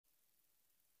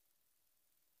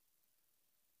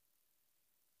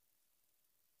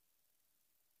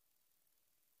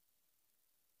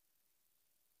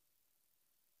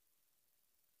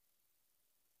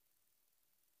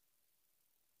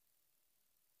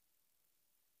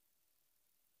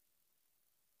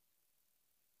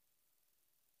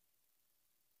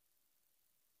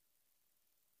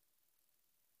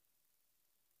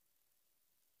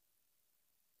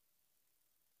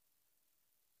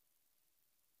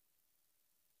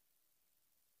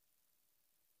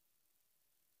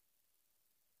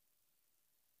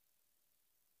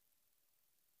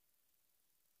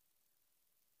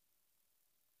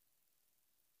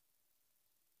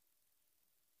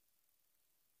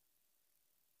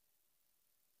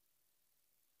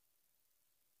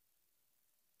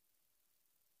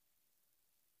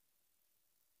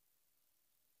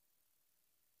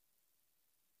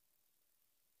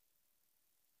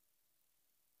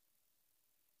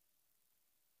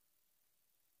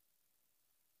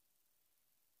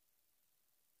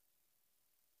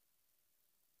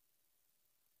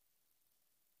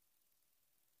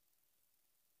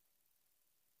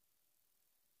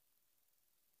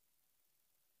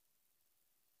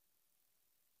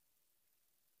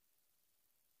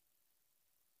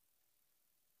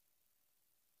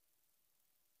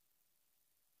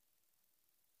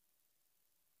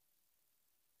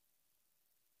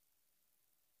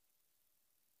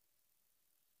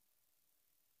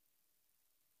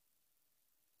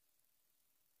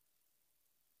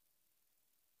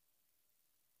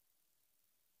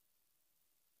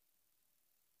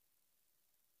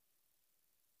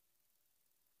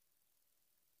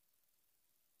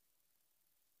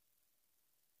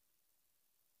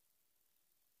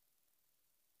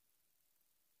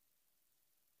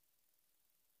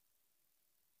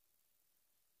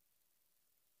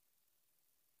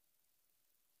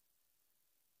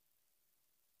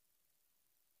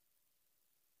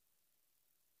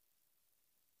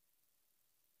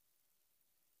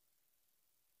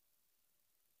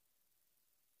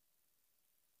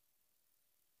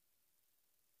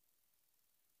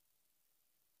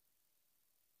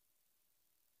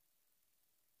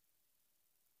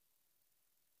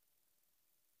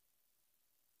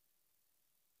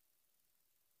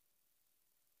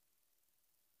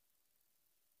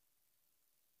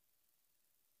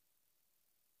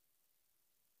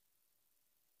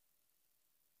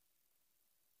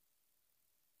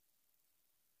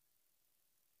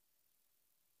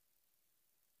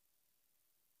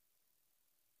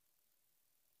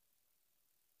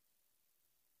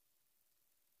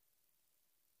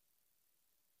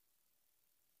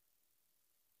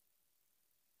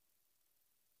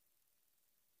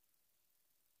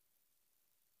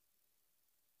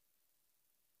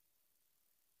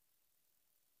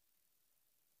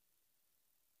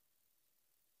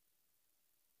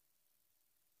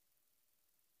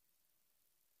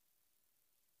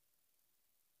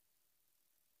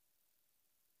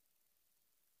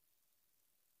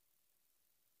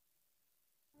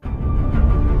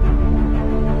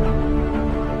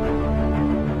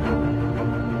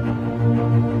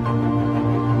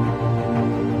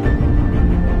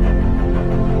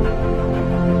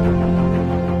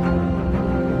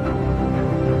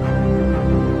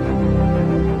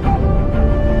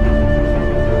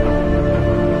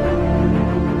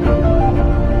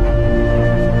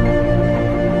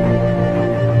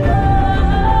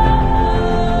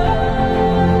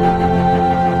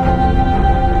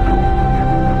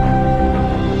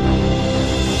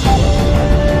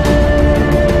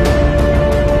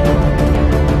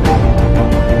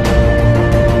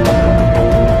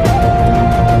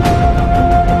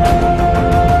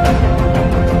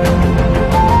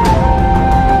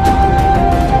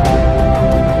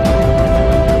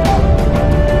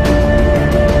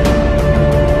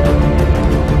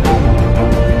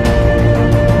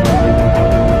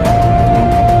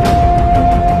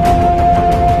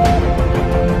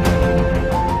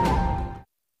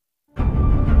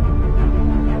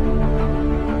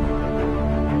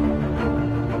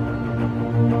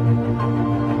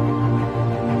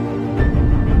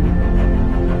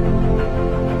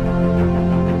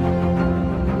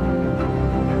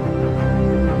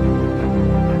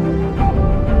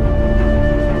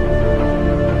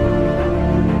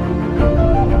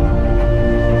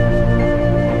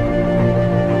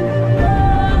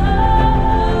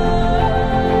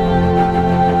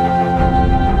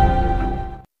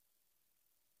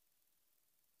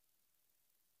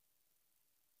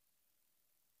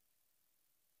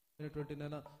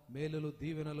నైనా మేలులు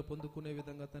దీవెనలు పొందుకునే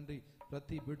విధంగా తండ్రి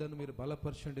ప్రతి బిడ్డను మీరు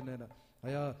బలపరచండి నైనా.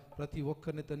 అయా ప్రతి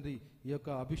ఒక్కరిని తండ్రి ఈ యొక్క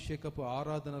అభిషేకపు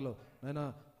ఆరాధనలో నైనా,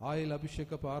 ఆయిల్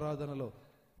అభిషేకపు ఆరాధనలో,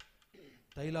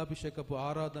 తైలాభిషేకపు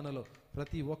ఆరాధనలో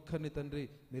ప్రతి ఒక్కరిని తండ్రి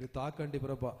మీరు తాకండి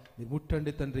ప్రభా, మీరు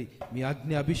ముట్టండి తండ్రి. మీ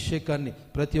అగ్ని అభిషేకాన్ని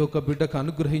ప్రతి ఒక్క బిడ్డకు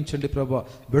అనుగ్రహించండి ప్రభా.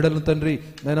 బిడ్డలను తండ్రి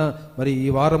నైనా మరి ఈ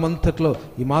వారమంతట్లో,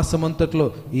 ఈ మాసమంతట్లో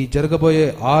ఈ జరగబోయే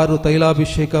 6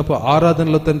 తైలాభిషేకపు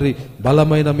ఆరాధనలో తండ్రి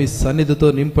బలమైన మీ సన్నిధితో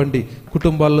నింపండి.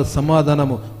 కుటుంబాల్లో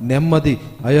సమాధానము, నెమ్మది,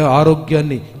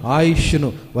 ఆరోగ్యాన్ని,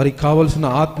 ఆయుష్ను, వారికి కావలసిన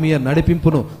ఆత్మీయ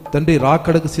నడిపింపును తండ్రి,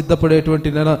 రాకడకు సిద్ధపడేటువంటి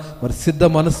నైనా మరి సిద్ధ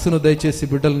మనస్సును దయచేసి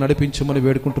బిడ్డలు నడిపించమని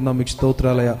వేడుకుంటున్నాం. మీకు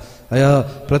స్తోత్రాలయ. అయా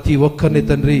ప్రతి ఒక్కరిని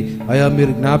తండ్రి అయా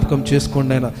మీరు జ్ఞాపకం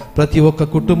చేసుకోండి అయినా. ప్రతి ఒక్క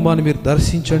కుటుంబాన్ని మీరు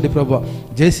దర్శించండి ప్రభా.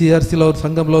 JCRCలో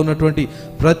సంఘంలో ఉన్నటువంటి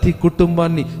ప్రతి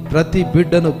కుటుంబాన్ని, ప్రతి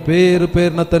బిడ్డను పేరు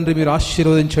పేరున తండ్రి మీరు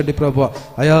ఆశీర్వదించండి ప్రభా.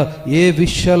 అయా ఏ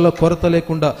విషయాల్లో కొరత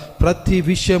లేకుండా ప్రతి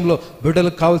విషయంలో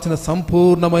బిడ్డలకు కావాల్సిన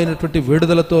సంపూర్ణమైనటువంటి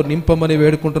విడుదలతో నింపమని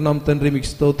వేడుకుంటున్నాం తండ్రి. మీకు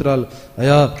స్తోత్రాలు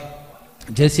అయా.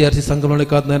 JCRC సంఘంలోనే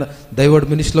కాదు నాయన, దైవడ్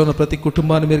మినిస్ట్రీలో ఉన్న ప్రతి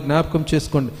కుటుంబాన్ని మీరు జ్ఞాపకం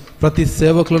చేసుకోండి. ప్రతి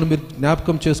సేవకులను మీరు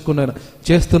జ్ఞాపకం చేసుకోండి ఆయన.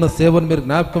 చేస్తున్న సేవను మీరు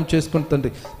జ్ఞాపకం చేసుకోండి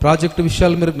తండ్రి. ప్రాజెక్టు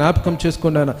విషయాలు మీరు జ్ఞాపకం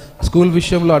చేసుకోండి ఆయన. స్కూల్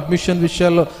విషయంలో, అడ్మిషన్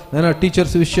విషయాల్లో నాయన,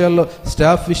 టీచర్స్ విషయాల్లో,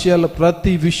 స్టాఫ్ విషయాల్లో,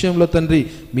 ప్రతి విషయంలో తండ్రి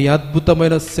మీ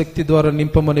అద్భుతమైన శక్తి ద్వారా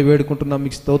నింపమని వేడుకుంటున్నాం.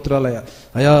 మీకు స్తోత్రాలయ.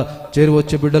 అయా చేరి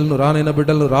వచ్చే బిడ్డలను, రానైన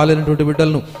బిడ్డలను, రాలేనటువంటి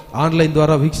బిడ్డలను, ఆన్లైన్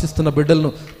ద్వారా వీక్షిస్తున్న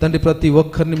బిడ్డలను తండ్రి ప్రతి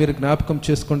ఒక్కరిని మీరు జ్ఞాపకం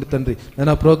చేసుకోండి తండ్రి.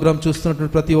 నేను ఆ ప్రోగ్రామ్ చూస్తున్నటువంటి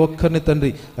ప్రతి ఒక్కరిని తండ్రి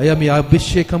అయ్యా మీ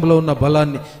అభిషేకంలో ఉన్న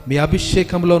బలాన్ని, మీ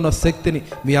అభిషేకంలో ఉన్న శక్తిని,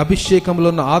 మీ అభిషేకంలో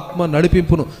ఉన్న ఆత్మ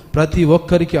నడిపింపును ప్రతి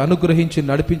ఒక్కరికి అనుగ్రహించి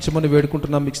నడిపించమని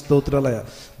వేడుకుంటున్నాం. మీకు స్తోత్రాలయ.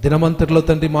 దినమంతటిలో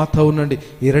తండ్రి మాతో ఉండండి.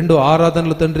 ఈ 2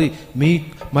 ఆరాధనలు తండ్రి మీ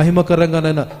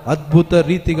మహిమకరంగానైనా అద్భుత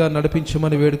రీతిగా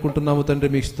నడిపించమని వేడుకుంటున్నాము తండ్రి.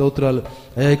 మీకు స్తోత్రాలు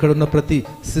అయ్యా. ఇక్కడ ఉన్న ప్రతి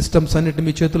సిస్టమ్స్ అన్నిటిని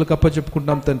మీ చేతులకు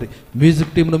అప్పచెప్పుకుంటున్నాం తండ్రి.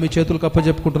 మ్యూజిక్ టీంను మీ చేతులకు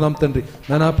అప్పచెప్పుకుంటున్నాం తండ్రి.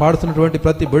 నాన్న పాడుతున్నటువంటి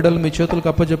ప్రతి బిడ్డలు మీ చేతులకు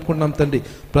అప్పచెప్పుకుంటున్నాం తండ్రి.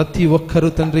 ప్రతి ఒక్కరూ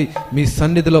తండ్రి మీ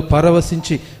సన్నిధిలో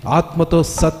పరవశించి ఆత్మతో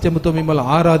సత్యముతో మిమ్మల్ని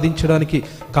ఆరాధించడానికి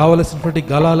కావలసినటువంటి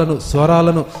గళాలను,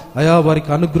 స్వరాలను అయా వారికి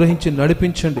అనుగ్రహించి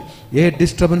నడిపించండి. ఏ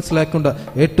డిస్టర్బెన్స్ లేకుండా,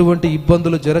 ఎటువంటి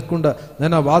ఇబ్బందులు జరగకుండా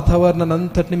నేను వాతావరణాన్ని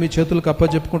అంతటిని మీ చేతులకు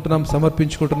అప్పచెప్పుకుంటున్నాం,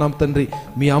 సమర్పించుకుంటున్నాం తండ్రి.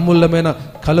 మీ అమూల్యమైన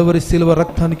కలువరి శిలువ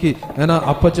రక్తానికి నేను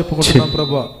అప్పచెప్పుకుంటున్నాం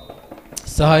ప్రభా.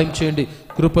 సహాయం చేయండి,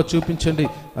 కృప చూపించండి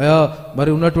అయా. మరి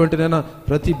ఉన్నటువంటి నైనా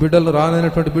ప్రతి బిడ్డలను,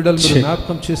 రానైనటువంటి బిడ్డలు మీరు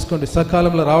జ్ఞాపకం చేసుకోండి.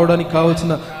 సకాలంలో రావడానికి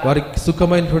కావాల్సిన వారికి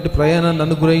సుఖమైనటువంటి ప్రయాణాన్ని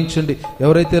అనుగ్రహించండి.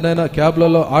 ఎవరైతే నైనా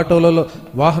క్యాబ్లలో, ఆటోలలో,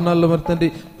 వాహనాల్లో మరి తండ్రి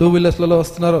 2 వీలర్స్లలో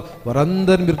వస్తున్నారో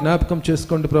వారందరినీ మీరు జ్ఞాపకం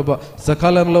చేసుకోండి ప్రభా.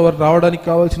 సకాలంలో వారు రావడానికి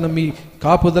కావాల్సిన మీ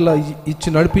కాపుదల ఇచ్చి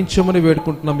నడిపించమని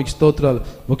వేడుకుంటున్నాం. మీకు స్తోత్రాలు.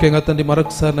 ముఖ్యంగా తండ్రి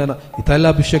మరొకసారి నైనా ఈ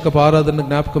తైలాభిషేకపు ఆరాధన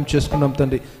జ్ఞాపకం చేసుకున్నాం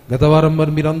తండ్రి. గత వారం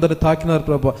మరి మీరు అందరినీ తాకినారు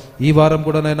ప్రభా. ఈ వారం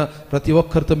కూడా నైనా ప్రతి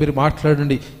ఒక్కరితో మీరు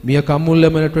మాట్లాడండి. మీ యొక్క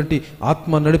అమూల్యమైనటువంటి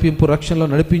ఆత్మ నడిపింపు, రక్షణలో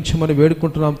నడిపించమని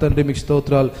వేడుకుంటున్నాం తండ్రి. మీకు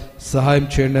స్తోత్రాలు. సహాయం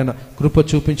చేయండి అయినా, కృప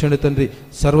చూపించండి తండ్రి.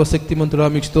 సర్వశక్తిమంతుడా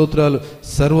మీకు స్తోత్రాలు.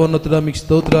 సర్వోన్నతుడా మీకు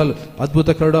స్తోత్రాలు.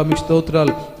 అద్భుతకరుడా మీకు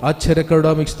స్తోత్రాలు.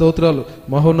 ఆశ్చర్యకరుడా మీకు స్తోత్రాలు.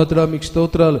 మహోన్నతుడా మీకు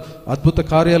స్తోత్రాలు. అద్భుత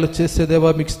కార్యాలు చేసే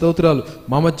దేవా మీకు స్తోత్రాలు.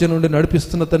 మా మధ్య నుండి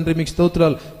నడిపిస్తున్న తండ్రి మీకు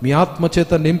స్తోత్రాలు. మీ ఆత్మ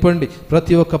చేత నింపండి.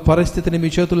 ప్రతి ఒక్క పరిస్థితిని మీ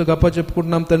చేతులకు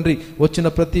అప్పచెప్పుకుంటున్నాం తండ్రి. వచ్చిన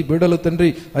ప్రతి బిడ్డలు తండ్రి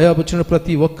అయా, వచ్చిన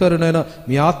ప్రతి ఒక్కరునైనా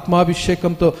మీ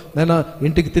ఆత్మాభిషేకంతో నైనా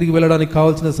ఇంటికి తిరిగి వెళ్ళడానికి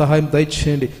కావాల్సిన సహాయం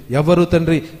దయచేయండి. ఎవరు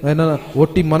తండ్రి నైనా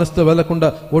ఒట్టి మనసుతో వెళ్లకుండా,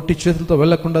 ఒట్టి చేతులతో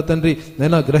వెళ్లకుండా తండ్రి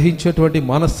నైనా గ్రహించేటువంటి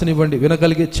మనస్సునివ్వండి.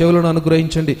 వినగలిగే చెవులను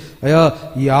అనుగ్రహించండి అయా.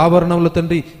 ఈ ఆవరణంలో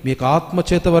తండ్రి మీ యొక్క ఆత్మ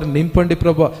చేత వారిని నింపండి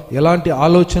ప్రభా. ఎలాంటి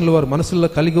ఆలోచనలు వారి మనసుల్లో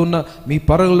కలిగి ఉన్న మీ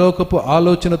పరలోకపు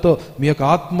ఆలోచనతో, మీ యొక్క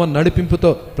ఆత్మ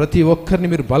నడిపింపుతో ప్రతి ఒక్కరిని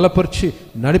మీరు బలపరిచి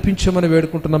నడిపించమని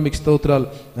వేడుకుంటున్నాం. మీకు స్తోత్రాలు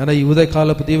నాన్న. ఈ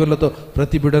ఉదయకాలపు దీవెనలతో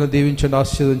ప్రతి బిడ్డను దీవించండి,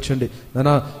 ఆశీర్వదించండి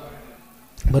నాన్న.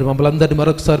 మరి మమ్మల్ని అందరినీ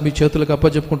మరొకసారి మీ చేతులకు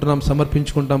అప్పచెప్పుకుంటున్నాం,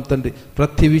 సమర్పించుకుంటాం తండ్రి.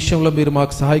 ప్రతి విషయంలో మీరు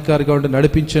మాకు సహాయకారిగా ఉండి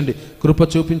నడిపించండి, కృప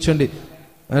చూపించండి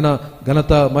ఆయన.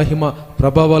 ఘనత, మహిమ,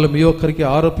 ప్రభావాలు మీ ఒక్కరికి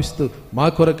ఆరోపిస్తూ మా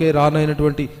కొరకే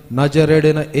రానైనటువంటి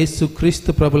నజరేడైన యేసు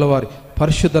క్రీస్తు ప్రభుల వారి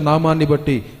పరిశుద్ధ నామాన్ని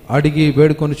బట్టి అడిగి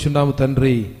వేడుకొనిచున్నాము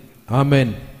తండ్రి.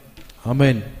 Amen,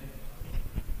 amen.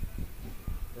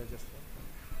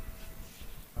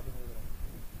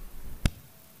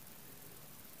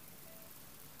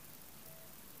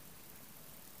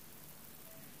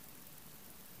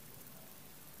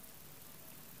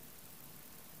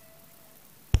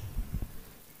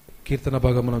 కీర్తన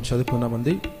భాగం మనం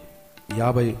చదువుకున్నామండి.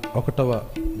 51వ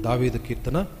దావీదు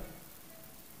కీర్తన.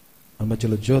 ఆ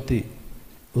మధ్యలో జ్యోతి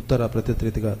ఉత్తర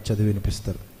ప్రతిరీతిగా చదివి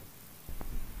వినిపిస్తారు.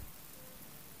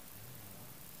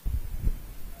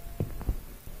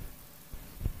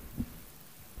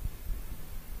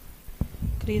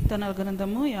 కీర్తనల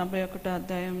గ్రంథము 51వ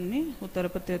అధ్యాయంని ఉత్తర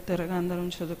ప్రత్యుత్తరగా అందరం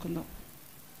చదువుకుందాం.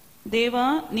 దేవా,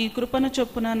 నీ కృపను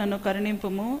చొప్పున నన్ను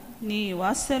కరుణింపుము, నీ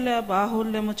వాత్సల్య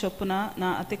బాహుల్యము చొప్పున నా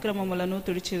అతిక్రమములను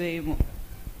తుడిచివేయుము.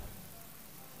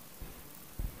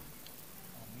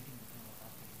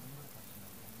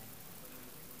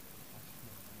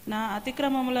 నా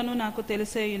అతిక్రమములను నాకు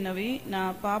తెలిసేయున్నవి, నా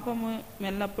పాపము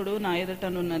ఎల్లప్పుడూ నా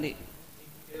ఎదుటనున్నది.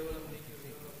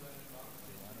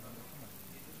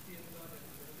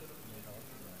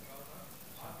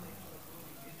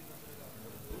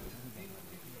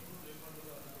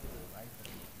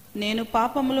 నేను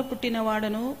పాపములో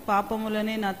పుట్టినవాడను,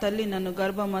 పాపములనే నా తల్లి నన్ను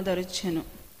గర్భము ధరించెను.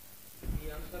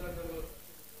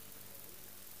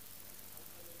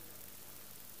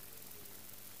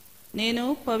 నేను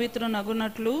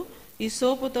పవిత్రునగునట్లు ఈ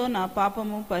సోపుతో నా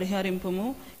పాపము పరిహరింపుము,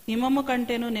 హిమము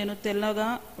కంటేను నేను తెల్లగా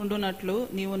ఉండునట్లు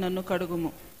నీవు నన్ను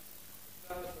కడుగుము.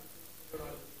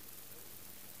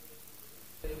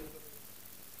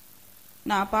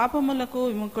 నా పాపములకు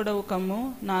విముఖుడవు కమ్ము,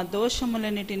 నా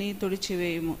దోషములన్నిటినీ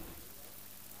తుడిచివేయుము.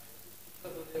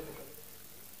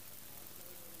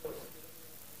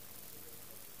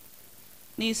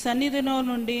 నీ సన్నిధిలో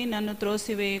నుండి నన్ను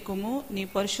త్రోసివేయకుము, నీ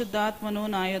పరిశుద్ధాత్మను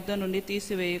నా యొద్ద నుండి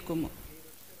తీసివేయకుము.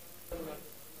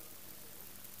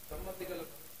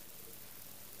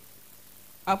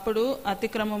 అప్పుడు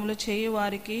అతిక్రమములు చేయు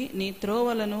వారికి నీ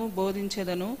త్రోవలను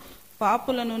బోధించెదను,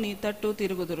 పాపులను నీ తట్టు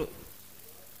తిరుగుదురు.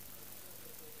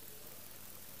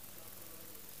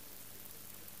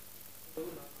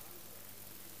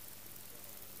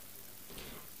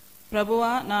 ప్రభువా,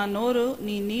 నా నోరు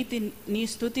నీ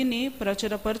స్తుతిని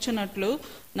ప్రచురపరచునట్లు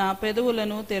నా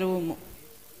పెదవులను తెరువుము.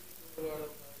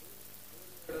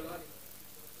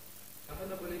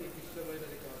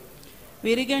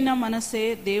 విరిగిన మనస్సే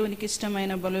దేవునికి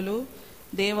ఇష్టమైన బలులు.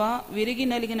 దేవా, విరిగి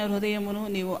నలిగిన హృదయమును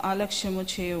నీవు ఆలక్ష్యము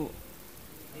చేయవు.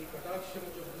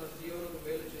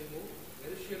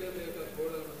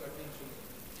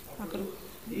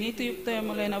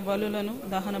 నీతియుక్తములైన బలులను,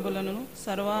 దహన బలులను,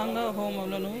 సర్వాంగ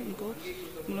హోమములను ఇంకో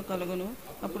కలుగును.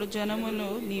 అప్పుడు జనములు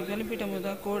నీ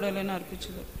బలిపీఠముద కోడలను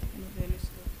అర్పించుదు.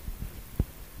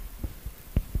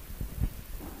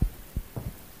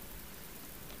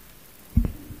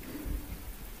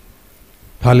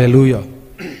 హల్లెలూయా.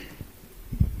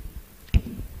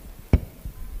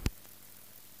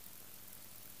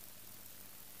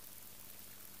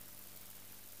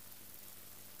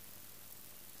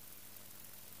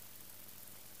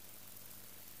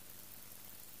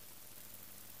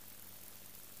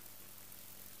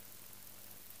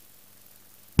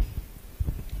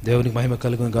 దేవునికి మహిమ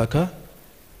కలుగును గాక.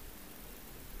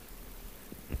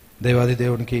 దేవాది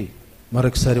దేవునికి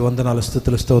మరొకసారి వందనాలు,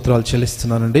 స్తుతులు, స్తోత్రాలు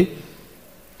చెల్లిస్తున్నానండి.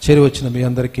 చేరి వచ్చిన మీ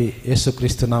అందరికీ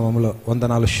యేసుక్రీస్తు నామములో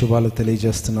వందనాలు, శుభాలు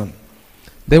తెలియజేస్తున్నాను.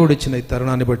 దేవుడు ఇచ్చిన ఈ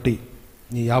తరుణాన్ని బట్టి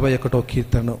ఈ 51వ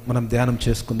కీర్తనను మనం ధ్యానం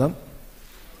చేసుకుందాం.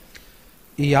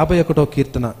 ఈ 51వ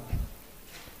కీర్తన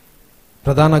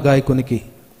ప్రధాన గాయకునికి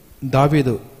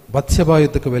దావీదు బత్షెబా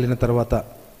యుద్ధకు వెళ్ళిన తర్వాత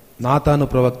నాతాను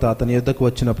ప్రవక్త అతని యుద్ధకు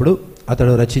వచ్చినప్పుడు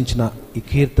అతడు రచించిన ఈ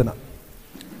కీర్తన.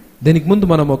 దీనికి ముందు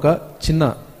మనం ఒక చిన్న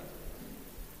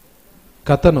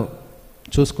కథను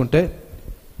చూసుకుంటే,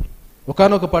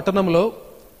 ఒకానొక పట్టణంలో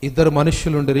ఇద్దరు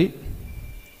మనుష్యులుండిరి.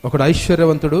 ఒకడు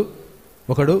ఐశ్వర్యవంతుడు,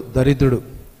 ఒకడు దరిద్రుడు.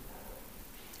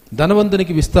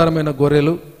 ధనవంతునికి విస్తారమైన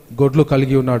గొర్రెలు, గొడ్లు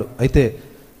కలిగి ఉన్నాడు. అయితే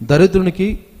దరిద్రునికి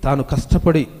తాను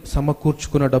కష్టపడి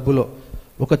సమకూర్చుకున్న డబ్బులో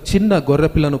ఒక చిన్న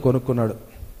గొర్రె పిల్లను కొనుక్కున్నాడు.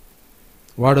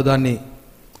 వాడు దాన్ని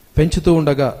పెంచుతూ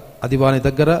ఉండగా అది వాని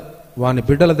దగ్గర, వాని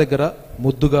బిడ్డల దగ్గర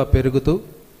ముద్దుగా పెరుగుతూ,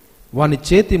 వాని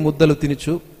చేతి ముద్దలు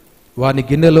తినుచు, వాని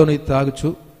గిన్నెలోని తాగుచు,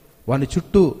 వాని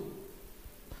చుట్టూ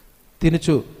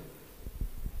తినుచు,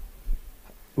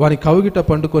 వాని కవుగిట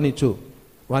పండుకొనిచు,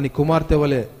 వాని కుమార్తె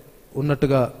వలె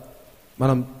ఉన్నట్టుగా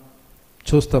మనం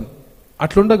చూస్తాం.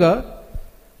 అట్లుండగా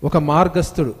ఒక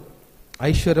మార్గస్థుడు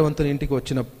ఐశ్వర్యవంతుని ఇంటికి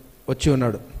వచ్చి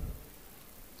ఉన్నాడు.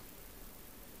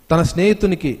 తన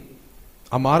స్నేహితునికి,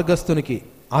 ఆ మార్గస్థునికి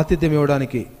ఆతిథ్యం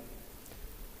ఇవ్వడానికి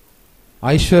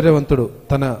ఐశ్వర్యవంతుడు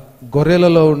తన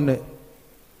గొర్రెలలో ఉండే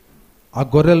ఆ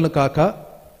గొర్రెలను కాక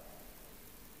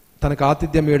తనకు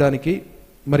ఆతిథ్యం ఇవ్వడానికి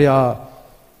మరి ఆ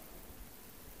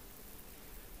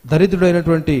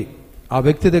దరిద్రుడైనటువంటి ఆ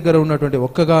వ్యక్తి దగ్గర ఉన్నటువంటి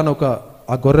ఒక్కగానొక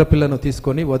ఆ గొర్రె పిల్లను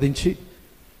తీసుకొని వధించి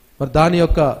మరి దాని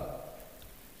యొక్క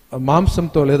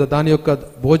మాంసంతో లేదా దాని యొక్క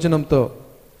భోజనంతో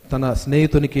తన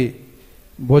స్నేహితునికి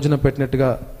భోజనం పెట్టినట్టుగా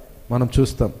మనం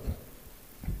చూస్తాం.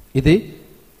 ఇది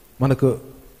మనకు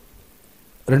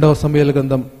 2వ సమూయేలు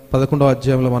గ్రంథం 11వ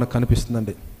అధ్యాయంలో మనకు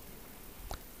కనిపిస్తుందండి.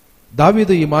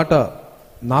 దావీదు ఈ మాట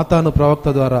నాతాను ప్రవక్త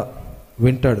ద్వారా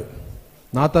వింటాడు.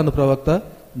 నాతాను ప్రవక్త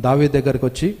దావీదు దగ్గరికి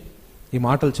వచ్చి ఈ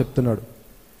మాటలు చెప్తున్నాడు.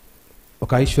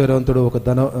 ఒక ఐశ్వర్యవంతుడు,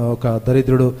 ఒక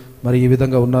దరిద్రుడు మరి ఈ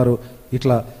విధంగా ఉన్నారు.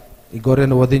 ఇట్లా ఈ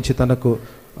గొర్రెను వధించి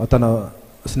తన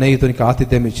స్నేహితునికి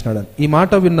ఆతిథ్యం ఇచ్చినాడని. ఈ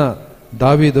మాట విన్న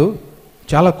దావీదు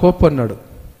చాలా కోప్పన్నాడు.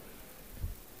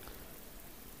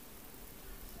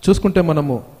 చూసుకుంటే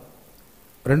మనము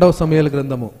 2వ సమూయేలు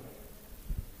గ్రంథము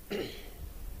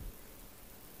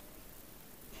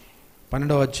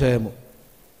 12వ అధ్యాయము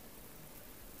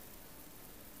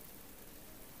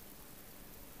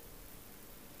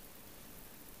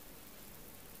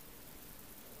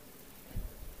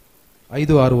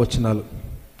 5-6 వచనాలు.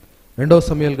 2వ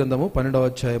సమూయేలు గ్రంథము 12వ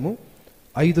అధ్యాయము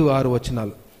 5-6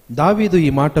 వచనాలు. దావీదు ఈ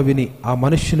మాట విని ఆ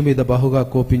మనుష్యుని మీద బహుగా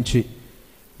కోపించి,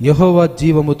 యెహోవా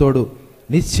జీవముతోడు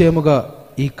నిశ్చయముగా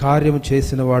ఈ కార్యము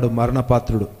చేసిన వాడు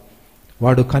మరణపాత్రుడు.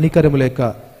 వాడు కనికరము లేక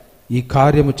ఈ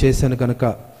కార్యము చేశాను కనుక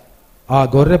ఆ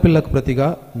గొర్రెపిల్లకు ప్రతిగా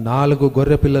 4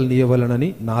 గొర్రెపిల్లలు ఇవ్వవలెనని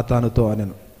నాతానుతో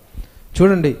అనెను.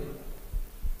 చూడండి,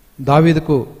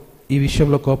 దావీదుకు ఈ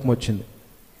విషయంలో కోపం వచ్చింది.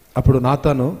 అప్పుడు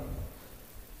నాతాను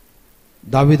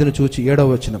దావీదును చూచి 7వ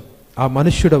వచనం, ఆ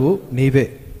మనుష్యుడవు నీవే,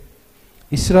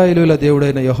 ఇశ్రాయేలీయుల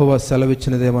దేవుడైన యెహోవా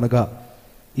సెలవిచ్చినదేమనగా,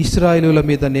 ఇశ్రాయేలీయుల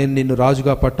మీద నేను నిన్ను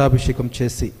రాజుగా పట్టాభిషేకం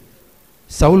చేసి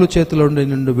సౌలు చేతిలో నుండి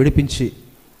నిన్ను విడిపించి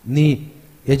నీ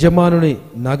యజమానుని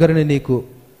నగరిని నీకు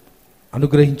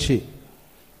అనుగ్రహించి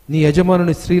నీ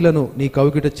యజమానుని స్త్రీలను నీ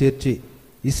కౌగిట చేర్చి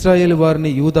ఇశ్రాయేలు వారిని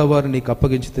యూదా వారిని నీకు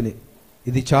అప్పగించి తిని,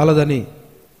 ఇది చాలదని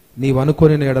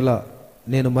నీవనుకొనిన ఎడల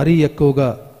నేను మరీ ఎక్కువగా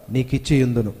నీకిచ్చి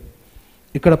యుందును.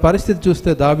 ఇక్కడ పరిస్థితి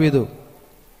చూస్తే దావీదు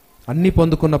అన్నీ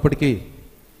పొందుకున్నప్పటికీ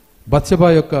బత్షెబా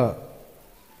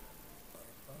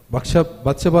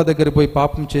దగ్గర పోయి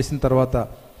పాపం చేసిన తర్వాత,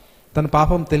 తన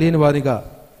పాపం తెలియని వారిగా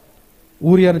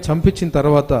ఊరియాను చంపించిన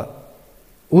తర్వాత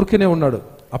ఊరికనే ఉన్నాడు.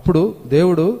 అప్పుడు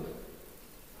దేవుడు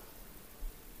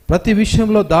ప్రతి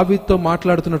విషయంలో దావీదుతో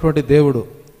మాట్లాడుతున్నటువంటి దేవుడు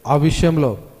ఆ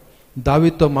విషయంలో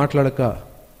దావీదుతో మాట్లాడక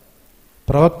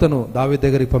ప్రవక్తను దావీదు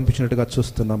దగ్గరికి పంపించినట్టుగా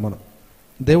చూస్తున్నాం మనం.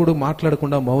 దేవుడు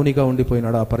మాట్లాడకుండా మౌనిగా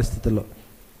ఉండిపోయినాడు ఆ పరిస్థితుల్లో.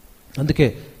 అందుకే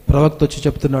ప్రవక్త వచ్చి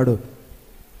చెప్తున్నాడు,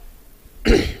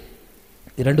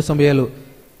 ఈ 2 సమూయేలు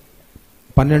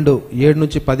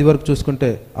 12:7-10 వరకు చూసుకుంటే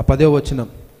ఆ 10వ వచనం,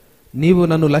 నీవు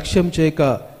నన్ను లక్ష్యం చేయక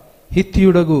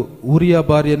హిత్తీయుడగు ఊరియా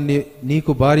భార్యని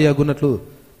నీకు భార్య అగున్నట్లు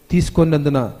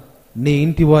తీసుకొన్నందున నీ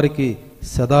ఇంటి వారికి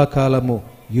సదాకాలము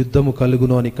యుద్ధము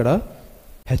కలుగును అని ఇక్కడ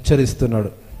హెచ్చరిస్తున్నాడు.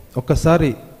 ఒక్కసారి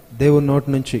దేవుని నోటి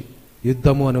నుంచి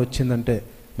యుద్ధము అని వచ్చిందంటే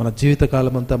మన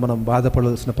జీవితకాలం అంతా మనం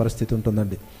బాధపడాల్సిన పరిస్థితి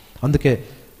ఉంటుందండి. అందుకే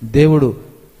దేవుడు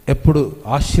ఎప్పుడు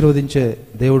ఆశీర్వదించే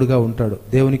దేవుడుగా ఉంటాడు.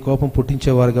 దేవుని కోపం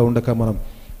పుట్టించేవారుగా ఉండక మనం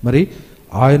మరి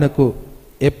ఆయనకు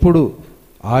ఎప్పుడు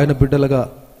ఆయన బిడ్డలుగా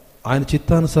ఆయన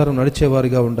చిత్తానుసారం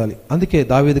నడిచేవారిగా ఉండాలి. అందుకే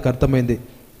దావీదుకు అర్థమైంది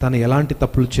తను ఎలాంటి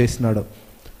తప్పులు చేసినాడో.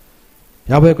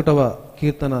 51వ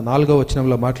కీర్తన 4వ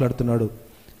వచనంలో మాట్లాడుతున్నాడు,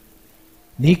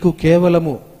 నీకు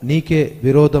కేవలము నీకే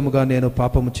విరోధముగా నేను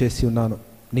పాపము చేసి ఉన్నాను,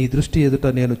 నీ దృష్టి ఎదుట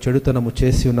నేను చెడుతనము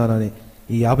చేసి ఉన్నానని.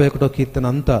 ఈ 51వ కీర్తన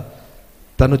అంతా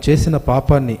తను చేసిన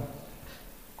పాపాన్ని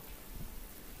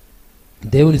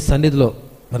దేవుని సన్నిధిలో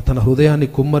మరి తన హృదయాన్ని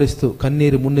కుమ్మరిస్తూ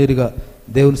కన్నీరు మున్నీరుగా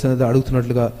దేవుని సన్నిధిలో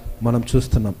అడుగుతున్నట్లుగా మనం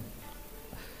చూస్తున్నాం.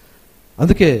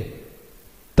 అందుకే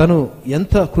తను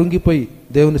ఎంత కృంగిపోయి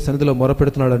దేవుని సన్నిధిలో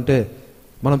మొరపెడుతున్నాడంటే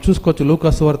మనం చూసుకోవచ్చు. లూకా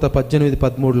సువార్త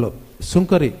 18:13లో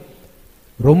సుంకరి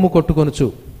రొమ్ము కొట్టుకొనుచు,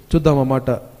 చూద్దాం ఆ మాట.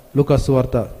 లూకా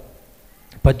సువార్త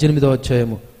 18వ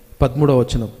అధ్యాయము 13వ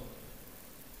వచనం,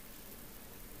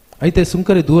 అయితే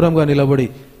సుంకరి దూరంగా నిలబడి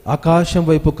ఆకాశం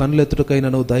వైపు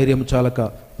కన్నులెత్తుటకైనను ధైర్యం చాలక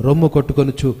రొమ్ము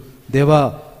కొట్టుకొనుచు, దేవా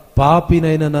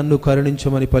పాపినైన నన్ను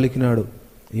కరుణించమని పలికినాడు.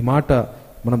 ఈ మాట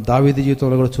మనం దావీదు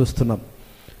జీవితంలో కూడా చూస్తున్నాం.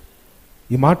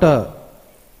 ఈ మాట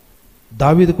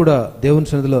దావీదు కూడా దేవుని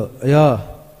సన్నిధిలో, అయ్యా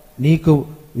నీకు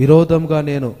విరోధంగా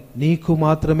నీకు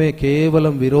మాత్రమే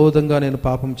కేవలం విరోధంగా నేను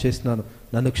పాపం చేసినాను,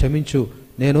 నన్ను క్షమించు,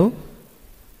 నేను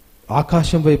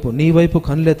ఆకాశం వైపు నీ వైపు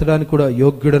కన్నులెత్తడానికి కూడా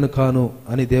యోగ్యుడను కాను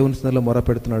అని దేవుని సన్నిధిలో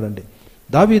మొరపెడుతున్నాడండి.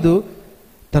 దావీదు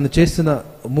తను చేసిన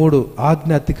 3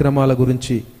 ఆజ్ఞ అతిక్రమాల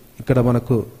గురించి ఇక్కడ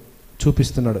మనకు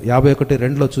చూపిస్తున్నాడు.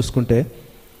 51:2లో చూసుకుంటే,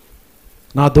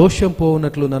 నా దోషం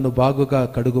పోవునట్లు నన్ను బాగుగా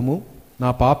కడుగుము, నా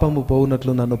పాపము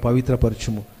పోవునట్లు నన్ను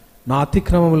పవిత్రపరచుము, నా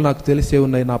అతిక్రమములు నాకు తెలిసే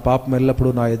ఉన్నాయి, నా పాపం ఎల్లప్పుడూ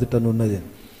నా ఎదుటనున్నది.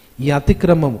 ఈ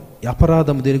అతిక్రమము,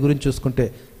 అపరాధము, దీని గురించి చూసుకుంటే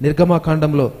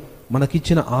నిర్గమాకాండంలో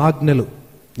మనకిచ్చిన ఆజ్ఞలు,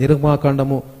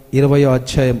 నిర్గమాకాండము 20వ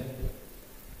అధ్యాయం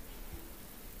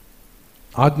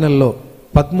ఆజ్ఞల్లో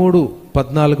 13,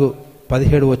 14,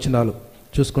 17 వచనాలు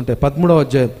చూసుకుంటే, 13వ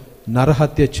అధ్యాయం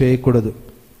నరహత్య చేయకూడదు,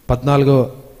 14వ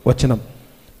వచనం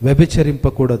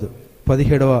వ్యభిచరింపకూడదు,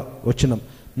 17వ వచనం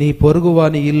నీ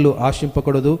పొరుగువాని ఇల్లు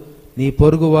ఆశింపకూడదు, నీ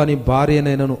పొరుగువాని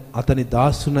భార్యనైనను అతని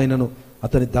దాసునైనను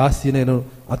అతని దాసినైనను,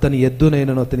 అతని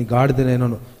ఎద్దునైనను, అతని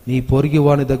గాడిదనైనను, నీ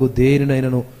పొరిగివాని దగు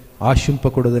దేనినైనను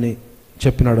ఆశింపకూడదని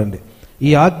చెప్పినాడండి. ఈ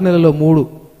ఆజ్ఞలలో 3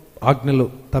 ఆజ్ఞలు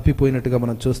తప్పిపోయినట్టుగా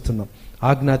మనం చూస్తున్నాం.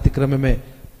 ఆజ్ఞ అతిక్రమమే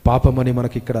పాపమని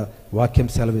మనకి ఇక్కడ వాక్యం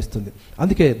సెలవిస్తుంది.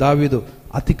 అందుకే దావీదు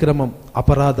అతిక్రమం,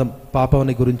 అపరాధం,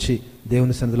 పాపమని గురించి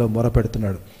దేవుని సన్నిధిలో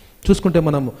మొరపెడుతున్నాడు. చూసుకుంటే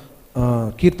మనం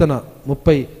కీర్తన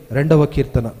 32వ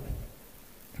కీర్తన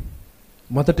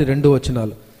మొదటి 2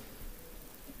 వచనాలు,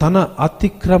 తన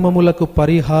అతిక్రమములకు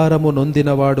పరిహారము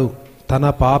నొందినవాడు, తన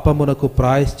పాపమునకు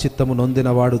ప్రాయశ్చిత్తము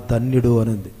నొందినవాడు ధన్యుడు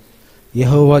అనింది.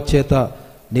 యెహోవా చేత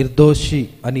నిర్దోషి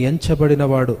అని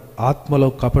ఎంచబడినవాడు, ఆత్మలో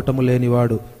కపటము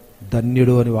లేనివాడు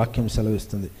ధన్యుడు అని వాక్యం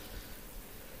సెలవిస్తుంది.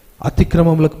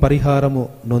 అతిక్రమములకు పరిహారము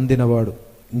నొందినవాడు,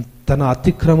 తన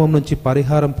అతిక్రమం నుంచి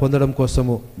పరిహారం పొందడం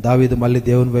కోసము దావీదు మళ్ళీ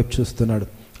దేవుని వైపు చూస్తున్నాడు,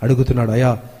 అడుగుతున్నాడు,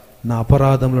 అయ్యా నా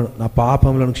అపరాధములను, నా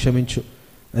పాపములను క్షమించు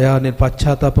అయ్యా, నేను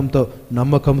పశ్చాత్తాపంతో,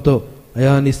 నమ్మకంతో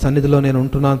అయ్యా నీ సన్నిధిలో నేను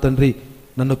ఉంటున్నాను తండ్రి,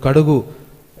 నన్ను కడుగు,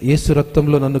 యేసు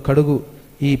రక్తంలో నన్ను కడుగు.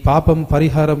 ఈ పాపం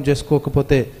పరిహారం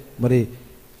చేసుకోకపోతే, మరి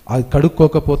అది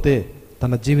కడుక్కోకపోతే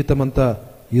తన జీవితం అంతా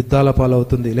యుద్ధాల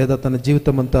పాలవుతుంది, లేదా తన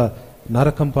జీవితం అంతా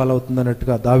నరకం పాలవుతుంది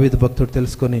అన్నట్టుగా దావీదు భక్తుడు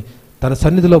తెలుసుకొని తన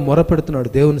సన్నిధిలో మొరపెడుతున్నాడు.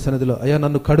 దేవుని సన్నిధిలో, అయ్యా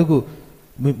నన్ను కడుగు,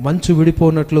 మంచు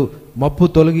విడిపోనట్లు, మబ్బు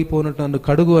తొలగిపోనట్లు నన్ను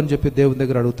కడుగు అని చెప్పి దేవుని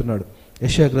దగ్గర అడుగుతున్నాడు.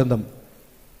 యెషయా గ్రంథం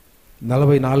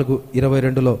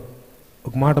 44:22లో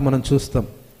ఒక మాట మనం చూస్తాం.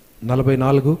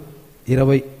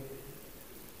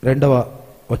 44:22వ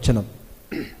వచనం,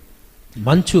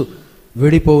 మంచు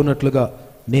విడిపోవునట్లుగా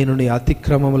నేను నీ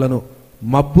అతిక్రమములను,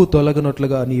 మబ్బు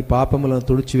తొలగినట్లుగా నీ పాపములను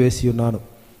తుడిచివేసి ఉన్నాను.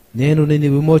 నేను నిన్ను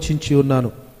విమోచించి ఉన్నాను,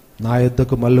 నా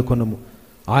యొద్దకు మల్లుకొనుము.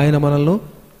 ఆయన మనల్ని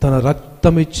తన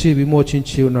రక్తమిచ్చి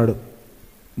విమోచించి ఉన్నాడు.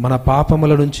 మన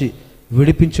పాపముల నుంచి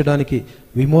విడిపించడానికి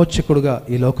విమోచకుడుగా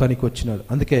ఈ లోకానికి వచ్చినాడు.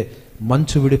 అందుకే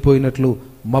మంచు విడిపోయినట్లు,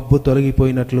 మబ్బు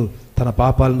తొలగిపోయినట్లు తన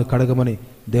పాపాలను కడగమని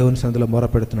దేవుని సన్నిధిలో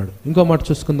మొరపెడుతున్నాడు. ఇంకో మాట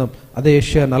చూసుకుందాం. అదే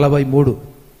యెషయా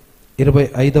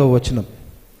 43:25వ వచనం,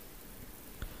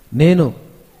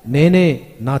 నేనే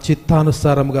నా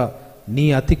చిత్తానుసారంగా నీ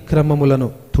అతిక్రమములను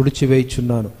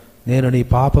తుడిచివేయుచున్నాను, నేను నీ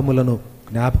పాపములను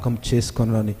జ్ఞాపకం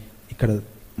చేసుకొనని ఇక్కడ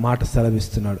మాట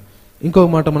సెలవిస్తున్నాడు. ఇంకో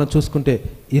మాట మనం చూసుకుంటే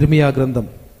ఇర్మియా గ్రంథం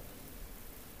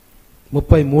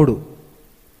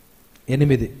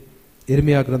 33:8,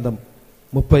 ఇర్మియా గ్రంథం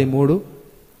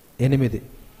 33:8,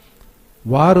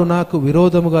 వారు నాకు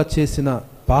విరోధముగా చేసిన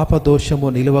పాపదోషము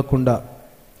నిలవకుండా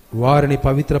వారిని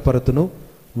పవిత్రపరతును,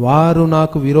 వారు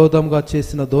నాకు విరోధంగా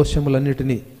చేసిన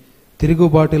దోషములన్నిటినీ,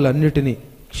 తిరుగుబాటులన్నిటినీ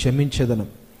క్షమించేదను.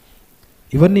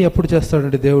 ఇవన్నీ ఎప్పుడు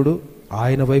చేస్తాడంటే దేవుడు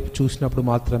ఆయన వైపు చూసినప్పుడు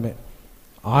మాత్రమే,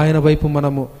 ఆయన వైపు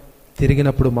మనము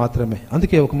తిరిగినప్పుడు మాత్రమే.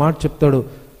 అందుకే ఒక మాట చెప్తాడు,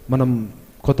 మనం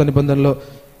కొత్త నిబంధనలో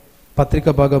పత్రిక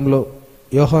భాగంలో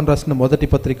యోహాను రాసిన మొదటి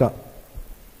పత్రిక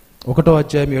 1వ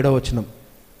అధ్యాయం 7వ వచనం,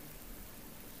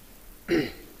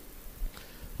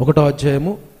 1వ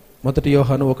అధ్యాయము మొదటి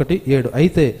యోహాను 1:7,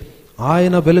 అయితే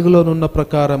ఆయన వెలుగులోనున్న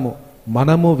ప్రకారము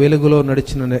మనము వెలుగులో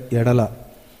నడిచిన ఎడల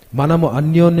మనము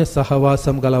అన్యోన్య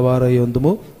సహవాసం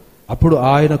గలవారయ్యుందుము. అప్పుడు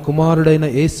ఆయన కుమారుడైన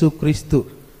యేసుక్రీస్తు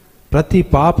ప్రతి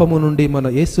పాపము నుండి, మన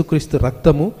యేసుక్రీస్తు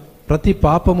రక్తము ప్రతి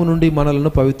పాపము నుండి మనలను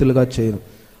పవిత్రులుగా చేయను.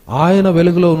 ఆయన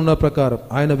వెలుగులో ఉన్న ప్రకారం,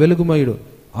 ఆయన వెలుగుమయుడు,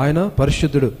 ఆయన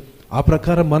పరిశుద్ధుడు, ఆ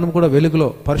ప్రకారం మనం కూడా వెలుగులో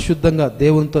పరిశుద్ధంగా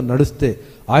దేవునితో నడుస్తే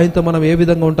ఆయనతో మనం ఏ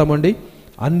విధంగా ఉంటామండి?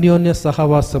 అన్యోన్య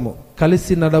సహవాసము,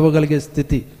 కలిసి నడవగలిగే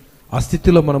స్థితి, ఆ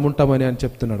స్థితిలో మనం ఉంటామని ఆయన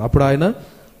చెప్తున్నాడు. అప్పుడు ఆయన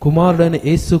కుమారుడైన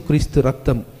యేసుక్రీస్తు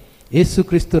రక్తము,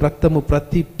 యేసుక్రీస్తు రక్తము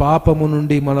ప్రతి పాపము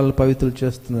నుండి మనల్ని పవిత్రులు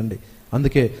చేస్తుందండి.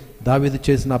 అందుకే దావీదు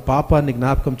చేసిన పాపాన్ని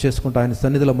జ్ఞాపకం చేసుకుంటూ ఆయన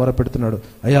సన్నిధిలో మొరపెడుతున్నాడు,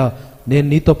 అయ్యా నేను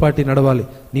నీతో పాటు నడవాలి,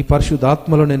 నీ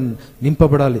పరిశుద్ధాత్మలో నేను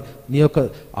నింపబడాలి, నీ యొక్క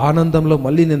ఆనందంలో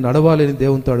మళ్ళీ నేను నడవాలి అని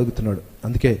దేవునితో అడుగుతున్నాడు.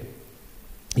 అందుకే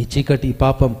ఈ చీకటి, ఈ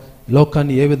పాపం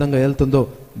లోకాన్ని ఏ విధంగా వెళ్తుందో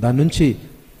దాని నుంచి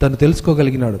తను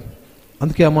తెలుసుకోగలిగినాడు.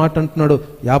 అందుకే ఆ మాట అంటున్నాడు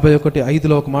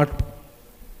 51:5లో ఒక మాట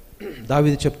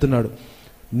దావీదు చెప్తున్నాడు,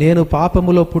 నేను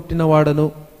పాపములో పుట్టినవాడను,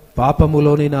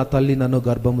 పాపములోని నా తల్లి నన్ను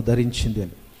గర్భము ధరించింది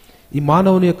అని. ఈ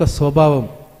మానవుని యొక్క స్వభావం,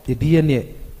 ఈ DNA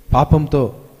పాపంతో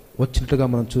వచ్చినట్టుగా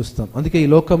మనం చూస్తాం. అందుకే ఈ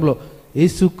లోకంలో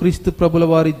యేసుక్రీస్తు ప్రభుల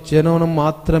వారి జననం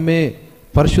మాత్రమే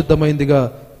పరిశుద్ధమైందిగా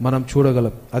మనం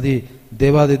చూడగలం. అది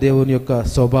దేవాది దేవుని యొక్క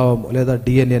స్వభావం లేదా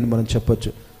DNA అని మనం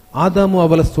చెప్పొచ్చు. ఆదాము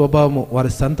అవల స్వభావము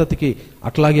వారి సంతతికి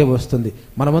అట్లాగే వస్తుంది.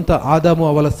 మనమంతా ఆదాము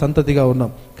అవల సంతతిగా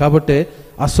ఉన్నాం కాబట్టి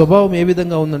ఆ స్వభావం ఏ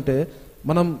విధంగా ఉందంటే,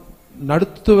 మనం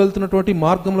నడుస్తూ వెళ్తున్నటువంటి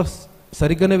మార్గంలో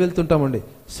సరిగ్గానే వెళ్తుంటామండి,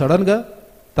 సడన్గా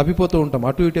తప్పిపోతూ ఉంటాం,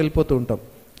 అటు ఇటు వెళ్ళిపోతూ ఉంటాం.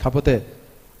 కాకపోతే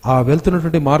ఆ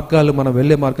వెళ్తున్నటువంటి మార్గాలు, మనం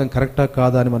వెళ్ళే మార్గం కరెక్టా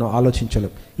కాదా అని మనం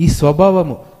ఆలోచించలేం. ఈ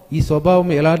స్వభావము ఈ స్వభావం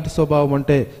ఎలాంటి స్వభావం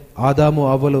అంటే ఆదాము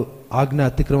అవ్వలు ఆజ్ఞ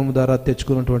అతిక్రమం ద్వారా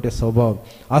తెచ్చుకున్నటువంటి స్వభావం.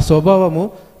 ఆ స్వభావము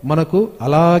మనకు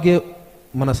అలాగే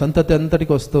మన సంతతి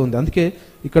అంతటికి వస్తూ ఉంది. అందుకే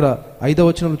ఇక్కడ 5వ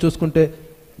వచనం చూసుకుంటే,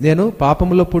 నేను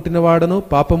పాపములో పుట్టినవాడను,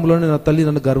 పాపములోనే నా తల్లి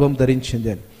నన్ను గర్భం ధరించింది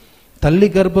అని. తల్లి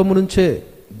గర్భము నుంచే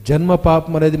జన్మ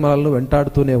పాపం అనేది మనల్ని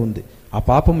వెంటాడుతూనే ఉంది. ఆ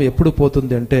పాపం ఎప్పుడు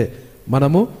పోతుంది అంటే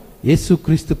మనము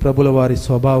యేసుక్రీస్తు ప్రభుల వారి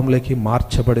స్వభావంలోకి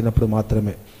మార్చబడినప్పుడు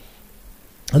మాత్రమే.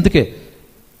 అందుకే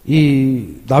ఈ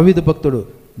దావీదు భక్తుడు,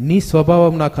 నీ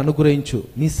స్వభావం నాకు అనుగ్రహించు,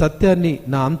 నీ సత్యాన్ని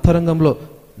నా అంతరంగంలో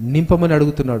నింపమని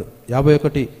అడుగుతున్నాడు.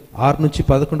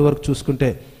 51:6-11 వరకు చూసుకుంటే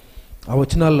ఆ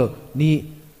వచనాల్లో,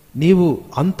 నీవు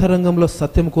అంతరంగంలో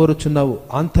సత్యం కోరుచున్నావు,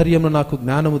 ఆంతర్యంలో నాకు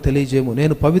జ్ఞానము తెలియజేయము,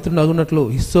 నేను పవిత్రునగునట్లు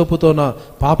హిస్సోపుతో నా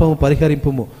పాపము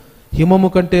పరిహరింపుము, హిమము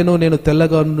కంటేనూ నేను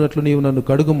తెల్లగా ఉన్నట్లు నీవు నన్ను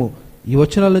కడుగుము. ఈ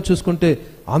వచనాలను చూసుకుంటే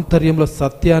ఆంతర్యంలో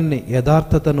సత్యాన్ని,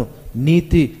 యథార్థతను,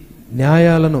 నీతి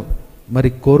న్యాయాలను మరి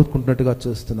కోరుకుంటున్నట్టుగా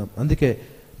చూస్తున్నాం. అందుకే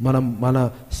మనం మన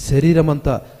శరీరం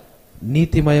అంతా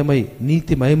నీతిమయమై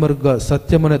నీతిమయమరుగా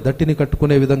సత్యం అనే దట్టిని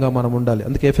కట్టుకునే విధంగా మనం ఉండాలి.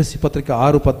 అందుకే ఎఫ్ఎస్సి పత్రిక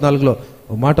 6:14లో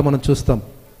ఒక మాట మనం చూస్తాం.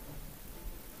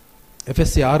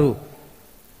 ఎఫ్ఎస్సి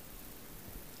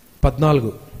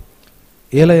 6:14,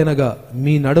 ఏలయనగా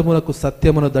మీ నడుమునకు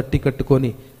సత్యమును దట్టి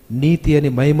కట్టుకొని నీతి అని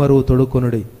మైమరువు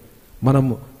తొడుకొనుడి.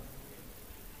 మనము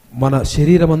మన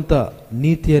శరీరమంతా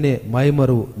నీతి అనే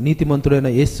మైమరువు, నీతిమంతుడైన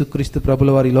యేసుక్రీస్తు ప్రభుల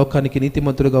వారి లోకానికి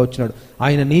నీతిమంతుడుగా వచ్చినాడు.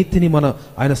 ఆయన నీతిని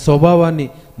ఆయన స్వభావాన్ని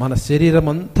మన శరీరం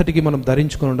అంతటికి మనం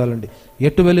ధరించుకొని ఉండాలండి.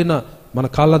 ఎటు వెళ్ళినా మన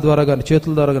కాళ్ళ ద్వారా కానీ,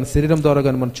 చేతుల ద్వారా కానీ, శరీరం ద్వారా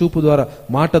కానీ, మన చూపు ద్వారా,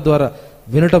 మాట ద్వారా,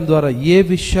 వినటం ద్వారా, ఏ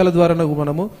విషయాల ద్వారా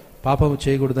మనము పాపము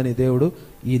చేయకూడదని దేవుడు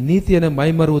ఈ నీతి అనే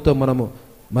మైమరువుతో మనము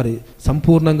మరి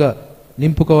సంపూర్ణంగా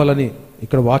నింపుకోవాలని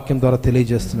ఇక్కడ వాక్యం ద్వారా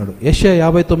తెలియజేస్తున్నాడు. యెషయా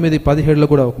 59:17లో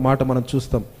కూడా ఒక మాట మనం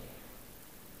చూస్తాం.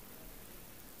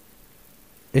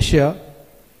 యెషయా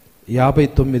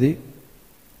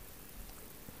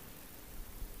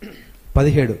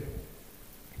 59:17,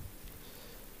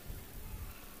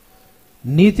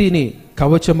 నీతిని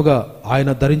కవచముగా ఆయన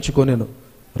ధరించుకొనెను,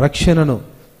 రక్షణను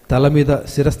తల మీద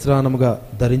శిరస్త్రాణముగా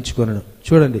ధరించుకొనెను.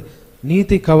 చూడండి,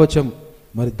 నీతి కవచం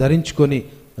మరి ధరించుకొని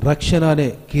రక్షణ అనే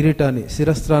కిరీటాన్ని,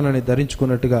 శిరస్త్రాన్ని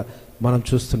ధరించుకున్నట్టుగా మనం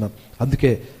చూస్తున్నాం.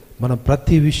 అందుకే మనం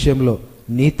ప్రతి విషయంలో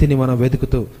నీతిని మనం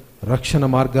వెతుకుతూ రక్షణ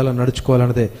మార్గాలను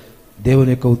నడుచుకోవాలన్నదే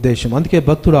దేవుని యొక్క ఉద్దేశం. అందుకే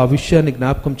భక్తుడు ఆ విషయాన్ని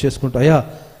జ్ఞాపకం చేసుకుంటూ, అయ్యా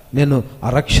నేను ఆ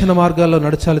రక్షణ మార్గాల్లో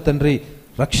నడచాలి తండ్రి,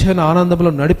 రక్షణ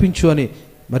ఆనందంలో నడిపించు అని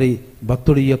మరి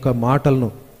భక్తుడు ఈ యొక్క మాటలను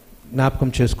జ్ఞాపకం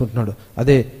చేసుకుంటున్నాడు.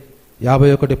 అదే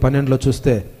 51:12లో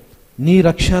చూస్తే, నీ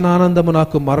రక్షణానందము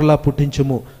నాకు మరలా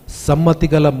పుట్టించుము, సమ్మతి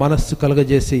గల మనస్సు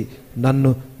కలగజేసి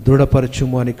నన్ను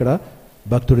దృఢపరచుము అని ఇక్కడ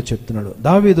భక్తుడు చెప్తున్నాడు.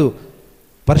 దావీదు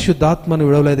పరిశుద్ధాత్మను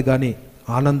విడవలేదు కానీ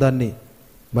ఆనందాన్ని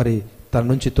మరి తన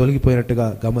నుంచి తొలగిపోయినట్టుగా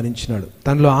గమనించినాడు.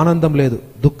 తనలో ఆనందం లేదు,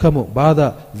 దుఃఖము, బాధ,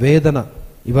 వేదన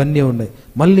ఇవన్నీ ఉన్నాయి.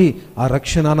 మళ్ళీ ఆ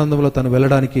రక్షణ ఆనందంలో తను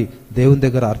వెళ్ళడానికి దేవుని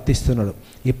దగ్గర అర్థిస్తున్నాడు.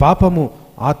 ఈ పాపము,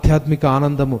 ఆధ్యాత్మిక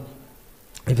ఆనందము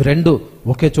ఇవి రెండు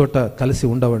ఒకే చోట కలిసి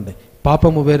ఉండవండి.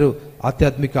 పాపము వేరు,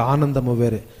 ఆధ్యాత్మిక ఆనందము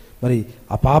వేరే. మరి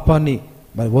ఆ పాపాన్ని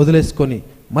మరి వదిలేసుకొని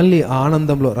మళ్ళీ ఆ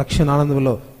ఆనందంలో, రక్షణ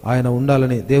ఆనందంలో ఆయన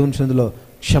ఉండాలని దేవుని సన్నిధిలో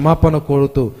క్షమాపణ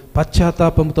కోరుతూ,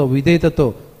 పశ్చాత్తాపంతో, విధేయతతో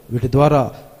వీటి ద్వారా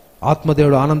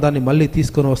ఆత్మదేవుడు ఆనందాన్ని మళ్ళీ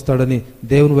తీసుకొని వస్తాడని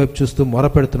దేవుని వైపు చూస్తూ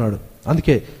మొరపెడుతున్నాడు.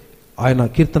 అందుకే ఆయన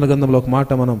కీర్తన గ్రంథంలో ఒక మాట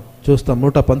మనం చూస్తాం.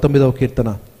 119వ కీర్తన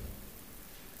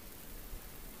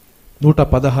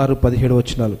 116-17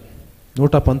 వచనాలు.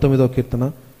 119వ కీర్తన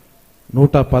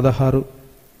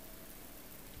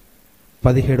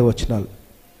 116-17 వచనాలు.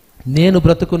 నేను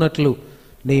బ్రతుకున్నట్లు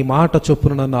నీ మాట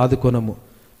చొప్పున నన్ను ఆదుకొనము,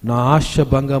 నా ఆశ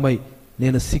భంగమై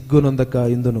నేను సిగ్గునందక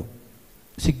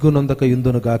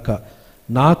యుందును గాక,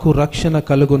 నాకు రక్షణ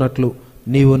కలుగునట్లు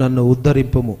నీవు నన్ను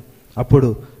ఉద్ధరింపుము, అప్పుడు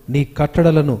నీ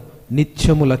కట్టడలను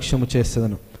నిత్యము లక్ష్యము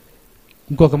చేసేదను.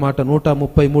 ఇంకొక మాట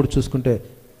 133 చూసుకుంటే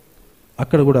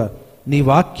అక్కడ కూడా, నీ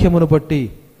వాక్యమును బట్టి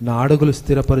నా అడుగులు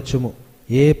స్థిరపరచుము,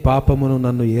 ఏ పాపమును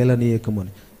నన్ను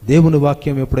ఏలనీయకమని. దేవుని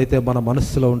వాక్యం ఎప్పుడైతే మన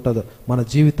మనస్సులో ఉంటుందో, మన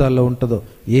జీవితాల్లో ఉంటుందో,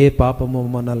 ఏ పాపము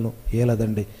మనల్ని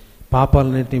ఏలదండి.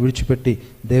 పాపాలన్నింటినీ విడిచిపెట్టి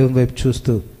దేవుని వైపు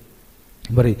చూస్తూ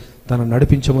మరి తను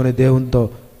నడిపించమనే దేవునితో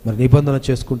మరి నిబంధన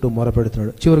చేసుకుంటూ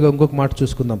మొరపెడుతున్నాడు. చివరిగా ఇంకొక మాట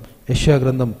చూసుకుందాం. యెషయా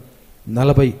గ్రంథం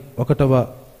 41వ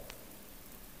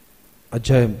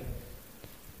అధ్యాయం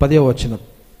 10వ వచనం.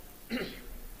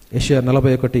 యెషయా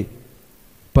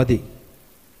 41:10,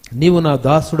 నీవు నా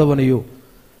దాసుడవనియు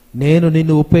నేను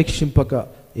నిన్ను ఉపేక్షింపక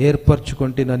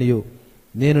ఏర్పరచుకొంటిననియు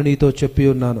నేను నీతో చెప్పి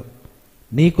ఉన్నాను.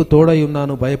 నీకు తోడై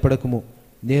ఉన్నాను, భయపడకుము,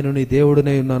 నేను నీ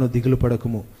దేవుడినై ఉన్నాను, దిగులు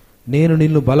పడకుము. నేను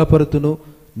నిన్ను బలపరుతును,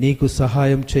 నీకు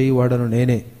సహాయం చేయువాడను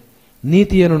నేనే,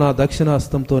 నీతి అను నా దక్షిణ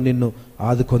హస్తంతో నిన్ను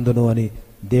ఆదుకొందును అని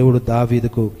దేవుడు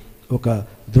దావీదుకు ఒక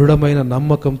దృఢమైన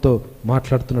నమ్మకంతో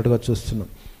మాట్లాడుతున్నట్టుగా చూస్తున్నాం.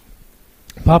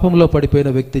 పాపంలో పడిపోయిన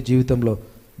వ్యక్తి జీవితంలో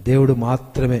దేవుడు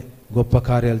మాత్రమే గొప్ప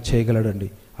కార్యాలు చేయగలడండి.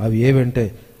 అవి ఏవంటే,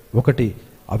 ఒకటి,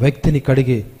 ఆ వ్యక్తిని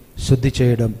కడిగి శుద్ధి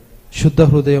చేయడం, శుద్ధ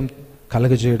హృదయం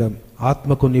కలగజేయడం,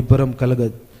 ఆత్మకు నిబ్బరం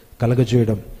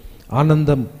కలగజేయడం,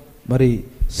 ఆనందం, మరి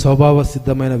స్వభావ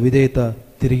సిద్ధమైన విధేయత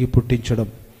తిరిగి పుట్టించడం,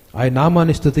 ఆయన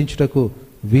నామాన్ని స్తుతించుటకు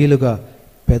వీలుగా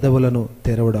పెదవులను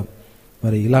తెరవడం.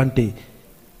 మరి ఇలాంటి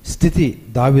స్థితి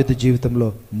దావీదు జీవితంలో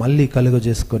మళ్ళీ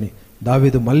కలుగజేసుకొని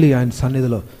దావీదు మళ్ళీ ఆయన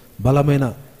సన్నిధిలో బలమైన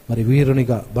మరి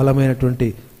వీరునిగా, బలమైనటువంటి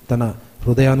తన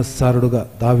హృదయానుసారుడుగా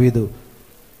దావీదు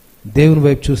దేవుని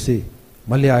వైపు చూసి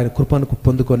మళ్ళీ ఆయన కృపను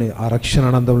పొందుకొని ఆ రక్షణ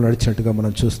ఆనందంలో నడిచినట్టుగా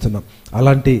మనం చూస్తున్నాం.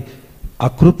 అలాంటి ఆ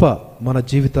కృప మన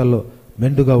జీవితాల్లో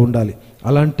మెండుగా ఉండాలి.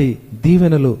 అలాంటి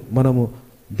దీవెనలు మనము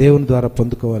దేవుని ద్వారా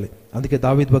పొందుకోవాలి. అందుకే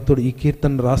దావీదు భక్తుడు ఈ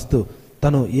కీర్తన రాస్తూ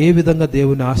తను ఏ విధంగా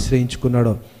దేవుని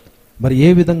ఆశ్రయించుకున్నాడో, మరి ఏ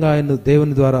విధంగా ఆయన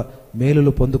దేవుని ద్వారా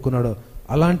మేలులు పొందుకున్నాడో,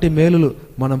 అలాంటి మేలులు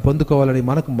మనం పొందుకోవాలని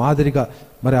మనకు మాదిరిగా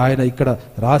మరి ఆయన ఇక్కడ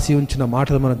రాసి ఉంచిన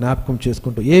మాటలు మనం జ్ఞాపకం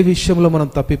చేసుకుంటూ, ఏ విషయంలో మనం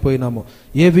తప్పిపోయినామో,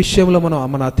 ఏ విషయంలో మనం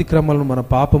మన అతిక్రమాలను, మన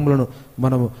పాపములను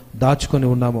మనము దాచుకొని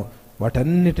ఉన్నామో,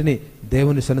 వాటన్నిటినీ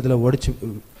దేవుని సన్నిధిలో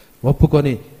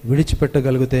ఒప్పుకొని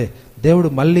విడిచిపెట్టగలిగితే దేవుడు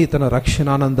మళ్ళీ తన రక్షణ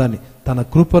ఆనందాన్ని, తన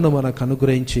కృపను మనకు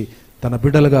అనుగ్రహించి తన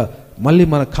బిడ్డలుగా మళ్ళీ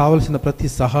మనకు కావలసిన ప్రతి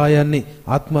సహాయాన్ని,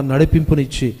 ఆత్మ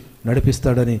నడిపింపునిచ్చి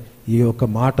నడిపిస్తాడని ఈ యొక్క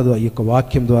మాట, ఈ యొక్క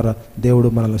వాక్యం ద్వారా దేవుడు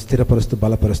మనల్ని స్థిరపరుస్తూ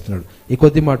బలపరుస్తున్నాడు. ఈ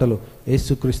కొద్ది మాటలు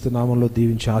యేసుక్రీస్తు నామంలో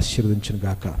దీవించి ఆశీర్వదించును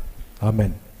గాక.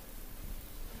 ఆమెన్.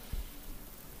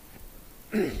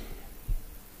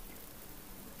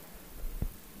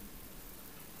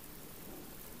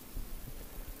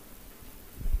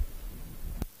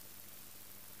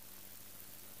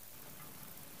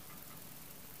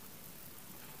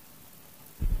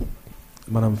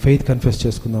 మనం ఫెయిత్ కన్ఫెస్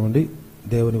చేసుకుందామండి.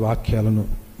 దేవుని వాక్యాలను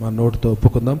మన నోటితో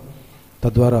ఒప్పుకుందాం.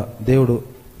 తద్వారా దేవుడు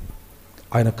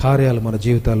ఆయన కార్యాలు మన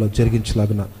జీవితాల్లో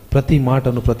జరిగించలాగిన ప్రతి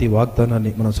మాటను, ప్రతి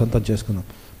వాగ్దానాన్ని మనం సొంతం చేసుకుందాం.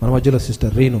 మన మధ్యలో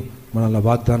సిస్టర్ రీను మనల్ని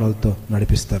వాగ్దానాలతో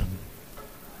నడిపిస్తారు.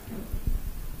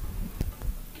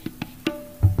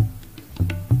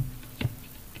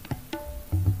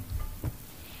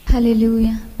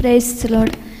 Hallelujah. Praise the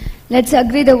Lord. Let's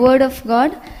agree the word of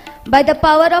God. By the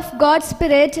power of God's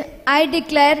Spirit, I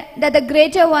declare that the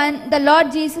greater one, the Lord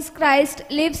Jesus Christ,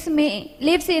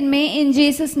 lives in me in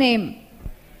Jesus' name.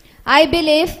 I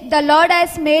believe the Lord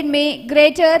has made me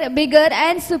greater, bigger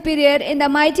and superior in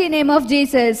the mighty name of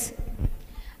Jesus.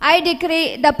 I decree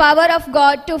the power of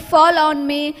God to fall on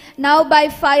me now by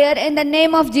fire in the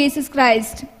name of Jesus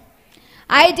Christ.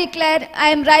 I declare I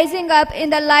am rising up in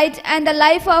the light and the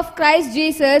life of Christ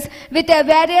Jesus with a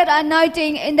warrior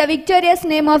anointing in the victorious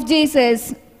name of Jesus.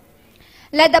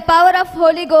 Let the power of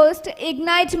Holy Ghost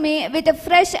ignite me with a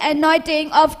fresh anointing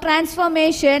of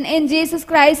transformation in Jesus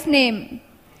Christ's name.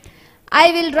 I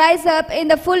will rise up in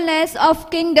the fullness of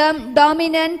kingdom,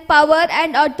 dominion, power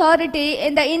and authority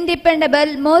in the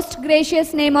independable, most gracious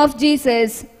name of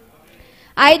Jesus.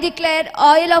 I declare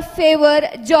oil of favor,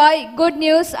 joy, good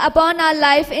news upon our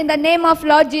life in the name of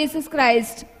Lord Jesus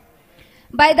Christ.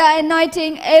 By the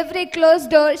anointing, every closed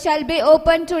door shall be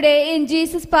opened today in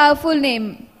Jesus' powerful name.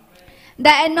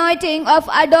 The anointing of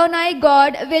Adonai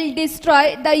God will destroy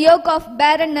the yoke of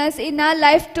barrenness in our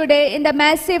life today in the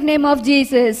massive name of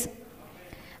Jesus.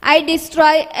 I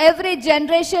destroy every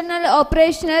generational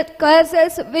operational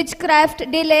curses, witchcraft,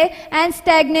 delay and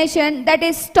stagnation that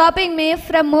is stopping me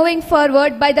from moving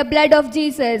forward by the blood of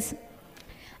Jesus.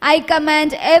 I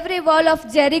command every wall of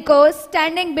Jericho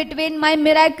standing between my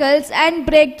miracles and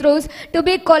breakthroughs to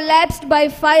be collapsed by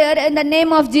fire in the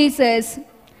name of Jesus.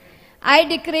 I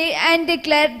decree and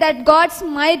declare that God's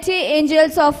mighty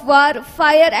angels of war,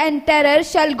 fire and terror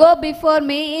shall go before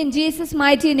me in Jesus'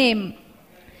 mighty name.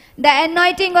 The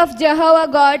anointing of Jehovah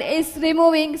God is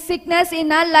removing sickness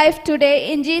in our life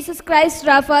today in Jesus Christ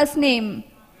Rapha's name.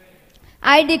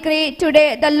 I decree today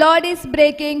the Lord is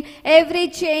breaking every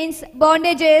chains,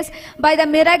 bondages by the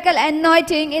miracle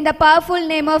anointing in the powerful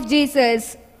name of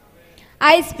Jesus.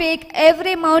 I speak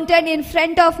every mountain in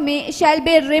front of me shall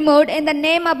be removed in the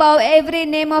name above every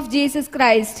name of Jesus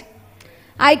Christ.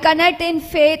 I connect in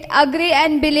faith, agree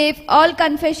and believe all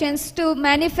confessions to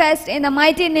manifest in the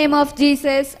mighty name of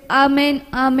Jesus. Amen.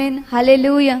 Amen.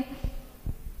 Hallelujah.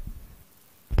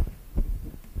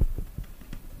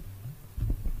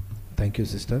 Thank you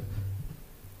sister.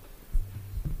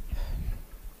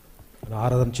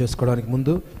 ఆరాధన చేసుకోవడానికి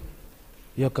ముందు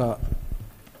ఈ యొక్క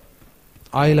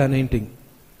oil anointing,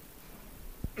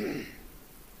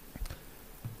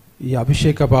 ఈ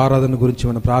అభిషేకపు ఆరాధన గురించి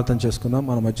మనం ప్రార్థన చేసుకుందాం.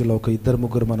 మన మధ్యలో ఒక ఇద్దరు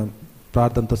ముగ్గురు మనం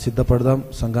ప్రార్థనతో సిద్ధపడదాం,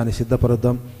 సంఘాన్ని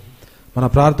సిద్ధపరుద్దాం. మన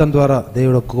ప్రార్థన ద్వారా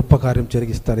దేవుడు ఒక గొప్ప కార్యం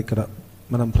జరిగిస్తారు. ఇక్కడ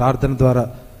మనం ప్రార్థన ద్వారా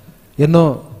ఎన్నో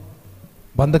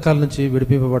బంధకాల నుంచి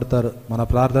విడిపింపబడతారు. మన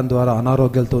ప్రార్థన ద్వారా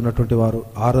అనారోగ్యాలతో ఉన్నటువంటి వారు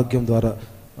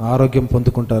ఆరోగ్యం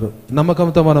పొందుకుంటారు.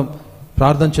 నమ్మకంతో మనం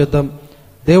ప్రార్థన చేద్దాం.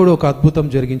 దేవుడు ఒక అద్భుతం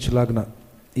జరిగించలాగిన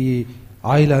ఈ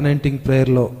ఆయిల్ అనాయింటింగ్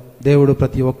ప్రేయర్లో దేవుడు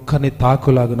ప్రతి ఒక్కరిని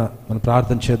తాకులాగిన మనం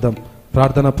ప్రార్థన చేద్దాం.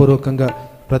 ప్రార్థన పూర్వకంగా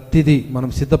ప్రతిదీ మనం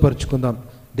సిద్ధపరచుకుందాం.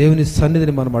 దేవుని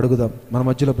సన్నిధిని మనం అడుగుదాం. మన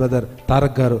మధ్యలో బ్రదర్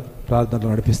తారక్ గారు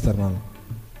ప్రార్థనలు నడిపిస్తారు. మనం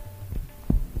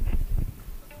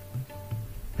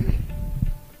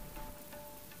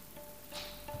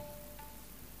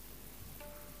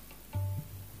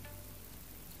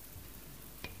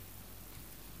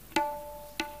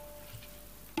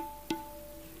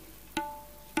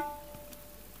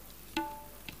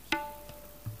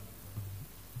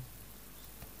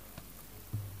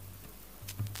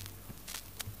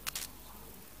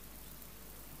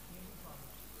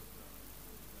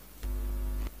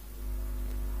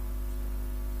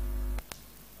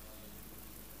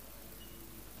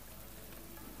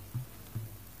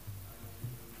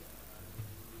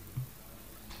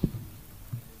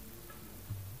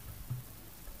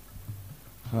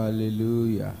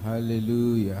Hallelujah,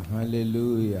 hallelujah,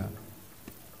 hallelujah,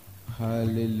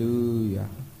 hallelujah,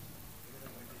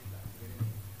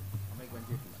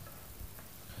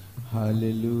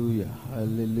 hallelujah,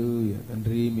 hallelujah.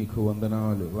 తండ్రి మీకు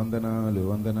వందనాలు, వందనాలు,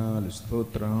 వందనాలు,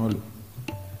 స్తోత్రాలు,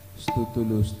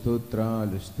 స్తుతులు,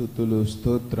 స్తోత్రాలు, స్తుతులు,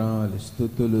 స్తోత్రాలు,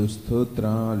 స్తుతులు,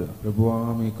 స్తోత్రాలు. ప్రభువా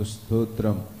మీకు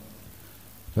స్తోత్రం.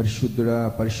 పరిశుద్ధుడా,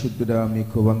 పరిశుద్ధుడా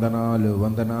మీకు వందనాలు,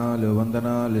 వందనాలు,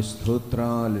 వందనాలు,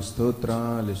 స్తోత్రాలు,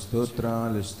 స్తోత్రాలు,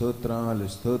 స్తోత్రాలు, స్తోత్రాలు,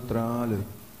 స్తోత్రాలు.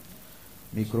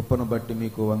 మీ కృపను బట్టి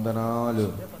మీకు వందనాలు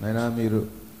నైనా. మీరు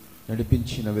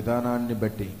నడిపించిన విధానాన్ని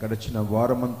బట్టి, గడిచిన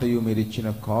వారమంతయు మీరు ఇచ్చిన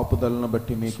కాపుదలను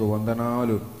బట్టి మీకు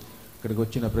వందనాలు. ఇక్కడికి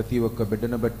వచ్చిన ప్రతి ఒక్క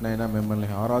బిడ్డను బట్టి నైనా మిమ్మల్ని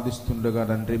ఆరాధిస్తుండగా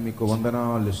తండ్రి మీకు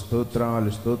వందనాలు,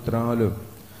 స్తోత్రాలు, స్తోత్రాలు.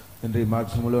 తండ్రి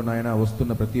మార్గంలో నాయన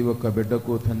వస్తున్న ప్రతి ఒక్క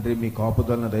బిడ్డకు తండ్రి మీ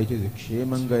కాపుదలను దయచేసి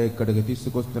క్షేమంగా ఇక్కడికి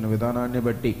తీసుకొస్తున్న విధానాన్ని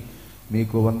బట్టి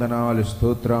మీకు వందనాలు,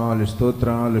 స్తోత్రాలు,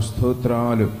 స్తోత్రాలు,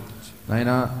 స్తోత్రాలు.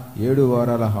 నాయన 7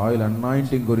 వారాల ఆయిల్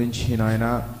అనాయింటింగ్ గురించి నాయన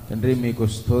తండ్రి మీకు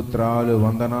స్తోత్రాలు,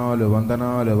 వందనాలు,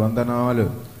 వందనాలు, వందనాలు.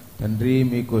 తండ్రి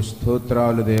మీకు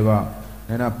స్తోత్రాలు దేవా.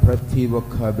 నాయన ప్రతి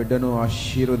ఒక్క బిడ్డను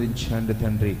ఆశీర్వదించండి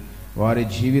తండ్రి. వారి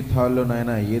జీవితాల్లో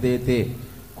నాయన ఏదైతే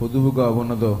కొదువుగా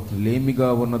ఉన్నదో, లేమిగా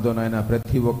ఉన్నదో నాయన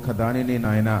ప్రతి ఒక్క దానిని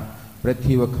నాయన,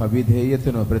 ప్రతి ఒక్క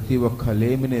అవిధేయతను, ప్రతి ఒక్క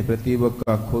లేమిని, ప్రతి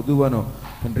ఒక్క కొదువను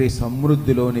తండ్రి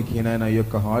సమృద్ధిలోనికి నాయన ఈ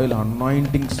యొక్క ఆయిల్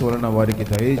అనాయింటింగ్స్ వలన వారికి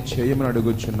దయచేయమని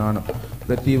అడుగుచున్నాను.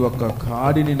 ప్రతి ఒక్క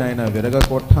కాడిని నాయన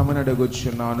విరగకొట్టమని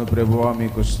అడుగుచున్నాను. ప్రభువా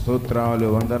మీకు స్తోత్రాలు,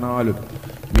 వందనాలు.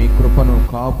 మీ కృపను,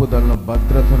 కాపుదలను,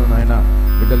 భద్రతను నాయన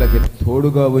బిడ్డలకి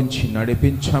తోడుగా ఉంచి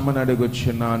నడిపించమని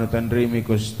అడుగుచున్నాను తండ్రి.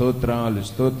 మీకు స్తోత్రాలు,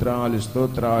 స్తోత్రాలు,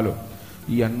 స్తోత్రాలు.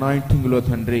 ఈ అనాయింటింగ్ లో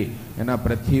తండ్రి అయినా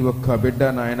ప్రతి ఒక్క బిడ్డ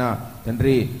నాయన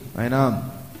తండ్రి, ఆయన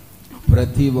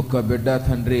ప్రతి ఒక్క బిడ్డ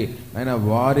తండ్రి ఆయన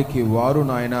వారికి వారు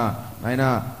నాయన ఆయన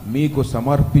మీకు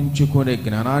సమర్పించుకునే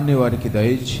జ్ఞానాన్ని వారికి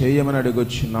దయచేయమని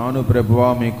అడుగుచున్నాను. ప్రభువా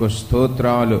మీకు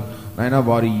స్తోత్రాలు. నాయన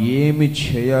వారు ఏమి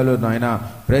చేయాలో నాయన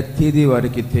ప్రతిదీ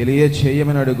వారికి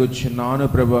తెలియచేయమని అడుగుచున్నాను.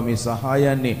 ప్రభువా మీ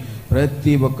సహాయాన్ని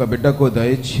ప్రతి ఒక్క బిడ్డకు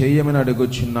దయచేయమని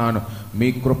అడుగుచున్నాను. మీ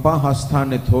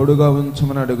కృపాహస్తాన్ని తోడుగా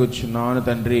ఉంచమని అడుగుచున్నాను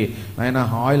తండ్రి. ఆయన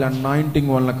ఆయిల్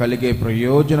అనాయింటింగ్ వలన కలిగే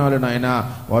ప్రయోజనాలు నాయన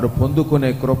వారు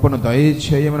పొందుకునే కృపను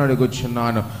దయచేయమని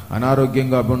అడుగుచున్నాను.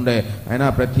 అనారోగ్యంగా ఉండే ఆయన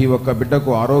ప్రతి ఒక్క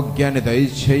బిడ్డకు ఆరోగ్యాన్ని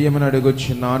దయచేయమని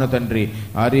అడుగుచున్నాను తండ్రి.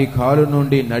 అరికాలు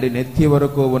నుండి నడి నెత్తి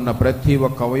వరకు ఉన్న ప్రతి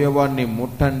ఒక్క అవయవాన్ని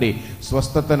ముట్టండి,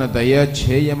 స్వస్థతను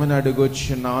దయచేయమని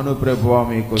అడుగుచున్నాను. ప్రభువా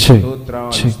మీకు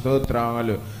స్తోత్రాలు,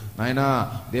 స్తోత్రాలు. నాయనా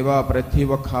దేవా ప్రతి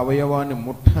ఒక్క అవయవాన్ని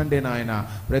ముట్టండి నాయన,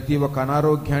 ప్రతి ఒక్క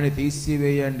అనారోగ్యాన్ని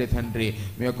తీసివేయండి తండ్రి.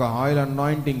 మీ యొక్క ఆయిల్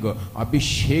అనాయింటింగ్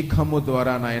అభిషేకము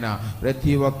ద్వారా నాయన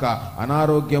ప్రతి ఒక్క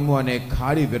అనారోగ్యము అనే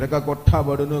కాడి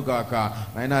విరగొట్టబడును గాక.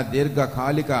 నాయన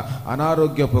దీర్ఘకాలిక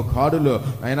అనారోగ్యపు కాడులు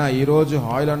నాయన ఈరోజు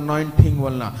ఆయిల్ అనాయింటింగ్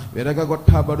వలన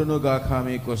విరగొట్టబడును గాక.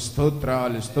 మీకు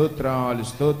స్తోత్రాలు, స్తోత్రాలు,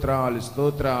 స్తోత్రాలు,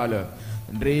 స్తోత్రాలు.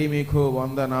 తండ్రి మీకు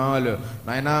వందనాలు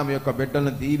నాయనా. మీ యొక్క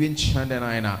బిడ్డలను దీవించండి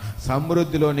నాయన,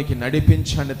 సమృద్ధిలోనికి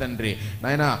నడిపించండి తండ్రి.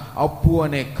 నాయన అప్పు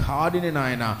అనే కాడిని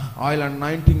నాయన ఆయిల్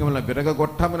అనాయింటింగ్ వలన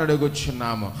విరగొట్టమని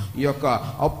అడుగుచున్నాము. ఈ యొక్క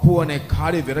అప్పు అనే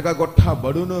కాడి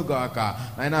విరగొట్టబడును గాక.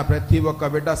 నాయన ప్రతి ఒక్క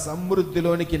బిడ్డ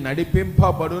సమృద్ధిలోనికి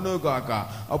నడిపింపబడును గాక.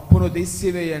 అప్పును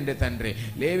తీసివేయండి తండ్రి,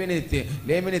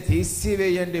 లేమిని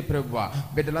తీసివేయండి ప్రభువా.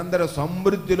 బిడ్డలందరూ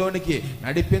సమృద్ధిలోనికి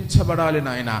నడిపించబడాలి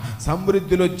నాయన,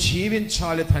 సమృద్ధిలో జీవించ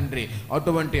దయచాలి తండ్రి.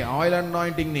 అటువంటి ఆయిల్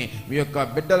అనాయింటింగ్ ని మీ యొక్క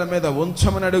బిడ్డల మీద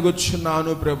ఉంచమని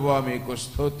అడుగుచున్నాను ప్రభువా. మీకు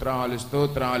స్తోత్రాలు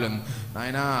స్తోత్రాలు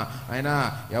నాయనా. ఆయన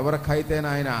ఎవరికైతే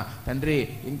నాయన తండ్రి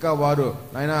ఇంకా వారు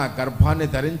నాయన గర్భాన్ని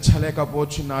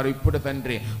ధరించలేకపోతున్నారు, ఇప్పుడు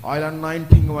తండ్రి ఆయిల్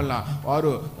అనాయింటింగ్ వల్ల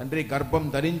వారు తండ్రి గర్భం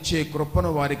ధరించే కృపను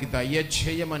వారికి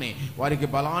దయచేయమని, వారికి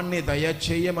బలాన్ని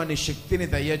దయచేయమని, శక్తిని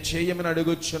దయచేయమని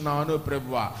అడుగుచున్నాను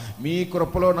ప్రభువా. మీ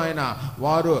కృపలో నాయన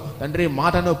వారు తండ్రి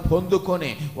మాటను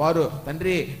పొందుకొని వారు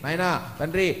తండ్రి నాయన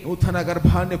తండ్రి నూతన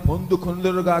గర్భాన్ని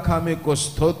పొందుకుందురుగాక. మీకు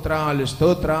స్తోత్రాలు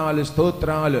స్తోత్రాలు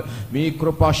స్తోత్రాలు. మీ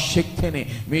కృపా శక్తిని,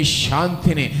 మీ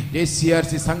శాంతిని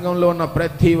JCRC సంఘంలో ఉన్న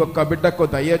ప్రతి ఒక్క బిడ్డకు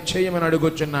దయచేయమని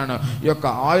అడుగుచున్నాను. ఈ యొక్క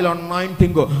ఆయిల్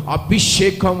అనాయింటింగ్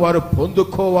అభిషేకం వారు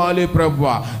పొందుకోవాలి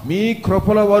ప్రభువా. మీ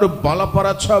కృపలో వారు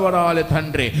బలపరచబడాలి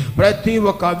తండ్రి. ప్రతి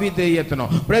ఒక్క అవిధేయతను,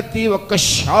 ప్రతి ఒక్క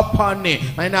శాపాన్ని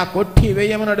అయినా కొట్టి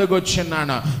వేయమని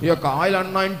అడుగుచున్నాను. ఈ యొక్క ఆయిల్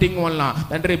అనాయింటింగ్ వలన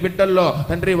తండ్రి బిడ్డల్లో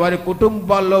తండ్రి వారి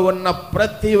కుటుంబాల్లో ఉన్న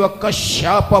ప్రతి ఒక్క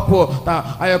శాపపు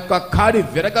ఆ యొక్క కాడి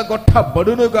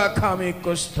విరగగొట్టబడునుగాక.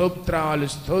 మీకు స్తోత్రాలు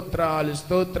స్తోత్రాలు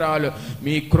స్తోత్రాలు.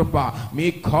 మీ కృప, మీ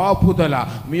కాపుదల,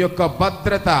 మీ యొక్క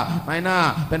భద్రత అయినా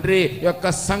తండ్రి యొక్క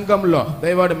సంఘంలో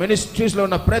దైవాడు మినిస్ట్రీస్ లో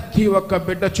ఉన్న ప్రతి ఒక్క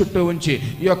బిడ్డ చుట్టూ ఉంచి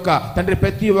ఈ యొక్క తండ్రి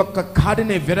ప్రతి ఒక్క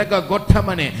కాడిని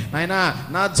విరగగొట్టమని నాయన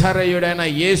నాజరేయుడైన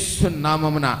యేసు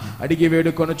నామమున అడిగి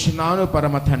వేడుకొనుచున్నాను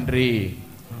పరమ తండ్రి.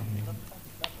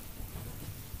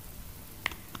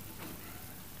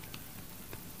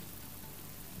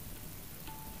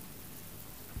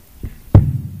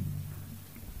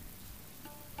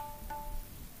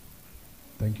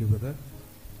 Thank you brother.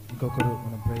 ఇంకొకరు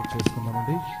మనం ప్రేయర్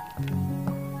చేసుకుందామండి.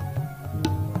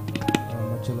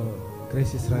 మధ్యలో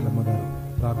గ్రేస్ ఇస్రాయల్ అమ్మ గారు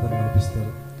ప్రార్థన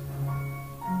నడిపిస్తారు.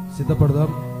 సిద్ధపడదాం,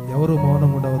 ఎవరు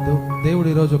మౌనం ఉండవద్దు. దేవుడు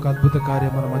ఈరోజు ఒక అద్భుత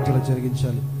కార్యం మన మధ్యలో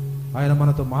జరిగించాలి. ఆయన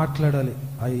మనతో మాట్లాడాలి.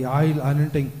 ఈ ఆయిల్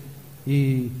అనాయింటింగ్, ఈ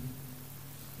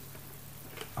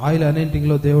ఆయిల్ అనాయింటింగ్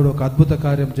లో దేవుడు ఒక అద్భుత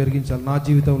కార్యం జరిగించాలి. నా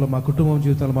జీవితంలో, మా కుటుంబం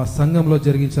జీవితంలో, మా సంఘంలో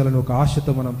జరిగించాలని ఒక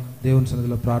ఆశతో మనం దేవుని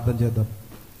సన్నిధిలో ప్రార్థన చేద్దాం.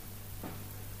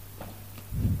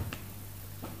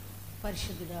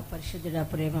 పరిశుద్ధుడా పరిశుద్ధుడా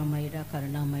ప్రేమమయుడా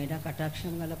కరుణామయుడా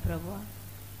కటాక్షం గల ప్రభువా,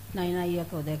 నైనా ఈ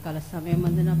యొక్క ఉదయకాల సమయం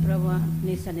అందున ప్రభువా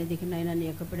నీ సన్నిధికి నైనా నీ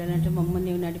యొక్క బిడ్డలంటే మమ్మల్ని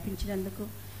నీవు నడిపించినందుకు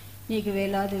నీకు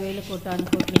వేలాది వేల కోటాను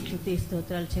కోట్ల స్తుతి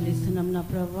స్తోత్రాలు చెల్లిస్తున్నాం నా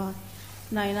ప్రభువా.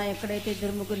 నాయనా ఎక్కడైతే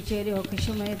ఇద్దరు ముగ్గురు చేరి ఒక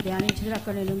విషయమై ధ్యానించారో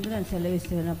అక్కడ నేను ఉంది నన్ను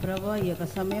సెలవిస్తున్నాను నా ప్రభువా. ఈ యొక్క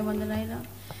సమయం అందునైనా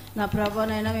నా ప్రభువా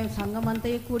నైనా మేము సంఘం అంతా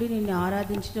కూడి నిన్ను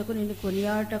ఆరాధించుటకు, నిన్ను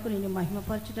కొనియాడటకు, నిన్ను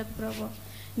మహిమపరచుటకు ప్రభువా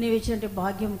నీవు ఇచ్చినటువంటి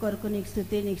భాగ్యం కొరకు నీకు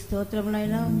స్తుతి, నీకు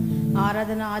స్తోత్రములైనా.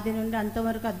 ఆరాధన ఆది నుండి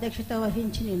అంతవరకు అధ్యక్షత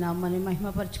వహించి నీ నామాన్ని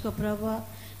మహిమపరచుకో ప్రభువా.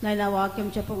 నైనా వాక్యం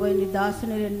చెప్పబోయి నీ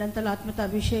దాసుని రెండంతల ఆత్మతో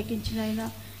అభిషేకించినైనా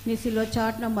నీ శిలో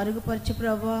చాటున మరుగుపరచు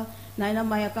ప్రభువా. నైనా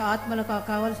మా యొక్క ఆత్మలకు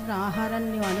కావాల్సిన ఆహారాన్ని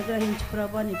నీవు అనుగ్రహించు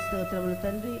ప్రభువా. నీకు స్తోత్రములు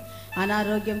తండ్రి.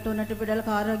 అనారోగ్యంతో ఉన్నట్టు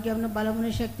బిడ్డలకు ఆరోగ్యంను,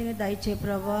 బలమును, శక్తిని దయచే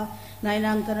ప్రభువా. నైనా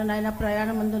అంకను నైనా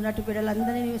ప్రయాణం ముందు ఉన్నట్టు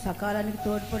బిడ్డలందరినీ నీవు సకాలానికి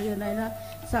తోడ్పడి నైనా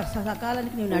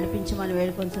సకాలానికి నీవు నడిపించమని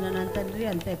వేడుకొంచున్నాను తండ్రి.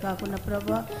 అంతేకాకుండా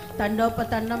ప్రభా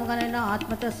తండోపతండముగానైనా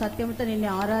ఆత్మతో సత్యంతో నిన్ను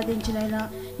ఆరాధించినైనా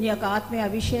నీ యొక్క ఆత్మీయ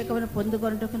అభిషేకమును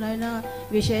పొందుకొనుటకునైనా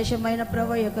విశేషమైన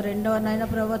ప్రభా ఈ యొక్క రెండవనైనా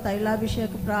ప్రభా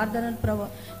తైలాభిషేక ప్రార్థన ప్రభా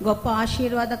గొప్ప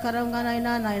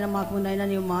ఆశీర్వాదకరంగానైనా నాయన మాకు నైనా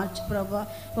నీవు మార్చు ప్రభా.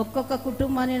 ఒక్కొక్క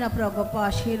కుటుంబాన్ని నా ప్రభా గొప్ప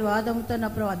ఆశీర్వాదంతో నా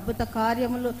ప్రభా అద్భుత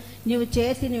కార్యములు నీవు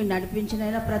చేసి నీవు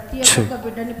నడిపించినైనా ప్రతి ఒక్క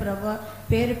బిడ్డని ప్రభా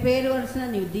పేరు పేరు వలసిన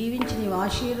నీవు దీవించి నీవు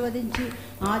ఆశీర్వదించి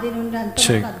ఆది నుండి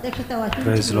అంతవరకు అధ్యక్షత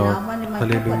వహించి నామాన్ని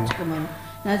మహిమపరచుకోమని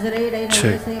నజరేయుడైన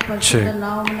యేసయ్య పరిశుద్ధ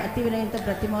నామమున అతి వినయంతో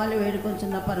బ్రతిమాలి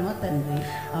వేడుకొంచున్న పరమ తండ్రి.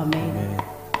 ఆమేన్.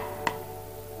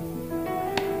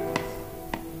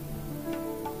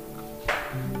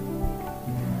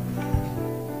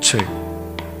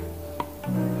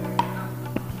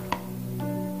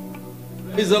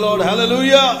 Praise the Lord.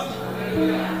 Hallelujah.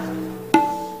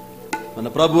 మన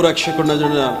ప్రభు రక్షకుడు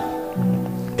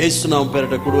యేసునామం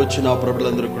పేరిట కూడి వచ్చిన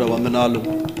ప్రభులందరూ కూడా వందనాలు.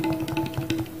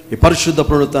 ఈ పరిశుద్ధ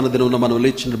పునరుత్థాన దినమున మనం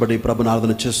లేచిన బట్టి ప్రభుని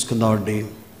ఆరాధన చేసుకుందామండి.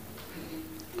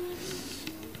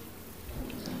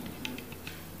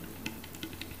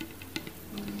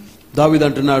 దావీదు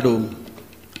అంటున్నాడు,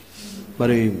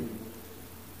 మరి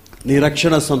నీ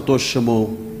రక్షణ సంతోషము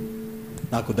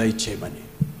నాకు దయచేయమని.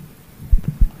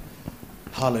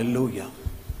 హల్లెలూయా.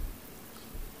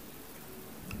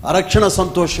 ఆ రక్షణ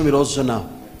సంతోషం ఈ రోజున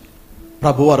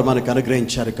ప్రభువారు మనకు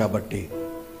అనుగ్రహించారు కాబట్టి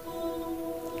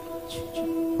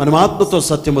మనం ఆత్మతో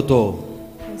సత్యముతో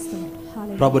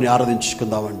ప్రభుని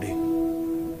ఆరాధించుకుందామండి.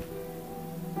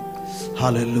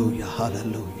 హల్లెలూయా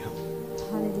హల్లెలూయా.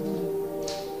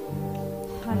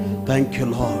 Thank you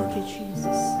lord.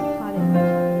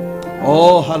 ఓ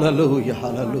హల్లెలూయా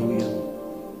హల్లెలూయా.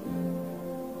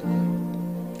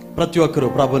 ప్రతి ఒక్కరూ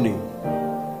ప్రభుని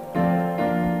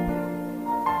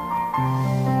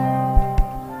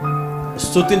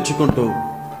స్తుతించుకుంటూ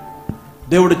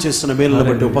దేవుడు చేసిన మేలును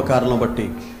బట్టి ఉపకారాలను బట్టి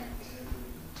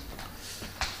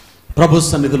ప్రభు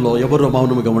సన్నిధిలో ఎవరో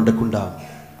మౌనముగా ఉండకుండా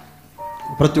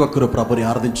ప్రతి ఒక్కరూ ప్రభుని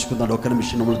ఆరాధించుకుందాం. ఒక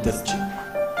నిమిషములు తెరిచి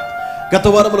గత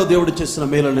వారంలో దేవుడు చేసిన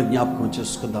మేలులను జ్ఞాపకం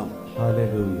చేసుకుందాం.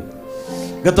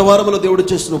 గత వారంలో దేవుడు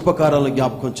చేసిన ఉపకారాలను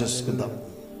జ్ఞాపకం చేసుకుందాం.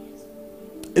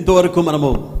 ఇంతవరకు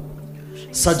మనము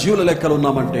సజీవుల లెక్కలు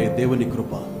ఉన్నామంటే దేవుని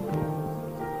కృప.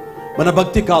 మన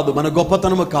భక్తి కాదు, మన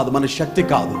గొప్పతనము కాదు, మన శక్తి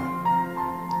కాదు,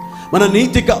 మన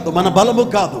నీతి కాదు, మన బలము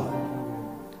కాదు.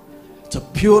 It's a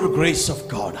pure grace of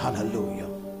God. Hallelujah.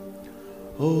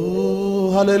 Oh,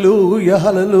 hallelujah,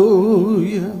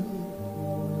 hallelujah.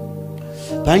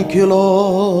 Thank you,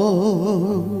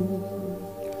 Lord.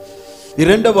 ఈ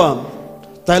రెండవ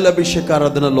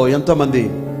తైలాభిషేకారాధనలో ఎంతమంది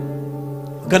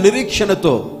ఒక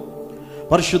నిరీక్షణతో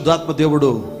పరిశుద్ధాత్మ దేవుడు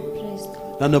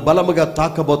నన్ను బలముగా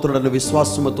తాకబోతున్నాడన్న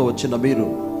విశ్వాసముతో వచ్చిన మీరు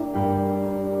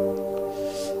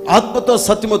ఆత్మతో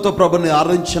సత్యముతో ప్రభుని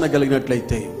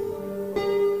ఆరాధించగలిగినట్లయితే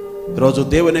ఈరోజు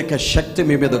దేవుని యొక్క శక్తి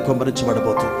మీ మీద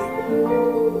కుమ్మరించబడబోతుంది.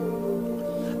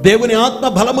 దేవుని ఆత్మ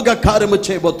బలముగా కార్యము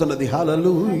చేయబోతున్నది.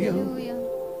 హల్లెలూయా.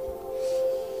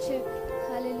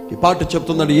 ఈ పాట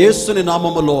చెప్తుందండి, యేసుని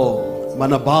నామములో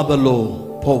మన బాధలు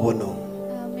పోవును,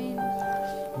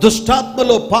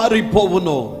 దుష్టాత్మలో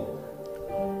పారిపోవును.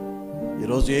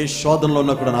 ఈరోజు ఏ శోధనలో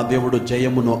ఉన్నా కూడా నా దేవుడు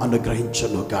జయమును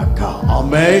అనుగ్రహించును గాక.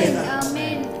 ఆమేన్,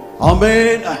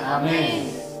 ఆమేన్, ఆమేన్.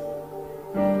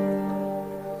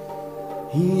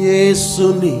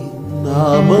 యేసుని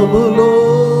నామములో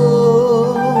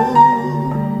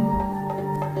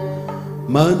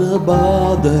మన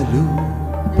బాధలు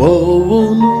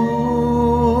పోవును,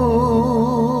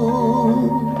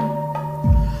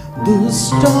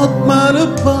 దుష్టాత్మలు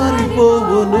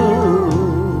పారిపోవును,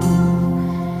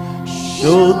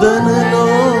 శోధనలో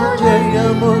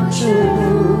జయమొచ్చును,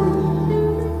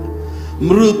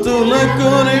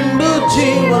 మృతులకు నిండు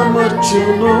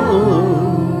జీవమొచ్చును,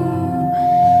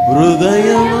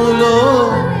 హృదయములో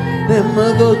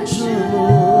నెమ్మదొచ్చును.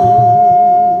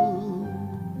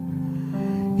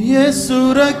 యేసు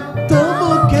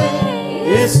రక్తముకే,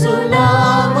 యేసు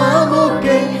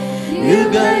నామముకే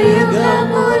యుగ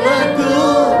యుగములకు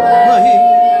మహిమ.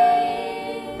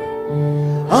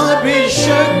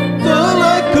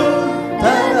 అభిషక్తులకు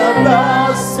తన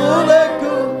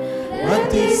దాసులకు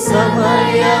ప్రతి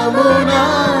సమయమున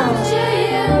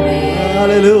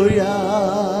హల్లెలూయా.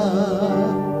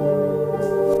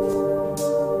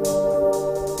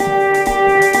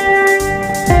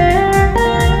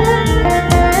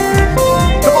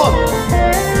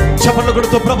 చప్పట్లు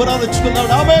కొడుతూ ప్రభుని ఆరాధించుకుందాం.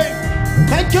 ఆమేన్.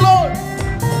 Thank you lord.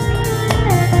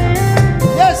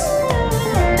 yes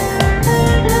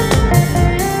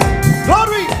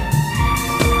glory.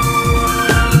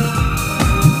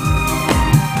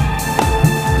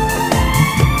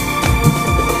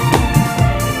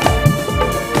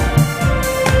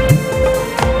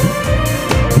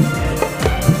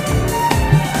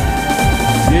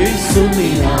 యేసుని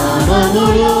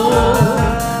నామములో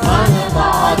మన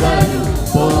బాధలు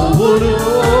పోవును,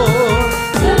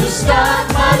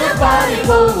 దుష్టాత్మలు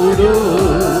పారిపోవును,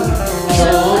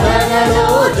 శోధనలో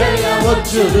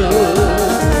జయమొచ్చును,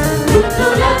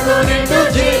 మృతులకు నిండు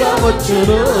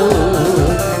జీవమొచ్చును,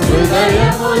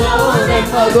 హృదయములో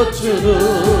నెమ్మదొచ్చును.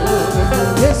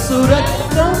 యేసు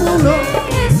రక్తములో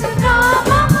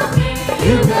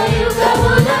యుగ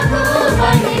యుగములకు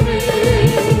మహిమే.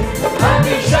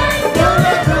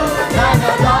 అభిషక్తులకు తన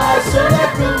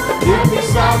దాసులకు ప్రతి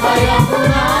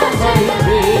సమయమున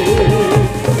జయమే.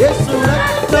 యేసు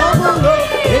రక్తములో,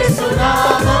 యేసు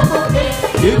నామముకే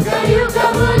యుగ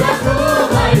యుగములకు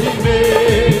మహిమే.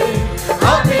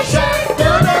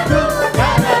 అభిషక్తులకు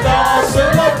తన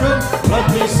దాసులకు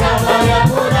ప్రతి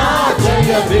సమయమున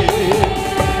జయమే.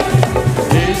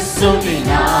 యేసుని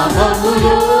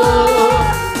నామములో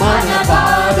మన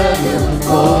బాధలు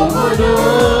పోవును,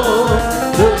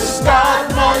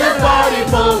 దుష్టాత్మలు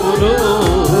పారిపోవును,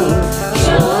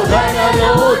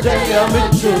 శోధనలో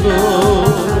జయమిచ్చును,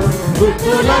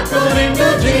 మృతులకు నిండు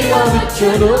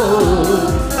జీవమిచ్చును,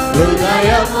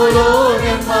 హృదయములో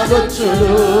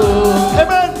నెమ్మదొచ్చును.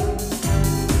 ఆమేన్.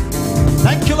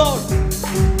 Thank you lord.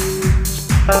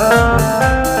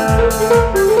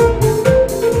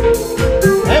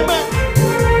 ఆమేన్.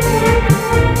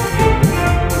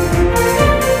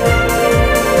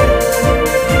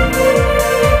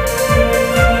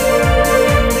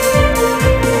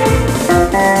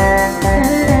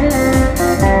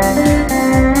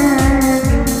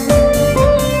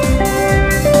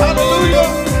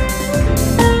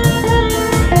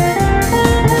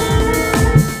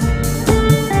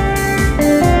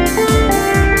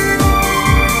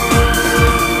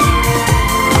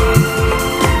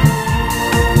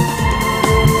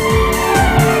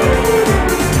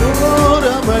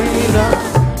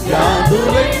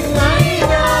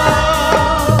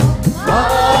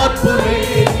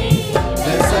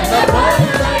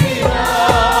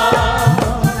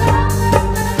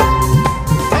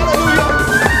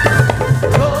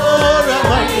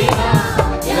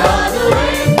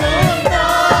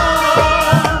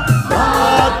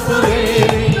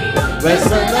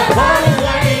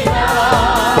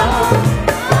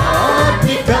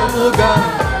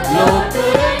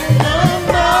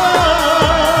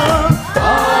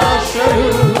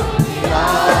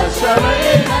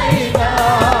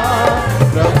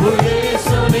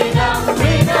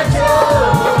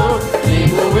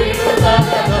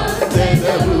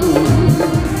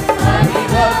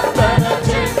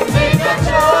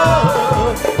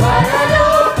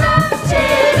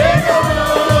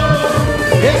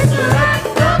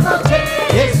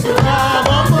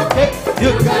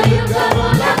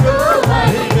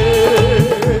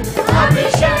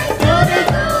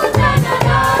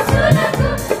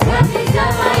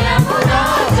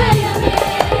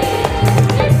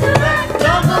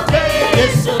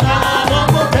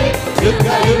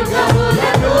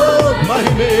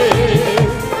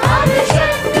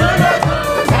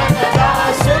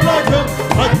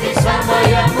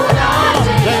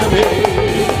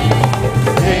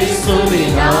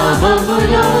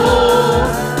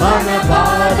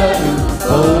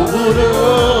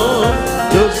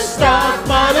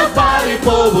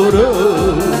 పారిపోవును,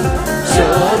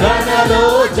 శోధనలో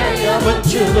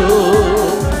జయమచ్చును,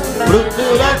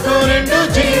 మృతులకు నిండు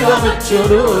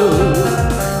జీవమచ్చును,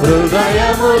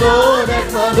 హృదయములో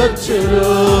నెమ్మదొచ్చును.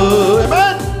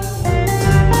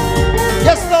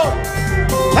 Yes Lord,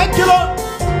 thank you Lord.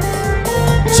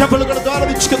 చప్పట్లు కూడా ద్వారా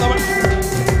ఇచ్చుకుందామండి.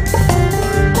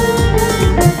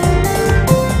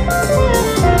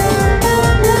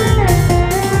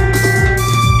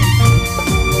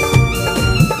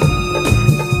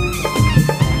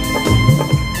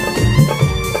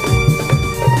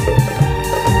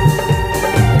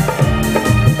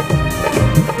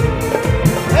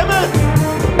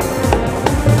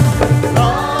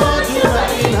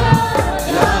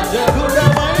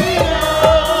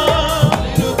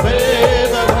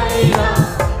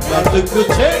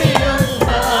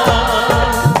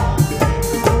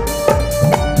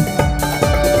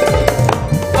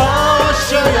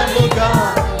 ఆశయముగా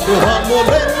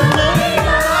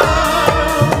గృహములెన్నైనా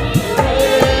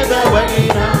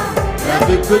పేదవైనా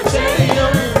బ్రతుకు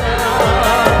చెడియున్నా,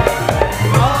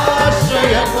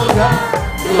 ఆశయముగా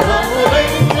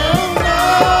గృహములెన్నైనా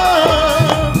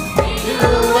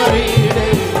ఇరువరీడే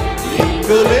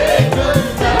నీకు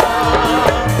లేకుండా,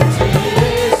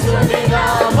 యేసుని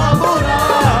నామమున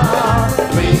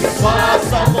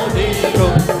విశ్వాసము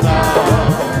నీకుందా,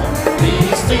 నీ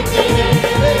స్థితిని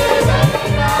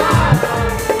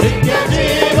నిత్య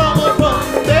జీవము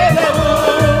పొందెదవు.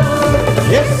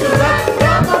 యేసు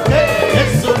రక్తముకే,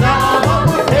 యేసు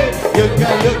నామముకే యుగ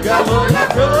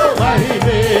యుగములకు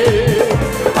మహిమే.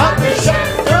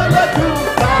 అభిషక్తులకు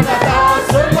తన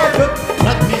దాసులకు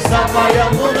ప్రతి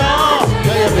సమయమున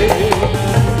జయమే.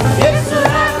 యేసు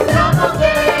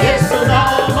రక్తముకే, యేసు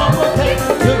నామముకే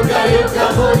యుగ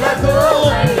యుగములకు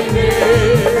మహిమే.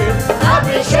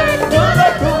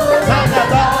 అభిషక్తులకు తన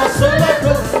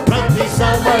దాసులకు ప్రతి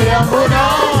సమయమున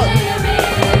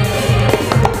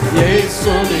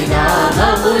యేసుని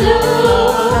నామములో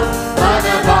మన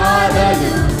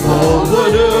బాధలు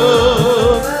పోవును,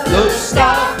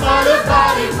 దుష్టాత్మలు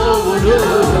పారిపోవును,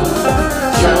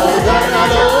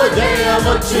 శోధనలో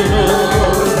జయమొచ్చును,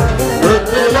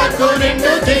 మృతులకు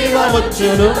నిండు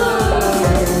జీవమొచ్చును,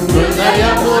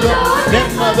 హృదయములో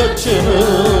నెమ్మదొచ్చును.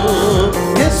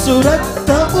 యేసు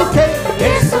రక్తముకే,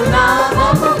 యేసు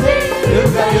నామముకే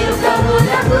యుగ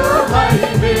యుగములకు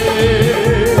మహిమే.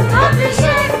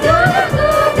 అభిషేకులకు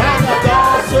తన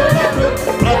దాసులకు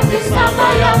ప్రతి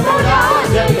సమయమున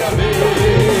జయమే.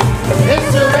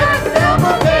 యేసు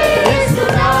రక్తముకే, యేసు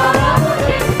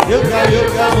నామముకే యుగ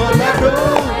యుగములకు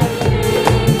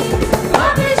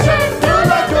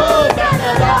అభిషేకులకు తన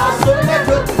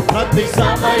దాసులకు ప్రతి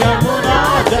సమయమున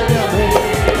జయమే.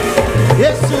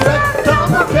 యేసు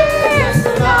రక్తముకే,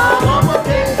 యేసు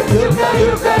నామముకే యుగ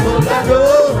యుగములకు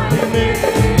మహిమే.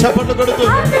 చప్పట్లు కొడుతూ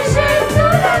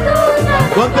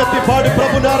వంగెత్తి పాడి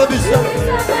ప్రభుని ఆరాధిస్తాం.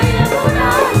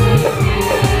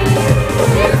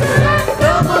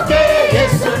 రక్తముకే,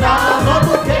 యేసు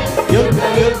నామముకే యుగ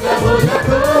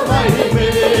యుగములకు మహిమే.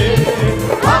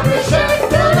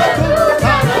 అభిషేకులకు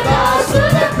తన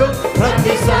దాసులకు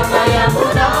ప్రతి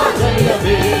సమయమున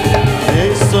జయమే.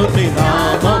 యేసుని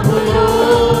నామములో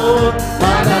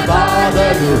మన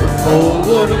బాధలు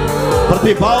పోవును,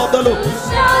 ప్రతి బాధలు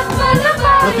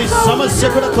ప్రతి సమస్య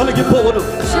కూడా తొలగిపోవును,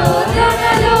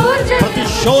 ప్రతి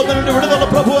శోధనను విడుదల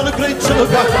ప్రభు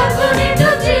అనుగ్రహించునుగా.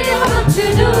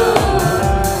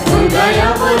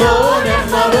 హృదయములో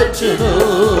నెమ్మదొచ్చును,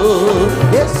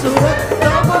 యేసు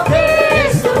రక్తముకే,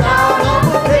 యేసు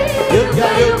నామముకే యుగ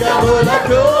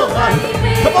యుగములకు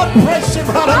మహిమే. Come on, praise him,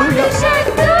 hallelujah.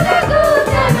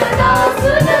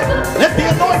 Let the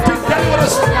anointing deliver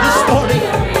us this morning.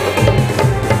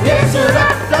 యేసు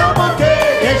రక్తముకే,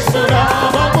 యేసు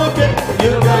నామముకే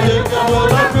యుగ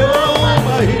యుగములకు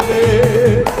మహిమే.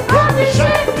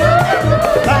 అభిషేకులకు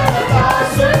తన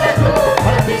దాసులకు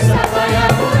ప్రతి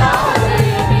సమయమున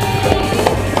జయమే.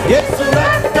 యేసు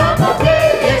రక్తముకే,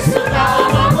 యేసు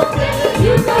నామముకే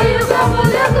యుగ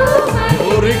యుగములకు మహిమే.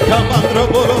 ఓరిక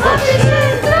మంద్రబోలో వశే,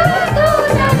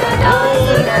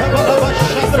 ఓరిక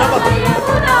బలవశద్రవ,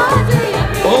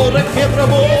 ఓరిక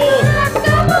ప్రభు.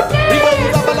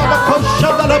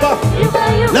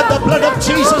 Let the blood of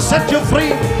Jesus set you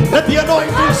free. Let the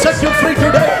anointing set you free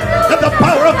today. Let the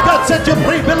power of God set you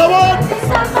free, beloved.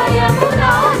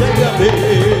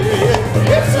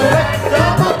 Yesu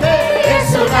rక్తముకే,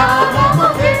 యేసు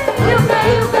నామముకే యుగ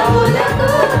యుగములకు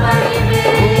మహిమే.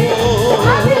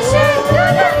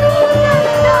 అభిషేకులకు తన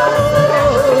దాసులకు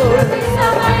ప్రతి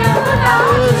సమయమున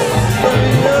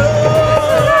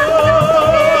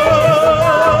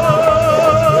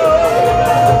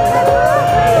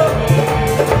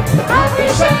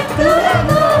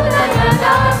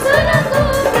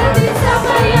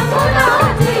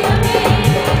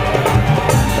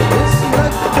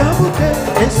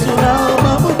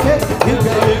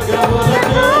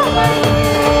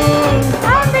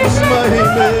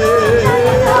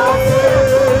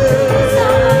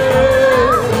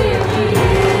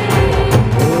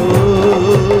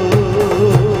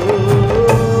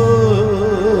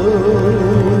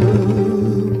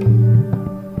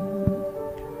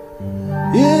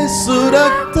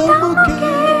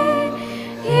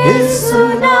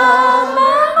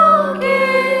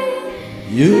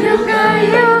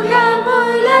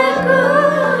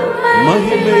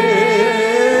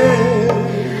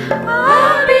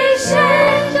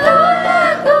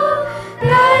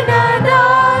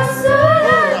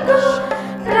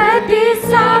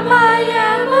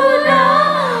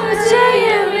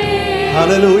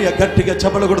హల్లెలూయా. గట్టిగా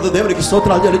చప్పట్లు కొడుతూ దేవునికి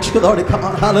స్తోత్రాలు చెల్లించుకుందాం. Come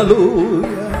on,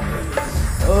 hallelujah.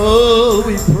 Oh,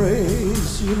 we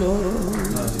praise you,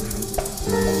 Lord.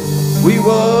 We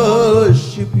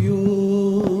worship you.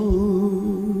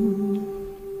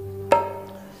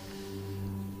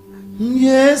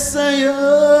 Yesaya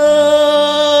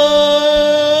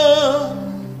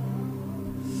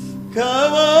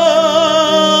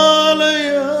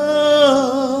kavalaya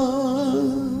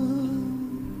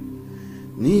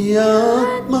ni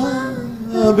atma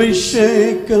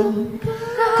abhishekam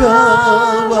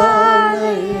kavalaya.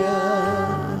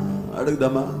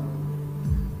 అడుగుదామా?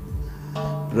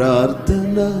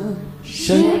 ప్రార్థన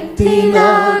శక్తి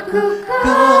నాకు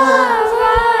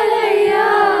కావాలయ్యా,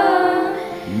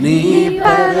 నీ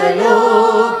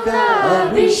పరలోక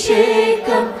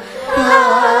అభిషేకం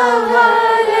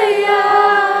కావాలయ్యా.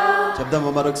 చెప్దామా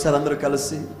మరొకసారి అందరూ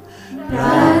కలిసి?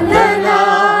 ప్రార్థన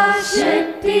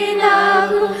శక్తి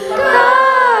నాకు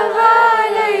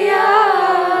కావాలయ్యా,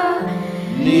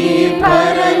 నీ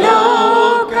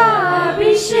పరలోక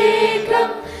అభిషేకం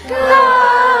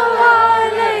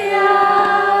కావాలయ్యా.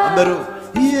 అందరూ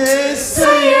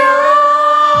యేసయ్యా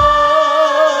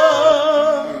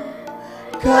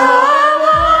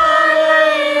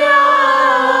కావాలయ్యా,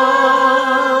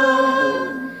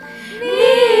 నీ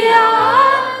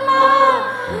ఆత్మ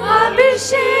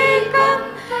అభిషేకం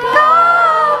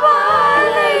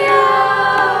కావాలయ్యా.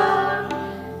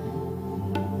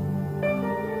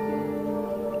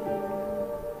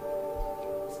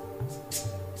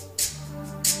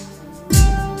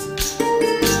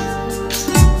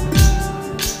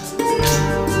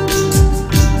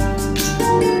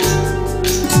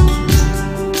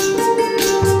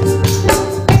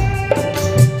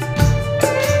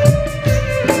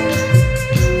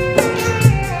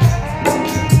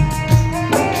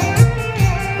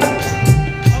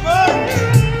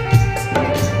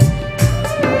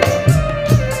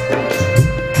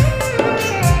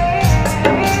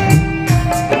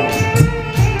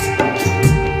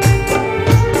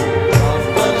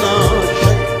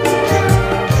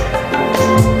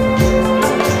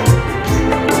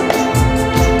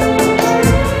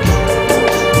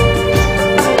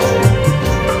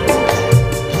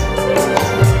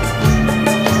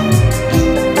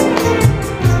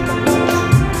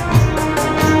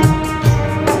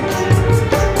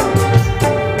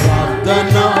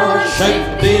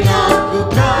 శక్తి నాకు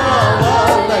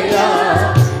కావాలయ్యా,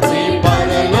 నీ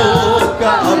పరలోక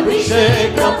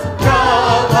అభిషేకం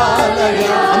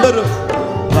కావాలయ్యా. అందరూ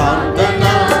ప్రార్థన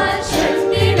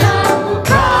శక్తి నాకు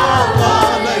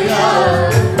కావాలయ్యా,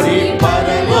 నీ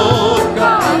పరలోక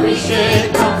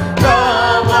అభిషేకం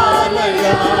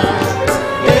కావాలయ్యా.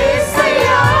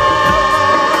 యేసయ్యా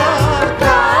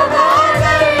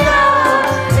కావాలయ్యా,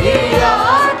 నీ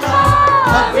ఆత్మ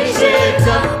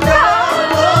అభిషేకం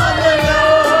కావాలయ్యా.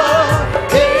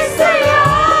 యేసయ్యా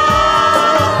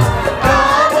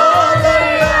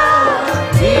కావాలయ్యా,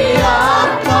 నీ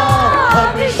ఆత్మ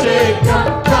అభిషేకం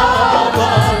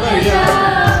కావాలయ్యా.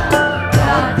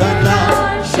 ప్రార్థన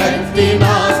శక్తి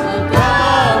నాకు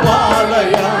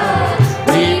కావాలయ్యా,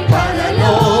 నీ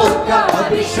పరలోక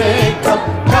అభిషేకం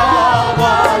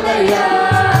కావాలయ్యా.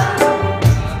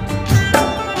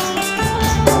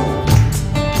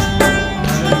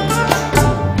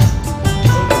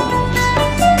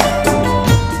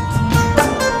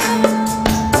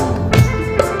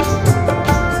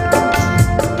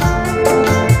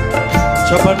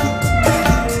 చెప్పండి.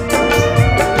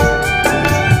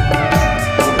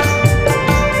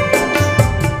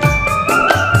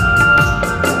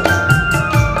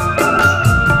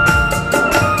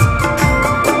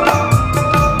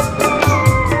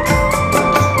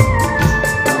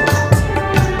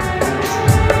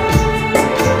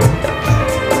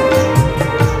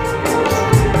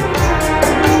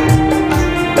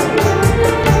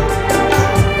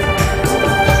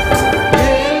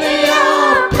 ఏలియా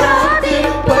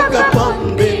ప్రార్థింపక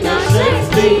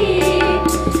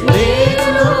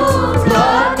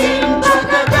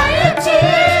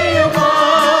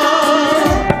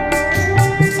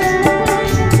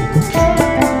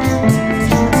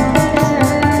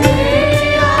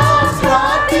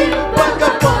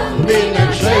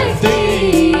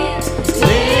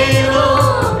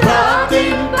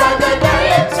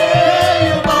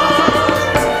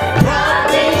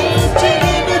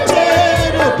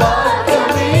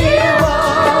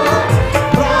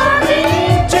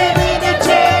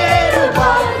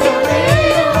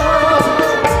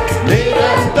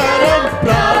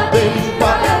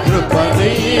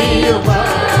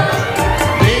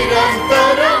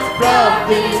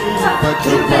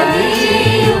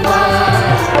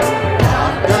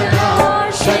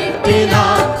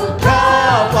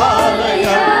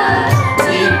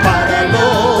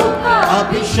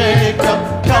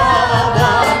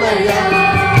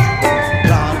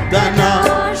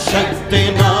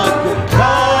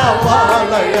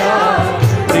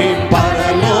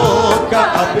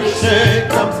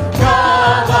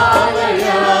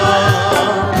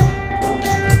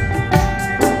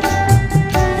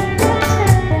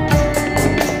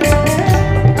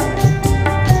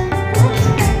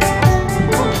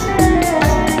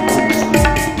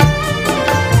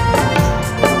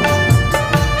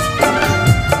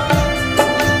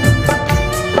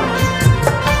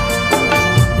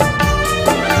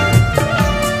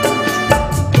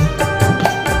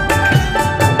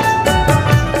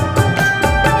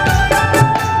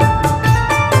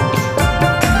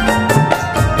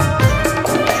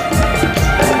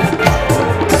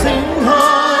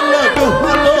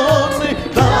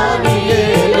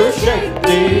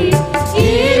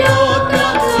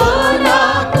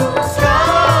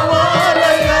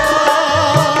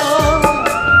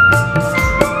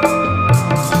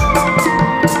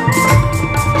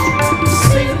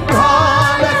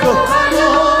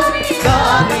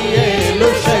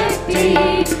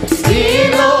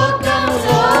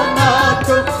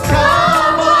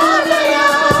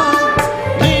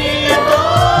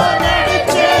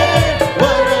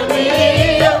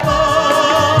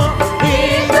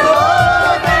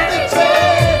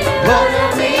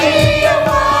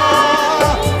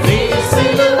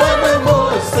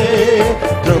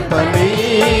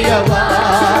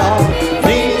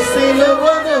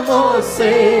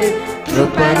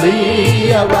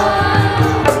కృపనీయవా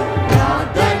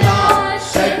ప్రార్థనా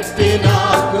శక్తి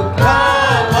నాకు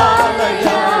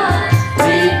కావాలయ్యా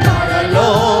నీ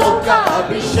పరలోక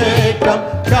అభిషేకం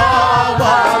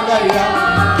కావాలయ్యా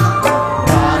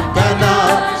ప్రార్థనా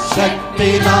శక్తి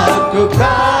నాకు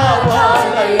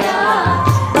కావాలయ్యా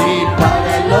నీ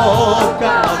పరలోక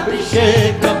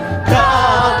అభిషేకం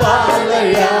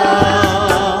కావాలయ్యా.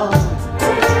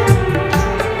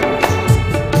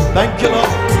 Thank you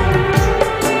lord.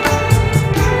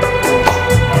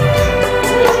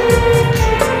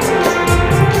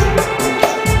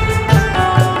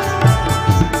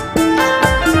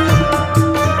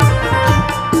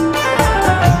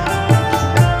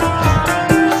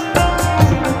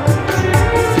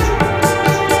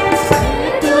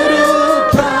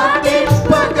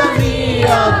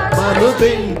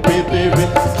 దింపితివి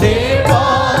నీ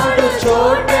పాడు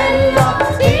చోటెల్లా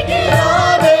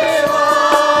దిగిరాదేవా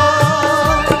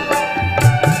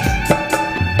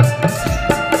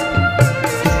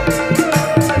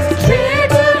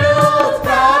చేతులు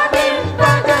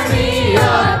ప్రార్థింపగా నీ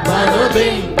ఆత్మను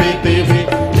దింపితివి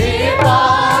నీ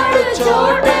పాడు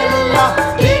చోటెల్లా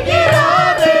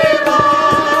దిగిరాదేవా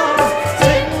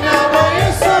చిన్న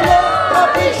వయసులో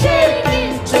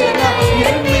అభిషేకించిన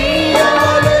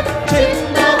ఎన్నీయవలె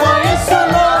చిన్న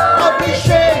వయసులో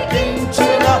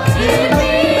అభిషేకించిన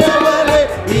ఎన్నీయవలె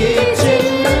ఈ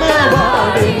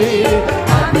చిన్నవాడిని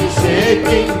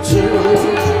అభిషేకించు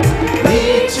ఈ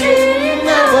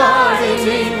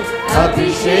చిన్నవాడిని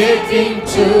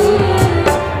అభిషేకించు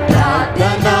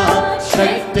ప్రార్థనా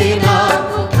శక్తి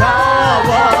నాకు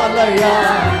కావాలయ్యా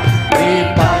నీ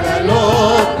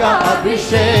పరలోక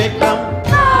అభిషేకం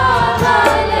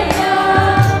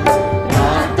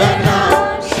ప్రార్థనా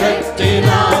శక్తి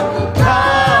నాకు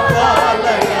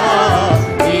కావాలయ్యా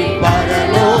నీ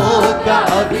పరలోక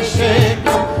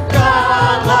అభిషేకం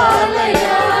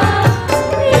కావాలయ్యా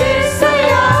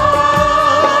యేసయ్యా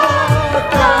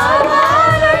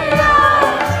కావాలయ్యా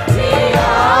నీ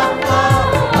ఆత్మ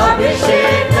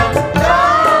అభిషేకం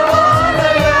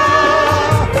కావాలయ్యా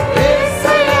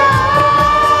యేసయ్యా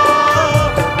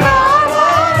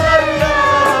కావాలయ్యా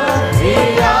నీ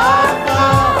ఆత్మ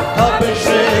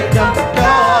అభిషేకం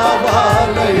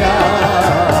కావాలయ్యా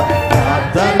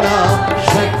ప్రార్థనా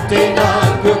శక్తి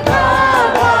నాకు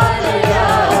కావాలయ్యా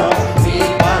నీ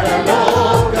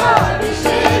పరలోక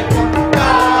అభిషేకం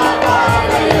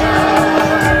కావాలయ్యా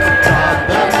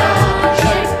ప్రార్థనా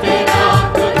శక్తి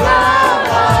నాకు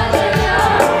కావాలయ్యా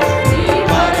నీ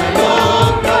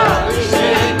పరలోక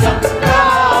అభిషేకం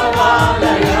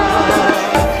కావాలయ్యా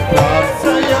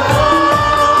యేసయ్యా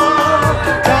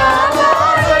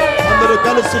కావాలయ్యా. అందరూ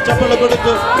కలిసి చప్పట్లు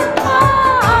కొడుతూ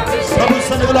ప్రభు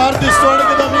సన్నిధిలో ఆర్థిస్తూ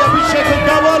అడుగుదాం మీ అభిషేకం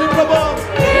కావాలి ప్రభు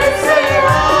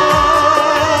యేసయ్యా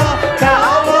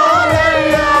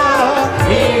కావాలయ్యా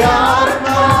నీ ఆత్మ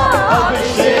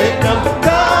అభిషేకం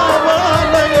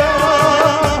కావాలయ్యా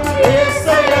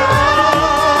యేసయ్యా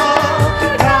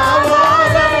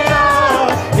కావాలయ్యా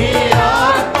నీ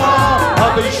ఆత్మ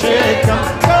అభిషేకం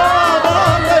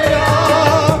కావాలయ్యా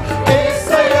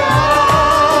యేసయ్యా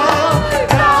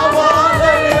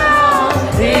కావాలయ్యా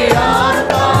నీ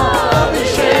ఆత్మ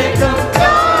అభిషేకం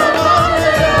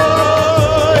కావాలయ్యా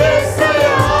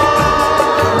యేసయ్యా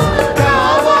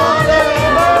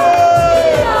కావాలయ్యా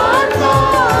ఆత్మ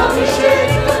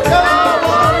అభిషేకం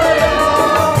కావాలయ్యా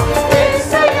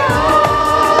యేసయ్యా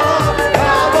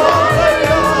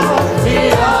కావాలయ్యా నీ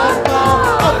ఆత్మ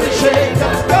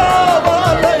అభిషేకం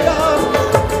కావాలయ్యా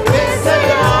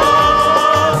యేసయ్యా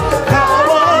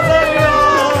కావాలయ్యా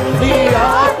నీ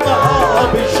ఆత్మ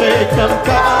అభిషేకం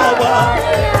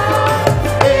కావాలయ్యా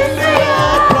ఏలియా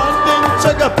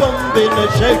ప్రార్థించగా పొందిన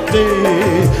శక్తి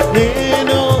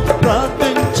నేను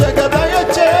ప్రార్థించగా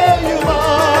దయచేయుమా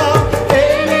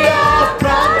ఏలియా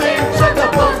ప్రార్థించగా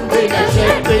పొందిన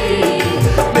శక్తి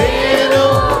నేను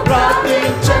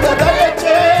ప్రార్థించగా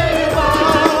దయచేయుమా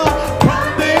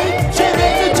ప్రార్థించి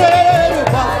నిన్ను చేరు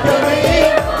భాగ్యమే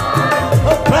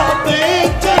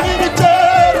ప్రార్థించి నిన్ను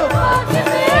చేరు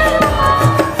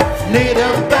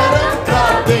నిరంతరం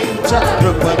ప్రార్థించ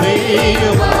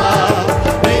కృపనీయుమా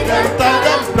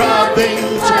నిరంతరం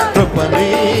ప్రార్థించ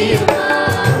కృపనీయుమా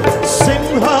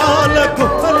సింహాల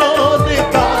గుహలోని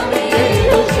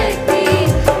దానియేలు శక్తి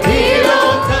ఈ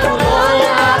లోకంలో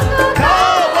నాకు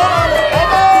కావాలి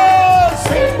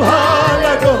సింహాల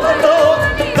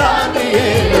గుహలోని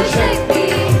దానియేలు శక్తి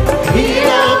ఈ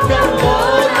లోకంలో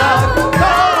నాకు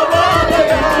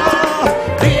కావాలయ్యా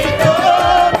నీతో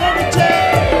నడిచే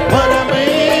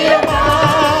వరమీయమా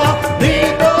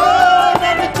నీతో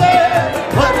నడిచే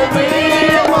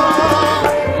వరమీయమా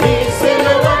నీ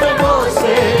సిలువను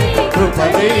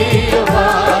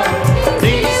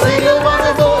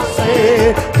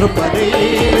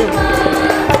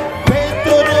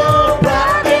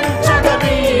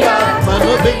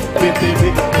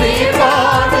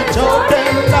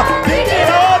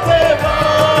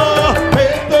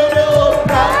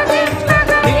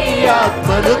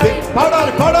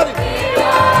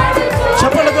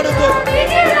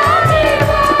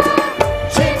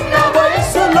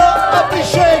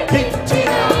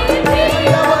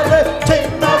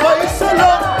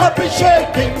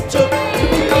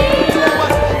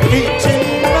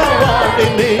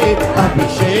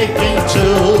అభిషేకించు,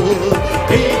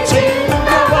 ఈ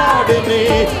చిన్నవాడిని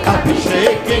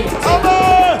అభిషేకించు.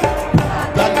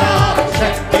 ప్రార్థనా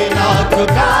శక్తి నాకు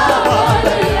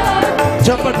కావాలయ్యా.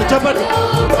 చెప్పండి చెప్పండి.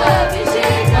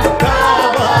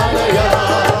 కావాలయ్యా,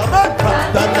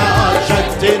 ప్రార్థనా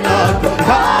శక్తి నాకు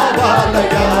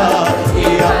కావాలయ్యా.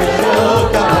 ఈ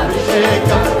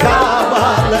అభిషేకం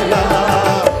కావాలయ్యా.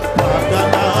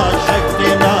 ప్రార్థనా శక్తి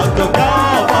నాకు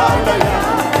కావాలయ్యా.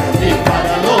 ఈ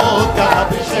పరలోక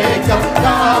అభిషేకం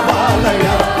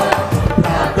కావాలయ్యా.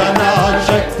 ప్రార్థనా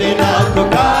శక్తి నాకు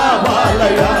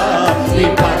కావాలయ్యా. ఈ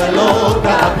పరలోక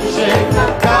అభిషేకం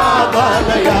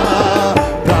కావాలయ్యా.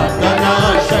 ప్రార్థనా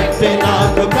శక్తి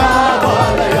నాకు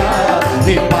కావాలయ్యా.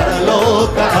 ఈ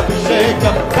పరలోక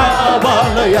అభిషేకం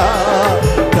కావాలయ్యా.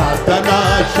 ప్రార్థనా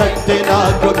శక్తి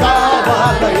నాకు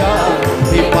కావాలయ్యా.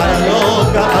 ఈ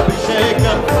పరలోక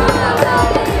అభిషేకం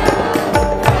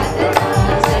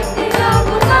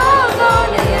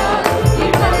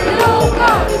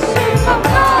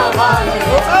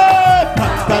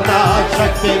ప్రార్థనా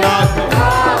శక్తి నాకు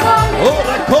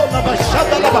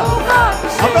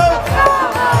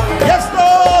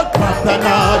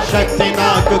ప్రార్థనా శక్తి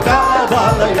నాకు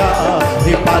కావాలయ్యా.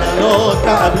 ఈ పరలోక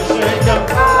అభిషేకం.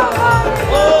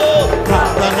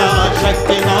 ప్రార్థనా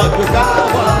శక్తి నాకు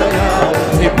కావాలయ్యా.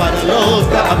 ఈ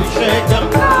పరలోక అభిషేకం.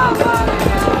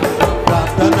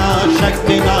 ప్రార్థనా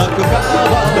శక్తి నాకు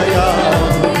కావాలయ్యా.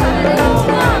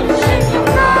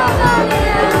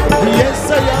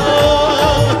 యేసయ్యా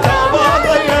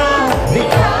కావాలయ్యా. నీ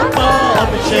ఆత్మ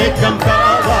అభిషేకం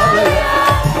కావాలయ్యా.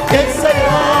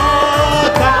 యేసయ్యా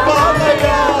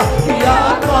కావాలయ్యా. నీ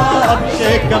ఆత్మ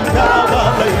అభిషేకం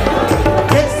కావాలయ్యా.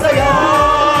 యేసయ్యా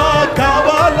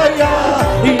కావాలయ్యా.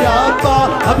 నీ ఆత్మ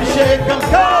అభిషేకం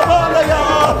కావాలయ్యా.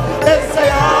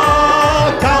 యేసయ్యా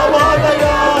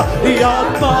కావాలయ్యా. నీ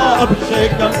ఆత్మ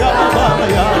అభిషేకం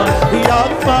కావాలయ్యా. నీ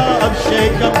ఆత్మ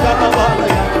అభిషేకం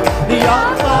కావాలయ్యా. నీ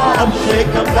ఆత్మ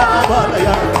అభిషేకం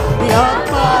కావాలయ్యా. నీ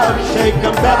ఆత్మ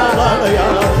అభిషేకం కావాలయ్యా.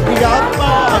 నీ ఆత్మ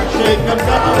అభిషేకం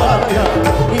కావాలయ్యా.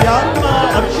 నీ ఆత్మ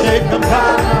అభిషేకం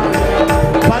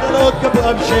పరలోకపు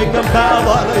అభిషేకం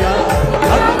కావాలయ్యా.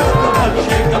 పరలోకపు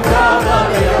అభిషేకం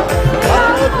కావాలయ్యా.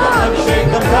 పరలోకపు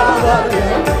అభిషేకం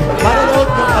కావాలయ్యా.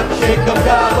 పరలోకపు అభిషేకం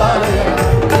కావాలయ్యా.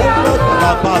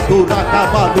 Badura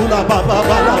kabadula baba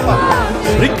baba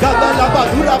rikadala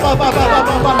badura baba baba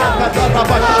baba kadala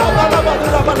bashabala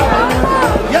badura baba.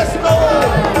 Yes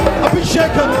Lord,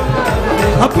 abhishekam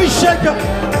abhishekam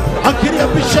akiri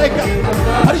abhishekam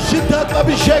parishuddhatma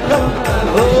abhishekam.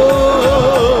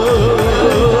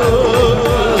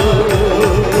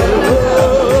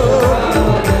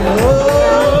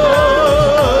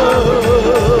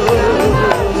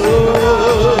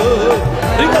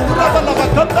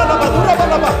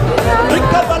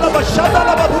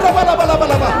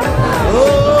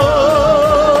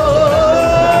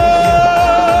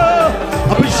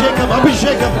 అభిషేకం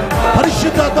అభిషేకం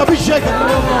పరిశుద్ధాత్మ అభిషేకం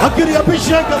అగ్ని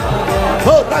అభిషేకం.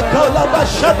 ఓ రకలవ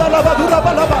శదలవ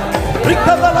దురబలవ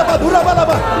రికదలవ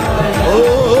దురబలవ. ఓ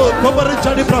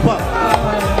కుమరించండి ప్రభా,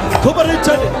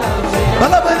 కుమరించండి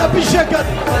బలమైన అభిషేకం,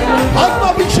 ఆత్మ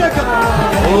అభిషేకం.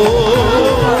 ఓ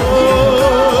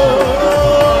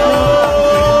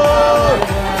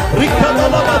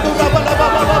రికదలవ దురబలవ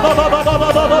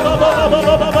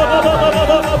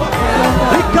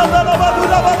రికదలవ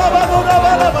దురబలవ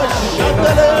దురబలవ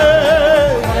శదలే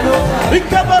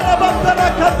రికదలవ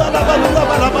కదలవ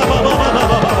దురబలవ.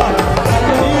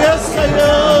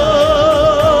 యేసయ్యా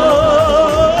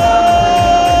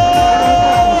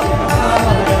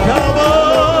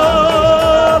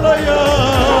కావాలయ్యా.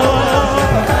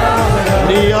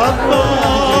 నీ ఆత్మ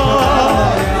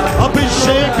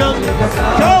అభిషేకం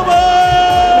కావాలయ్యా.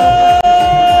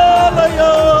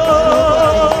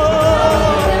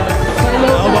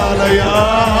 కావాలయ్యా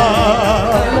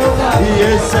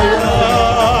యేసయ్యా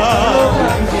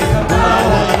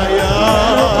కావాలయ్యా.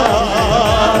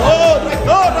 ఓ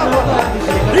రకోరా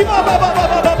రిమా బాబా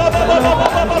బాబా బాబా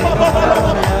బాబా బాబా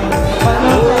బాబా.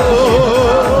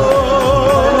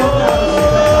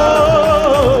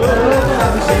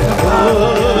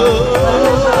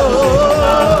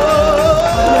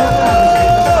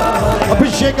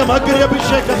 అభిషేకం అగ్ని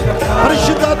అభిషేకం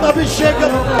పరిశుద్ధాత్మ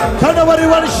అభిషేకం. కడవరి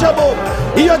వర్షము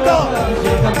ఈ యొక్క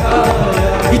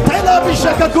ఈ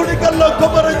తైలాభిషేక కోడికల్లో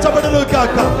కుమ్మరించబడును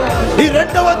కాక. ఈ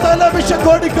రెండవ తైలాభిషేక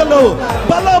కోడికల్లో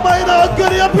బలమైన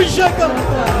అగ్ని అభిషేకం.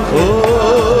 ఓ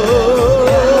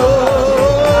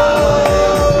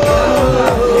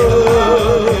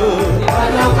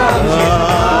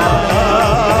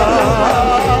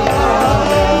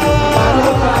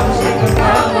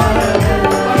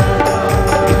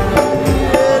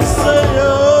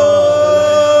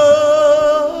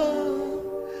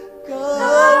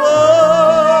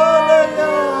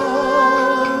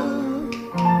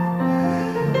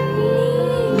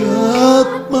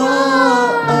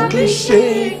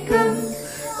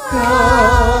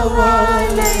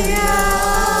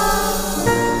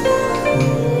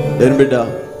దేని బిడ్డ,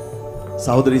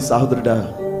 సహోదరుడా,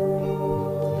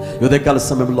 ఉదయకాల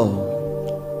సమయంలో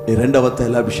ఈ 2వ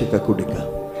తైలాభిషేక కూడిక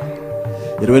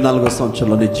 24వ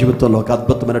సంవత్సరంలో నీ జీవితంలో ఒక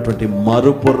అద్భుతమైనటువంటి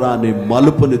మరుపురాని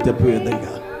మలుపుని తెప్పే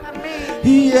విధంగా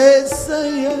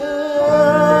యేసయ్యా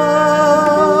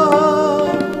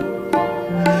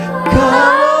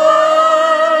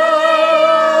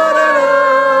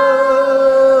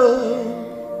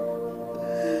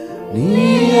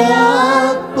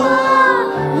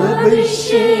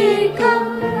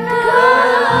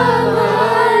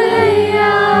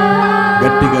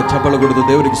చప్పలు కొడుతూ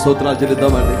దేవునికి స్తోత్రాలు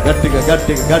చెల్లిద్దామండి.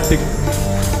 గట్టిగా.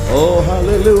 ఓ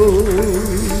హల్లెలూయా,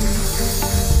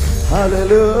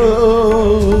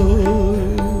 హల్లెలూయా.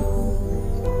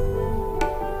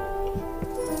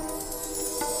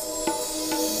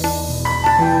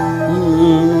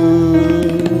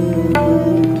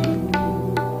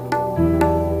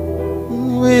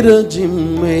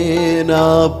 విరజిమ్మే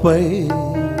నాపై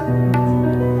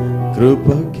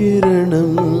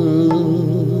కృపకిరణం,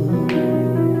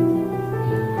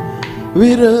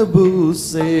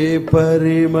 విరబూసే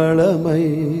పరిమళమై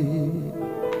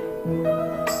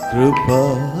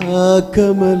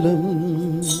కృపాకమలం,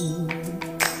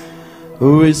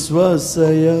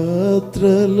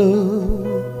 విశ్వాసయాత్రలో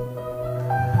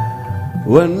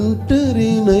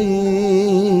ఒంటరినై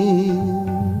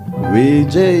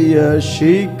విజయ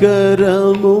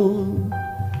శిఖరము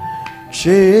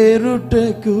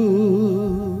చేరుటకు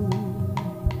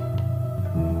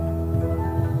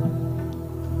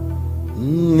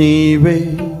నీవే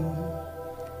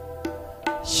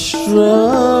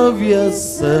శ్రావ్య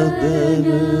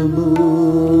సదనము,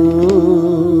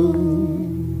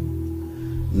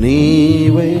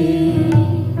 నీవే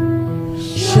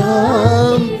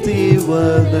శాంతి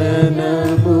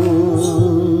వదనము,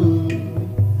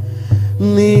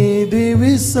 నీ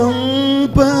దివి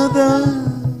సంపద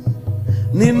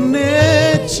నిన్నే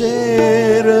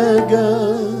చేరగా,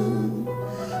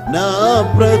 నా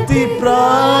ప్రతి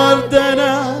ప్రార్థన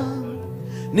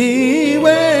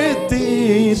నీవే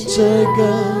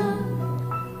తీర్చగా,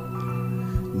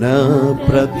 నా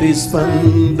ప్రతి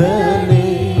స్పందనే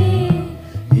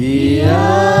ఈ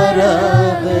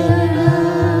ఆరాధన,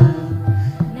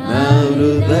 నా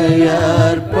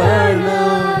హృదయార్పణ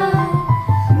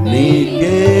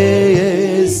నీకే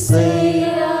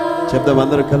యేసయ్యా. చెప్దాం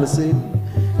అందరూ కలిసి,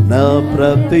 నా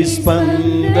ప్రతి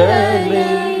స్పందనే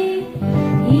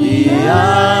ఈ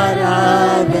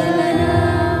ఆరాధన,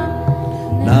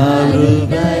 నా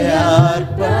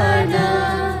హృదయార్పణ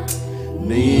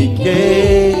నీకే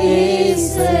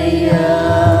యేసయ్యా.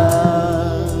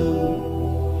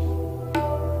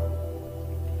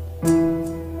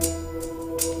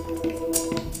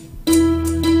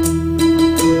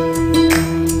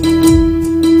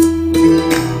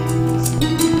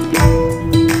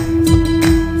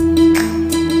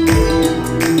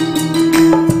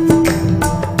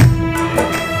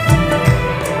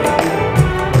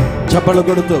 చప్పలు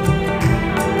కొడుతూ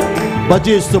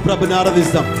భజిస్తూ ప్రభుని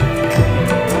ఆరాధిస్తాం.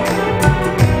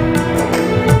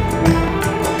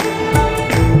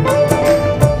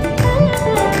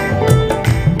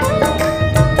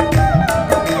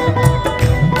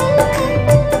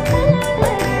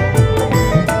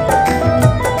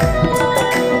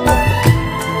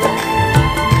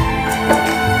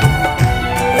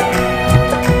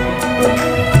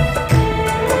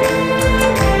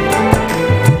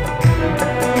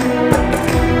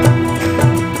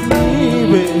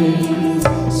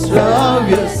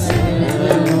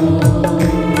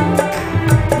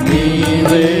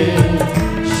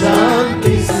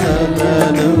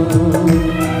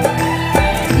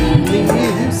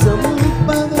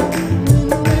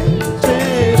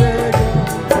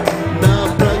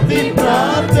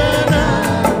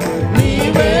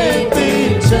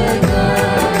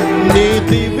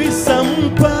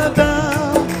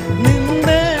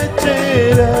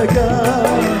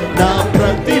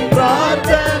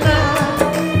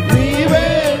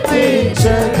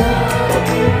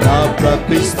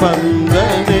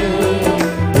 స్పందనే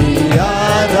ఈ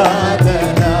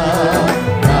ఆరాధన,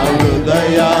 నా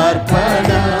హృదయార్పణ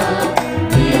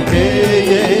నీకే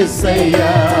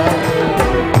యేసయ్యా.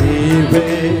 నీవే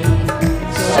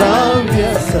శ్రావ్య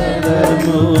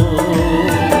సదనము,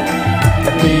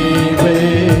 నీవే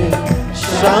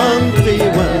శాంతి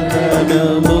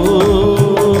వదనము,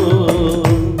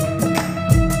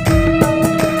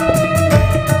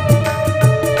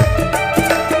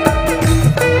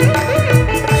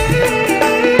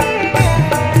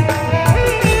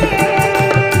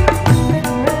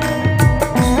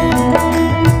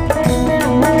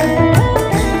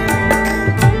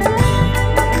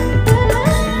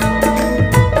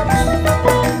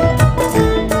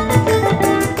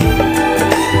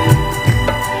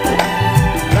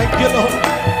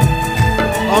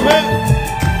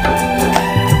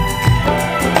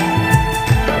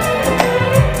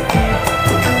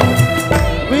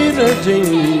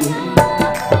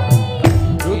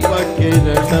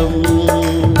 కిరణం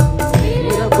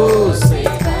విరబూసే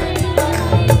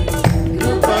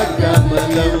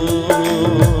కృపకమలం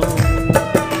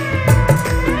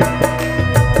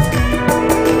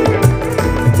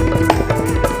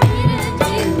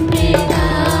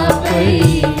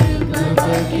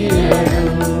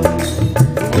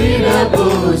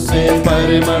విరబూసే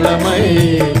పరిమళమై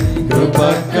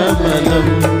కృపకమలం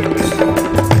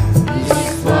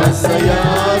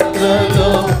విశ్వాసయాత్రలో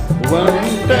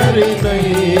ఒంటరినై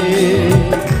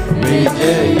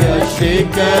విజయ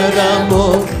శిఖరము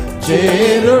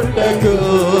చేరుటకు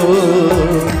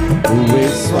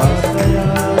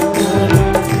విశ్వాసయాత్రలో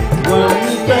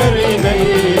ఒంటరినై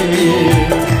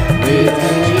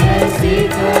విజయ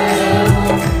శిఖరము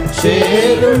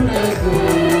చేరుటకు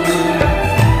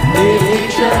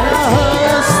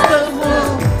నిరీక్షణహస్తము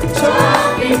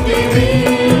చాపితివి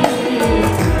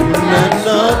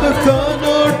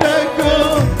నన్నాదుకొనుటకు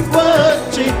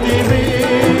వచ్చితివి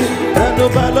నన్ను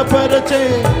బలపరచే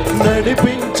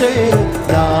నడిపించే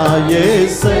నా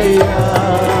యేసయ్యా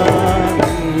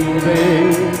నీవే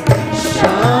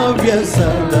శ్రావ్య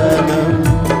సదనం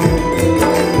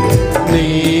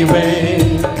నీవే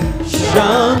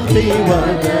శాంతి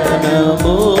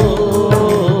వదనము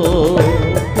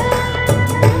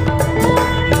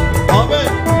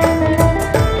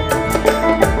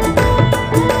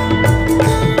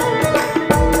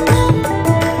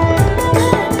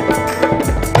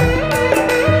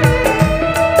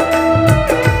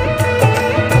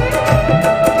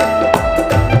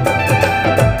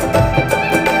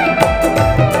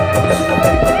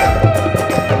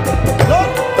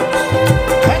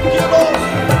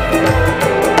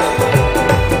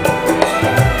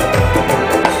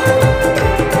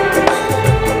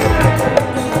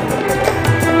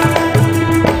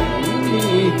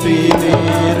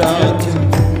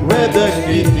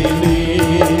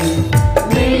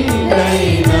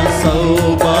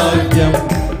సౌభాగ్యం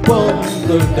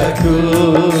పొందుటకు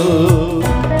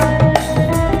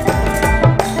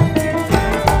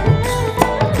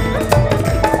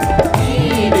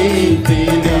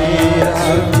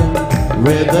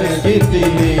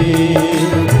వెదకితిని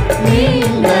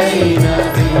నీనైన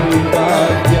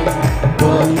సౌభాగ్యం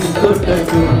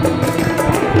పొందుటకు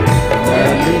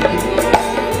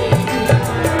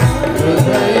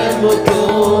హృదయముతో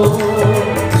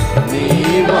నీ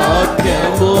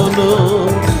వాక్యమును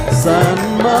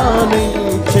సన్మానించితిని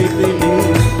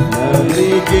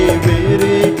నలిగి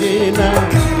విరిగిన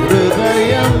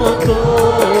హృదయముతో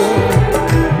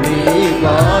నీ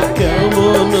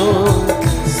వాక్యమును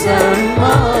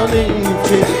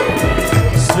సన్మానించి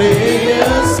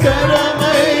శ్రేయస్కరమైన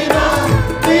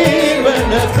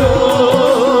దీవెనతో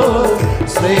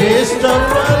శ్రేష్ఠ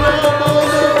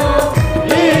ఫలములు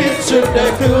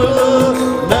ఇచ్చుటకు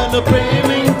నన్ను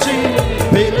ప్రేమించి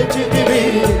పిలిచితివి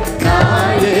నా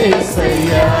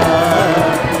యేసయ్యా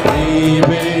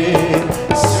నీవే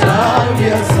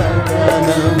శ్రావ్య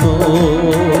సదనము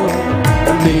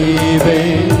నీవే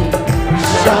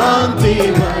శాంతి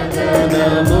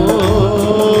వదనము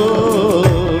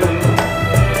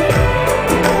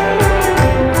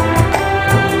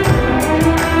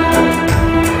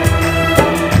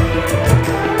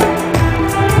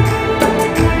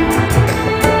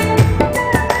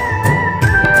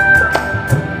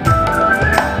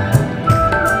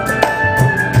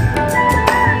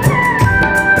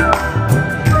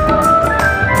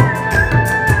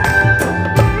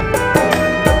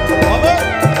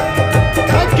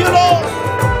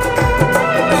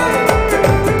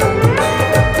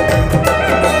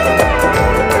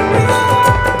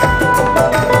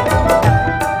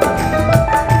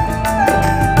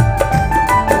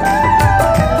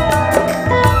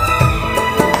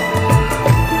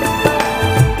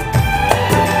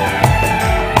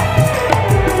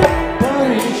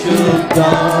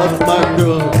పరిశుద్ధాత్మకు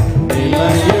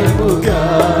నిలయముగా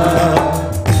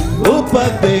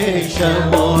ఉపదేశమునకు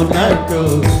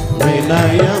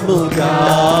వినయముగా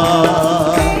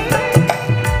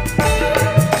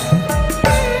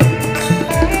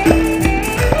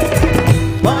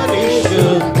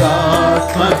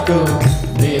పరిశుద్ధాత్మకు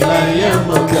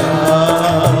నిలయముగా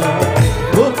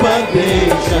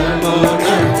ఉపదేశమునకు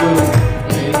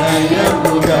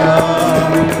వినయముగా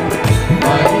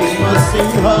మహిమ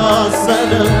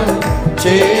సింహాసనం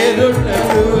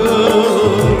చేరుటకు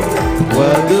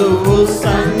వధువు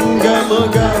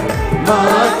సంగముగా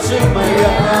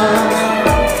మార్చుమయా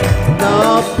నా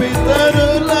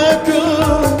పితరులకు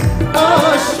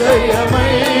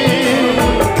ఆశ్రయమై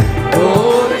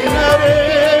కోరిన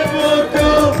రేపుకు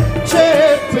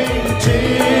చేర్పించి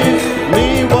నీ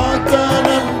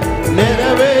వాగ్దానం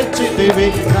నెరవేర్చితివి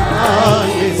నా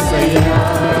యేసయ్యా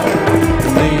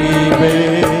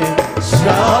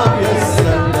శ్రావ్య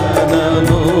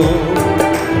సదనము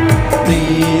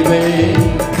నీవే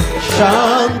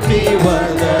శాంతి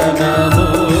వదనము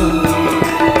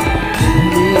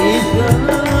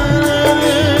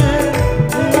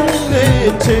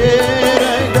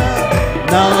చేరగా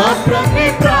నా ప్రతి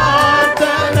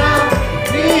ప్రార్థన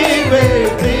నీవే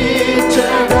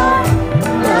తీర్చగా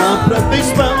నా ప్రతి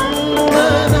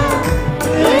స్పందన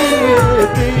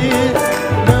నీవే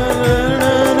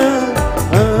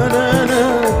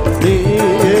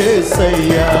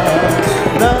యేసయ్యా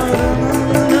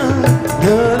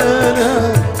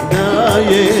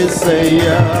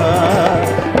యేసయ్యా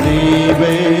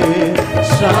నీవే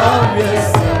శ్రావ్య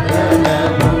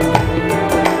సదనము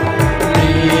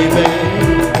నీవే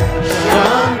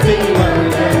శాంతి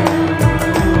వదనము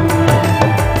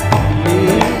నీ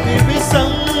దివ్య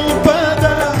సంపద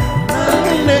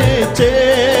నన్నే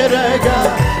చేరగా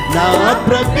నా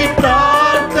ప్రతి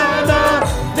ప్రార్థన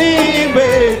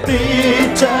నీవే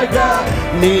తీర్చగా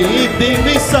నీ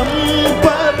దివ్య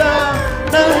సంపద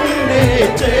నన్నే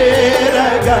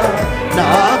చేరగా నా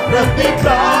ప్రతి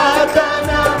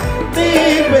ప్రార్థన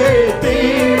నీవే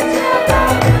తీర్చగా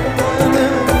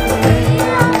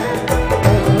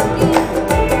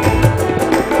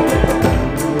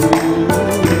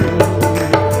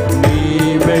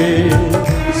నీవే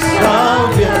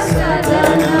శ్రావ్య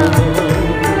సదనము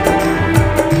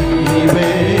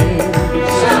నీవే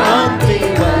శాంతి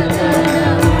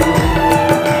వదనము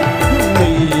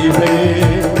నీవే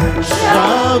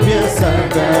శ్రావ్య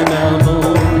సదనము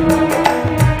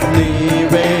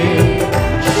నీవే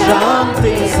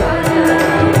శాంతి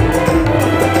సదనము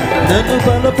నన్ను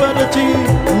బలపరచి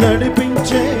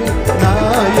నడిపించే నా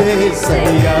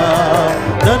యేసయ్యా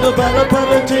నన్ను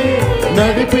బలపరచి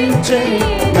నడిపించే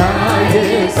నా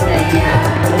యేసయ్యా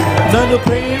నన్ను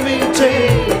ప్రేమించే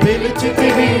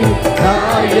పిలిచితివి నా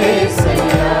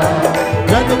యేసయ్యా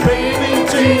నన్ను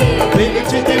ప్రేమించి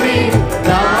పిలిచితివి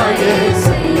నా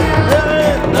యేసయ్యా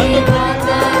నన్ను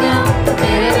వాగ్దానం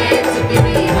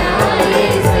నెరవేర్చితివి నా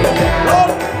యేసయ్యా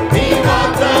నీ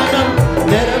వాగ్దానం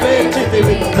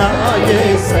నెరవేర్చితివి నా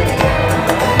యేసయ్యా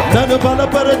నన్ను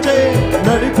బలపరచే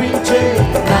నడిపించే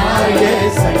నా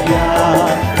యేసయ్యా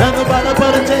నన్ను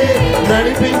బలపరచే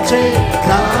నడిపించే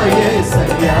నా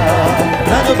యేసయ్యా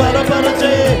నన్ను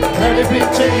బలపరచే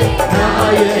నడిపించే నా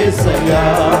యేసయ్యా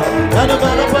నన్ను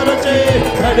బలపరచే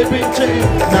నడిపించే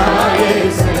నా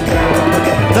యేసయ్యా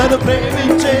నన్ను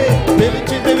ప్రేమించే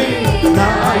పిలిచితివి నా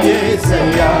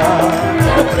యేసయ్యా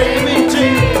నన్ను ప్రేమించి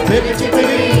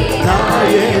పిలిచితివి నా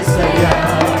యేసయ్యా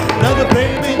నన్ను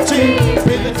ప్రేమించి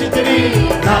పిలిచితివి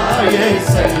నా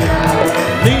యేసయ్యా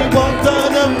నీ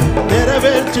వాగ్దానం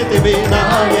నెరవేర్చితివి నా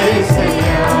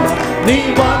యేసయ్యా నీ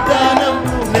వాగ్దానం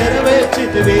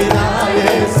నెరవేర్చితివి నా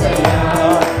యేసయ్యా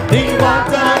నీ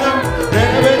వాగ్దానం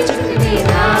నెరవేర్చితివి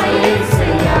నా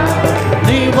యేసయ్యా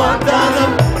నీ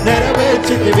వాగ్దానం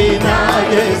నెరవేర్చితివి నా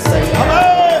యేసయ్యా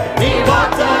నీ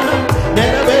వాగ్దానం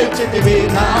నెరవేర్చితివి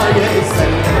నా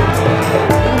యేసయ్యా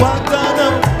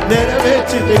వాగ్దానం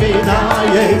నెరవేర్చితివి నా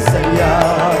యేసయ్యా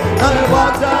నా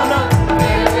వాగ్దానం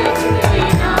నెరవేర్చితివి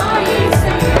నా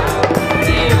యేసయ్యా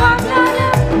నీ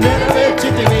వాగ్దానం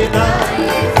నెరవేర్చితివి నా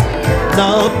నా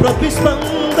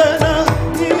ప్రతిస్పందన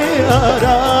నీ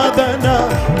ఆరాధన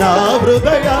నా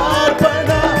హృదయార్పణ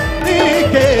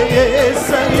నీకే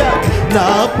యేసయ్యా నా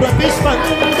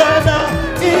ప్రతిస్పందన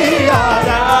నీ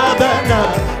ఆరాధన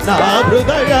నా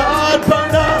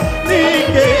హృదయార్పణ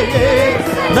నీకే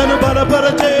నన్ను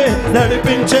బలపరచే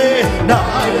నడిపించే నా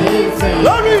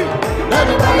యేసయ్యా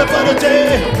నన్ను బలపరచే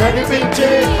నడిపించే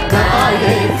నా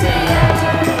యేసయ్యా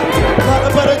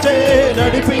బలపరచే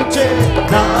నడిపించే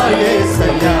నా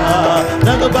యేసయ్యా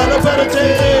నన్ను బలపరచే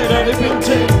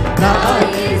నడిపించే నా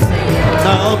యేసయ్యా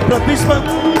నా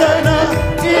ప్రతిస్పందన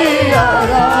ఈ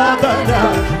ఆరాధన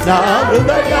నా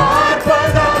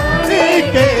హృదయార్పణ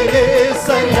నీకే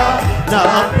యేసయ్యా నా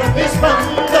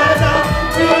ప్రతిస్పందన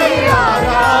ఈ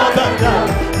ఆరాధన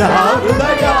నా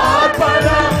హృదయార్పణ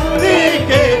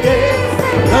నీకే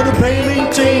నన్ను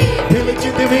ప్రేమించి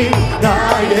పిలిచితివి నా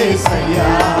యేసయ్యా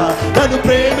నన్ను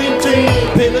ప్రేమించి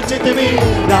పిలిచితివి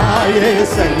నా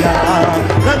యేసయ్యా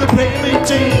నన్ను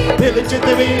ప్రేమించి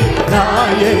పిలిచితివి నా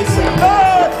యేసయ్యా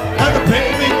నన్ను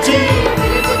ప్రేమించి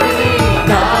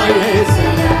నా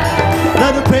యేసయ్యా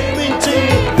నన్ను ప్రేమించి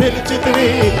పిలిచితివి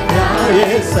నా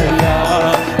యేసయ్యా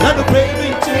నన్ను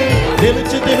ప్రేమించి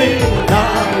పిలిచితివి నా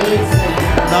యేసయ్యా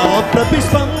నా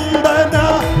ప్రతిస్పందన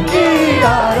ఈ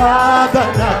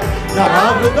ఆరాధన నా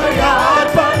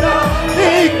హృదయార్పణ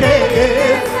నీకే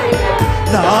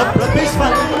నా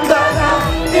ప్రతిస్పందన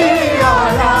ఈ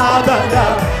ఆరాధన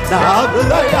నా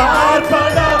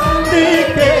హృదయార్పణ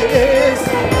నీకే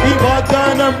ఈ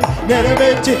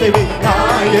నెరవేర్చితివి నా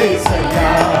యేసయ్యా,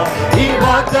 ఈ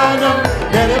వాగ్దానం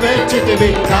నెరవేర్చితివి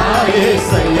నా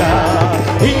యేసయ్యా,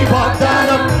 ఈ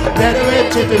వాగ్దానం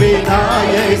నెరవేర్చితివి నా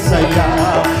యేసయ్యా,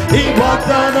 ఈ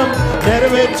వాగ్దానం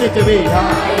నెరవేర్చితివి నా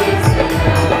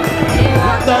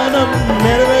వాగ్దానం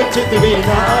నెరవేర్చితివి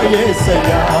నా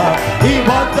యేసయ్యా, ఈ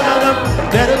వాగ్దానం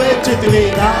నెరవేర్చితివి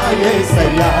నా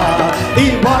యేసయ్యా, ఈ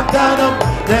వాగ్దానం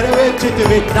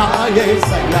నెరవేర్చితివి నా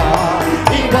యేసయ్యా,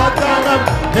 ఈ వాగ్దానం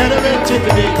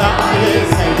నెరవేర్చితివి నా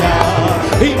యేసయ్యా,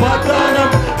 ఈ వాగ్దానం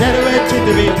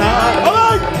నెరవేర్చితివి నా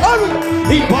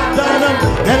ఈ వాగ్దానం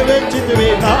నెరవేర్చితివి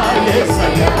నా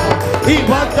యేసయ్యా, ఈ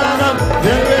వాగ్దానం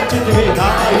నెరవేర్చితివి నా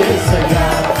యేసయ్యా,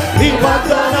 ఈ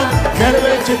వాగ్దానం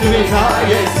నెరవేర్చితివి నా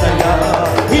యేసయ్యా,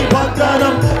 ఈ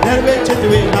వాగ్దానం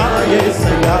నెరవేర్చితివి నా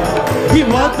యేసయ్యా, ఈ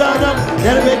వాగ్దానం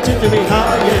నెరవేర్చితివి నా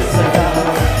యేసయ్యా.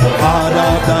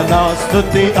 ఆరాధన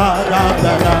స్తుతి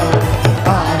ఆరాధన,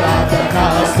 ఆరాధన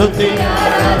స్తుతి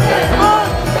ఆరాధన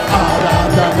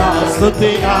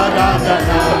స్తుతి ఆరాధన,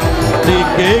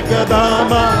 నీకే కదా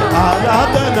మా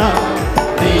ఆరాధన,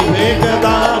 నీవే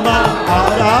కదా మా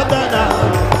ఆరాధన,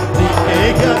 నీకే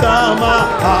కదా మా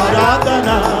ఆరాధన,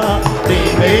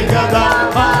 నీవే కదా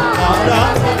మా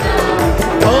ఆరాధన.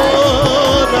 ఓ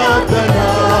ఆరాధన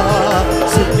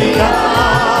స్తుతి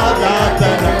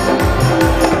ఆరాధన,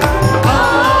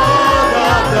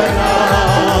 ఆరాధన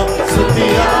స్తుతి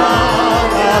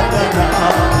ఆరాధన,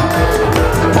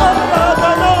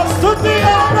 ఆరాధన స్తుతి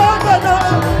ఆరాధన,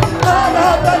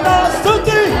 ఆరాధన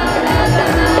స్తుతి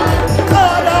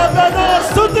ఆరాధన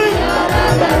స్తుతి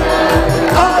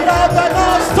ఆరాధన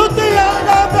స్తుతి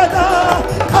ఆరాధన,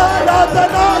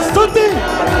 ఆరాధన స్తుతి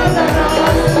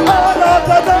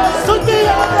ఆరాధన స్తుతి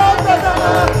ఆరాధన,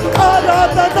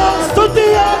 ఆరాధన స్తుతి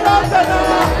ఆరాధన,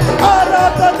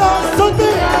 ఆరాధన స్తుతి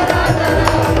ఆరాధన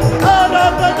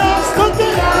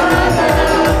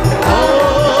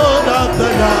స్తుతి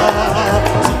ఆరాధన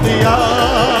స్తుతి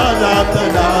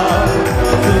ఆరాధన,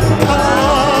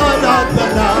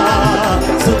 ఆరాధన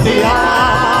స్తుతి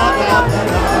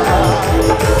ఆరాధన,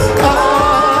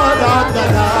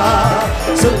 ఆరాధన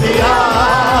స్తుతి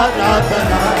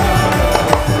ఆరాధన,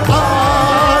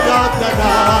 ఆరాధన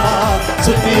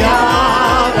స్తుతి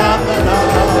ఆరాధన,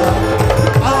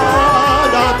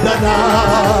 ఆరాధన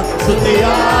స్తుతి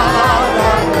ఆరాధన,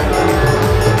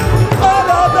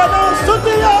 ఆరాధన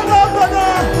స్తుతి ఆరాధన,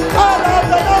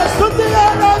 ఆరాధన స్తుతి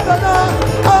ఆరాధన,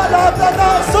 ఆరాధన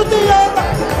స్తుతి ఆరాధన.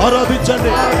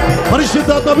 ఆరాధించండి,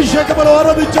 పరిశుద్ధాత్మ అభిషేకములో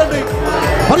ఆరాధించండి,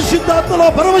 పరిశుద్ధాత్మలో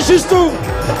పరవశిస్తూ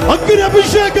అగ్ని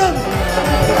అభిషేకం.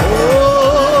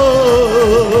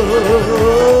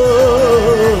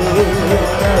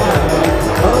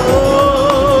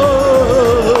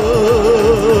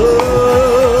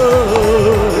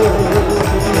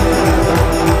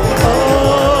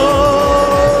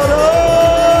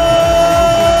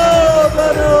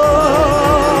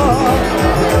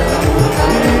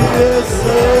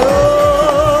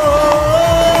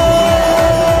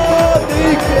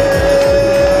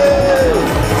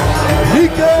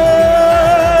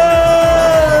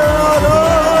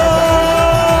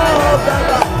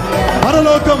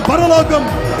 పరలోకం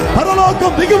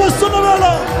పరలోకం దిగి వస్తున్న వేళ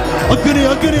అగ్ని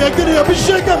అగ్ని అగ్ని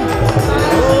అభిషేకం.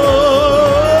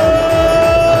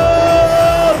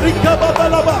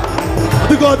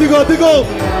 అదిగో అదిగో అదిగో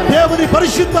దేవుని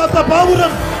పరిశుద్ధాత్మ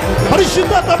పావురం,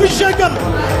 పరిశుద్ధాత్మ అభిషేకం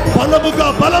బలముగా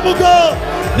బలముగా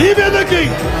నీ మీదకి,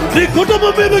 నీ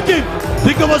కుటుంబం మీదకి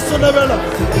దిగి వస్తున్న వేళ.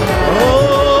 ఓ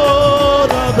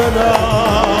రాధనా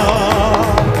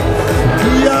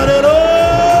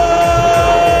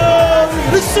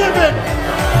receive it,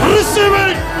 receive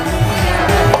it,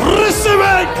 receive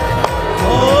it.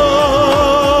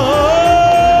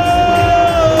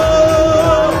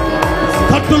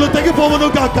 కట్టులు తెగిపోవును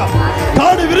కాక,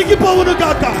 తాడు విరిగిపోవును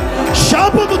కాక,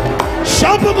 శాపము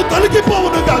శాపము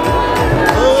తొలగిపోవును కాక.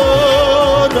 ఓ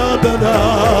నాదనా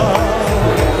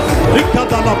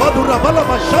రికదల మధుర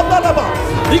బలమ శబలమ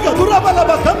రిక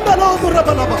దురబలమ తందలో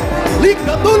దురబలమ లిక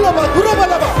దులమ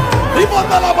దురబలమ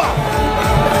రిమదలమ.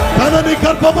 తనని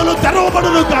గర్భములు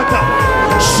తెరవబడును కాక,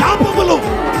 శాపములు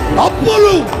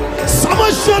అప్పులు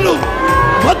సమస్యలు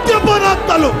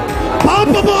మద్యపానాత్మలు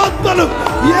పాపము ఆత్మలు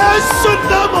యేసు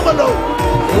నామములో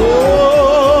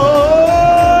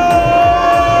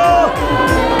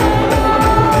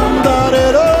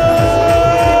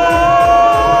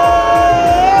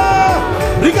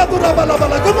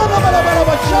రిగదురబలబల గుమరబలబల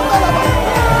శబలబ.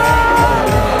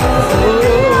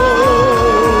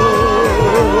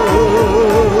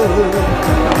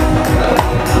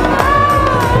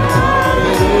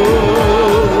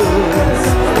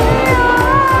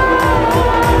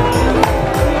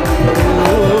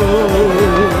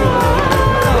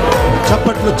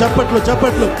 చప్పట్లు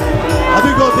చప్పట్లు.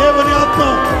 అదిగో దేవుని ఆత్మ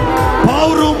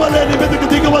పావురూమలే నీ మీదకి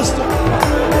దిగి వస్తూ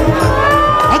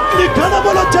అగ్ని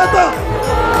కణముల చేత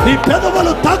నీ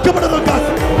పెదవులు తాకబడను కాక.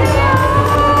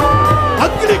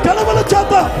 అగ్ని కణముల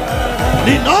చేత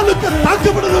నీ నాలుక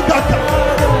తాకబడను కాక.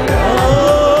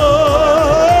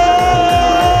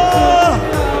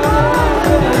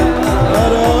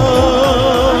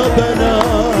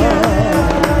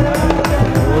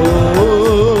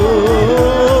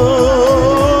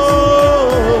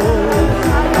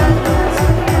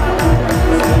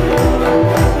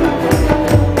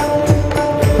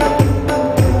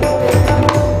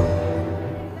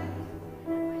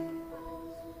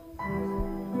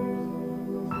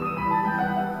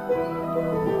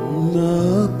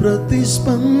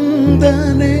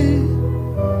 ప్రతిస్పందనే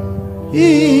ఈ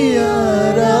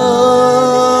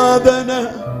ఆరాధన,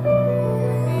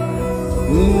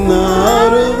 నా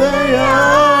హృదయార్పణే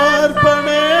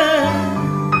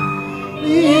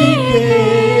నీకే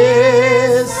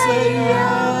యేసయ్యా.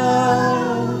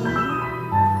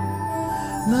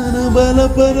 నన్ను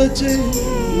బలపరచే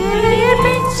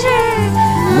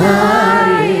నా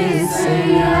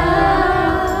యేసయ్యా,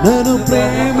 నన్ను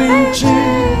ప్రేమించి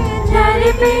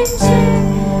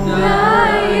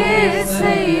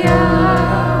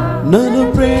నన్ను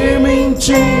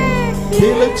ప్రేమించి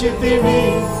పిలిచితివి.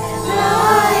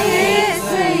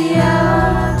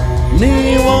 నీ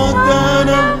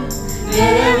వాగ్దానం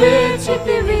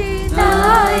నెరవేర్చితివి.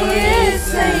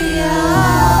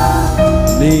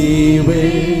 నీవే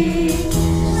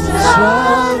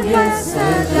శ్రావ్య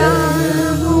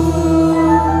సదనము,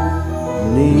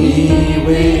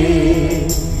 నీవే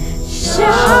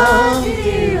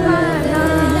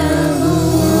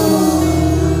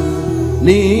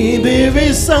నీ దివి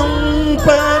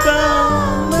సంపద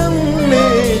నన్నే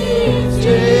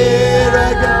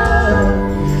చేరగా,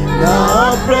 నా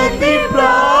ప్రతి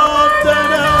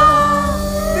ప్రార్థన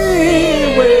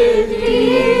నీవే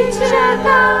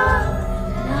తీర్చగా.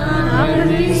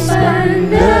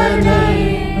 స్పందనే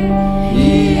ఈ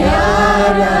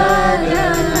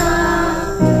ఆరాధన,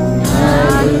 నా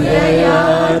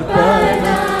హృదయార్పణ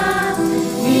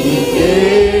నీకే.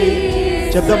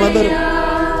 చెప్తామందరూ.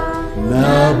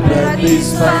 నా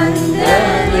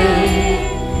ప్రతిస్పందనే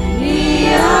నీ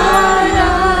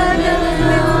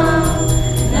ఆరాధన,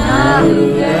 నా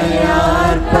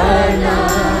హృదయార్పణ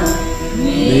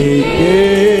నీకే.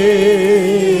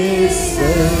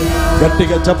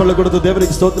 గట్టిగా చప్పట్లు కొడుతూ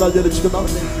దేవునికి స్తోత్రాలు చెల్లించుకుందాం.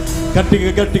 గట్టిగా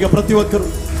గట్టిగా ప్రతి ఒక్కరు.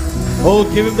 ఓ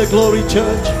give him the glory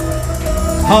church.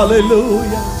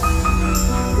 Hallelujah.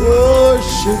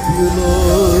 Worship you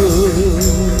lord.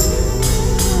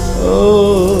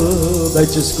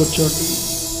 దయచేసి కూర్చోండి.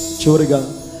 చివరిగా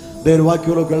నేను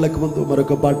వాక్యంలోకి వెళ్ళక ముందు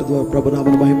మరొక పాట ద్వారా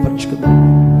ప్రభునామను మహిమపరచుకుందాం.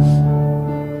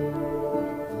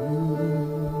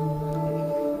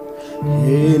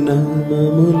 ఏ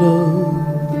నామములో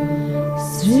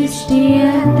సృష్టి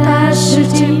అంతా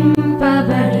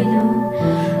సృజింపబడెను,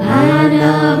 ఆ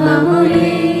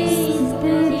నామమునే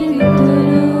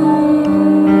స్తుతింతురు.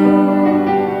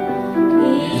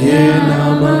 ఏ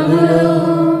నామములో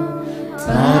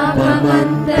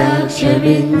పాపమంతా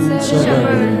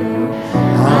క్షమించబడెను,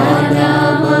 ఆ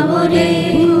నామమునే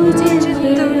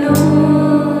పూజింతురు.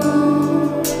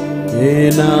 ఏ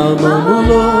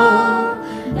నామములో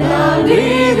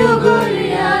దావీదు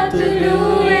గొలియాతును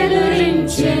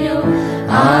ఎదురించెను,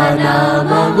 ఆ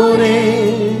నామమునే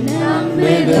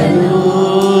నమ్మెదను.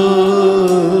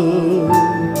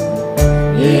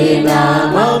 ఏ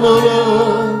నామములో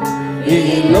ఈ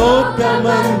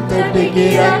లోకమంతటికి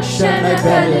రక్షణ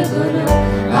కలుగును,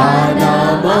 ఆ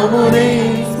నామమునే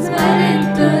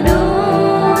స్మరింతును.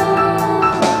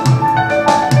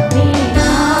 నీ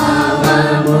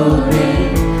నామమునే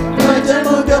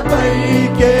ధ్వజముగా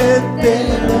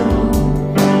పైకెత్తెను.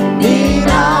 నీ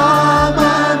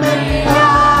నామమే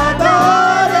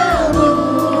ఆధారము,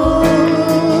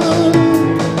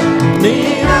 నీ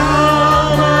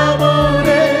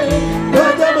నామమునే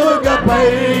ధ్వజముగా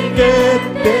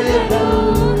పైకెత్తెను.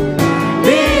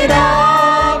 నీ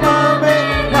నామమే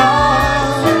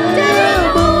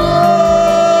ఆధారము.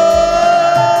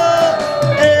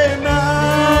 ఏ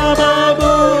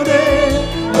నామమునే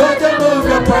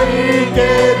ధ్వజముగా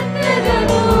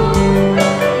పైకెత్తెను.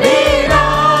 నీ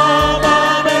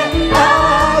నామమే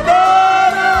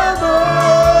ఆధారము.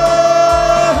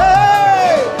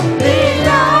 నీ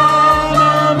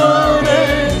నామమునే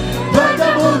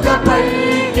ధ్వజముగా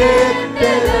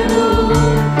పైకెత్తెను.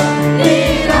 నీ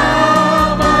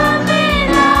నామమే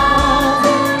నా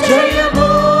జయము.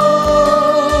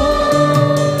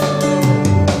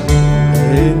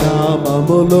 ఏ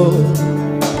నామములో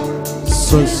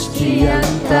సృష్టి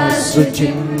అంతా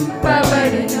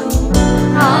సృజింపబడును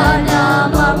ఆ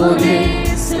నామమునే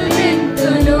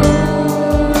స్తుతింతును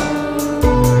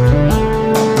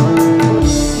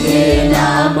ఏ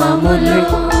నామములో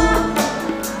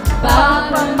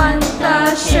పాపమంతా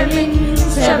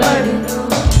క్షమించబడును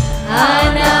ఆ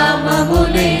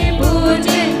నామమునే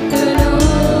పూజింతును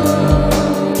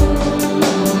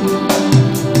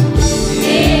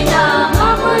ఏ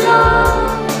నామములో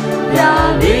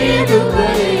దావీదు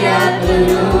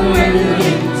గొలియాతును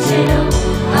ఎదిరించెను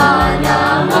ఆ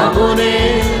నామమునే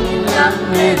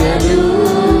నమ్మెదను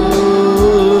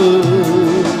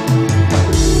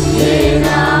ఏ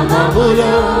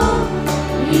నామములో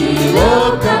ఈ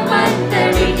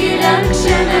లోకమంతటికి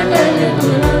రక్షణ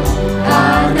కలుగును ఆ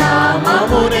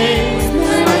నామమునే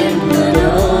స్మరింతును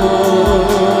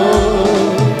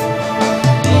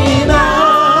ఈ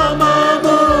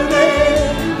నామమునే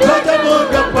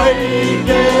ధ్వజముగా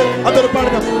పైకే అందరూ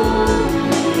పాడదాం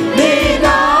నీ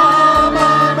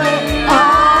నామమే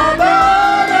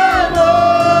ఆధారము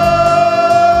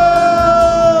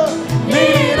నీ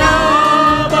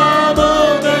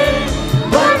నామమునే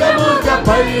ధ్వజముగా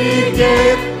పైకే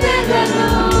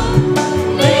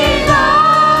నీ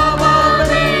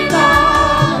నామమే నా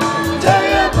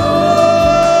జయము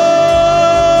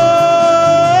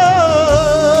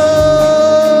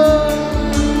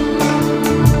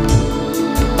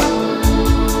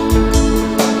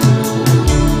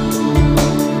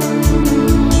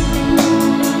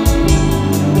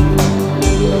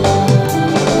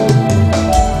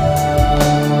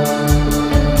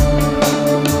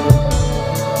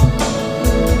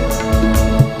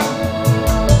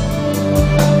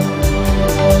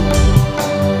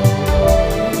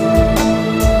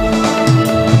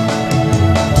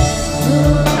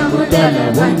తల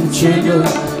వంచును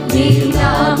నీ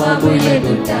నామము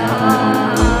ఎదుట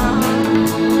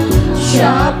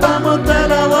శాపము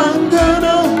తల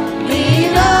వంగును నీ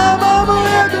నామము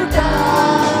ఎదుట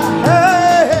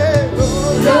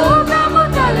లోకము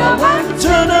తల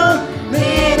వంచును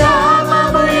నీ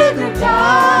నామము ఎదుట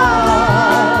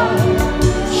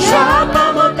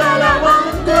శాపము తల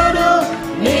వంగును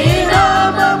నీ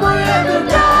నామము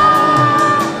ఎదుట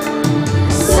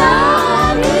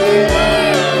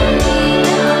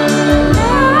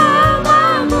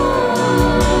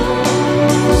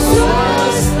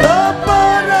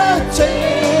స్వస్థపరచే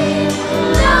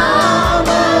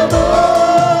నామము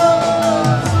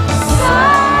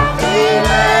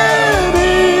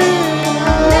సాటిలేని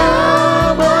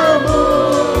నామము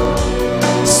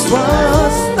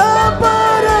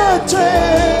స్వస్థపరచే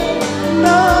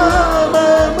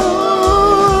నామము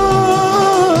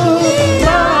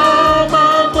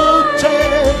నామము చే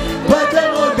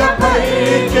భజముగా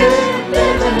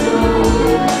పైకెత్తెదను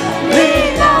నీ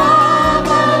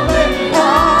నామమే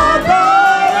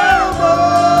ఆధారము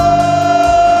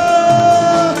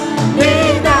నీ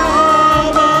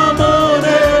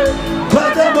నామమునే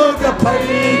భజముగా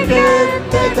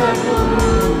పైకెత్తెదను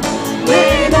నీ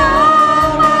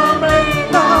నామమే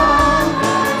నా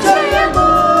జయము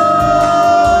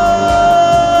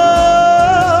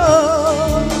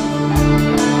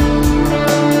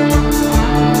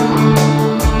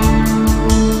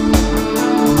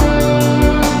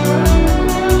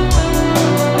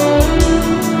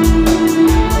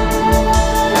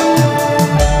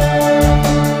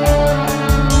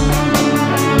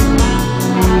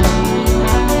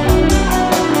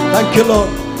Thank you, Lord.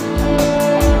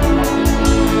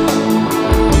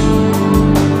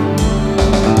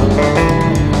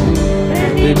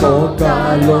 ప్రతి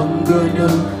మోకాలొంగును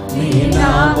నీ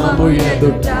నామము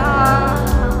ఎదుట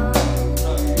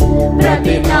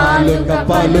ప్రతి నాలుక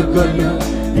పలుకును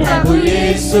ప్రభు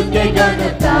యేసుకే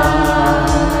ఘనత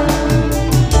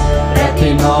ప్రతి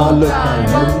నాలుక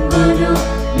లొంగును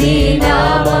నీ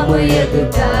నామము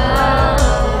ఎదుట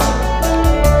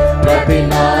ప్రతి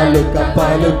నాలుక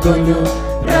పలుకును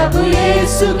ప్రభు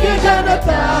యేసుకే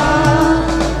ఘనత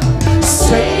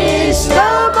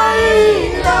శ్రేష్టమైన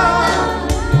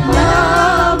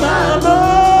నామము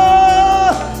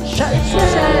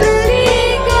శక్తి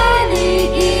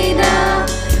కలిగిన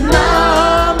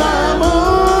నామము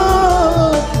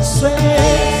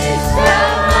శ్రేష్టమైన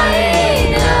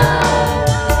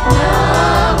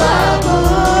నామము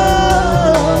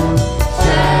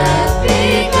శక్తి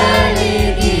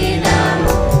కలిగిన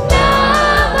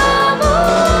నామము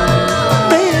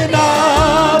నీ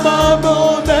నామము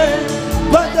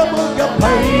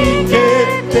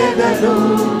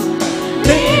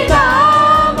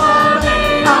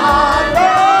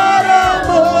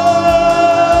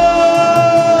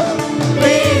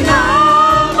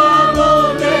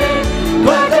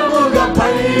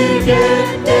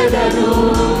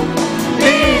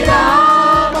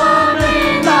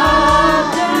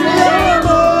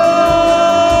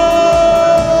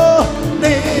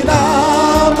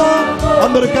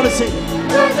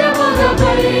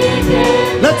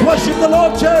worship the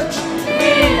Lord, church.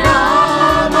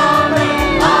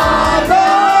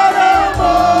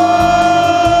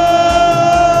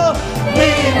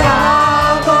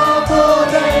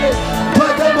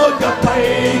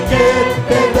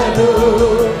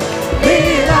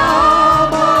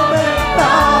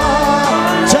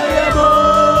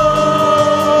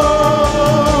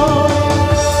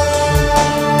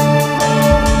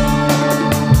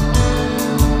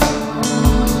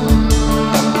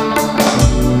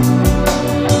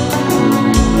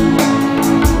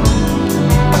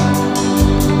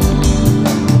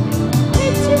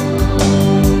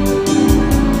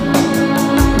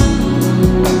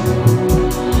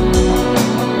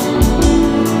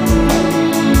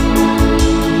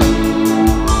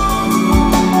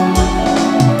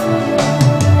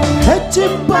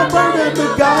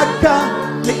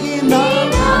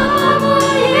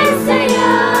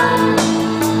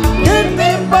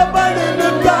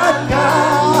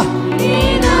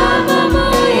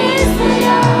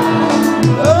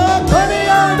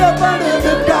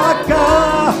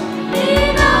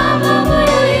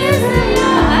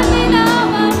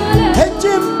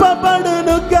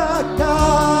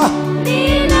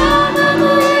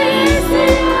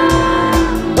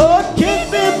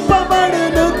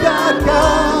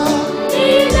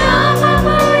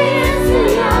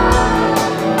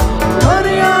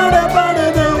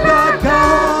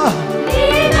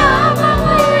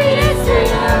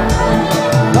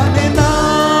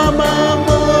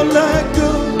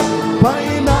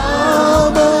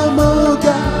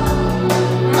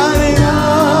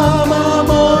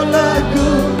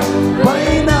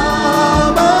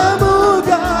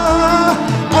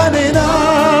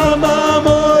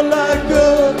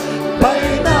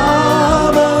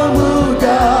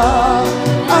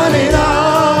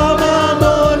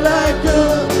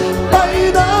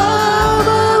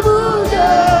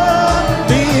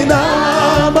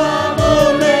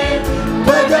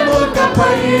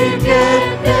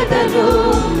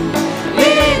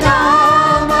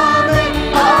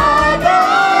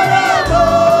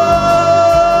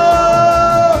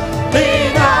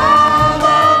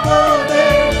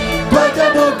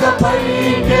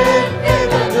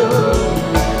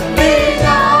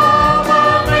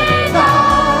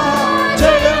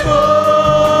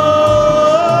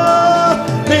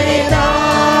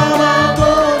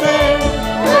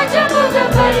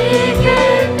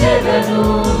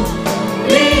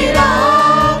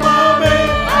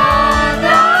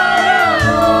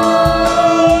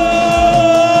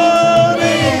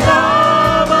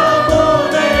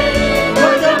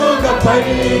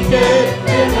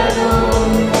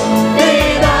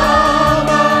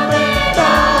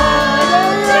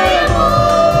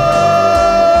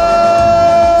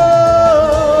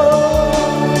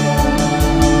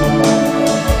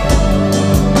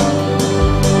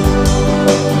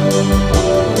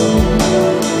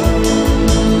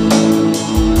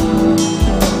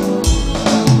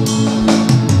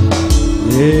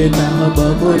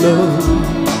 నామములో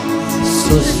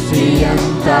సృష్టి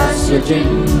అంతా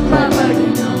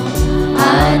సృజింపబడును, ఆ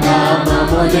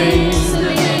నామమునే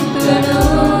స్తుతింతును.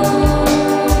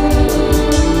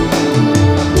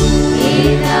 ఈ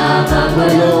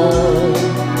నామములో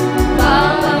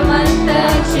పాపమంతా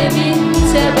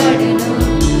క్షమించబడును,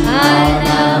 ఆ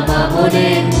నామమునే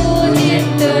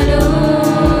పూజింతును.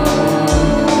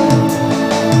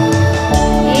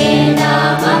 ఈ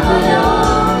నామములో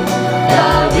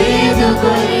దావీదు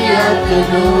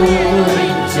గొలియాతును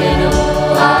ఎదిరించెను,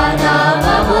 ఆ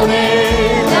నామమునే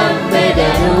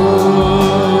నమ్మెదను.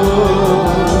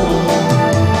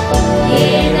 ఈ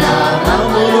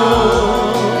నామములో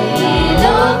ఈ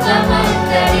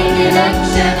లోకమంతటికి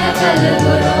రక్షణ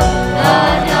కలుగును, ఆ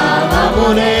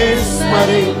నామమునే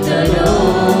స్మరింతును.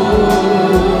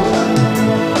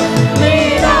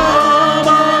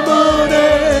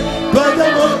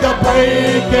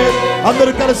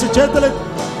 అందరూ కలిసి చేతులు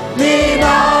నీ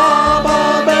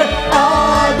నామమే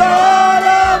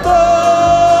ఆధారము,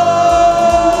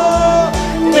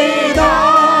 నీ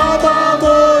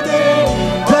నామమునే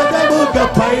ధ్వజముగ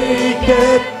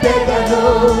పైకెత్తెదను,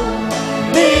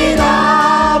 నీ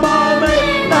నామమే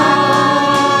నా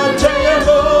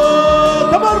జయము.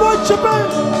 Come on, worship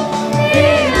it. నీ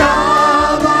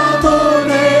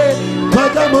నామమునే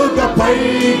ధ్వజముగ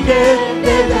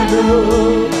పైకెత్తెదను,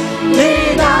 నీ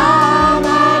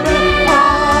నామమే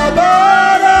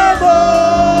ఆధారము,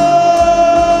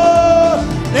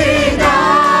 నీ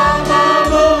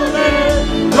నామమునే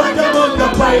ధ్వజముగ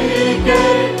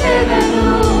పైకెత్తెదను,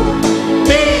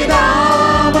 నీ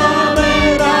నామమే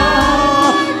నా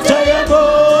జయము.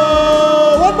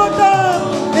 One more time.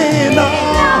 నీ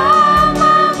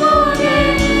నామమునే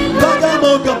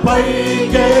ధ్వజముగ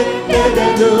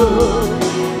పైకెత్తెదను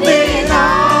నీ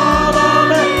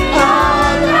నామమే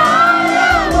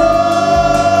ఆధారము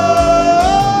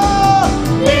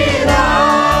నీ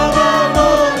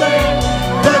నామమునే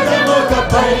గగనముగ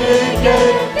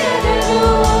పైకెత్తెదను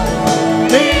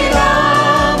నీ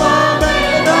నామమే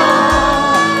నా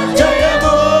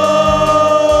జయము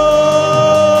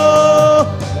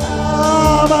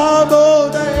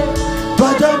నామమునే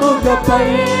ధ్వజముగ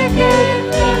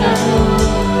పైకెత్తెదను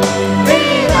నీ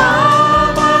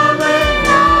నామమే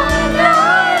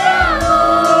ఆధారము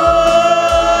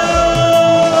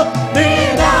నీ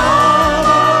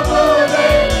నామమునే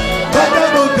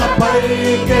గగనముగ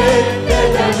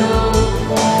పైకెత్తెదను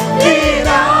నీ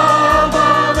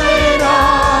నామమే నా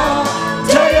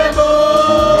జయము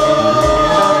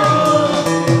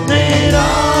నీ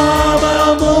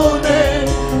నామమునే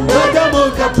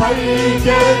గగనముగ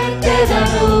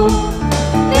పైకెత్తెదను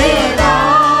నీ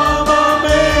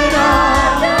నామమే నా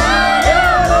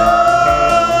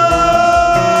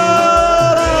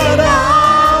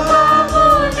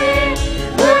నామమునే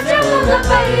ధ్వజముగ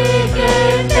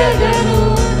పైకెత్తెదను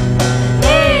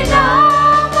నీ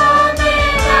నామమే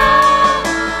నా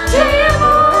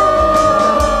జయము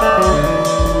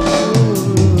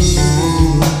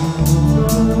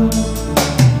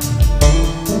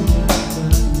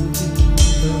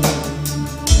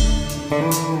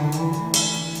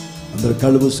అందరూ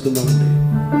కళ్ళు మూసుకుందామండి.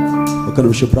 ఒక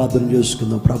నిమిషం ప్రార్థన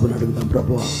చేసుకుందాం. ప్రభుని అడుగుదాం.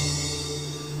 ప్రభువా,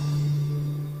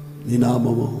 నీ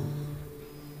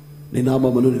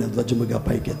నామమును నేను ధ్వజముగా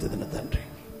పైకెత్తెదను తండ్రి.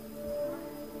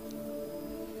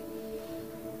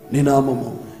 నీ నామము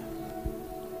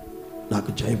నాకు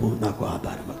జయము, నాకు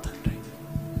ఆధారము తండ్రి.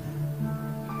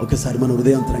 ఒకసారి మన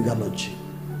హృదయాంతరంగాల్లోంచి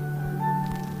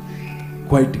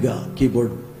క్వైట్గా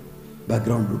కీబోర్డ్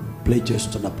బ్యాక్గ్రౌండ్ ప్లే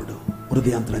చేస్తున్నప్పుడు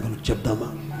హృదయాంతరంగాలు చెప్దామా?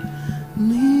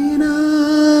 నీ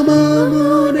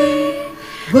నామమునే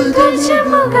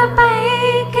ధ్వజముగ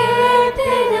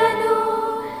పైకెత్తెదను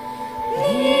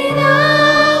నీ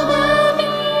నామమే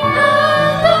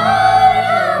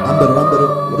ఆధారము అందరూ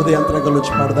హృదయాంతరంగాల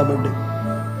నుంచి పాడదామండి.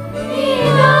 నీ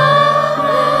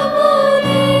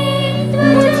నామమునే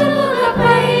ధ్వజముగ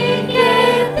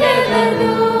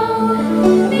పైకెత్తెదను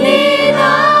నీ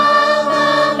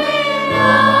నామమే నా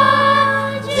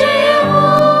జయము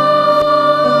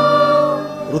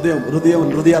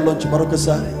హృదయాల్లోంచి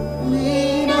మరొకసారి నీ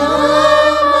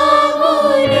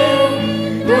నామమునే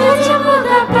ధ్వజముగ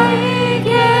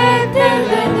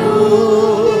పైకెత్తెదను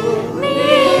నీ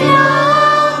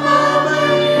నామమే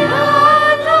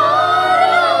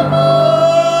ఆధారము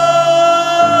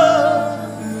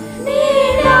నీ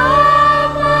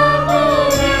నామమునే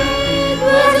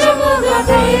ధ్వజముగ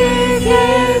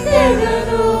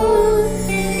పైకెత్తెదను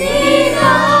నీ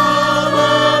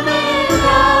నామమే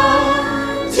నా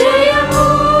జయము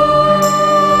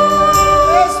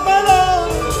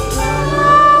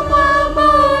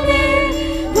నామమునే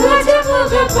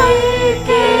ధ్వజముగ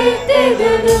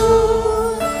పైకెత్తెదను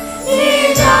నీ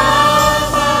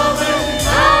నామమే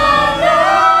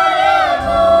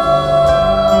ఆధారము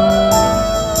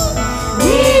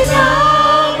నీ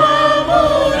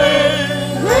నామమునే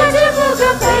ధ్వజముగ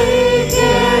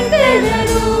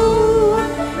పైకెత్తెదను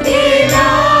నీ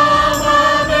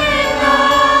నామమే నా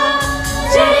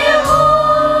జయము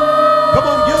Come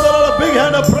on, give the Lord a big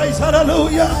hand of praise.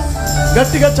 Hallelujah.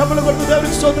 గట్టిగా చప్పట్లు కొడుతూ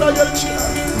దేవునికి స్తోత్రాలు చెల్లించు.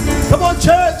 Come on,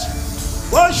 church.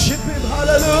 Worship Him.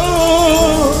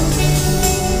 Hallelujah.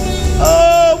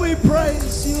 Oh, we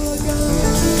praise you,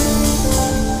 God.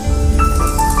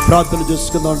 ప్రార్థన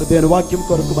చేసుకుందాం. అంటే దేని వాక్యం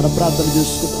కొరకు మనం ప్రార్థన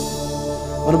చేసుకుందాం.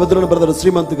 మన మధ్యలో బ్రదర్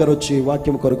శ్రీమంత్ గారు వచ్చి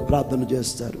వాక్యం కొరకు ప్రార్థన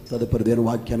చేస్తారు. తదుపరి దేని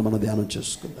వాక్యాన్ని మనం ధ్యానం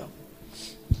చేసుకుందాం.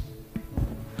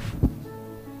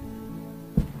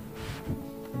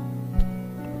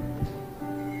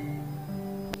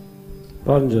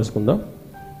 ప్రార్థన చేసుకుందాం.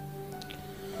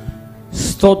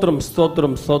 స్తోత్రం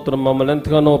స్తోత్రం స్తోత్రం. మమ్మల్ని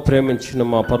ఎంతగానో ప్రేమించిన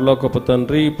మా పరలోకపు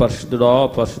తండ్రి,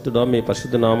 పరిశుద్ధుడా మీ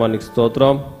పరిశుద్ధ నామానికి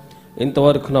స్తోత్రం.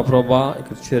 ఇంతవరకు నా ప్రభా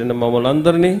ఇక్కడ చేరిన మమ్మల్ని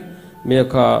అందరినీ మీ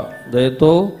యొక్క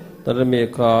దయతో తండ్రి, మీ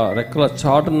యొక్క రెక్కల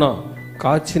చాటున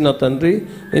కాచిన తండ్రి,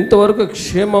 ఇంతవరకు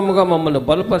క్షేమముగా మమ్మల్ని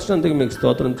బలపరిచినందుకు మీకు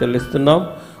స్తోత్రం చెల్లిస్తున్నాం.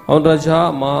 అవును రాజా,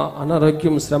 మా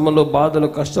అనారోగ్యం, శ్రమలు, బాధలు,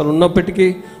 కష్టాలు ఉన్నప్పటికీ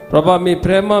ప్రభా మీ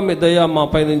ప్రేమ, మీ దయ మా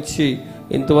పై నుంచి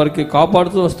ఇంతవరకు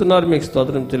కాపాడుతూ వస్తున్నారు. మీకు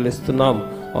స్తోత్రం చెల్లిస్తున్నాం.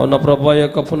 అవునా ప్రభా,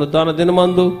 యొక్క పునరుద్ధాన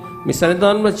దినమందు మీ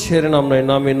సన్నిధానంలో చేరినాం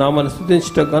నైనా. మీ నామాన్ని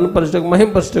స్తుతించటకు, కనపరచటకు,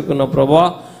 మహింపరచటకు నా ప్రభా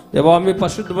దేవా, మీ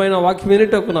పరిశుద్ధమైన వాక్యం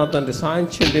వినటకు నా తండ్రి సాయం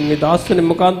చేయండి. మీ దాసుని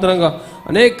ముఖాంతరంగా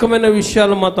అనేకమైన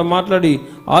విషయాలు మాతో మాట్లాడి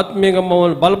ఆత్మీయంగా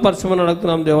మమ్మల్ని బలపరచమని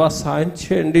అడుగుతున్నాం దేవా. సాయం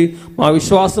చేయండి, మా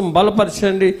విశ్వాసం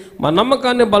బలపరచండి, మా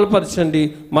నమ్మకాన్ని బలపరచండి,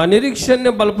 మా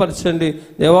నిరీక్షణని బలపరచండి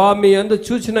దేవా. మీ యందు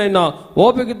చూచినైనా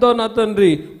ఓపికతో నా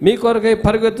తండ్రి మీ కొరకై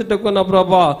పరిగెత్తుటకు నా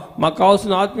ప్రభా మాకు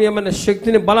కావాల్సిన ఆత్మీయమైన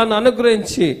శక్తిని బలాన్ని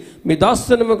అనుగ్రహించి మీ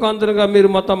దాస్తుని ముఖాంతరంగా మీరు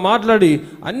మాతో మాట్లాడి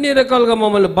అన్ని రకాలుగా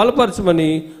మమ్మల్ని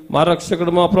బలపరచమని మా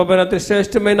రక్షకుడు మా ప్రభువైన అతి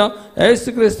శ్రేష్టమైన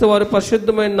యేసుక్రీస్తు వారి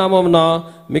పరిశుద్ధమైన నామమున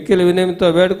మిక్కిలి వినయంతో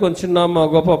వేడుకొంచున్నాం మా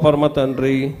గొప్ప పరమ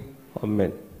తండ్రి.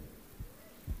 ఆమేన్.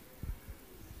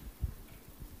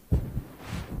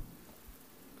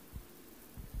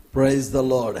 Praise the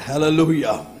lord.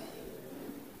 హల్లెలూయా.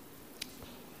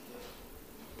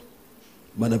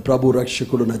 మన ప్రభు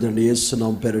రక్షకుడు నజరేయుడైన యేసు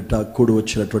నామమున పేరిట కూడి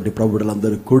వచ్చినటువంటి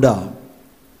ప్రభువులందరికీ కూడా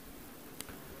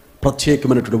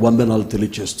ప్రత్యేకమైనటువంటి వందనాలు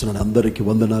తెలియజేస్తున్నాను. అందరికీ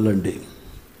వందనాలండి.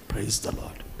 Praise the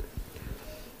lord.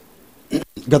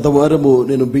 గత వారము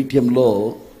నేను బీటీఎంలో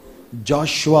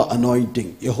జాషువా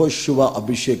అనాయింటింగ్, యెహోషువ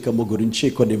అభిషేకము గురించి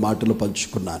కొన్ని మాటలు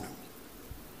పంచుకున్నాను.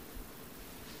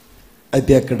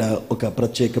 అయితే అక్కడ ఒక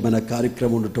ప్రత్యేకమైన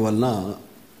కార్యక్రమం ఉండటం వలన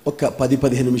ఒక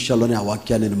 10-15 నిమిషాల్లోనే ఆ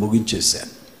వాక్యాన్ని నేను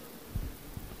ముగించేశాను.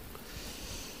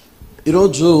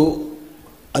 ఈరోజు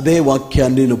అదే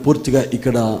వాక్యాన్ని నేను పూర్తిగా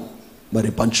ఇక్కడ మరి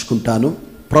పంచుకుంటాను.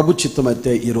 ప్రభు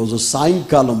చిత్తమైతే ఈరోజు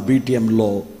సాయంకాలం బీటీఎంలో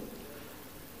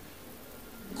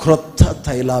క్రొత్త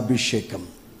తైలాభిషేకం,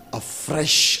 ఆ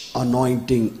ఫ్రెష్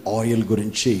అనాయింటింగ్ ఆయిల్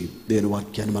గురించి దేని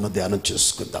వాక్యాన్ని మనం ధ్యానం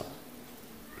చేసుకుందాం.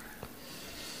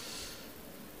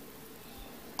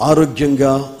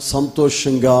 ఆరోగ్యంగా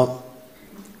సంతోషంగా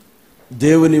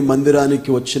దేవుని మందిరానికి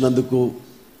వచ్చినందుకు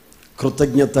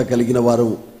కృతజ్ఞత కలిగిన వారు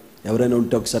ఎవరైనా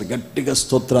ఉంటే ఒకసారి గట్టిగా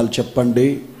స్తోత్రాలు చెప్పండి.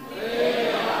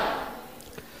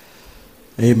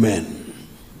 ఆమేన్.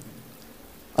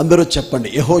 అందరూ చెప్పండి,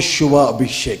 యెహోషువ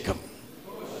అభిషేకం.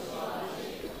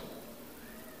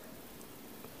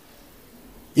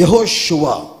 యెహోషువ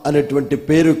అనేటువంటి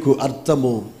పేరుకు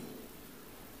అర్థము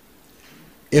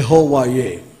యెహోవాయే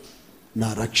నా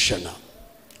రక్షణ.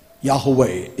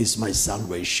 యాహోవే ఇస్ మై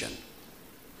సాల్వేషన్.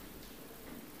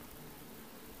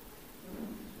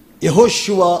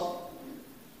 యెహోషువ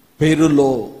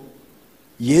పేరులో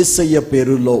యేసయ్య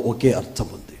పేరులో ఒకే అర్థం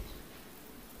ఉంది.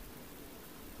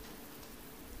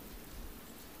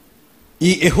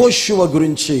 ఈ యెహోషువ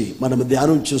గురించి మనం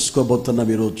ధ్యానం చేసుకోబోతున్నాం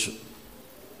ఈరోజు.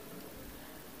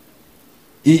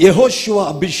 ఈ యెహోషువ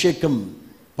అభిషేకం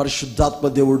పరిశుద్ధాత్మ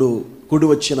దేవుడు కూడి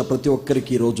వచ్చిన ప్రతి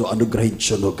ఒక్కరికి ఈరోజు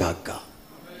అనుగ్రహించును గాక.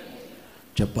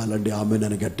 చెప్పాలండి ఆమేన్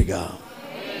అని గట్టిగా.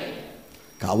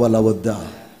 కావాలా వద్దా?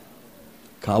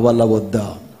 కావాలా వద్దా?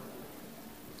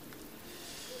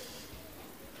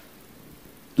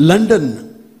 లండన్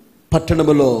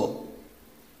పట్టణంలో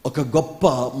ఒక గొప్ప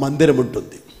మందిరం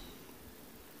ఉంటుంది.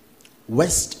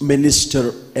 వెస్ట్ మినిస్టర్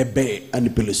ఎబే అని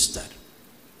పిలుస్తారు.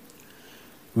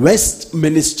 వెస్ట్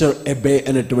మినిస్టర్ ఎబే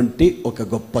అనేటువంటి ఒక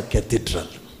గొప్ప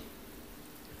కెథీడ్రల్.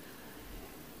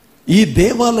 ఈ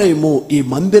దేవాలయము, ఈ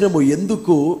మందిరము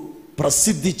ఎందుకు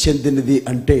ప్రసిద్ధి చెందినది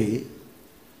అంటే,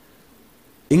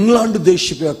 ఇంగ్లాండ్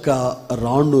దేశపు యొక్క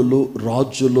రాణులు,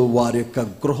 రాజులు వారి యొక్క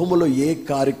గృహములో ఏ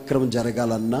కార్యక్రమం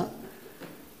జరగాలన్నా,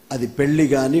 అది పెళ్లి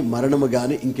కానీ మరణము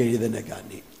కానీ ఇంకా ఏదైనా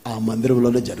కానీ ఆ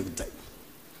మందిరంలోనే జరుగుతాయి.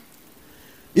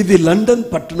 ఇది లండన్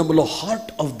పట్టణంలో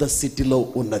హార్ట్ ఆఫ్ ద సిటీలో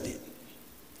ఉన్నది.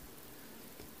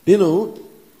 నేను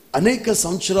అనేక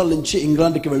సంవత్సరాల నుంచి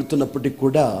ఇంగ్లాండ్కి వెళ్తున్నప్పటికీ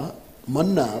కూడా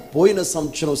మొన్న పోయిన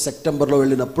సంవత్సరం సెప్టెంబర్లో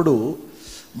వెళ్ళినప్పుడు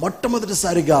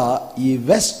మొట్టమొదటిసారిగా ఈ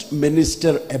వెస్ట్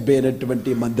మినిస్టర్ ఎబే అనేటువంటి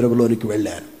మందిరంలోనికి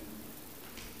వెళ్ళాను.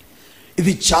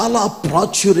 ఇది చాలా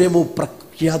ప్రాచుర్యము,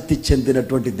 ప్రఖ్యాతి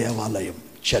చెందినటువంటి దేవాలయం,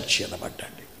 చర్చి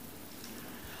అనబడ్డండి.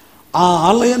 ఆ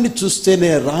ఆలయాన్ని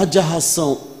చూస్తేనే రాజహాసం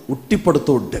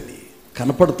ఉట్టిపడుతూ ఉంటుంది,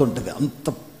 కనపడుతుంటుంది. అంత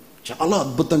చాలా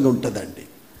అద్భుతంగా ఉంటుందండి.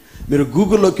 మీరు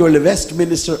గూగుల్లోకి వెళ్ళి వెస్ట్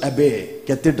మినిస్టర్ అబే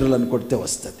కెథీడ్రల్ అని కొడితే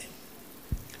వస్తుంది.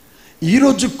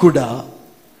 ఈరోజు కూడా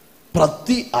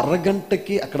ప్రతి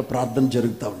అరగంటకి అక్కడ ప్రార్థన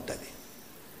జరుగుతూ ఉంటుంది.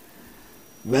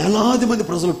 వేలాది మంది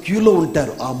ప్రజలు క్యూలో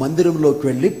ఉంటారు ఆ మందిరంలోకి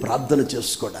వెళ్ళి ప్రార్థన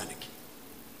చేసుకోవడానికి.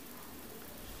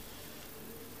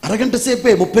 అరగంట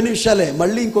సేపే, 30 నిమిషాలే,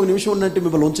 మళ్ళీ ఇంకొక నిమిషం ఉన్నట్టు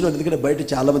మిమ్మల్ని ఉంచినారు. ఎందుకంటే బయట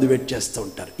చాలా మంది వెయిట్ చేస్తూ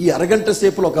ఉంటారు. ఈ అరగంట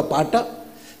సేపులో ఒక పాట,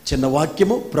 చిన్న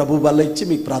వాక్యము ప్రభు వల్ల ఇచ్చి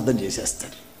మీకు ప్రార్థన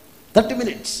చేసేస్తారు. 30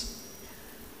 minutes.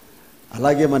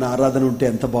 అలాగే మన ఆరాధన ఉంటే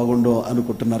ఎంత బాగుండో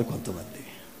అనుకుంటున్నారు కొంతమంది.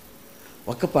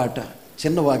 ఒక పాట,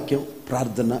 చిన్న వాక్యం,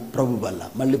 ప్రార్థన, ప్రభు వల్ల,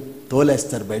 మళ్ళీ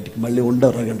తోలేస్తారు బయటికి, మళ్ళీ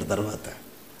ఉండవు అరగంట తర్వాత.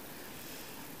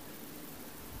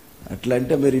 అట్లా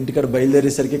అంటే మీరు ఇంటికాడ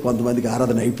బయలుదేరేసరికి కొంతమందికి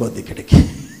ఆరాధన అయిపోద్ది. ఇక్కడికి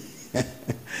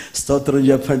స్తోత్రం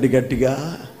చెప్పండి గట్టిగా,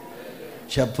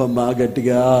 చెప్పమ్మా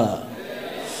గట్టిగా,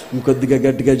 ఇంకొద్దిగా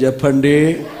గట్టిగా చెప్పండి.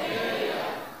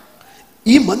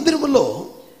 ఈ మందిరములో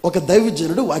ఒక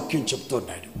దైవజనుడు వాక్యం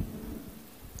చెప్తున్నాడు.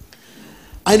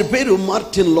 ఆయన పేరు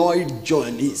మార్టిన్ లాయిడ్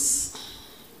జోనీస్.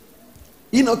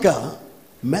 ఈయన ఒక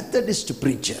మెథడిస్ట్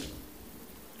ప్రీచర్.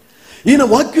 ఈయన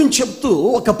వాక్యం చెప్తూ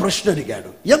ఒక ప్రశ్న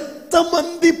అడిగాడు,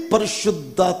 ఎంతమంది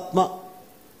పరిశుద్ధాత్మ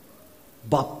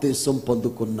బాప్తిసం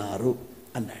పొందుకున్నారు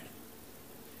అన్నాడు.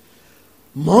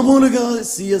 మామూలుగా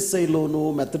సిఎస్ఐలోనూ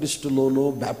మెథడిస్టులోనూ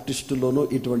బ్యాప్టిస్టులోనూ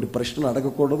ఇటువంటి ప్రశ్నలు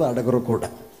అడగకూడదు, అడగరు కూడా.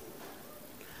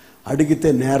 అడిగితే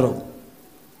నేరం,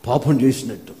 పాపం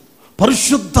చేసినట్టు.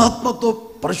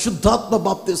 పరిశుద్ధాత్మ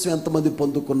బాప్తిసం ఎంతమంది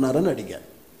పొందుకున్నారని అడిగాడు.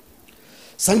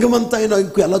 సంఘమంతా ఆయన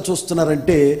ఇంకో ఎలా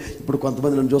చూస్తున్నారంటే, ఇప్పుడు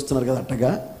కొంతమంది నన్ను చూస్తున్నారు కదా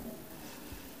అట్టగా,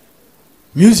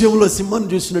 మ్యూజియంలో సింహాన్ని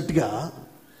చూసినట్టుగా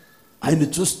ఆయన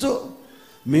చూస్తూ,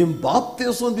 మేము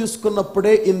బాప్తిసం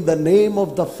తీసుకున్నప్పుడే in the name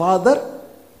of the father,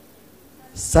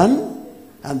 sun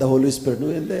and the Holi spirit.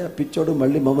 నువ్వు ఏందే పిచ్చోడు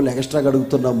మళ్ళీ మమ్మల్ని ఎక్స్ట్రాగా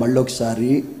అడుగుతున్నావు మళ్ళీ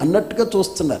ఒకసారి అన్నట్టుగా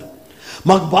చూస్తున్నారు.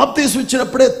 మాకు బాప్తిసం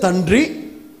ఇచ్చినప్పుడే తండ్రి,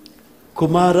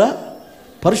 కుమార,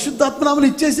 పరిశుద్ధాత్మనామలు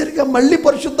ఇచ్చేసరిగా మళ్ళీ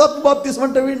పరిశుద్ధాత్మ బాప్తిసం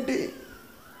అంటే ఏంటి?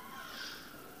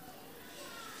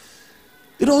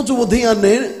 ఈరోజు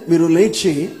ఉదయాన్నే మీరు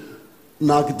లేచి,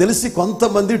 నాకు తెలిసి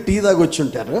కొంతమంది టీ దాగొచ్చి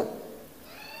ఉంటారు,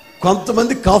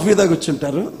 కొంతమంది కాఫీ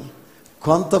దాగొచ్చుంటారు,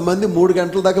 కొంతమంది 3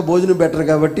 గంటల దాకా భోజనం బెటర్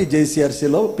కాబట్టి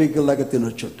JCRCలో పీకల దాకా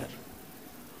తినొచ్చు ఉంటారు.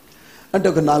 అంటే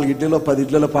ఒక 4 ఇడ్లీలో 10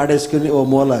 ఇడ్లీలో పాడేసుకుని ఓ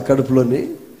మూల కడుపులోని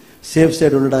సేఫ్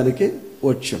సైడ్ ఉండడానికి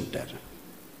వచ్చి ఉంటారు.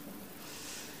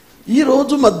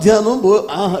 ఈరోజు మధ్యాహ్నం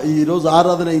ఈరోజు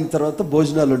ఆరాధన అయిన తర్వాత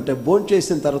భోజనాలు ఉంటాయి. భోజనం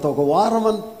చేసిన తర్వాత ఒక వారం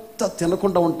అంతా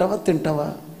తినకుండా ఉంటావా, తింటావా?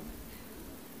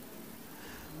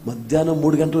 మధ్యాహ్నం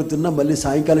 3 గంటలకు తిన్నా మళ్ళీ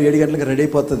సాయంకాలం 7 గంటలకు రెడీ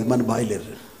అయిపోతుంది మన బాయిలర్.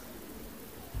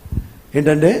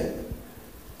 ఏంటంటే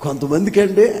కొంతమందికి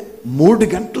అంటే 3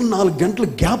 గంటలు 4 గంటలు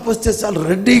గ్యాప్ వస్తే చాలా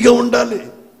రెడీగా ఉండాలి.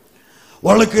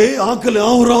 వాళ్ళకి ఆకలి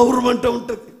ఆవురు అంటూ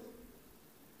ఉంటుంది.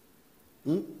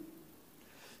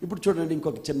 ఇప్పుడు చూడండి,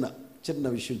 ఇంకొక చిన్న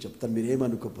విషయం చెప్తాను, మీరు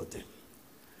ఏమనుకోకపోతే.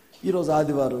 ఈరోజు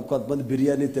ఆదివారం కొంతమంది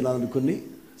బిర్యానీ తినాలనుకుని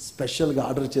స్పెషల్గా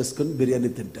ఆర్డర్ చేసుకుని బిర్యానీ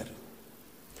తింటారు.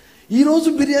 ఈరోజు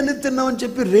బిర్యానీ తిన్నామని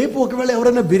చెప్పి రేపు ఒకవేళ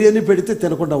ఎవరైనా బిర్యానీ పెడితే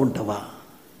తినకుండా ఉంటావా?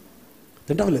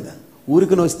 తింటావా లేదా?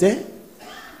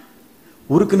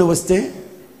 ఊరుకుని వస్తే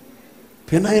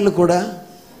ఫినాయిల్ కూడా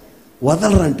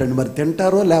వదలరంటండి. మరి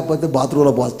తింటారో లేకపోతే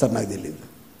బాత్రూంలో పోస్తారో నాకు తెలియదు.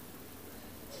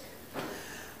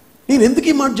 నేను ఎందుకు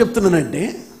ఈ మాట చెప్తున్నానంటే,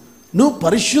 నువ్వు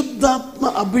పరిశుద్ధాత్మ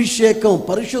అభిషేకం,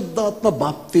 పరిశుద్ధాత్మ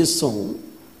బాప్తిసం,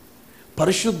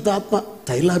 పరిశుద్ధాత్మ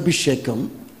తైలాభిషేకం,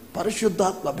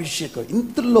 పరిశుద్ధాత్మ అభిషేకం,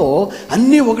 ఇందులో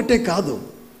అన్నీ ఒకటే కాదు.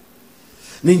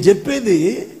 నేను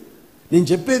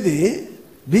చెప్పేది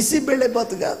బిసి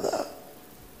బెళ్ళేబాతు కాదా,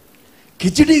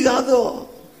 కిచిడి కాదు.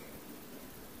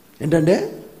 ఏంటంటే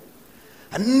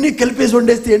అన్నీ కలిపేసి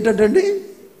వండేస్తే ఏంటంటే అండి,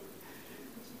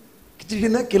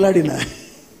 కిచిడినా కిలాడినా,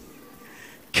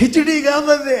 కిచిడి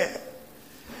కాదదే.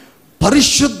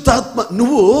 పరిశుద్ధాత్మ.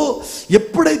 నువ్వు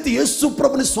ఎప్పుడైతే యేసు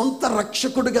ప్రభుని సొంత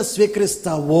రక్షకుడిగా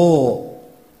స్వీకరిస్తావో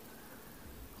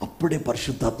అప్పుడే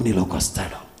పరిశుద్ధాత్మ నీలోకి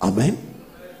వస్తాడు. ఆమేన్.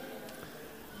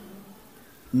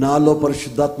 నాలో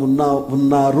పరిశుద్ధాత్మ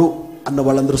ఉన్నారు అన్న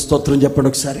వాళ్ళందరూ స్తోత్రం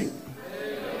చెప్పండి ఒకసారి,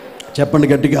 చెప్పండి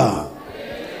గట్టిగా.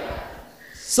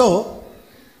 సో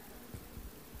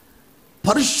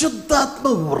పరిశుద్ధాత్మ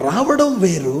రావడం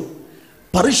వేరు,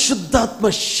 పరిశుద్ధాత్మ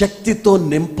శక్తితో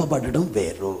నింపబడడం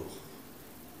వేరు.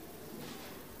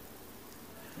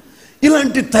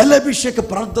 ఇలాంటి తైలాభిషేక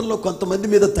ప్రార్థనలో కొంతమంది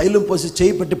మీద తైలం పోసి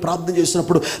చేయి పట్టి ప్రార్థన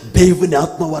చేసినప్పుడు దేవుని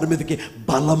ఆత్మ వారి మీదకి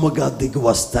బలముగా దిగి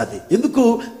వస్తుంది. ఎందుకు?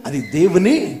 అది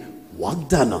దేవుని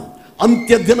వాగ్దానం.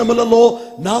 అంత్య దినములలో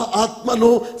నా ఆత్మను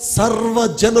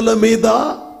సర్వజనుల మీద.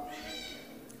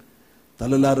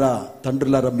 తల్లులారా,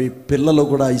 తండ్రులారా, మీ పిల్లలు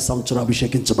కూడా ఈ సంవత్సరం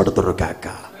అభిషేకించబడుతురు కాక.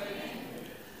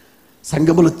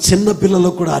 సంఘములు చిన్న పిల్లలు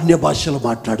కూడా అన్య భాషలు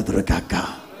మాట్లాడుతురు కాక.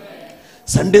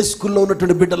 సండే స్కూల్లో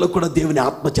ఉన్నటువంటి బిడ్డలు కూడా దేవుని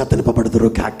ఆత్మచేత నింపబడుదురు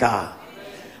కాక.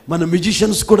 మన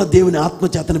మ్యూజిషియన్స్ కూడా దేవుని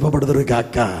ఆత్మచేత నింపబడుదురు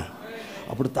కాక.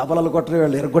 అప్పుడు తబలలు కొట్టరే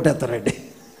వాళ్ళు ఎరగొట్టేస్తారండి.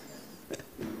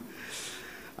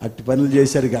 అట్టి పనులు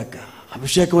చేశారు కాక.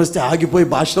 అభిషేకం వస్తే ఆగిపోయి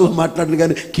భాషలో మాట్లాడిన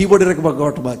కానీ కీబోర్డ్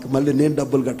ఎరగబొట్ట మాకు మళ్ళీ నేను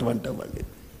డబ్బులు కట్టమంటా. మళ్ళీ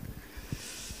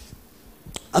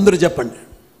అందరూ చెప్పండి,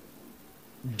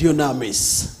 డ్యూనామిస్.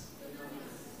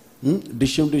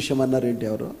 డిష్యం అన్నారేంటి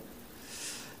ఎవరు?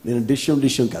 నేను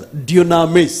డిష్యం కాదు,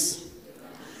 డ్యూనామిస్.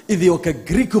 ఇది ఒక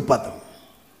గ్రీకు పదం.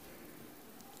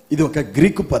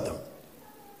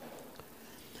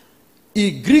 ఈ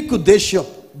గ్రీకు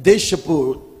దేశపు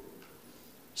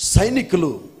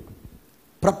సైనికులు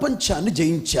ప్రపంచాన్ని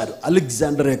జయించారు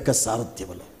అలెగ్జాండర్ యొక్క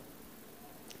సారథ్యంలో.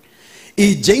 ఈ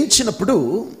జయించినప్పుడు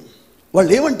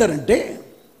వాళ్ళు ఏమంటారంటే,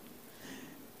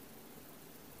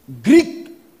 గ్రీక్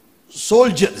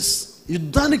సోల్జర్స్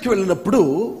యుద్ధానికి వెళ్ళినప్పుడు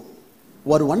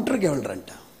వారు ఒంటరిగా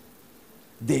వెళ్ళరంట.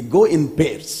 They go in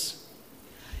pairs.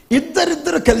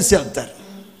 ఇద్దరిద్దరు కలిసి వెళ్తారు.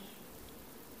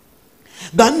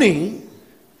 దాన్ని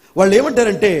వాళ్ళు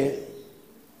ఏమంటారంటే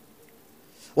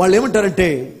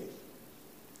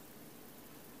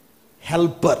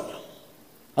హెల్పర్.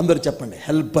 అందరూ చెప్పండి,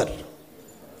 హెల్పర్.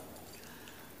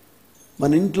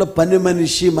 మన ఇంట్లో పని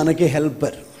మనిషి మనకి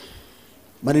హెల్పర్.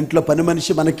 మన ఇంట్లో పని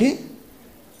మనిషి మనకి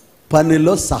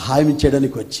పనిలో సహాయం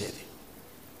చేయడానికి వచ్చేది.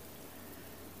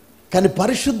 కానీ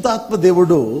పరిశుద్ధాత్మ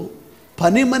దేవుడు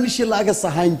పని మనిషిలాగా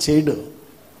సహాయం చేయడు.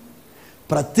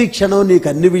 ప్రతి క్షణం నీకు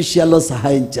అన్ని విషయాల్లో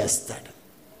సహాయం చేస్తాడు.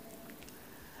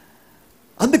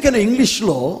 అందుకని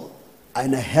ఇంగ్లీష్లో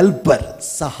ఆయన హెల్పర్,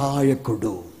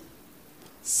 సహాయకుడు.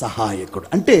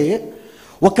 అంటే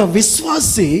ఒక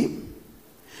విశ్వాసి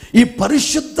ఈ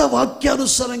పరిశుద్ధ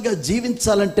వాక్యానుసారంగా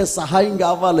జీవించాలంటే సహాయం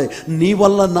కావాలి. నీ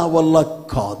వల్ల నా వల్ల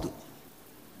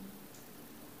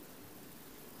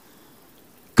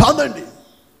కాదండి.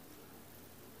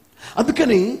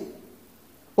 అందుకని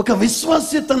ఒక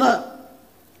విశ్వాసి తన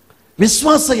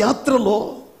విశ్వాస యాత్రలో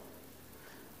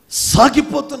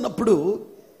సాగిపోతున్నప్పుడు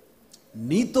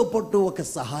నీతో పాటు ఒక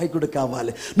సహాయకుడు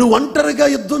కావాలి. నువ్వు ఒంటరిగా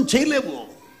యుద్ధం చేయలేవు.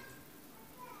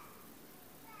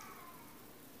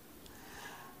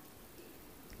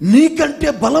 నీకంటే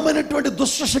బలమైనటువంటి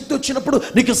దుష్టశక్తి వచ్చినప్పుడు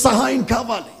నీకు సహాయం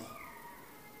కావాలి.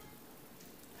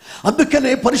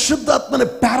 అందుకనే పరిశుద్ధాత్మని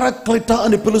పారాక్లిటా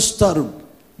అని పిలుస్తారు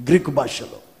గ్రీకు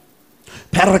భాషలో.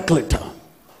 పారాక్లిటా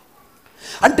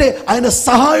అంటే ఆయన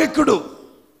సహాయకుడు.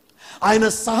 ఆయన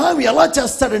సహాయం ఎలా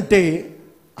చేస్తాడంటే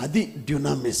అది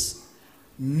డ్యునామిస్.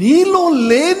 నీలో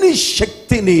లేని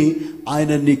శక్తిని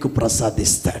ఆయన నీకు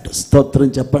ప్రసాదిస్తాడు.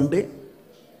 స్తోత్రం చెప్పండి.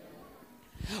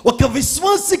 ఒక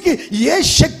విశ్వాసికి ఏ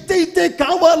శక్తి అయితే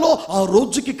కావాలో ఆ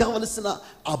రోజుకి కావలసిన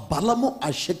ఆ బలము, ఆ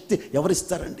శక్తి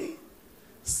ఎవరిస్తారండి?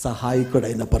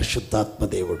 సహాయకుడైన పరిశుద్ధాత్మ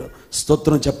దేవుడు.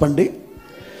 స్తోత్రం చెప్పండి.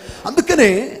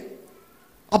 అందుకనే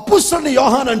అపోస్తలుడైన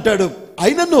యోహాను అంటాడు,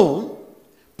 అయినను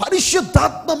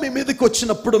పరిశుద్ధాత్మ మీ మీదకి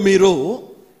వచ్చినప్పుడు మీరు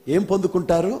ఏం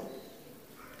పొందుకుంటారు?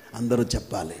 అందరూ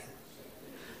చెప్పాలి,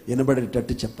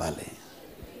 వినబడేటట్టు చెప్పాలి.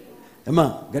 ఏమా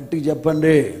గట్టిగా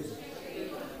చెప్పండి.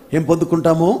 ఏం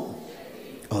పొందుకుంటాము?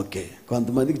 ఓకే.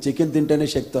 కొంతమందికి చికెన్ తింటేనే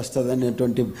శక్తి వస్తుంది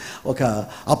అనేటువంటి ఒక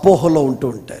అపోహలో ఉంటూ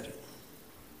ఉంటారు.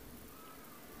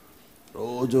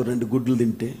 రోజు 2 గుడ్లు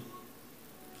తింటే,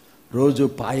 రోజు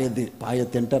పాయ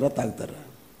తింటారా తాగుతారా?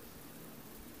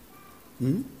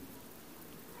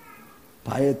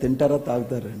 పాయ తింటారా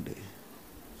తాగుతారండి?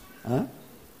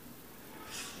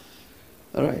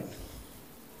 రైట్.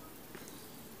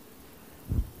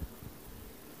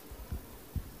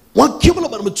 వాక్యములో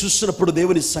మనం చూసినప్పుడు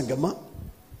దేవుని సంగమా,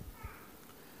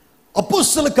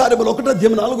 అపోస్తల కార్యములు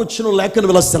 1:4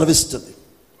 లేఖనం ఇలా సెలవిస్తుంది.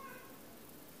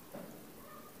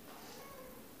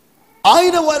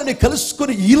 ఆయన వారిని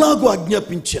కలుసుకొని ఇలాగూ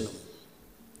ఆజ్ఞాపించెను,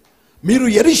 మీరు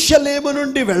యెరూషలేము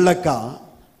నుండి వెళ్ళక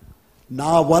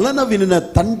నా వలన వినిన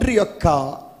తండ్రి యొక్క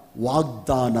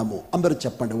వాగ్దానము. అందరూ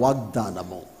చెప్పండి,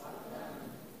 వాగ్దానము.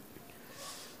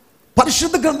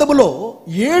 పరిశుద్ధ గ్రంథములో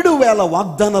 7,000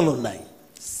 వాగ్దానాలు ఉన్నాయి.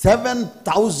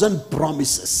 7,000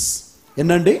 ప్రామిసెస్.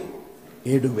 ఎన్నండి?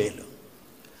 7,000.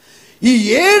 ఈ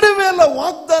 7,000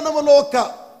 వాగ్దానములో ఒక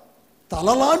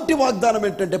తలలాంటి వాగ్దానం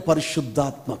ఏంటంటే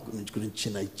పరిశుద్ధాత్మ గురించి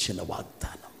ఇచ్చిన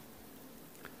వాగ్దానం.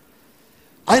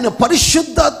 ఆయన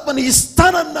పరిశుద్ధాత్మని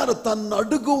ఇస్తానన్నారు. తన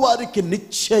అడుగు వారికి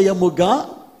నిశ్చయముగా.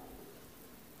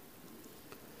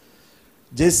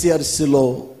 JCRCలో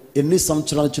ఎన్ని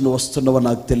సంవత్సరాల నుంచి నువ్వు వస్తున్నావో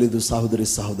నాకు తెలీదు సహోదరి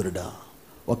సహోదరుడా.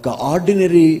 ఒక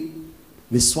ఆర్డినరీ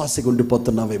విశ్వాసిగా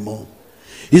ఉండిపోతున్నావేమో.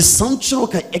 ఈ సంవత్సరం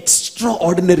ఒక ఎక్స్ట్రా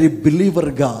ఆర్డినరీ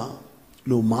బిలీవర్గా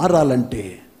నువ్వు మారాలంటే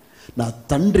నా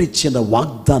తండ్రి ఇచ్చిన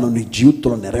వాగ్దానం నీ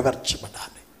జీవితంలో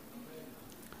నెరవేర్చబడాలి.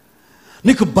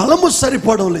 నీకు బలము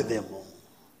సరిపోవడం లేదేమో,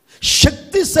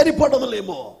 శక్తి సరిపోవడం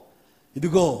లేమో.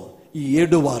 ఇదిగో ఈ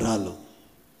 7 వారాలు,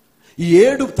 ఈ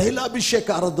 7 తైలాభిషేక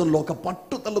ఆరాధనలో ఒక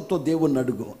పట్టుదలతో దేవుణ్ణి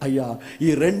అడుగు, అయ్యా ఈ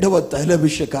 2వ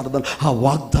తైలాభిషేక ఆరాధన ఆ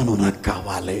వాగ్దానం నాకు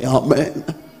కావాలి. ఆమేన్.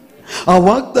 ఆ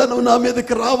వాగ్దానం నా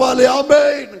మీదకి రావాలి.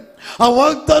 ఆమేన్. ఆ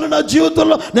వాగ్దానం నా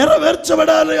జీవితంలో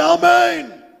నెరవేర్చబడాలి. ఆమేన్.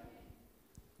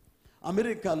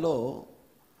 అమెరికాలో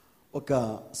ఒక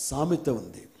సామెత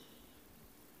ఉంది,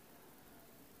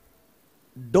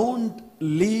 don't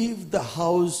leave the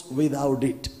house without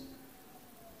it.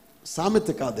 సామెత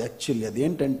కాదు యాక్చువల్లీ, అది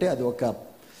ఏంటంటే అది ఒక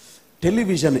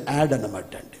టెలివిజన్ యాడ్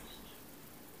అన్నమాట అండి.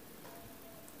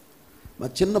 మా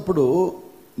చిన్నప్పుడు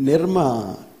నిర్మా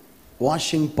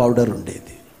వాషింగ్ పౌడర్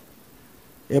ఉండేది.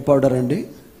 ఏ పౌడర్ అండి?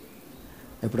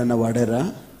 ఎప్పుడన్నా వాడారా?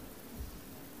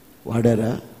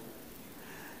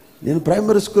 నేను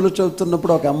ప్రైమరీ స్కూల్లో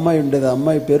చదువుతున్నప్పుడు ఒక అమ్మాయి ఉండేది. ఆ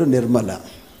అమ్మాయి పేరు నిర్మల.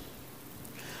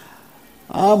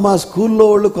 మా స్కూల్లో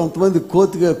వాళ్ళు కొంతమంది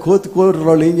కోతి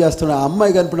వాళ్ళు ఏం చేస్తున్నారు, ఆ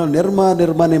అమ్మాయి కనిపిన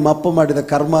నిర్మా నీ మప్ప మాటిద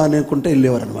కర్మ అని అనుకుంటే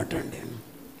వెళ్ళేవారు అనమాట అండి.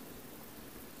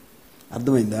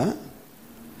 అర్థమైందా?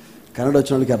 కన్నడ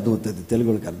వచ్చిన వాళ్ళకి అర్థమవుతుంది, తెలుగు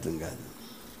వాళ్ళకి అర్థం కాదు.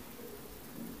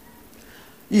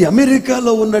 ఈ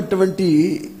అమెరికాలో ఉన్నటువంటి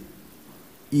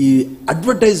ఈ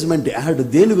అడ్వర్టైజ్మెంట్ యాడ్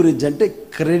దేని గురించి అంటే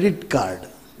క్రెడిట్ కార్డ్.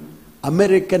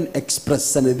 అమెరికన్ ఎక్స్ప్రెస్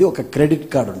అనేది ఒక క్రెడిట్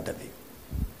కార్డ్ ఉంటుంది.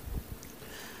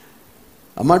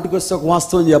 ఆ మాటకు వస్తే ఒక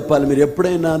వాస్తవం చెప్పాలి. మీరు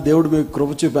ఎప్పుడైనా దేవుడు మీకు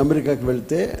కృప చూపి అమెరికాకి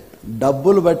వెళ్తే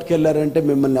డబ్బులు పట్టుకెళ్ళారంటే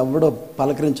మిమ్మల్ని ఎవడో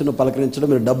పలకరించడం,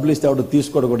 మీరు డబ్బులు ఇస్తే ఎవడో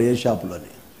తీసుకోవడం కూడా ఏ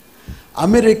షాపులోని.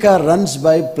 America runs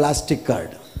by plastic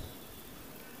card.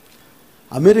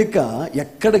 America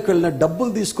ఎక్కడికి వెళ్ళినా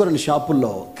డబ్బులు తీసుకోరని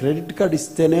షాపుల్లో క్రెడిట్ కార్డ్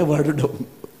ఇస్తేనే వాడు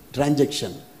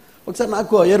ట్రాన్సాక్షన్. ఒకసారి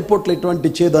నాకు ఎయిర్పోర్ట్లో ఇటువంటి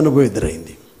చేదు అనుభవం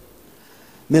ఎదురైంది.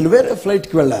 నేను వేరే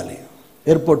ఫ్లైట్కి వెళ్ళాలి,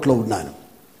 ఎయిర్పోర్ట్లో ఉన్నాను.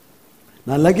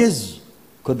 నా లగేజ్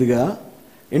కొద్దిగా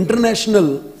ఇంటర్నేషనల్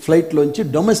ఫ్లైట్లోంచి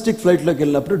డొమెస్టిక్ ఫ్లైట్లోకి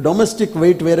వెళ్ళినప్పుడు డొమెస్టిక్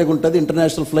వెయిట్ వేరేగా ఉంటుంది,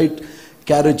 international flight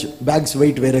carriage bags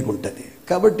wait వేరేగా ఉంటుంది.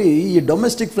 కాబట్టి ఈ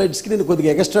డొమెస్టిక్ ఫ్లైట్స్కి నేను కొద్దిగా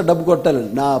ఎక్స్ట్రా డబ్బు కొట్టాలి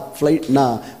నా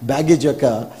బ్యాగేజ్ యొక్క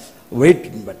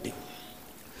వెయిట్ని బట్టి.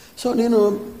 సో నేను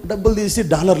డబ్బులు తీసి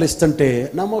డాలర్లు ఇస్తుంటే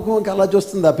నా ముఖంకి అలా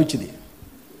చూస్తుంది ఆ పిచ్చిది.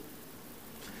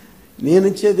 నేను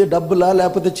ఇచ్చేది డబ్బులా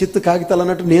లేకపోతే చిత్తు కాగితాలు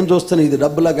అన్నట్టు నేను చూస్తాను. ఇది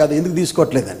డబ్బులా కాదు, ఎందుకు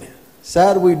తీసుకోవట్లేదండి.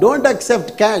 Sir we don't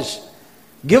accept cash,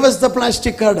 give us the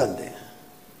plastic card అంది.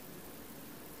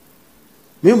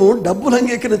 మేము డబ్బులు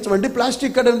అంగీకరించమండి,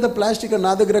 ప్లాస్టిక్ కార్డ్ ఎంత, ప్లాస్టిక్ కార్డ్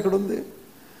నా దగ్గర ఎక్కడ ఉంది?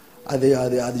 అది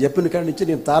అది అది చెప్పిన కాడి నుంచి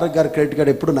నేను తారక్ గారి క్రెడిట్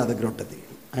కార్డ్ ఎప్పుడు నా దగ్గర ఉంటుంది.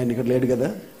 ఆయన ఇక్కడ లేడు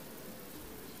కదా,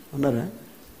 ఉన్నారా?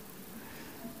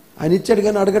 ఆయన ఇచ్చాడు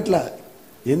కానీ అడగట్లా.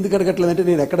 ఎందుకు అడగట్లేదంటే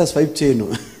నేను ఎక్కడ స్వైప్ చేయను.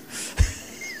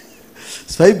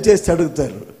 స్వైప్ చేస్తే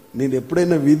అడుగుతారు. నేను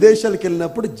ఎప్పుడైనా విదేశాలకు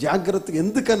వెళ్ళినప్పుడు జాగ్రత్తగా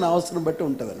ఎందుకన్నా అవసరం బట్టి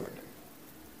ఉంటుంది అనమాట.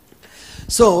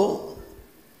 సో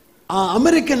ఆ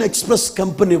అమెరికన్ ఎక్స్ప్రెస్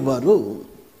కంపెనీ వారు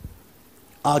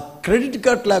ఆ క్రెడిట్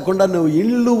కార్డ్ లేకుండా నువ్వు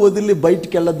ఇల్లు వదిలి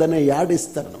బయటికి వెళ్ళొద్దనే యాడ్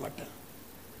ఇస్తారనమాట.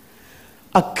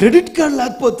 ఆ క్రెడిట్ కార్డ్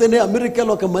లేకపోతేనే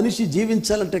అమెరికాలో ఒక మనిషి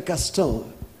జీవించాలంటే కష్టం.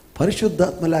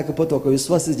 పరిశుద్ధాత్మ లేకపోతే ఒక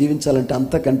విశ్వాసి జీవించాలంటే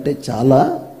అంతకంటే చాలా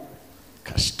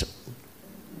కష్టం.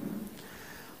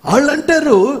 వాళ్ళు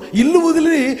అంటారు ఇల్లు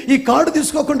వదిలి ఈ కార్డు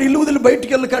తీసుకోకుండా ఇల్లు వదిలి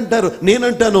బయటికి వెళ్ళకంటారు.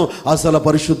 నేనంటాను అసలు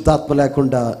పరిశుద్ధాత్మ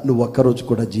లేకుండా నువ్వు ఒక్కరోజు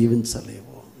కూడా జీవించలేవు.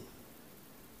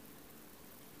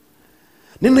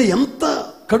 నిన్న ఎంత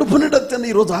కడుపు నిండా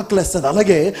ఈరోజు ఆకలేస్తుంది.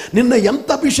 అలాగే నిన్న ఎంత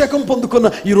అభిషేకం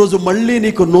పొందుకున్నా ఈరోజు మళ్ళీ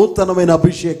నీకు నూతనమైన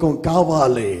అభిషేకం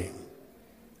కావాలి,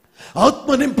 ఆత్మ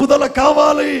నింపుదల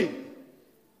కావాలి.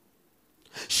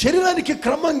 శరీరానికి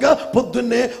క్రమంగా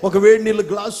పొద్దున్నే ఒక వేడి నీళ్ళు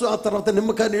గ్లాసు, ఆ తర్వాత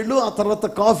నిమ్మకాయ నీళ్ళు, ఆ తర్వాత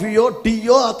కాఫీయో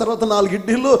టీయో, ఆ తర్వాత 4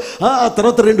 ఇడ్లీలు, ఆ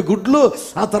తర్వాత 2 గుడ్లు,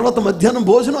 ఆ తర్వాత మధ్యాహ్నం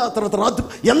భోజనం, ఆ తర్వాత రాత్రి,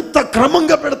 ఎంత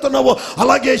క్రమంగా పెడుతున్నావో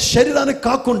అలాగే శరీరానికి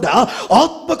కాకుండా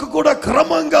ఆత్మకు కూడా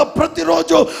క్రమంగా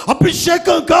ప్రతిరోజు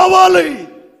అభిషేకం కావాలి.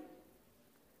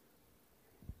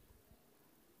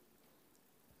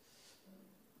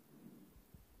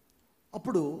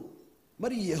 అప్పుడు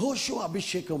మరి యెహోషువ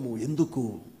అభిషేకము ఎందుకు?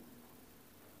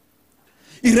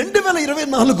 ఈ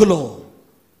 2024లో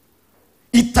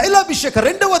ఈ తైలాభిషేక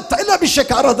 2వ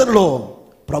తైలాభిషేక ఆరాధనలో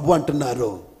ప్రభు అంటున్నారు,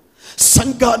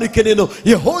 సంఘానికి నేను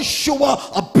యెహోషువ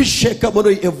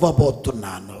అభిషేకమును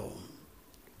ఇవ్వబోతున్నాను.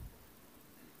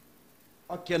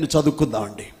 వాక్యాన్ని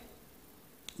చదువుకుందామండి.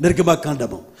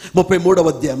 నిర్గమకాండము 33వ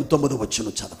అధ్యాయం 9వ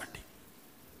వచనం చదవండి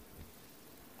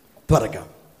త్వరగా.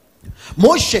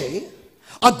 మోషే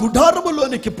ఆ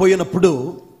గుడారములోనికి పోయినప్పుడు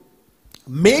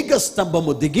మేఘ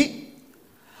స్తంభము దిగి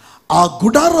ఆ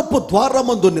గుడారపు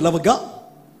ద్వారమందు నిలవగా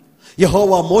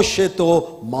యెహోవా మోషేతో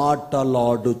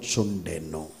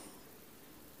మాటలాడుచుండెను.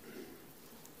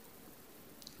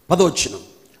 10వ వచనం.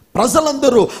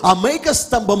 ప్రజలందరూ ఆ మేఘ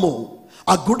స్తంభము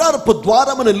ఆ గుడారపు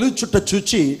ద్వారమును నిలుచుట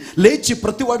చూచి లేచి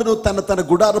ప్రతివాడును తన తన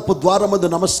గుడారపు ద్వారమందు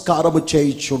నమస్కారము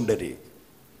చేయుచుండిరి.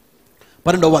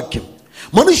 12వ వాక్యం.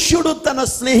 మనుష్యుడు తన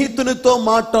స్నేహితునితో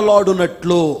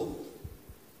మాటలాడునట్లు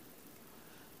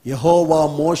యెహోవా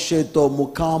మోషేతో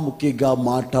ముఖాముఖిగా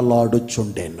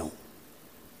మాటలాడుచుండెను.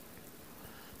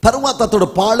 తరువాత అతడు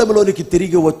పాళెములోనికి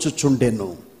తిరిగి వచ్చుచుండెను.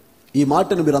 ఈ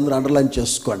మాటను మీరు అందరూ అండర్లైన్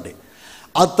చేసుకోండి.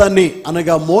 అతని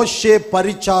అనగా మోషే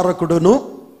పరిచారకుడును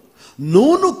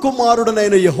నూను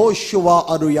కుమారుడునైన యెహోషువ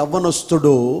అను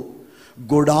యవ్వనస్తుడు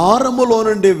గుడారములో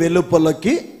నుండి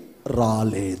వెలుపలకి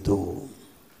రాలేదు.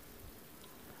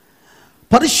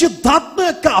 పరిశుద్ధాత్మ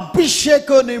యొక్క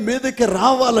అభిషేకం నీ మీదకి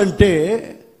రావాలంటే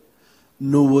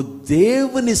నువ్వు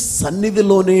దేవుని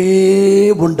సన్నిధిలోనే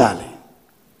ఉండాలి.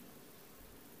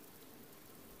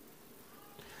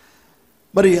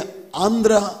 మరి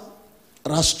ఆంధ్ర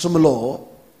రాష్ట్రంలో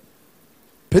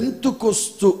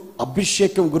పెంతుకొస్తు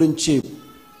అభిషేకం గురించి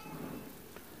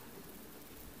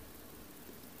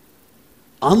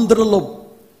ఆంధ్రలో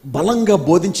బలంగా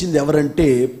బోధించింది ఎవరంటే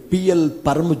పిఎల్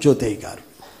పరమజ్యోతయ్య గారు.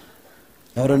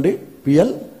 ఎవరండి?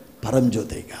 పిఎల్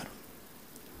పరమజ్యోతయ్య గారు.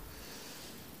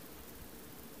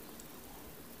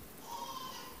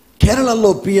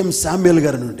 కేరళలో పిఎం శామ్యుల్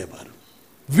గారు ఉండేవారు.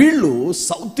 వీళ్ళు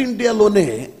సౌత్ ఇండియాలోనే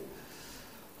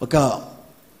ఒక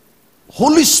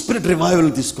హోలీ స్పిరిట్ రివైవల్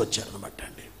తీసుకొచ్చారనమాట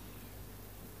అండి.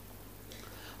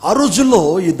 ఆ రోజుల్లో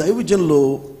ఈ దైవజనులు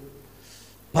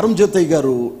పరమజ్యోతయ్య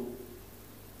గారు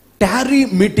టారీ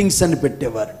మీటింగ్స్ అని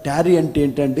పెట్టేవారు. టారీ అంటే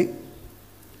ఏంటండి?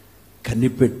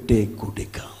 కనిపెట్టే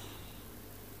కూడిక.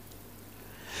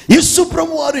 యేసు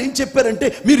ప్రభు వారు ఏం చెప్పారంటే,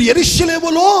 మీరు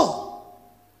యెరూషలేములో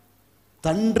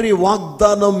తండ్రి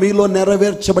వాగ్దానం మీలో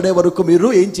నెరవేర్చబడే వరకు మీరు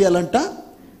ఏం చేయాలంట?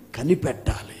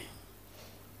 కనిపెట్టాలి.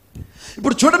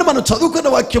 ఇప్పుడు చూడండి, మనం చదువుకున్న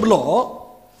వాక్యంలో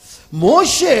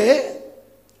మోషే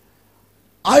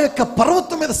ఆ యొక్క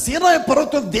పర్వతం మీద, సీనాయి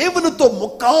పర్వతం దేవునితో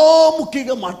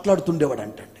ముఖాముఖిగా మాట్లాడుతుండేవాడు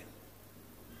అంటండి.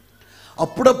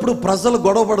 అప్పుడప్పుడు ప్రజలు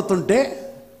గొడవ పడుతుంటే,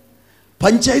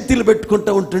 పంచాయతీలు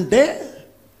పెట్టుకుంటూ ఉంటుంటే,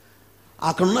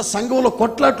 అక్కడున్న సంఘంలో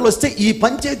కొట్లాట్లు వస్తే ఈ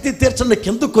పంచాయతీ తీర్చండి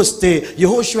కిందకు వస్తే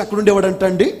యెహోషువ ఎక్కడ ఉండేవాడంట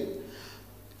అండి?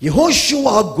 యెహోషువ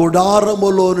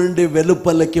గుడారములో నుండి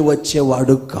వెలుపలికి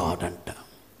వచ్చేవాడు కాడంట.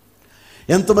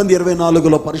 ఎంతమంది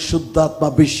 24లో పరిశుద్ధాత్మ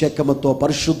అభిషేకముతో,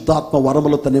 పరిశుద్ధాత్మ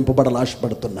వరములతో నింపబడాలి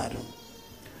ఆశపడుతున్నారు?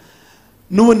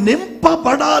 నువ్వు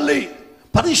నింపబడాలి.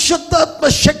 పరిశుద్ధాత్మ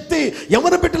శక్తి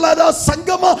యవన బిడ్డలారా,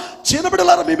 సంగమ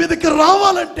చిన్నబిడ్డలారా మీ మీదకి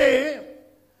రావాలంటే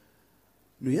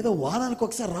నువ్వు ఏదో వారానికి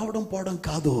ఒకసారి రావడం పోవడం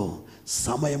కాదు.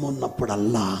 సమయం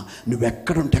ఉన్నప్పుడల్లా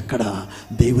నువ్వెక్కడుంటే అక్కడ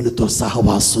దేవునితో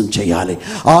సహవాసం చేయాలి.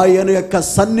 ఆయన యొక్క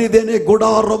సన్నిధిని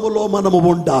గుడారములో మనము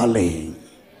ఉండాలి.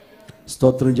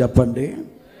 స్తోత్రం చెప్పండి,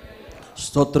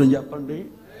 స్తోత్రం చెప్పండి.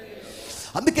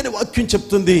 అందుకని వాక్యం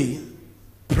చెప్తుంది,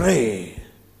 ప్రే,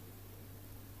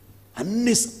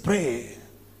 అన్ని ప్రే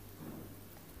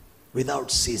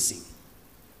వితౌట్ సీసింగ్.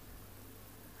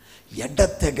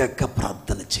 ఎడతెగక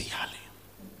ప్రార్థన చేయాలి.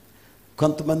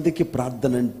 కొంతమందికి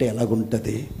ప్రార్థన అంటే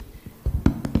ఎలాగుంటుంది?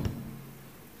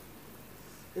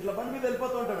 ఇట్లా బండి మీద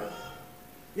వెళ్ళిపోతూ ఉంటాడు,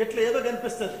 ఇట్లా ఏదో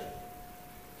కనిపిస్తుంది,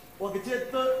 ఒక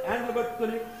చేత్తో హ్యాండ్లు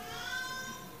పట్టుకొని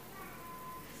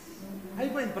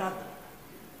అయిపోయింది ప్రార్థన.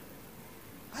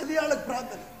 అది వాళ్ళకి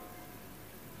ప్రార్థన.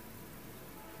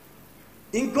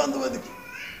 ఇంకొంతమందికి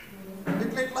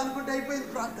ఇట్లా ఇట్లా అనుకుంటే అయిపోయింది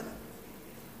ప్రార్థన.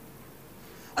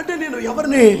 అంటే నేను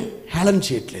ఎవరిని హేళన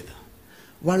చేయట్లేదు,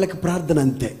 వాళ్ళకి ప్రార్థన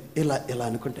అంతే. ఇలా ఇలా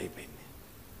అనుకుంటే అయిపోయింది,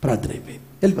 ప్రార్థన అయిపోయింది,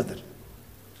 వెళ్ళిపోతారు.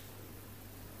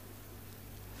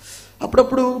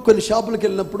 అప్పుడప్పుడు కొన్ని షాపులకు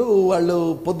వెళ్ళినప్పుడు వాళ్ళు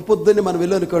పొద్దున్నే మనం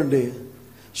వెళ్ళనుకోండి,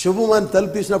 శుభమాని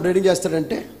తలుపు తీసినప్పుడు ఏం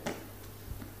చేస్తాడంటే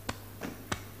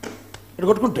ఇక్కడ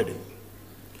కొట్టుకుంటాడు.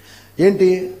 ఏంటి?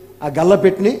 ఆ గల్ల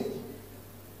పెట్టిని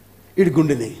ఇడి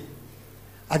గుండెని,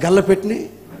 ఆ గల్ల పెట్టిని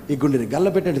ఈ గుండెని. గల్ల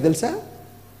పెట్టండి తెలుసా?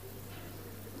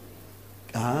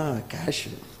 క్యాష్.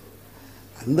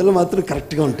 అందులో మాత్రం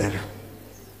కరెక్ట్గా ఉంటారు.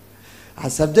 ఆ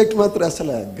సబ్జెక్ట్ మాత్రం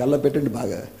అసలు గల్ల పెట్టండి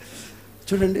బాగా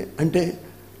చూడండి. అంటే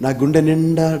నా గుండె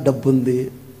నిండా డబ్బు ఉంది,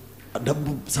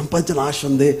 డబ్బు సంపాదించిన ఆశ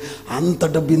ఉంది,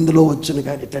 అంత డబ్బు ఇందులో వచ్చును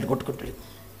కానీ ఇట్లా కొట్టుకుంటాడు.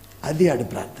 అది ఆడి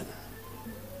ప్రార్థన.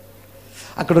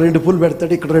 అక్కడ 2 పూలు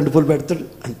పెడతాడు, ఇక్కడ 2 పూలు పెడతాడు,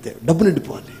 అంతే, డబ్బు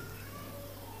నిండిపోవాలి.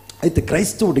 అయితే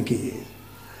క్రైస్తవుడికి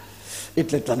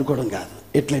ఇట్లా అనుకోవడం కాదు,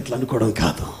 ఇట్లా అనుకోవడం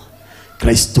కాదు.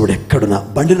 క్రైస్తవుడు ఎక్కడున్నా,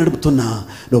 బండి నడుపుతున్నా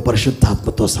నువ్వు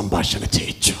పరిశుద్ధాత్మతో సంభాషణ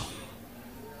చేయొచ్చు.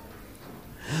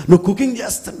 నువ్వు కుకింగ్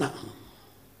చేస్తున్నా,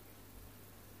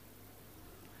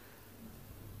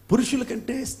 పురుషుల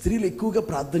కంటే స్త్రీలు ఎక్కువగా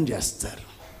ప్రార్థన చేస్తారు.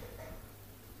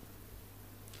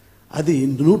 అది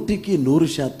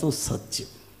 100% సత్యం.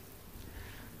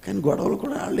 కానీ గొడవలు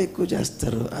కూడా వాళ్ళు ఎక్కువ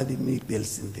చేస్తారు, అది మీకు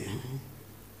తెలిసిందే.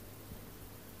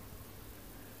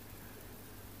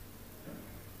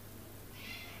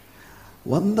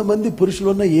 వంద మంది పురుషులు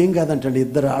ఉన్నా ఏం కాదంటండి,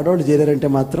 2 ఆడవాళ్ళు చేరారంటే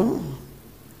మాత్రం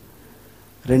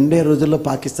 2 రోజుల్లో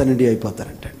పాకిస్తాన్ ఇండియా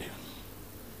అయిపోతారంటండి.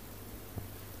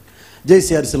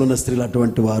 JCRCలో ఉన్న స్త్రీలు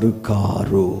అటువంటి వారు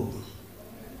car.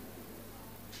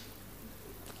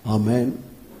 Amen,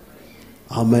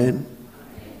 amen,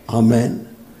 amen.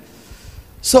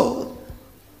 So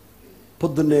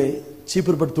పొద్దున్నే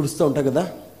చీపురు పట్టి తుడుస్తూ ఉంటాం కదా,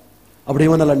 అప్పుడు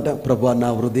ఏమనాలంట? ప్రభు నా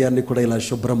హృదయాన్ని కూడా ఇలా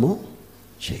శుభ్రము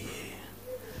చెయ్యి.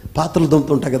 పాత్రలు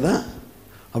దొంతుంటా కదా,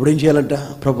 అప్పుడు ఏం చేయాలంట?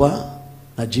 ప్రభు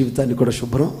నా జీవితాన్ని కూడా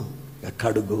శుభ్రం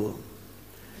కడుగు.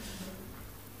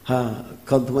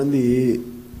 కొంతమంది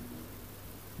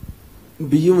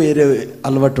బియ్యం వేరే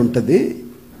అలవాటు ఉంటుంది,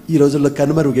 ఈ రోజుల్లో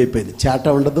కనుమరుగైపోయింది. చాట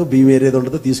ఉండదు, బియ్యం వేరేది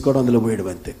ఉండదు, తీసుకోవడం అందులో పోయడం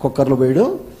అంతే. కుక్కర్లో పోయడం,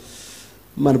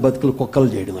 మన బతుకులు కుక్కలు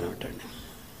చేయడం అనమాట అండి.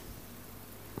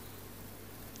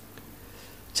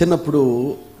 చిన్నప్పుడు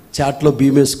చాట్లో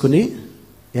బియ్యం వేసుకుని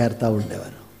ఏరుతూ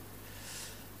ఉండేవారు.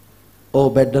 ఓ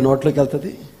బెడ్ నోట్లోకి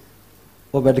వెళ్తుంది,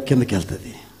 ఓ బెడ్ కిందకి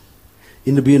వెళ్తుంది.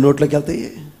 ఇన్ని బియ్యం నోట్లోకి వెళ్తాయి,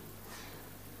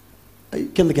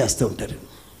 కిందకి వేస్తూ ఉంటారు.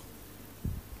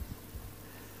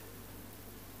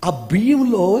 ఆ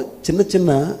బియ్యంలో చిన్న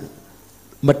చిన్న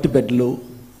మట్టి బెడ్లు,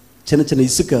 చిన్న చిన్న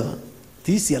ఇసుక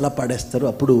తీసి ఎలా పాడేస్తారు.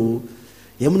 అప్పుడు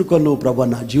ఏమనుకోను, ప్రభా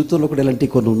నా జీవితంలో కూడా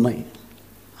ఇలాంటివి కొన్ని ఉన్నాయి,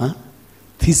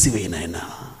 తీసివేయనాయనా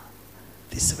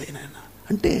తీసివేయనాయనా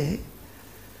అంటే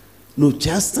నువ్వు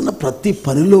చేస్తున్న ప్రతి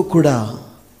పనిలో కూడా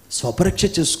స్వపరీక్ష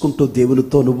చేసుకుంటూ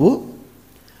దేవునితో నువ్వు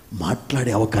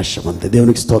మాట్లాడే అవకాశం ఉంది.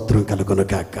 దేవునికి స్తోత్రం కలుగును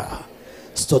గాక.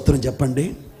 స్తోత్రం చెప్పండి,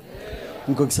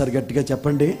 ఇంకొకసారి గట్టిగా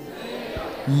చెప్పండి.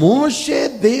 మోషే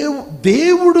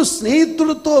దేవుడు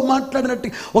స్నేహితులతో మాట్లాడినట్టు,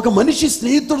 ఒక మనిషి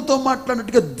స్నేహితుడితో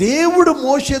మాట్లాడినట్టుగా దేవుడు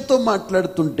మోషేతో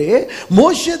మాట్లాడుతుంటే,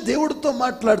 మోషే దేవుడితో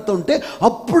మాట్లాడుతుంటే,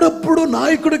 అప్పుడప్పుడు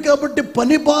నాయకుడు కాబట్టి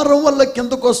పని భారం వల్ల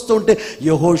కిందకు వస్తుంటే,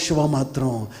 యెహోషువ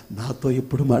మాత్రం నాతో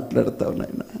ఎప్పుడు మాట్లాడతావు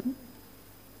నాయనా,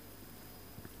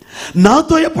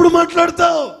 నాతో ఎప్పుడు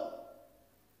మాట్లాడతావు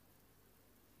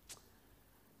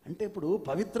అంటే, ఇప్పుడు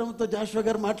పవిత్రంతో జాషువా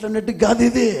గారు మాట్లాడినట్టు కాదు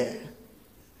ఇది.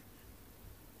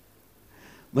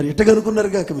 మరి ఎట్టగనుకున్నారు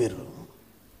కాక మీరు?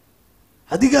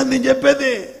 అది కాదు నేను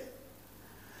చెప్పేది.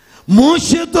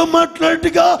 మోషేతో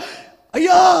మాట్లాడట్టుగా,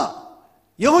 అయ్యా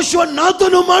యెహోషువ నాతో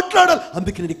నువ్వు మాట్లాడాలి,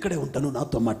 అందుకే నేను ఇక్కడే ఉంటాను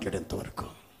నాతో మాట్లాడేంత వరకు.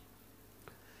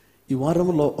 ఈ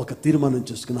వారంలో ఒక తీర్మానం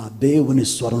చేసుకుని, ఆ దేవుని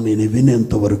స్వరం నేను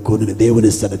వినేంత వరకు నేను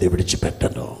దేవుని సన్నిధి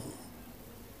విడిచిపెట్టను.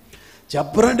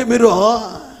 చెప్పరండి మీరు,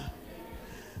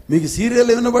 మీకు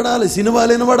సీరియల్ వినబడాలి,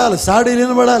 సినిమాలు వినబడాలి, సాడీలు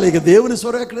వినబడాలి, ఇక దేవుని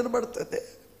స్వరం ఎక్కడ వినబడుతుంది?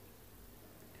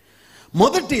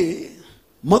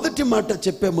 మొదటి మాట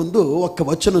చెప్పే ముందు ఒక్క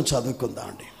వచనం చదువుకుందాం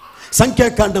అండి.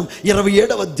 సంఖ్యాకాండం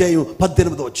 27వ అధ్యాయం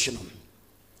 18వ వచనం.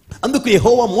 అందుకు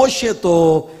యెహోవా మోషేతో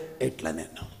ఇట్లా,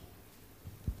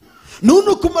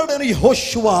 నూను కుమారుడైన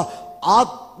యెహోషువ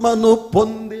ఆత్మను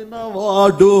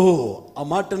పొందినవాడు. ఆ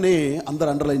మాటని అందరూ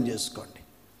అండర్లైన్ చేసుకోండి.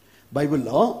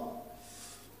 బైబిల్లో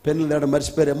పెన్నులు తేడం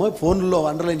మర్చిపోయారేమో, ఫోన్లో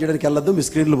అండర్లైన్ చేయడానికి వెళ్ళదు, మీ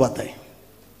స్క్రీన్లు పోతాయి.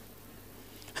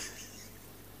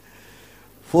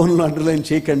 ఫోన్లో అండర్లైన్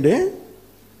చేయకండి.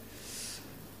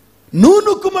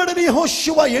 నూను కుమారుడైన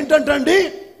యెహోషువ ఏంటంటండి?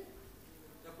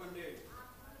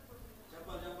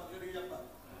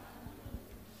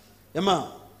 ఏమ్మా,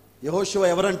 యెహోషువ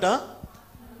ఎవరంట?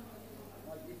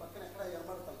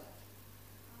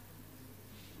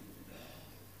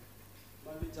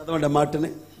 చదవండి ఆ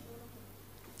మాటని.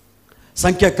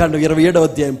 సంఖ్యాకాండం 27వ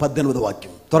అధ్యాయం 18వ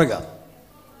వాక్యం త్వరగా.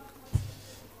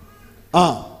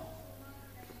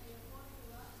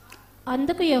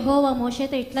 అందుకు యెహోవా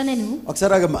మోషేతో ఇట్లా, నేను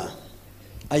ఒకసారి ఆగమ్మా,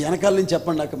 ఆ వెనకాల నుంచి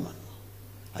చెప్పండి నాకమ్మా,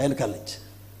 ఆ వెనకాల నుంచి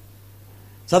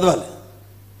చదవాలి.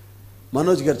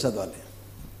 మనోజ్ గారు చదవాలి.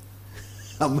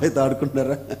 అమ్మాయితో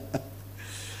ఆడుకుంటున్నారా?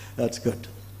 That's good.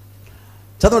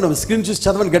 చదవండి, స్క్రీన్ చూసి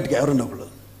చదవండి గట్టిగా, ఎవరన్నా ఒకళ్ళు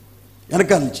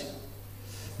వెనకాల నుంచి.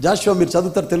 జాషువా మీరు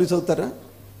చదువుతారు, తెలుగు చదువుతారా?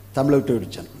 తమిళ ఒకటి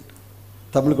విడిచి అనుకుంటా,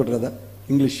 తమిళ కొట్టు కదా,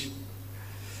 ఇంగ్లీష్.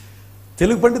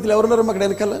 తెలుగు పండితులు ఎవరున్నారు అక్కడ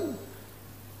వెనకాల?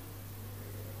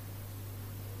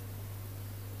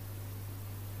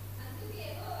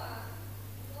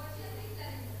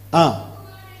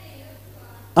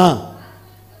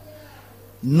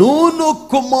 నూను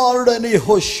కుమారుడని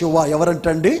యెహోషువ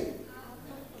ఎవరంటండి?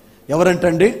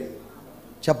 ఎవరంటండి?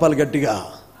 చెప్పాలి గట్టిగా.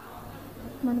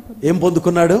 ఏం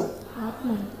పొందుకున్నాడు?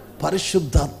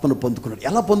 పరిశుద్ధాత్మను పొందుకున్నాడు.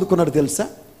 ఎలా పొందుకున్నాడు తెలుసా?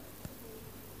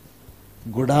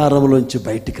 గుడారంలోంచి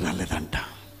బయటికి రాలేదంట.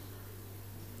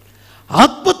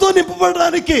 ఆత్మతో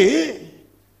నింపబడడానికి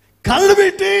కారణం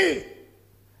ఏంటి?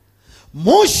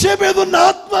 మోషే మీద ఉన్న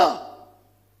ఆత్మ,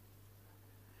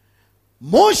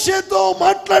 మోషేతో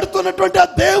మాట్లాడుతున్నటువంటి ఆ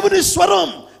దేవుని స్వరం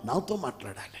నాతో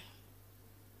మాట్లాడాలి.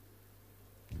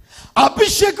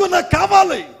 అభిషేకం నాకు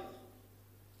కావాలి.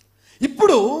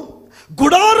 ఇప్పుడు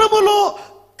గుడారములో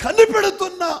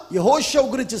కనిపెడుతున్న యెహోషువ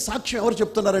గురించి సాక్ష్యం ఎవరు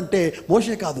చెప్తున్నారంటే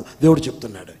మోషే కాదు, దేవుడు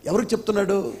చెప్తున్నాడు. ఎవరికి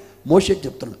చెప్తున్నాడు? మోషేకి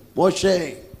చెప్తున్నాడు. మోషే,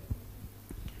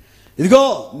 ఇదిగో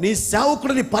నీ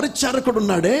సేవకుడు, నీ పరిచారకుడు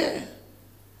ఉన్నాడే,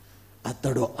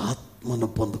 అతడు ఆత్మను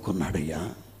పొందుకున్నాడయ్యా.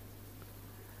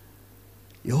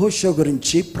 యెహోషువ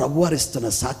గురించి ప్రభువారిస్తున్న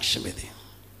సాక్ష్యం ఇది.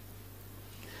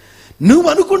 నువ్వు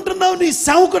అనుకుంటున్నావు నీ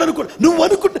సేవకుడు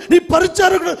నువ్వు నీ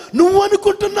పరిచారకుడు నువ్వు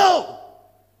అనుకుంటున్నావు,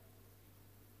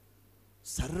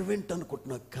 సర్వెంట్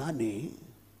అనుకుంటున్నావు, కానీ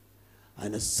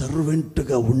ఆయన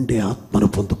సర్వెంట్గా ఉండే ఆత్మను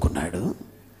పొందుకున్నాడు.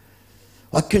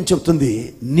 వాక్యం చెప్తుంది,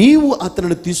 నీవు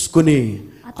అతనిని తీసుకుని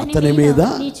అతని మీద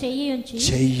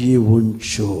చెయ్యి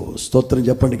ఉంచు. స్తోత్రం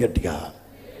చెప్పండి గట్టిగా.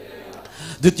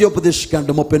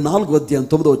 ద్వితీయోపదేశకాండం 34 అధ్యాయం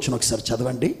 9 వచ్చిన ఒకసారి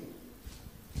చదవండి.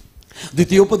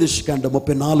 ద్వితీయోపదేశకాండం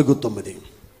 34:9.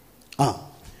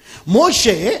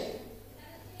 మోషే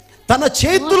తన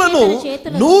చేతులను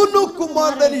నూను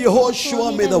కుమారుడైన యెహోషువ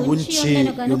మీద ఉంచి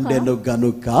ఉండెను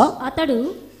గనుక అతడు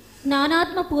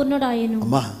జ్ఞానాత్మ పూర్ణుడాయెను.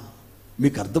 అమ్మా,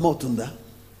 మీకు అర్థమవుతుందా?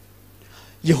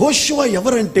 యెహోషువ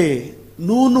ఎవరంటే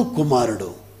నూను కుమారుడు.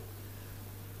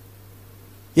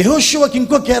 యెహోషువకి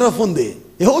ఇంకో కేర్ ఆఫ్ ఉంది.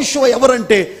 యెహోషువ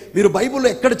ఎవరంటే మీరు బైబిల్లో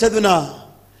ఎక్కడ చదివినా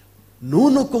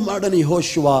నూను కుమారుడని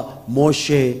యెహోషువ,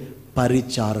 మోషే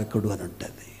పరిచారకుడు అని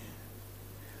ఉంటుంది.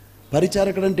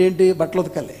 పరిచారకుడు అంటే ఏంటి? బట్టలు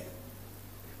ఉతకాలి.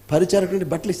 పరిచారకుడు అంటే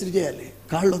బట్టలు ఇస్త్రీ చేయాలి,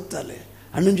 కాళ్ళు ఉతకాలి,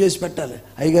 అన్నం చేసి పెట్టాలి,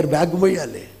 అయ్యగారు బ్యాగ్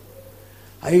మొయ్యాలి,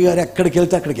 అయ్యగారు ఎక్కడికి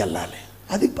వెళ్తే అక్కడికి వెళ్ళాలి.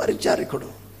 అది పరిచారకుడు.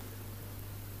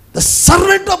 The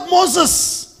servant of Moses.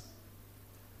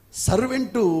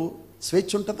 Servant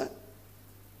స్వేచ్ఛ ఉంటుందా?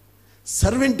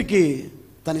 సర్వెంట్కి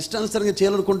తన ఇష్టానుసారంగా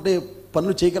చేయాలనుకుంటే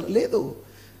పనులు చేయగలలేదు.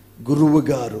 గురువు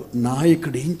గారు,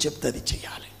 నాయకుడు ఏం చెప్తే అది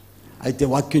చేయాలి. అయితే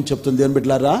వాక్యం చెప్తుంది ఏం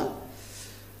బిడ్డలారా,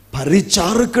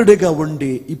 పరిచారకుడిగా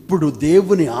ఉండి ఇప్పుడు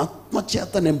దేవుని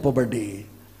ఆత్మచేత నింపబడి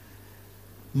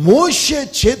మోషే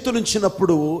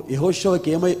చేతులుంచినప్పుడు యెహోషువకి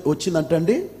ఏమై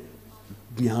వచ్చిందంటండి?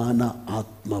 జ్ఞాన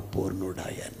ఆత్మ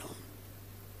పూర్ణుడాయను.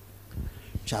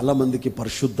 చాలామందికి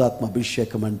పరిశుద్ధాత్మ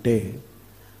అభిషేకం అంటే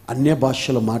అన్య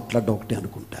భాషలో మాట్లాడడం ఒకటే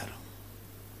అనుకుంటారు,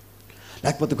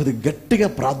 లేకపోతే కొద్దిగా గట్టిగా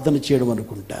ప్రార్థన చేయడం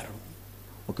అనుకుంటారు.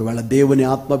 ఒకవేళ దేవుని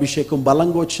ఆత్మాభిషేకం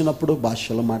బలంగా వచ్చినప్పుడు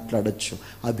భాషలో మాట్లాడచ్చు.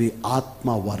 అది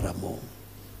ఆత్మవరము.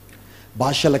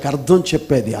 భాషలకు అర్థం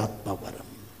చెప్పేది ఆత్మవరం.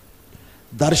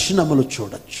 దర్శనములు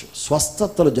చూడొచ్చు,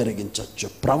 స్వస్థతలు జరిగించవచ్చు,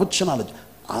 ప్రవచనాలు,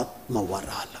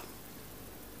 ఆత్మవరాలు.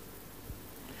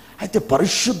 అయితే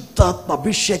పరిశుద్ధాత్మ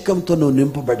అభిషేకంతో నువ్వు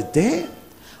నింపబడితే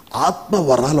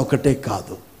ఆత్మవరాలు ఒకటే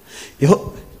కాదు.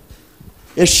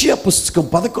 యెషయా పుస్తకం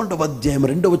 11వ అధ్యాయం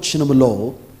 2వ వచనములో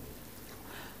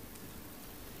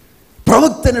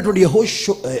ప్రవక్త అయినటువంటి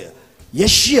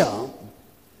యెషయా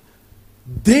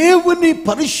దేవుని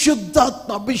పరిశుద్ధాత్మ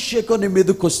అభిషేకం నీ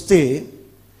మీదకి వస్తే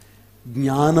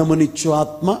జ్ఞానమునిచ్చు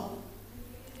ఆత్మ,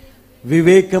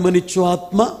 వివేకమునిచ్చు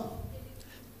ఆత్మ,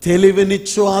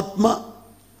 తెలివినిచ్చు ఆత్మ,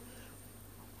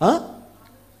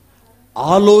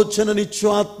 ఆలోచననిచ్చు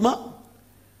ఆత్మ,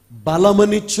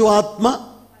 బలమునిచ్చు ఆత్మ,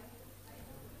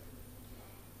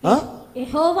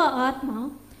 యెహోవా ఆత్మ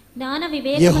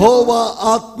యెహోవా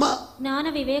ఆత్మ జ్ఞాన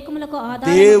వివేకములకు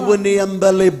ఆధారముగా దేవుని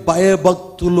అందలి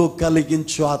భయభక్తులు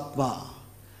కలిగించు ఆత్మ.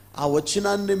 ఆ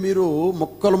వచనాన్ని మీరు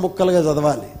ముక్కలు ముక్కలుగా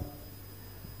చదవాలి.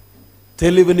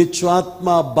 తెలివినిచ్చు ఆత్మ,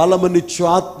 బలమునిచ్చు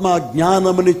ఆత్మ,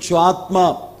 జ్ఞానమునిచ్చు ఆత్మ,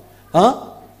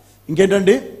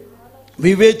 ఇంకేంటండి,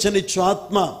 వివేచనిచ్చు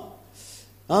ఆత్మ,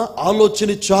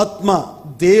 ఆలోచనిచ్చు ఆత్మ,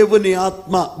 దేవుని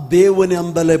ఆత్మ, దేవుని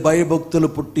అందలే భయభక్తులు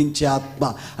పుట్టించే ఆత్మ.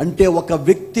 అంటే ఒక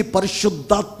వ్యక్తి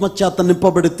పరిశుద్ధాత్మ చేత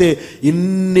నింపబడితే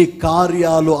ఇన్ని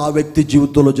కార్యాలు ఆ వ్యక్తి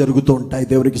జీవితంలో జరుగుతూ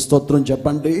ఉంటాయి. దేవునికి స్తోత్రం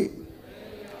చెప్పండి,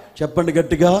 చెప్పండి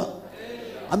గట్టిగా.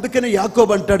 అందుకని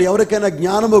యాకోబు అంటాడు, ఎవరికైనా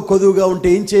జ్ఞానము కొదువుగా ఉంటే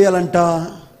ఏం చేయాలంట?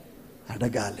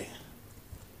 అడగాలి,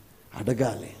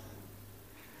 అడగాలి.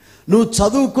 నువ్వు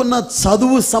చదువుకున్న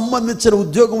చదువు సంబంధించిన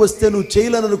ఉద్యోగం వస్తే నువ్వు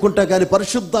చేయాలని అనుకుంటా, కానీ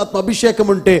పరిశుద్ధాత్మ అభిషేకం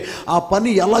ఉంటే ఆ పని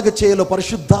ఎలాగ చేయాలో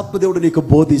పరిశుద్ధాత్మ దేవుడు నీకు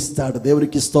బోధిస్తాడు.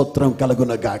 దేవునికి స్తోత్రం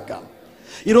కలుగునగాక.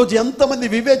 ఈరోజు ఎంతమంది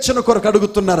వివేచన కొరకు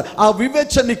అడుగుతున్నారు? ఆ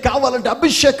వివేచన నీకు కావాలంటే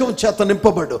అభిషేకం చేత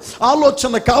నింపబడు.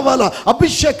 ఆలోచన కావాలా?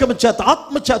 అభిషేకం చేత,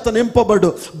 ఆత్మ చేత నింపబడు.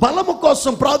 బలము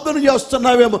కోసం ప్రార్థన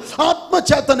చేస్తున్నావేమో, ఆత్మ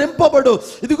చేత నింపబడు.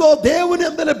 ఇదిగో దేవుని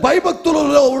అందరి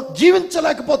భయభక్తులలో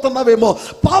జీవించలేకపోతున్నావేమో,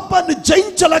 పాపాన్ని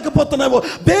జయించలేకపోతున్నావేమో,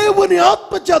 దేవుని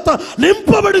ఆత్మ చేత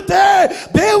నింపబడితే,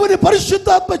 దేవుని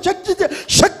పరిశుద్ధాత్మ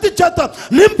శక్తి చేత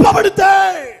నింపబడితే.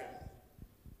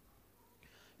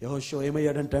 యెహోషువ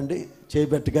ఏమయ్యాడంటండి?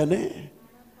 చేయబెట్టగానే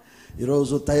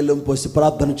ఈరోజు తైలం పోసి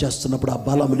ప్రార్థన చేస్తున్నప్పుడు ఆ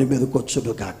బలం నీ మీదకి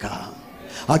వచ్చును గాక,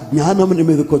 ఆ జ్ఞానం నీ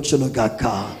మీదకి వచ్చును గాక,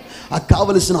 ఆ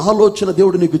కావలసిన ఆలోచన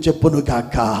దేవుడు నీకు చెప్పును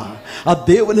గాక, ఆ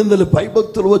దేవుని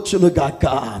భయభక్తులు వచ్చును గాక,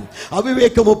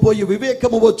 అవివేకము పోయి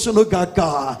వివేకము వచ్చును గాక,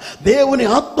 దేవుని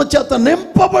ఆత్మచేత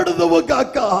నింపబడుదువు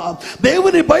గాక,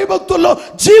 దేవుని భయభక్తుల్లో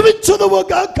జీవించుదువు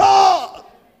గాక.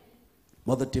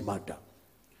 మొదటి మాట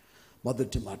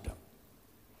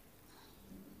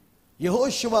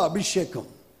యెహోషువ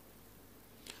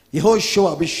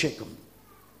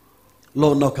అభిషేకంలో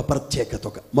ఉన్న ఒక ప్రత్యేకత,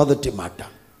 ఒక మొదటి మాట,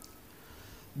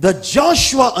 the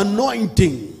Jashuva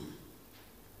anointing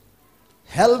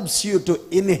helps you to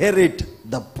inherit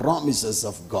the promises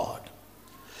of God.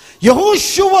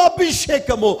 యెహోషువ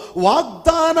అభిషేకము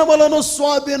వాగ్దానములను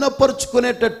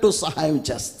స్వాధీనపరుచుకునేటట్టు సహాయం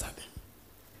చేస్తాడు.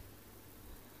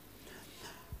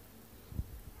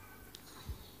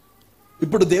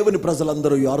 ఇప్పుడు దేవుని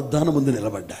ప్రజలందరూ యొర్దాను ముందు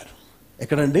నిలబడ్డారు.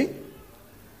 ఎక్కడండి?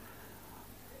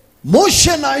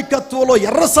 మోషే నాయకత్వంలో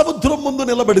ఎర్ర సముద్రం ముందు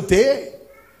నిలబడితే,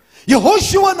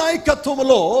 యెహోషువ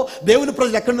నాయకత్వంలో దేవుని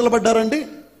ప్రజలు ఎక్కడ నిలబడ్డారండి?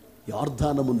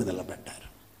 యొర్దాను ముందు నిలబడ్డారు.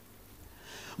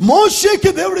 మోషేకి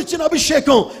దేవుడు ఇచ్చిన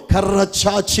అభిషేకం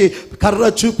కర్ర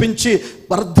చూపించి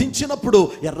ప్రార్థించినప్పుడు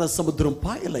ఎర్ర సముద్రం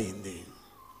పాయలైంది.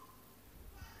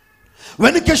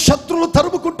 వెనక శత్రువులు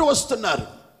తరుముకుంటూ వస్తున్నారు.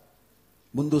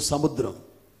 ముందు సముద్రం.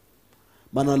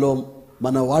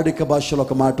 మన వాడిక భాషలో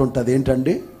ఒక మాట ఉంటుంది,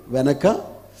 ఏంటండి? వెనక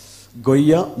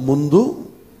గొయ్య, ముందు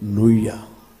నుయ్య.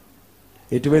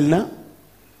 ఎటు వెళ్ళినా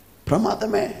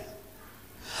ప్రమాదమే.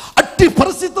 అట్టి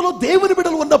పరిస్థితుల్లో దేవుని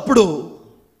బిడ్డలు ఉన్నప్పుడు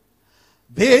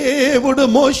దేవుడు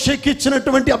మోషేకి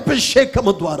ఇచ్చినటువంటి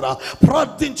అభిషేకము ద్వారా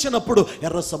ప్రార్థించినప్పుడు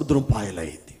ఎర్ర సముద్రం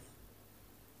పాయలైంది.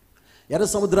 ఎర్ర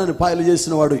సముద్రాన్ని పాయలు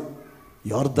చేసిన వాడు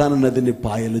యొర్దాను నదిని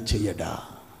పాయలు చేయడా?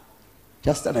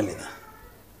 చేస్తాడా లేదా?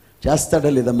 చేస్తాడా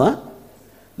లేదమ్మా?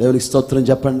 దేవునికి స్తోత్రం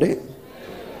చెప్పండి.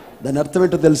 దాని అర్థం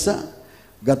ఏంటో తెలుసా?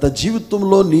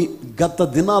 గత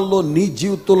దినాల్లో నీ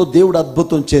జీవితంలో దేవుడు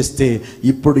అద్భుతం చేస్తే,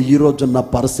 ఇప్పుడు ఈ రోజున్న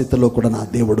పరిస్థితిలో కూడా నా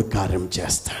దేవుడు కార్యం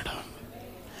చేస్తాడు.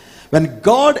 When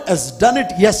God has done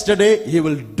it yesterday, He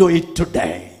will do it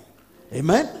today.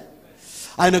 Amen.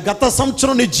 ఆయన గత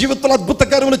సంవత్సరం నీ జీవితంలో అద్భుత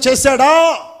కార్యములు చేశాడా?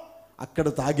 అక్కడ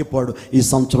ఆగిపోడు. ఈ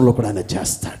సంవత్సరంలో కూడా ఆయన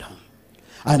చేస్తాడు.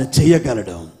 ఆయన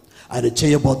చేయగలడు. ఆయన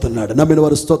చేయబోతున్నాడు. నమ్మిన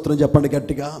వారు స్తోత్రం చెప్పండి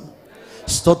గట్టిగా.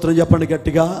 స్తోత్రం చెప్పండి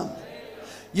గట్టిగా.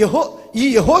 ఈ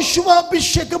యెహోషువ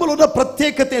అభిషేకములో ఉన్న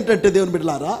ప్రత్యేకత ఏంటంటే, దేవుని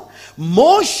బిడ్డలారా,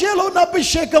 మోషేలో ఉన్న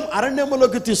అభిషేకం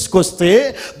అరణ్యములోకి తీసుకొస్తే,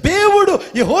 దేవుడు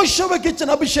యెహోషువకి ఇచ్చిన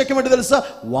అభిషేకం ఏంటో తెలుసా?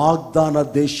 వాగ్దాన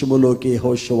దేశములోకి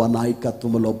యెహోషువ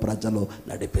నాయకత్వములో ప్రజలు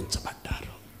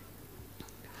నడిపించబడ్డారు.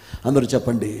 అందరూ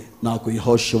చెప్పండి, నాకు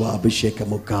యెహోషువ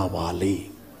అభిషేకము కావాలి.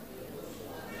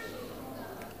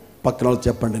 పక్కన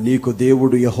చెప్పండి, నీకు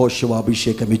దేవుడు యెహోషువ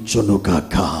అభిషేకం ఇచ్చును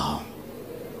గాక.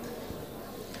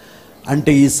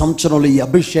 అంటే ఈ సంవత్సరంలో ఈ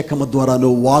అభిషేకము ద్వారా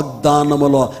నువ్వు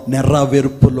వాగ్దానములో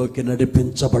నెరవేర్పులోకి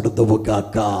నడిపించబడదువు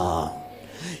గాక.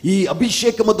 ఈ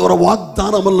అభిషేకము ద్వారా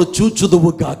వాగ్దానములను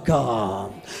చూచుదువు గాక.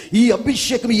 ఈ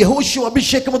అభిషేకం, యెహోషువ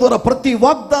అభిషేకము ద్వారా ప్రతి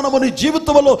వాగ్దానము నీ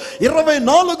జీవితంలో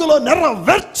 24లో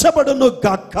నెరవేర్చబడును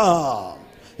గాక.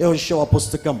 యెహోషువ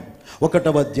పుస్తకం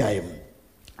 1వ అధ్యాయం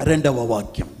 2వ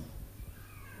వాక్యం.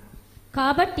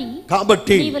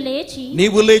 కాబట్టి నీవు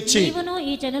లేచి నీవును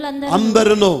ఈ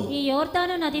జనులందరూ ఈ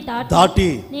యొర్దాను నది దాటి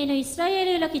నేను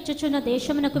ఇశ్రాయేలీయులకు ఇచ్చుచున్న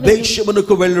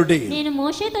దేశమునకు వెళ్ళుడి. నేను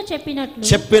మోషేతో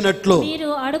చెప్పినట్లు మీరు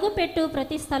అడుగుపెట్టు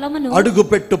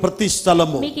ప్రతి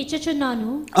స్థలము మీకు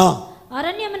ఇచ్చుచున్నాను.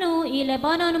 అరణ్యమును ఈ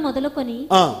లెబానోను మొదలుకొని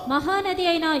మహానది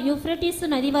అయిన యూఫ్రటీసు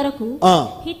నది వరకు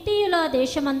హిత్తీయుల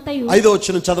దేశమంతయు. 5వ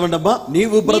వచనం చదవండి అమ్మా.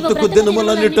 నీవు బ్రతుకు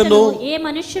దినములన్నిటిను ఏ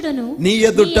మనుష్యుడును నీ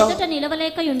ఎదుట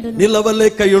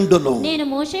నిలవలేకయుండును. నేను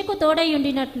మోషేకు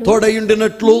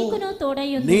తోడయుండినట్లు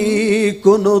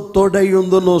నీకును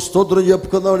తోడయుండును. స్తోత్రం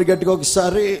చెప్పుకుందాం గట్టిగా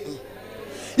ఒకసారి.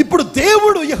 ఇప్పుడు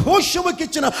దేవుడు యెహోషువకి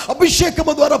ఇచ్చిన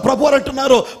అభిషేకము ద్వారా ప్రభువు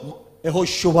అంటున్నారు,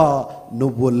 యెహోషువ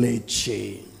నువ్వు లేచి,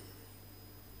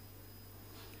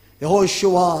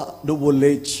 యెహోషువ నువ్వు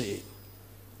లేచి.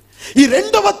 ఈ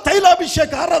 2వ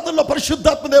తైలాభిషేక ఆరాధనలో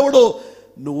పరిశుద్ధాత్మ దేవుడు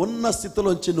నువ్వు ఉన్న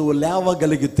స్థితిలోంచి నువ్వు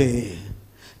లేవగలిగితే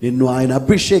నిన్ను ఆయన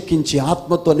అభిషేకించి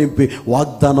ఆత్మతో నింపి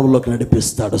వాగ్దానంలోకి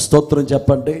నడిపిస్తాడు. స్తోత్రం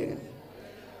చెప్పండి.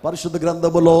 పరిశుద్ధ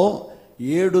గ్రంథములో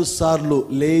 7 సార్లు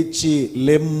లేచి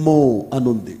లెమ్ము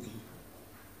అనుంది.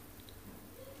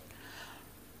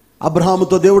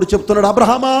 అబ్రహాముతో దేవుడు చెప్తున్నాడు,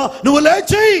 అబ్రహామా నువ్వు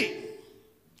లేచి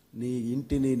నీ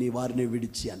ఇంటిని నీ వారిని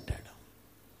విడిచి అంటాడు.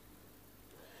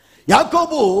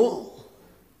 యాకోబు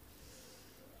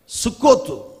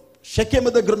సుక్కోతు, షెకెము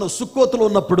దగ్గర ఉన్న సుక్కోతులో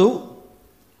ఉన్నప్పుడు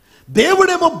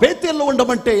దేవుడేమో బేతేల్లో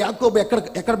ఉండమంటే యాకోబు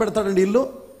ఎక్కడ పెడతాడండి ఇల్లు?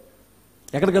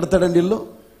 ఎక్కడ కడతాడండి ఇల్లు?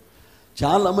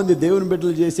 చాలామంది దేవుని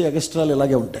బిడ్డలు చేసే ఎక్స్ట్రాలు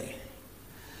ఇలాగే ఉంటాయి.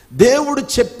 దేవుడు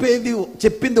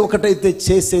చెప్పింది ఒకటైతే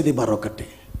చేసేది మరొకటి.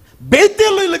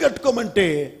 బేతేల్లో ఇల్లు కట్టుకోమంటే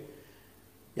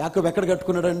యాకోబు ఎక్కడ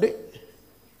కట్టుకున్నాడండి?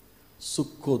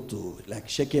 సుక్కోతు లేక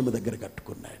షెకెము దగ్గర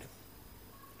కట్టుకున్నాడు.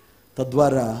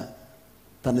 తద్వారా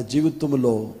తన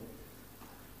జీవితంలో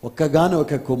ఒక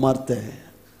కుమార్తె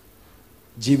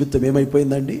జీవితం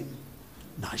ఏమైపోయిందండి?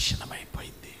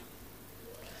 నాశనమైపోయింది.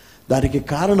 దానికి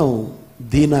కారణం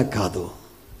దీనా కాదు,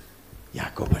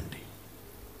 యాకోబండి.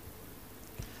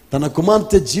 తన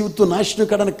కుమార్తె జీవితం నాశనం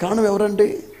కావడానికి కారణం ఎవరండి?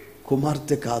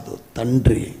 కుమార్తె కాదు,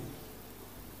 తండ్రి.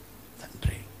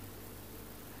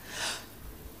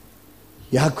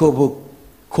 యాకోబు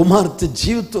కుమార్తె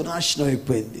జీవితం నాశనం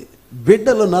అయిపోయింది.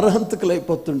 బిడ్డలు నరహంతకులు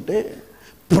అయిపోతుంటే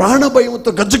ప్రాణభయంతో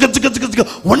గజ్జ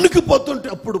వణికిపోతుంటే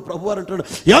అప్పుడు ప్రభువారు అంటాడు,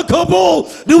 యాకోబు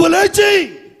నువ్వు లేచి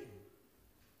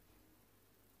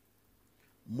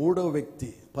మూడో వ్యక్తి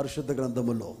పరిశుద్ధ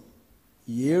గ్రంథములో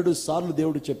 7 సార్లు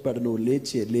దేవుడు చెప్పాడు నువ్వు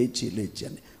లేచి లేచి లేచి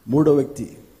అని. మూడో వ్యక్తి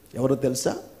ఎవరో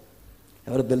తెలుసా?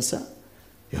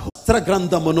 శాస్త్ర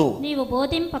గ్రంథమును నీవు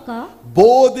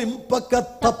బోధింపక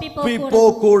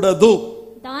తప్పిపోకూడదు.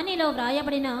 దానిలో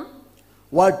వ్రాయబడిన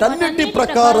వాటన్నిటి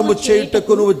ప్రకారము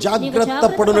చేయుటకు నువ్వు జాగ్రత్త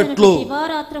పడునట్లు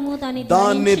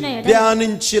దాన్ని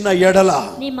ధ్యానించిన ఎడల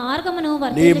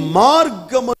నీ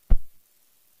మార్గము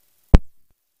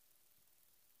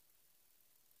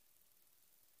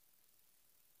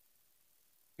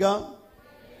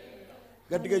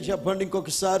గట్టిగా చెప్పండి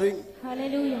ఇంకొకసారి.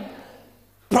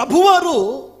 ప్రభువారు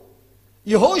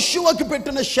యెహోషువకి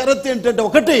పెట్టిన షరతు ఏంటంటే,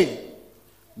 ఒకటి,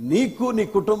 నీకు నీ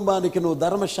కుటుంబానికి నువ్వు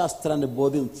ధర్మశాస్త్రాన్ని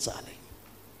బోధించాలి.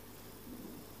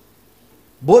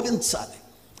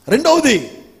 రెండవది,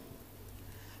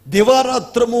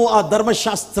 దివారాత్రము ఆ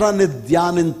ధర్మశాస్త్రాన్ని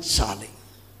ధ్యానించాలి.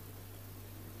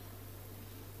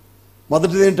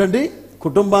 మొదటిది ఏంటండి?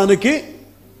 కుటుంబానికి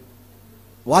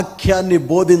వాక్యాన్ని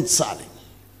బోధించాలి.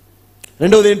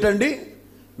 రెండవది ఏంటండి?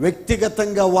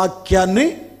 వ్యక్తిగతంగా వాక్యాన్ని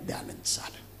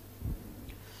ధ్యానించాలి.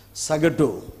 సగటు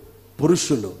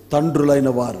పురుషులు, తండ్రులైన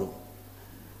వారు,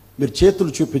 మీరు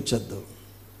చేతులు చూపించద్దు.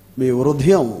 మీ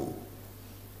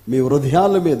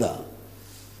హృదయాల మీద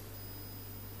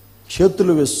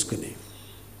చేతులు వేసుకుని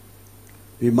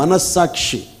మీ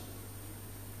మనస్సాక్షి,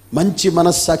 మంచి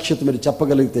మనస్సాక్షితో మీరు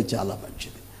చెప్పగలిగితే చాలా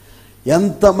మంచిది.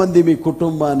 ఎంతమంది మీ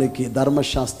కుటుంబానికి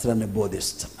ధర్మశాస్త్రాన్ని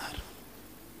బోధిస్తున్నారు?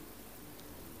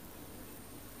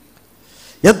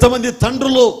 ఎంతమంది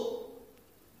తండ్రులు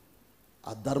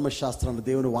ఆ ధర్మశాస్త్రాన్ని,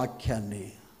 దేవుని వాక్యాన్ని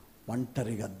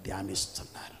ఒంటరిగా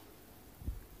ధ్యానిస్తున్నారు?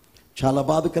 చాలా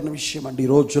బాధకరమైన విషయం అండి. ఈ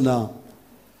రోజున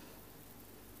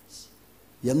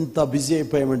ఎంత బిజీ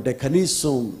అయిపోయామంటే,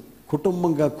 కనీసం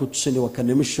కుటుంబంగా కూర్చొని ఒక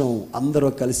నిమిషం అందరూ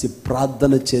కలిసి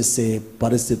ప్రార్థన చేసే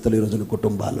పరిస్థితులు ఈ రోజున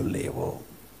కుటుంబాలు లేవు.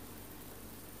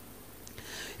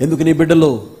 ఎందుకు? నీ బిడ్డలు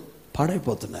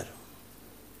పాడైపోతున్నారు.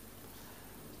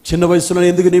 చిన్న వయసులో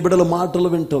ఎందుకు నీ బిడ్డలు మాటలు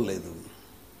వింటం లేదు?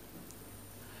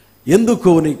 ఎందుకు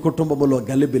నీ కుటుంబంలో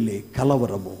గలిబిలి,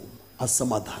 కలవరము,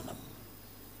 అసమాధానం?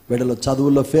 బిడ్డలు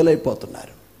చదువుల్లో ఫెయిల్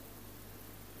అయిపోతున్నారు.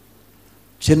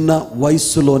 చిన్న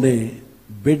వయసులోనే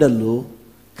బిడ్డలు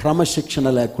క్రమశిక్షణ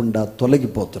లేకుండా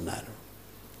తొలగిపోతున్నారు.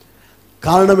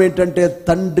 కారణం ఏంటంటే,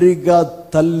 తండ్రిగా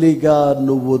తల్లిగా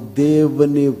నువ్వు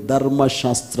దేవుని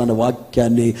ధర్మశాస్త్రాన్ని,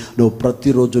 వాక్యాన్ని నువ్వు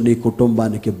ప్రతిరోజు నీ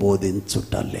కుటుంబానికి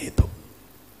బోధించుటలేదు.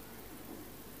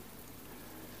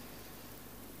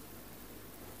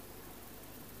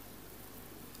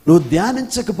 నువ్వు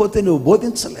ధ్యానించకపోతే నువ్వు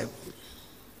బోధించలేవు.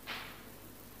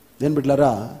 నేను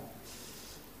బిడ్డలారా,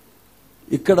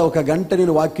 ఇక్కడ 1 గంట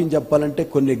నేను వాక్యం చెప్పాలంటే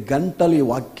కొన్ని గంటలు ఈ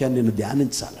వాక్యాన్ని నేను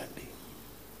ధ్యానించాలండి.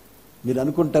 మీరు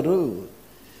అనుకుంటారు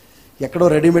ఎక్కడో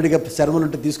రెడీమేడ్గా శర్మలు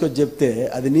ఉంటే తీసుకొచ్చి చెప్తే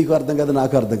అది నీకు అర్థం కాదు,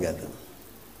 నాకు అర్థం కాదు.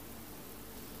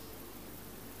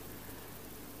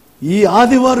 ఈ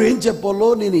ఆదివారం ఏం చెప్పాలో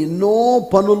నేను ఎన్నో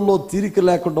పనుల్లో తీరిక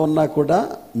లేకుండా ఉన్నా కూడా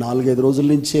 4-5 రోజుల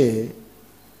నుంచే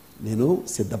నేను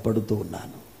సిద్ధపడుతూ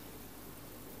ఉన్నాను.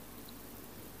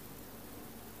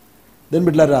 దేని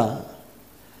బిడ్డలారా,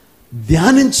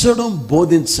 ధ్యానించడం,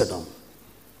 బోధించడం.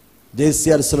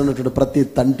 JCRCలో ఉన్నటువంటి ప్రతి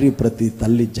తండ్రి, ప్రతి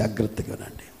తల్లి జాగ్రత్తగా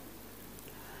ఉండండి.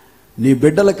 నీ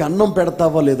బిడ్డలకు అన్నం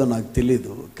పెడతావో లేదో నాకు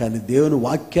తెలీదు, కానీ దేవుని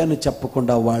వాక్యాన్ని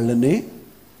చెప్పకుండా వాళ్ళని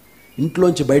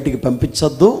ఇంట్లోంచి బయటికి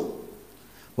పంపించద్దు.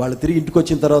 వాళ్ళు తిరిగి ఇంటికి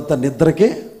వచ్చిన తర్వాత నిద్రకే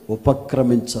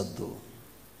ఉపక్రమించద్దు.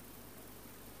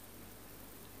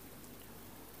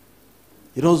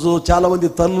 ఈరోజు చాలామంది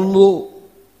తల్లులు,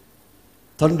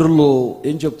 తండ్రులు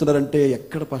ఏం చెప్తున్నారంటే,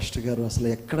 ఎక్కడ పాస్టర్ గారు అసలు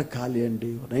ఎక్కడ ఖాళీ అండి,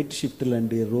 నైట్ షిఫ్ట్లు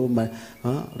అండి,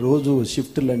 రోజు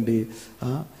షిఫ్ట్లు అండి,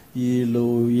 వీళ్ళు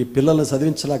ఈ పిల్లల్ని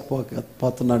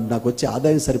చదివించలేకపోతున్నాడు, నాకు వచ్చే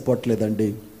ఆదాయం సరిపోవట్లేదండి.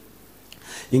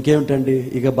 ఇంకేమిటండి,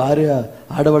 ఇక భార్య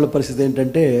ఆడవాళ్ళ పరిస్థితి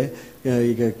ఏంటంటే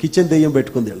ఇక కిచెన్ దెయ్యం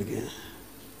పెట్టుకుంది వీళ్ళకి.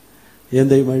 ఏం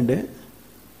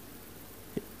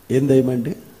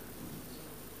దెయ్యమండి?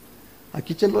 ఆ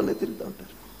కిచెన్లోనే తిరుగుతూ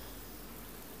ఉంటారు.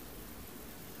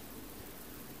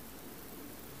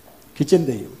 కిచెన్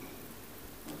దెయ్యం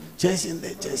చేసింది,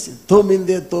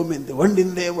 తోమిందే,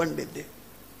 వండిందే.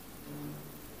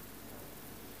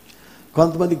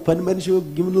 కొంతమందికి పని మనిషి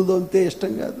గిన్నెలు తోమితే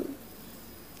ఇష్టం కాదు.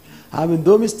 ఆమెను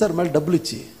దోమిస్తారు, మళ్ళీ డబ్బులు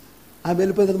ఇచ్చి. ఆమె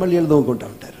వెళ్ళిపోతే మళ్ళీ వీళ్ళు దోముకుంటూ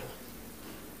ఉంటారు.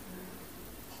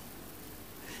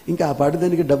 ఇంకా ఆ పాటి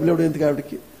దానికి డబ్బులు ఇవ్వడం ఎందుకు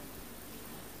ఆవిడకి?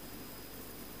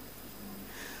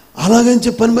 అలాగని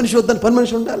చెప్పి పని మనిషి వద్దని, పని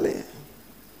మనిషి ఉండాలి.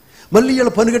 మళ్ళీ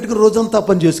వీళ్ళ పని కట్టుకుని రోజంతా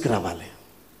పని చేసుకురావాలి.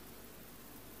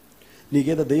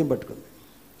 నీకేదో దెయ్యం పట్టుకుంది,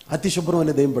 అతి శుభ్రం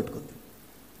అనే దెయ్యం పట్టుకుంది.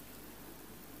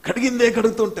 కడిగిందే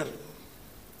కడుగుతూ ఉంటారు.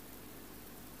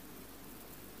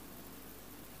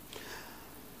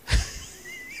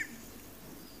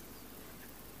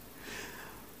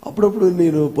 అప్పుడప్పుడు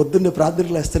నేను పొద్దున్నే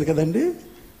ప్రార్థనలు వేస్తాను కదండి,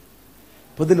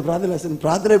 పొద్దున్న ప్రార్థన వేస్తాను.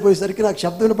 ప్రార్థన అయిపోయేసరికి నాకు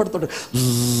శబ్దం వినపడుతుంటే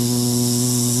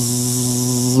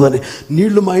అని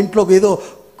నీళ్లు మా ఇంట్లో ఏదో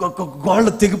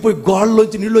గోళ్ళు తెగిపోయి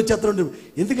గోళ్ళలోంచి నీళ్ళు వచ్చేస్తుంటే.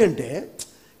 ఎందుకంటే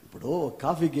ఇప్పుడు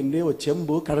కాఫీ గిన్నె ఓ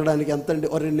చెంబు కడగడానికి ఎంత అండి,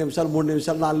 2 నిమిషాలు 3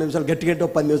 నిమిషాలు 4 నిమిషాలు గట్టిగా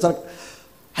 10 నిమిషాలు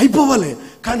అయిపోవాలి.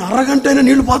 కానీ అరగంట అయినా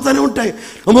నీళ్లు పోతానే ఉంటాయి.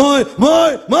 మోయ్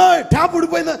మోయ్ మోయ్ ట్యాప్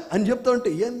ఊడిపోయిందా అని చెప్తా ఉంటే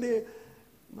ఏంది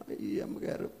ఈ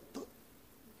అమ్మగారు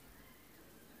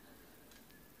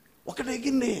ఒకటే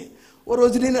గిన్నె ఓ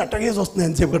రోజు నేను అట్టగేసి వస్తుంది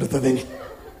ఎంతసేపు కడుతుంది.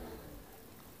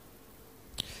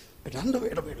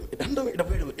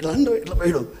 ఇట్లా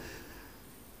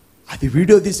అది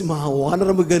వీడియో తీసి మా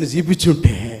ఓనరమ్మ గారిని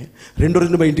చూపించుంటే 2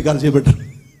 రోజులు మా ఇంటికి కాల్ చేయబెట్టారు.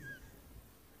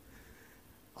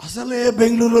 అసలే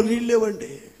బెంగళూరులో నీళ్ళు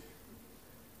లేవండి.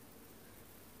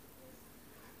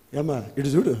 ఏమ్మా ఇటు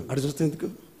చూడు, అటు చూస్తే ఎందుకు?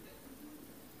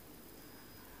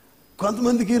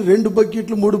 కొంతమందికి 2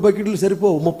 బకెట్లు 3 బకెట్లు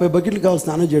సరిపోవు, 30 బకెట్లు కావాలి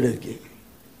స్నానం చేయడానికి.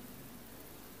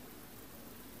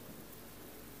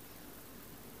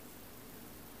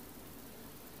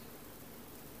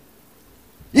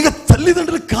 ఇక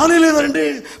తల్లిదండ్రులు ఖాళీ లేదండి,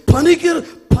 పనికి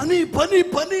పని పని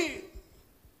పని.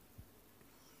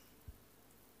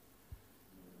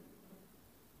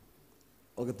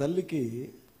 ఒక తల్లికి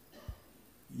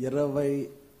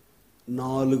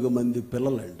 24 మంది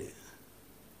పిల్లలండి.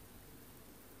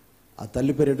 ఆ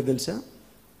తల్లి పేరేంటో తెలుసా?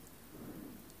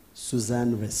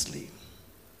 సుజాన్ వెస్లీ.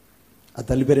 ఆ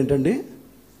తల్లి పేరేంటండి?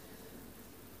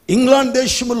 ఇంగ్లాండ్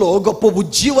దేశంలో గొప్ప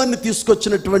ఉజ్జీవాన్ని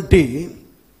తీసుకొచ్చినటువంటి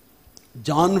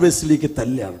జాన్ వెస్లీకి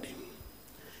తల్లి ఆవిడ.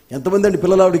 ఎంతమంది అండి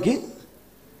పిల్లలు ఆవిడికి?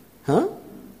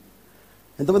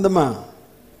 ఎంతమంది అమ్మా?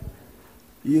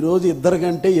 ఈరోజు 2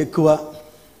 కంటే ఎక్కువ.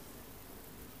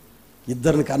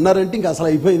 2 కన్నారంటే ఇంకా అసలు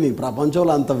అయిపోయింది.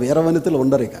 ప్రపంచంలో అంత వీరవనితలు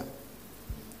ఉండరు. ఇక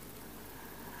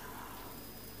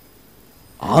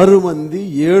 6 మంది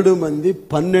 7 మంది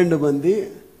 12 మంది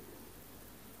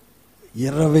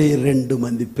 22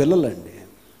 మంది పిల్లలండి.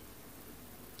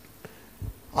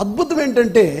 అద్భుతం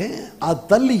ఏంటంటే ఆ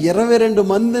తల్లి 22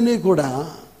 మందిని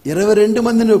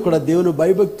కూడా దేవుని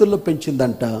భయభక్తుల్లో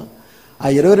పెంచిందంట. ఆ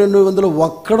 22 మందిలో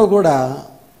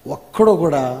ఒక్కడు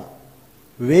కూడా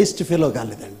వేస్ట్ ఫెలో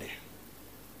కాలేదండి.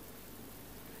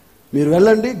 మీరు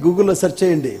వెళ్ళండి, గూగుల్లో సెర్చ్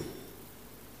చేయండి,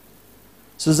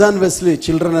 సుజాన్ వెస్లీ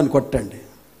చిల్డ్రన్ అని కొట్టండి.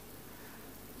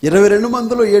 22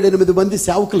 మందిలో 7-8 మంది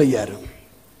సేవకులు అయ్యారు.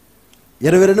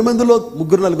 22 మందిలో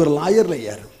 3-4 లాయర్లు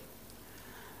అయ్యారు,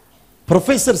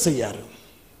 ప్రొఫెసర్స్ అయ్యారు.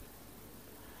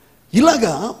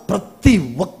 ఇలాగా ప్రతి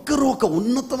ఒక్కరూ ఒక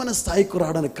ఉన్నతమైన స్థాయికి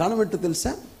రావడానికి కారణం ఏంటో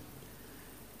తెలుసా?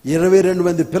 22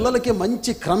 మంది పిల్లలకి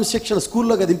మంచి క్రమశిక్షణ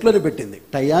స్కూల్లో కదా ఇంట్లోనే పెట్టింది.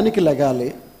 టయానికి లెగాలి,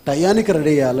 టయానికి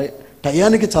రెడీ అయ్యాలి,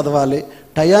 టయానికి చదవాలి,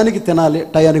 టయానికి తినాలి,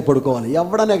 టయానికి పడుకోవాలి.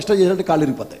 ఎవడన్నా ఎక్స్ట్రా చేసినట్టు కాళ్ళు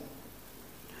ఇరిగిపోతాయి.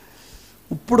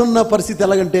 ఇప్పుడున్న పరిస్థితి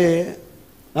ఎలాగంటే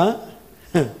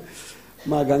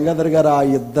మా గంగాధర్ గారు ఆ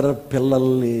 2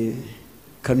 పిల్లల్ని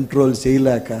కంట్రోల్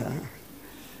చేయలేక,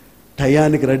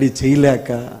 టయానికి రెడీ చేయలేక,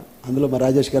 అందులో మా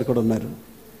రాజేష్ గారు కూడా ఉన్నారు,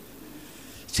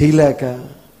 చేయలేక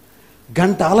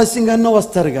గంట ఆలస్యంగానే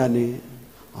వస్తారు కానీ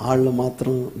వాళ్ళు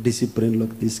మాత్రం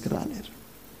డిసిప్లిన్లోకి తీసుకురాలేరు.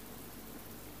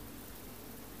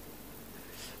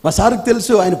 మా సార్కి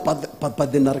తెలుసు ఆయన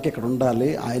 10:30కి ఇక్కడ ఉండాలి,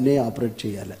 ఆయనే ఆపరేట్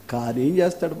చేయాలి. కానీ ఏం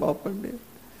చేస్తాడు పాపండి,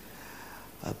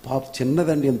 పాప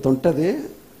చిన్నదండి, ఎంత ఉంటుంది,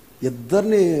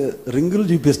 2 రింగులు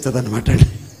చూపిస్తుంది అనమాట.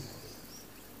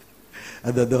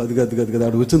 అది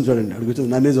అడుగుతుంది చూడండి, అడుగుతుంది,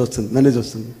 నన్నే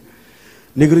చూస్తుంది.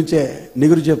 నీ గురించి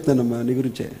చెప్తానమ్మా, నీ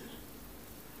గురించే.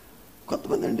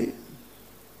 కొంతమంది అండి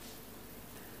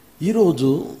ఈరోజు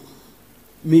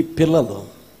మీ పిల్లలు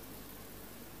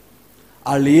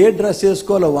వాళ్ళు ఏ డ్రెస్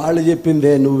వేసుకోవాలో వాళ్ళు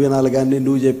చెప్పిందే నువ్వు వినాలి, కానీ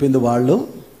నువ్వు చెప్పింది వాళ్ళు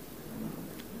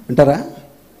వింటారా?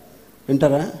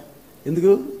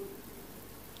 ఎందుకు?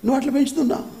 నువ్వు అట్లా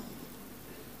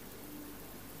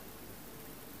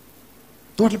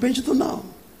పెంచుతున్నావు.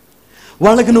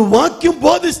 వాళ్ళకి నువ్వు వాక్యం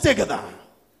బోధిస్తే కదా,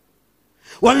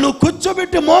 వాళ్ళు నువ్వు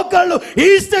కూర్చోబెట్టి మోకాళ్ళు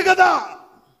ఈస్తే కదా,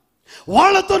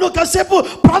 వాళ్ళతో నువ్వు కాసేపు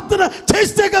ప్రార్థన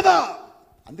చేస్తే కదా.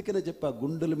 అందుకనే చెప్పా,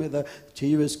 గుండెల మీద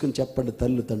చేయి వేసుకుని చెప్పండి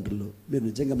తల్లిదండ్రులు, మీరు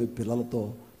నిజంగా మీ పిల్లలతో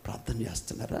ప్రార్థన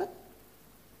చేస్తున్నారా?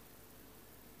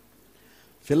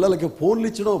 పిల్లలకి ఫోన్లు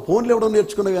ఇవ్వడం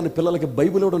నేర్చుకున్నా కానీ పిల్లలకి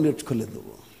బైబిల్ ఇవ్వడం నేర్చుకోలేదు.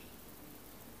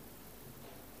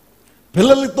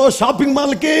 పిల్లలతో షాపింగ్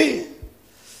మాల్కి,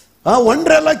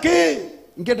 వండర్లాకి,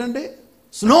 ఇంకేంటండి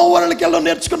స్నో వరల్డ్కి వెళ్ళడం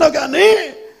నేర్చుకున్నావు కానీ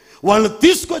వాళ్ళని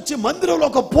తీసుకొచ్చి మందిరంలో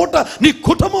ఒక పూట నీ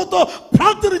కుటుంబంతో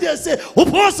ప్రార్థన చేసి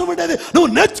ఉపవాసం ఉండేది నువ్వు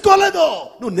నేర్చుకోలేదు,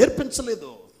 నువ్వు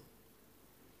నేర్పించలేదు.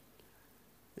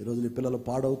 ఈరోజు నీ పిల్లలు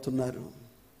పాడవుతున్నారు.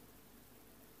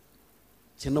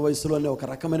 చిన్న వయసులోనే ఒక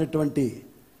రకమైనటువంటి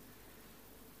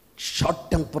షార్ట్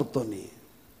టెంపర్తోని,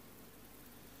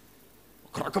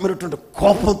 ఒక రకమైనటువంటి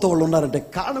కోపంతో వాళ్ళు ఉన్నారంటే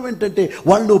కారణం ఏంటంటే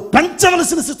వాళ్ళు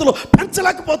పెంచవలసిన స్థితిలో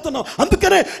పెంచలేకపోతున్నావు.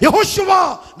 అందుకనే యెహోషువ,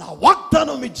 నా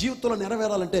వాగ్దానం మీ జీవితంలో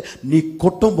నెరవేరాలంటే నీ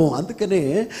కుటుంబం. అందుకనే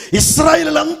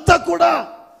ఇశ్రాయేలులంతా కూడా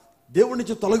దేవుడి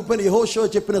నుంచి తొలగిపోయిన యెహోషువ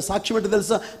చెప్పిన సాక్ష్యం ఏంటో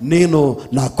తెలుసా? నేను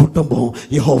నా కుటుంబం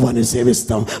యెహోవాని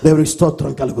సేవిస్తాం. దేవునికి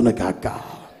స్తోత్రం కలుగును గాక.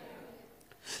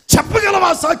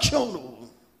 చెప్పగలవా సాక్ష్యం నువ్వు?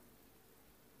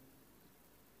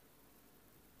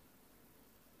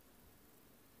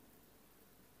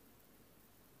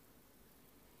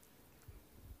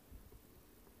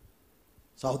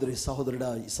 సహోదరి సహోదరుడా,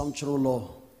 ఈ సంవత్సరంలో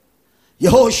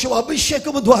యెహోషువ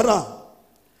అభిషేకము ద్వారా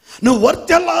నువ్వు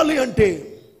వర్ధిల్లాలి అంటే,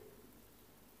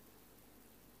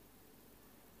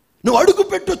 నువ్వు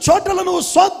అడుగుపెట్టు చోటలను నువ్వు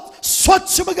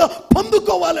స్వచ్ఛముగా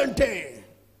పొందుకోవాలంటే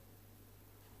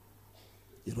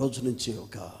ఈరోజు నుంచి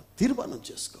ఒక తీర్మానం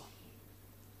చేసుకో.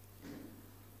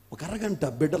 ఒక అరగంట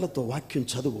బిడ్డలతో వాక్యం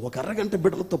చదువు, ఒక అరగంట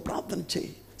బిడ్డలతో ప్రార్థన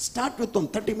చేయి. Start with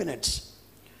 30 minutes.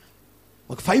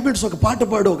 ఒక 5 minutes ఒక పాట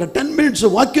పాడు, ఒక 10 minutes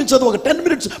వాక్యం చదువు, ఒక 10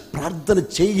 minutes ప్రార్థన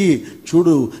చెయ్యి.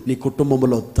 చూడు నీ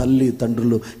కుటుంబంలో తల్లి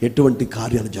తండ్రులు ఎటువంటి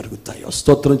కార్యాలు జరుగుతాయో.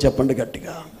 స్తోత్రం చెప్పండి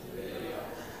గట్టిగా.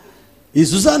 ఈ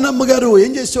సుజానమ్మ గారు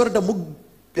ఏం చేసేవారట?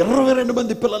 22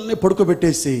 మంది పిల్లల్ని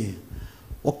పడుకోబెట్టేసి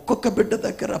ఒక్కొక్క బిడ్డ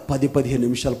దగ్గర 10-15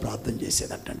 నిమిషాలు ప్రార్థన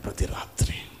చేసేదంటండి ప్రతి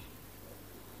రాత్రి.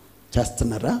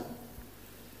 చేస్తున్నారా?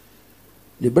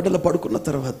 నీ బిడ్డలు పడుకున్న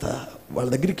తర్వాత వాళ్ళ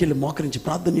దగ్గరికి వెళ్ళి మోకరించి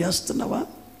ప్రార్థన చేస్తున్నావా?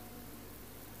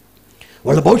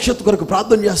 వాళ్ళ భవిష్యత్తు కొరకు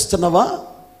ప్రార్థన చేస్తున్నావా?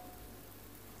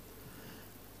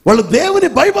 వాళ్ళు దేవుని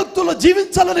భయభక్తుల్లో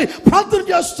జీవించాలని ప్రార్థన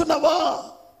చేస్తున్నావా?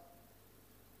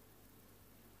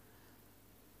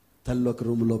 తల్లి ఒక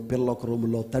రూములో, పిల్ల ఒక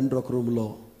రూములో, తండ్రి ఒక రూములో,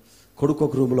 కొడుకు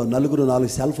ఒక రూములో, 4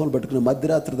 సెల్ ఫోన్లు పెట్టుకుని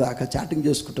మధ్యరాత్రి దాకా చాటింగ్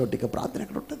చేసుకుంటూ ఇక ప్రార్థన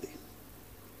ఎక్కడ ఉంటుంది?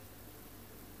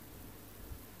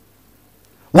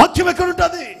 వాక్యం ఎక్కడ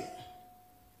ఉంటుంది?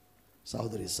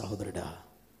 సహోదరి సహోదరుడా,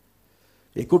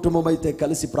 ఏ కుటుంబం అయితే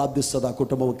కలిసి ప్రార్థిస్తుంది ఆ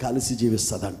కుటుంబం కలిసి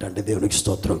జీవిస్తుంది అంటే దేవునికి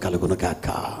స్తోత్రం కలుగును గాక.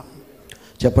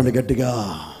 చెప్పండి గట్టిగా,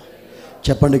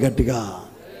 చెప్పండి గట్టిగా.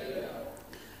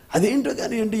 అదేంటో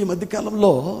కానీ అండి, ఈ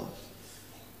మధ్యకాలంలో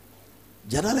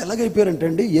జనాలు ఎలాగైపోయారంటే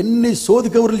అండి, ఎన్ని సోది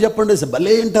కబుర్లు చెప్పండి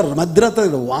భలే అంటారు. మధ్యరాత్రి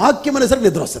వాక్యం అనేసరికి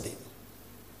నిద్ర వస్తుంది,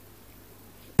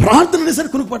 ప్రార్థన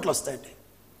అనేసరికి కునుకుపట్లు వస్తాయండి.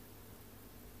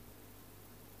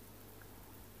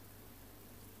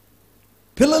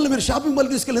 పిల్లలు మీరు షాపింగ్ మాల్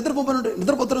తీసుకెళ్ళి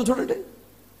నిద్రపోతారని చూడండి.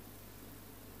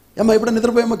 ఏమ్మా ఇప్పుడు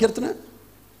నిద్రపోయమ్మా కీర్తన?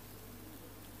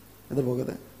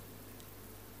 నిద్రపోగదా?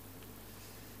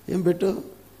 ఏం పెట్టు,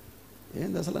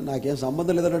 ఏంది అసలు నాకేం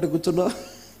సంబంధం లేదన్నట్టు కూర్చున్నావు,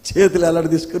 చేతులు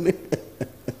ఎలాంటి తీసుకుని.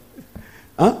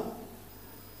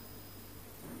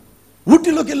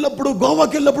 ఊటీలోకి వెళ్ళినప్పుడు,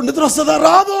 గోవాకి వెళ్ళినప్పుడు నిద్ర వస్తుందా?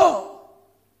 రాదు.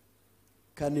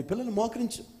 కానీ పిల్లలు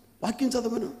మోకరించు, వాక్యం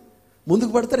చదవను,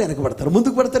 ముందుకు పడతారు వెనక పడతారు,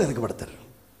 ముందుకు పడతారు వెనక పడతారు.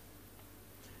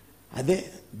 అదే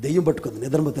దెయ్యం పట్టుకుంది,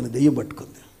 నిద్రమతని దెయ్యం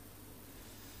పట్టుకుంది.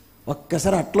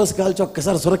 ఒక్కసారి అట్లోసి కాల్చి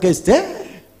ఒక్కసారి సురకేస్తే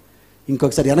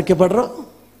ఇంకొకసారి వెనక్కి పడరు,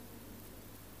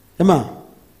 ఏమా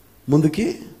ముందుకి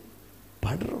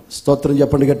పడరు. స్తోత్రం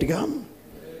చెప్పండి గట్టిగా.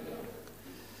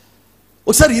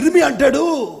 ఒకసారి ఇర్మియా అంటాడు,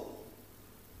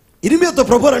 ఇర్మియాతో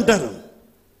ప్రభువు అంటారు,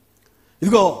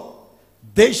 ఇదిగో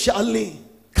దేశాల్ని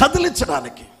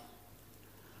కదిలించడానికి,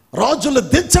 రాజులు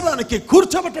దించడానికి,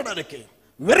 కూర్చోబెట్టడానికి,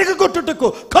 వెరగొట్టుటకు,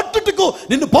 కట్టుటకు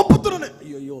నిన్ను పంపుతున్నాను.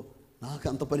 అయ్యో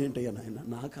నాకంత పని ఏంటయ్యా నాయన,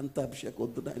 నాకంత అభిషేకం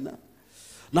వద్దు నాయన,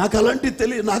 నాకు అలాంటి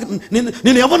తెలియదు.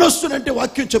 నేను ఎవనొస్తునంటే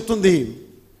వాక్యం చెప్తుంది.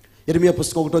 ఇర్మియా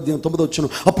పుస్తకం 1:9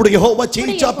 అప్పుడు యెహోవా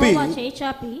చేయి చాపి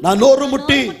నా నోరు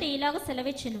ముట్టి ఇలాగ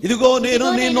సెలవిచ్చెను, ఇదిగో నేను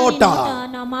నీ నోట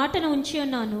నా మాటను ఉంచి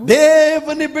ఉన్నాను.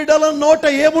 దేవుని బిడ్డల నోట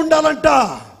ఏముండాలంట?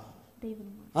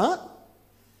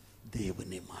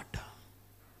 దేవుని మాట.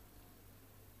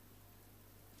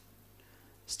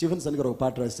 స్టీఫెన్సన్ గారు ఒక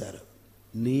పాట రాశారు,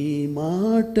 నీ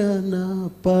మాట నా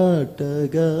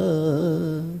పాటగా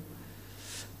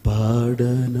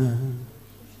పాడనా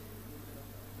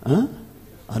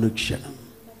అనుక్షణం.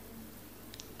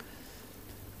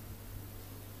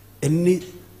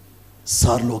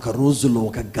 ఎన్నిసార్లు ఒక రోజులో,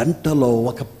 ఒక గంటలో,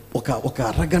 ఒక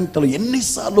అరగంటలో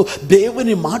ఎన్నిసార్లు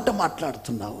దేవుని మాట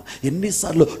మాట్లాడుతున్నావు,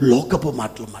 ఎన్నిసార్లు లోకపు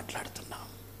మాటలు మాట్లాడుతున్నావు.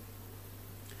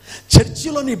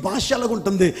 చర్చిలో నీ భాష ఎలాగ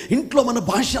ఉంటుంది, ఇంట్లో మన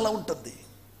భాష ఎలా ఉంటుంది.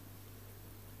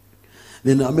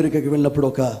 నేను అమెరికాకి వెళ్ళినప్పుడు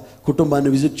ఒక కుటుంబాన్ని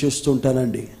విజిట్ చేస్తూ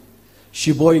ఉంటానండి.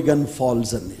 షిబోయిగన్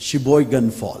ఫాల్స్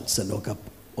అని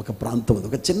ఒక ప్రాంతం ఉంది,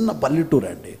 ఒక చిన్న పల్లెటూరు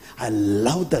అండి. I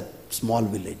love that small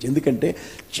village, ఎందుకంటే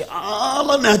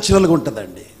చాలా న్యాచురల్గా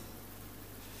ఉంటుందండి.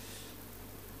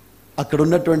 అక్కడ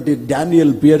ఉన్నటువంటి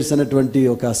డానియల్ పియర్స్ అనేటువంటి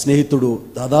ఒక స్నేహితుడు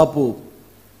దాదాపు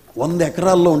 100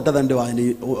 ఎకరాల్లో ఉంటుందండి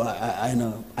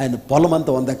ఆయన పొలం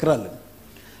అంతా 100 ఎకరాలు.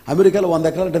 అమెరికాలో 100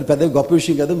 ఎకరాలు అంటే పెద్ద గొప్ప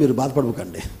విషయం కాదు, మీరు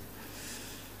బాధపడకండి.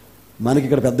 మనకి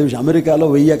ఇక్కడ పెద్ద విషయం. అమెరికాలో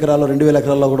 1000 ఎకరాలు 2000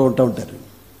 ఎకరాల్లో కూడా ఉంటారు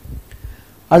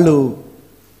వాళ్ళు.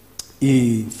 ఈ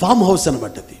ఫామ్ హౌస్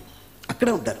అనమాట అది,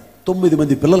 అక్కడే ఉంటారు. 9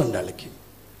 మంది పిల్లలు అండి వాళ్ళకి.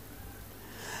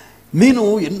 నేను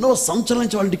ఎన్నో సంవత్సరాల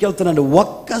నుంచి వాళ్ళ ఇంటికి వెళ్తున్నాను.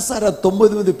 ఒక్కసారి ఆ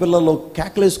 9 మంది పిల్లలు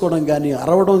కేకలేసుకోవడం కానీ,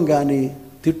 అరవడం కానీ,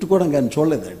 తిట్టుకోవడం కానీ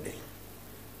చూడలేదండి.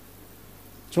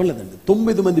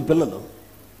 9 మంది పిల్లలు.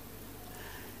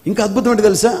 ఇంకా అద్భుతం ఏంటి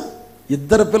తెలుసా,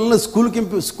 2 పిల్లలు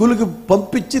స్కూల్కి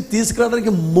పంపించి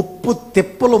తీసుకురావడానికి 30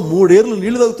 తిప్పలు 3 ఏర్లు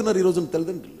నీళ్లు తాగుతున్నారు ఈ రోజున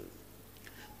తల్లిదండ్రులు.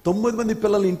 9 మంది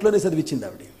పిల్లల్ని ఇంట్లోనే చదివించింది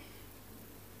ఆవిడ.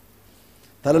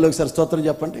 తల్లిలో ఒకసారి స్తోత్రం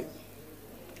చెప్పండి.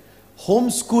 హోమ్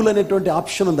స్కూల్ అనేటువంటి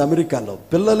ఆప్షన్ ఉంది అమెరికాలో.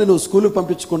 పిల్లల్ని నువ్వు స్కూల్కి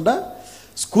పంపించకుండా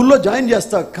స్కూల్లో జాయిన్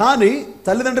చేస్తావు, కానీ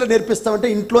తల్లిదండ్రులు నేర్పిస్తామంటే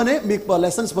ఇంట్లోనే మీకు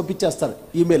లెసన్స్ పంపించేస్తారు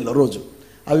ఈమెయిల్లో రోజు.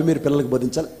 అవి మీరు పిల్లలకు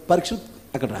బోధించాలి, పరీక్షలు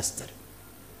అక్కడ రాస్తారు.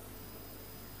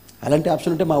 అలాంటి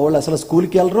ఆప్షన్ ఉంటే మా వాళ్ళు అసలు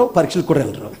స్కూల్కి వెళ్ళరు, పరీక్షలకు కూడా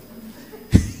వెళ్ళరు.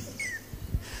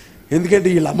 ఎందుకంటే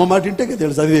వీళ్ళ అమ్మ మాట వింటే కదా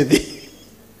తెలుసు చదివేది.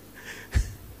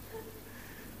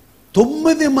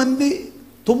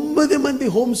 9 మంది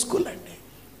హోమ్ స్కూల్ అండి.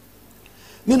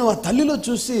 నేను ఆ తల్లిలో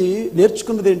చూసి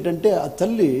నేర్చుకున్నది ఏంటంటే, ఆ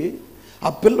తల్లి, ఆ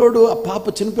పిల్లోడు, ఆ పాప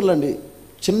చిన్నపిల్లండి,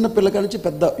 చిన్న పిల్లక నుంచి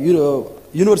పెద్ద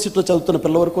యూనివర్సిటీలో చదువుతున్న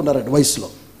పిల్ల వరకు ఉన్నారండి వయసులో.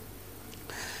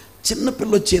 చిన్న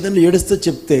పిల్ల వచ్చి ఏదైనా ఏడిస్తే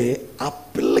చెప్తే ఆ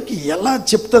పిల్లకి ఎలా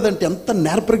చెప్తుందంటే, ఎంత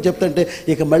నేర్పరికి చెప్తాదంటే,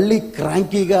 ఇక మళ్ళీ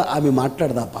క్రాంకీగా ఆమె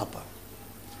మాట్లాడదు. ఆ పాప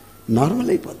నార్మల్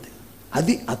అయిపోద్ది.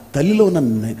 అది ఆ తల్లిలో ఉన్న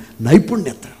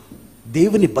నైపుణ్యత,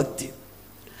 దేవుని భక్తి.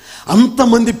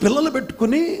 అంతమంది పిల్లలు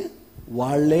పెట్టుకుని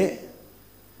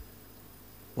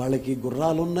వాళ్ళకి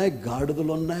గుర్రాలు ఉన్నాయి,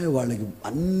 గాడిదలు ఉన్నాయి, వాళ్ళకి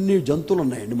అన్ని జంతువులు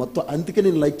ఉన్నాయండి మొత్తం. అందుకే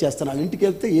నేను లైక్ చేస్తాను. వాళ్ళ ఇంటికి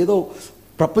వెళ్తే ఏదో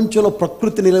ప్రపంచంలో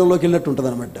ప్రకృతి నిలయంలోకి వెళ్ళినట్టు ఉంటుంది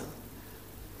అనమాట.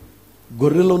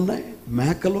 గొర్రెలు ఉన్నాయి,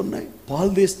 మేకలు ఉన్నాయి,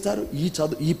 పాలు తీస్తారు.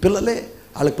 ఈ పిల్లలే,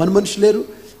 వాళ్ళకి పని మనిషి లేరు,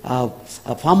 ఆ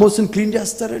ఫామ్ హౌస్ని క్లీన్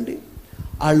చేస్తారండి.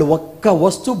 వాళ్ళు ఒక్క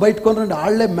వస్తువు బయట కొనరండి,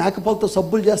 వాళ్ళే మేకపాలతో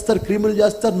సబ్బులు చేస్తారు, క్రీములు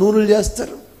చేస్తారు, నూనెలు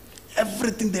చేస్తారు.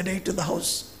 Everything they diet in the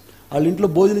house. వాళ్ళ ఇంట్లో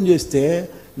భోజనం చేస్తే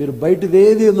మీరు బయటది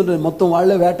ఏది మొత్తం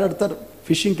వాళ్ళే వేటాడతారు.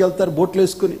 ఫిషింగ్కి వెళ్తారు బోట్లు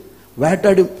వేసుకుని,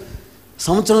 వేటాడి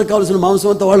సంవత్సరానికి కావాల్సిన మాంసం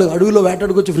అంతా వాళ్ళు అడవిలో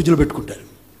వేటాడుకొచ్చి ఫ్రిడ్జ్లో పెట్టుకుంటారు.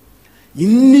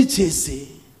 ఇన్ని చేసి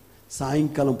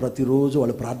సాయంకాలం ప్రతిరోజు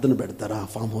వాళ్ళు ప్రార్థన పెడతారు ఆ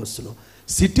ఫామ్ హౌస్లో.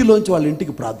 సిటీలోంచి వాళ్ళ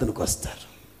ఇంటికి ప్రార్థనకు వస్తారు.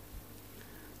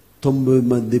 9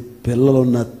 మంది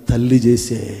పిల్లలున్న తల్లి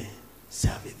చేసే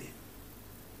సేవిది.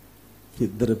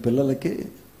 2 పిల్లలకి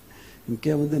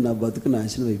ఇంకేముంది, నా బతుకు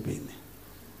నాశనం అయిపోయింది,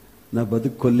 నా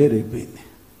బతుకు కొల్లేరైపోయింది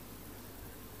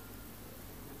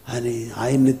అని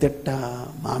ఆయన్ని తిట్ట,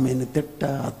 మామయ్యని తిట్ట,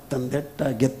 అత్తని తిట్ట,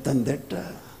 గెత్తని తిట్ట.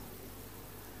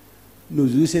 నువ్వు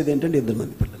చూసేది ఏంటంటే 2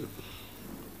 మంది పిల్లలు.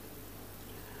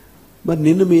 మరి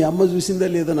నిన్ను మీ అమ్మ చూసిందా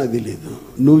లేదో నాకు తెలియదు.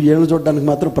 నువ్వు ఏమి చూడడానికి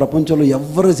మాత్రం ప్రపంచంలో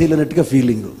ఎవ్వరూ చేయలేనట్టుగా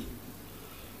ఫీలింగు.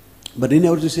 మరి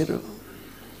నేనెవరు చూశారు?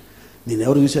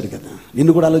 నేనెవరు చూశారు కదా,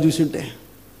 నిన్ను కూడా అలా చూసి ఉంటే.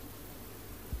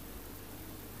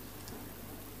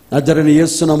 నజరేయుడైన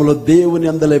యేసు నామములో దేవుని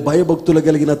అందలే భయభక్తులు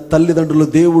కలిగిన తల్లిదండ్రులు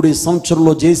దేవుడి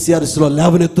సంవత్సరంలో JCRCలో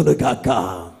లేవనెత్తును గాక.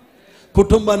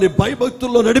 కుటుంబాన్ని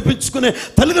భయభక్తుల్లో నడిపించుకునే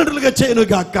తల్లిదండ్రులుగా చేయను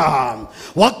గాక.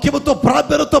 వాక్యముతో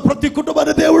ప్రార్థనతో ప్రతి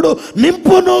కుటుంబాన్ని దేవుడు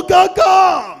నింపును గాక.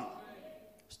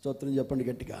 స్తోత్రం చెప్పండి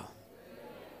గట్టిగా,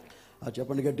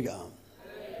 చెప్పండి గట్టిగా.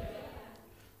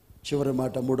 చివరి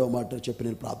మాట, 3వ మాట చెప్పి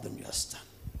నేను ప్రార్థన చేస్తాను.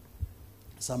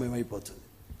 సమయం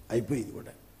అయిపోయింది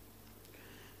కూడా.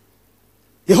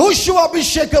 యెహోషువ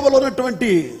అభిషేకంలో ఉన్నటువంటి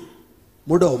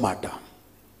 3వ మాట,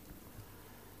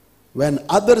 when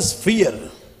others fear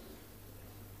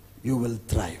you will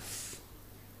thrive.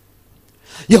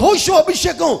 యెహోషువ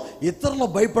అభిషేకం ఇతరులు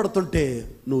భయపడుతుంటే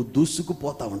నువ్వు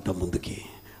దూసుకుపోతా ఉంటావు ముందుకి.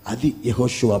 అది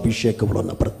యెహోషువ అభిషేకంలో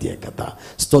ఉన్న ప్రత్యేకత.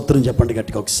 స్తోత్రం చెప్పండి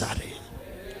గట్టిగా ఒకసారి.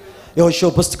 యెహోషువ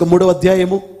పుస్తకం 3వ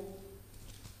అధ్యాయము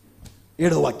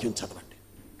 7వ వాక్యం చదవండి.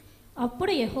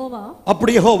 అప్పుడు యెహోవా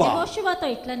యెహోషువతో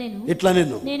ఇట్లా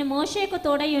నేను మోషేకు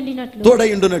తోడయుండునట్లు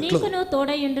నీకును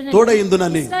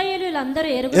తోడయుండునని ఇశ్రాయేలీయులందరూ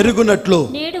ఎరుగునట్లు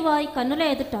నేడు వారి కన్నుల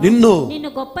ఎదుట నిన్ను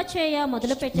గొప్ప చేయ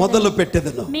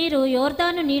మొదలుపెట్టెదను. మీరు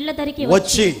యోర్దాను నీళ్ల దరికి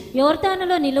వచ్చి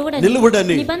యోర్దానులో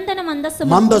నిలువుడని నిబంధన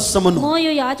మందస్సమును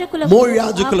మోయు యాజకులను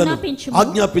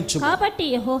ఆజ్ఞాపించుము. కాబట్టి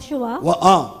యెహోషువ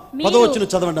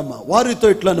చదవండమ్మా. వారితో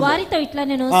ఇట్లా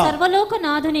నేను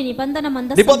సర్వలోకనాథుని నిబంధన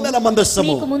మందస్సము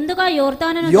మీకు ముందుగా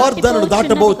యోర్దానును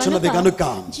దాటబోచున్నది కనుక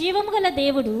జీవము గల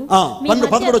దేవుడు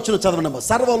 13 చదవండమ్మా.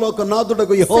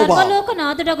 సర్వలోకనాథుడగు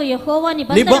యెహోవా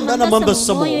నిబంధన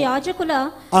మందస్సము యాజకుల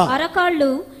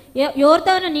అరకాళ్ళు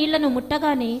యోర్దాను నీళ్లను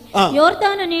ముట్టగానే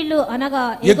యోర్దాను నీళ్లు అనగా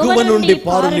ఎగువ నుండి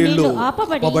పారు నీళ్లు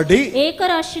ఆపబడి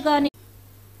ఏకరాశిగా.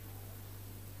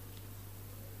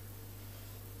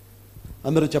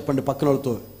 అందరూ చెప్పండి పక్కన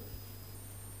వాళ్ళతో,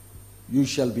 you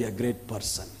shall be a great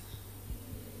person.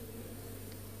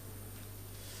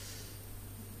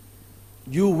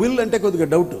 You will అంటే కొద్దిగా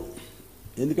డౌట్,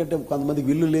 ఎందుకంటే కొంతమందికి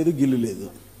విల్లు లేదు గిల్లు లేదు.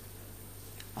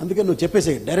 అందుకని నువ్వు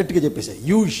చెప్పేసాయి, డైరెక్ట్గా చెప్పేసాయి,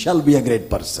 you shall be a great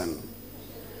person.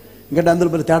 ఎందుకంటే అందులో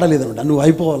మరి తేడా లేదనమాట, నువ్వు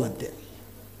అయిపోవాలంతే.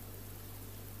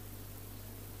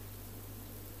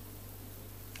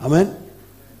 ఆమేన్.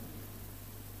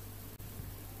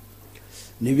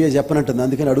 నువ్వే చెప్పనంటుంది,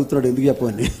 అందుకని అడుగుతున్నాడు ఎందుకు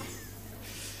చెప్పమని.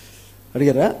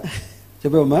 అడిగారా?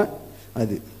 చెప్పావమ్మా?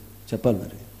 అది చెప్పాలి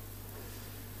మరి.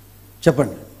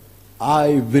 చెప్పండి, I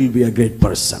will be a great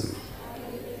person.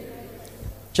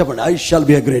 చెప్పండి, I shall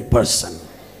be a great person.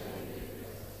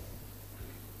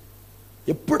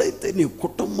 ఎప్పుడైతే నీ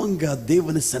కుటుంబంగా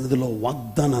దేవుని సన్నిధిలో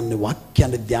వాగ్దానాన్ని,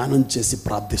 వాక్యాన్ని ధ్యానం చేసి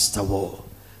ప్రార్థిస్తావో,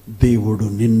 దేవుడు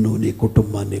నిన్ను, నీ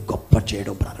కుటుంబాన్ని గొప్ప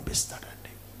చేయడం ప్రారంభిస్తాడండి.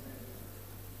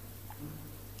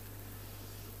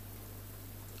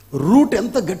 రూట్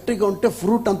ఎంత గట్టిగా ఉంటే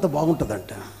ఫ్రూట్ అంత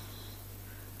బాగుంటుందంట.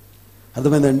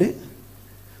 అర్థమైందండి?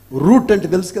 రూట్ అంటే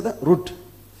తెలుసు కదా, రూట్.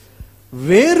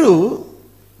 వేరు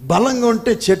బలంగా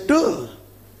ఉంటే చెట్టు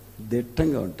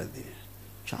దిట్టంగా ఉంటుంది.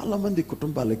 చాలామంది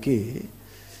కుటుంబాలకి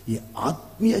ఈ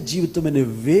ఆత్మీయ జీవితం అనే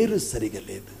వేరు సరిగా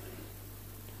లేదు.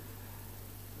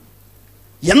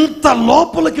 ఎంత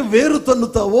లోపలికి వేరు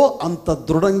తన్నుతావో అంత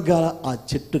దృఢంగా ఆ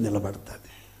చెట్టు నిలబడుతుంది.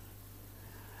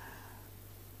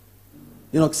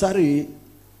 నేను ఒకసారి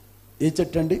ఏ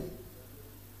చెట్టు అండి,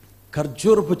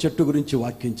 ఖర్జూరపు చెట్టు గురించి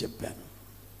వాక్యం చెప్పాను,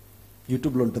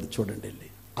 యూట్యూబ్లో ఉంటుంది చూడండి వెళ్ళి.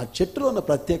 ఆ చెట్టులో ఉన్న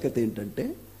ప్రత్యేకత ఏంటంటే,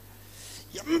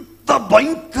 ఎంత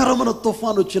భయంకరమైన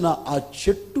తుఫాను వచ్చినా ఆ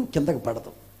చెట్టు కిందకి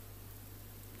పడదు.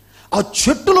 ఆ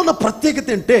చెట్టులో ఉన్న ప్రత్యేకత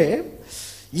ఏంటే,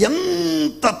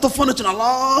 ఎంత తుఫాను వచ్చినా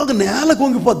అలాగ నేల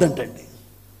కొంగిపోద్దంటండి.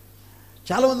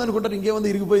 చాలామంది అనుకుంటారు ఇంకేముంది,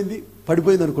 ఇరిగిపోయింది,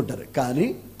 పడిపోయింది అనుకుంటారు. కానీ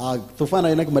ఆ తుఫాను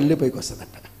అయినాక మళ్ళీ పైకి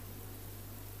వస్తుందంట.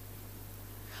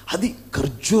 అది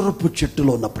ఖర్జూరపు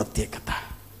చెట్టులో ఉన్న ప్రత్యేకత,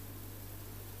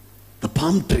 ద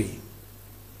పామ్ ట్రీ.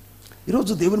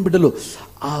 ఈరోజు దేవుని బిడ్డలు,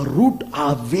 ఆ రూట్, ఆ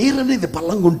వేరనేది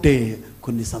బలంగా ఉంటే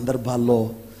కొన్ని సందర్భాల్లో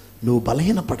నువ్వు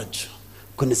బలహీనపడచ్చు.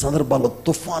 కొన్ని సందర్భాల్లో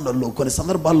తుఫానులు, కొన్ని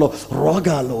సందర్భాల్లో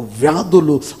రోగాలు,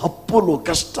 వ్యాధులు, అప్పులు,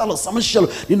 కష్టాలు, సమస్యలు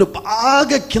నిన్ను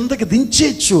బాగా కిందకి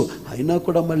దించేయచ్చు. అయినా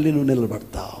కూడా మళ్ళీ నువ్వు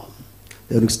నిలబడతావు.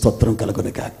 దేవునికి స్తోత్రం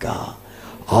కలుగును గాక.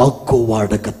 ఆకు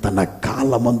వాడక తన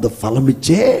కాలమందు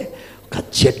ఫలమిచ్చే ఒక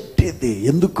చెట్టు ఇది.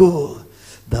 ఎందుకు?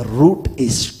 The route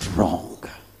is strong.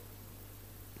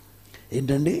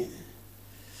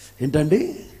 ఏంటండి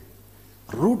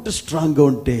రూట్ స్ట్రాంగ్గా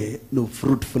ఉంటే నువ్వు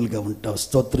ఫ్రూట్ఫుల్గా ఉంటావు.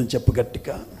 స్తోత్రం చెప్పు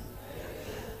గట్టిగా.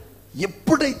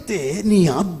 ఎప్పుడైతే నీ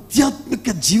ఆధ్యాత్మిక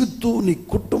జీవితం, నీ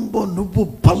కుటుంబం, నువ్వు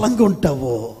బలంగా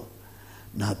ఉంటావో,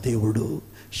 నా దేవుడు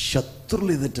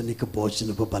శత్రువులు ఎదుట నీకు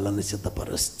భోజనపు బలాన్ని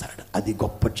సిద్ధపరుస్తాడు. అది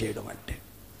గొప్ప చేయడం అంటే.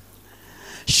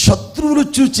 శత్రువులు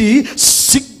చూచి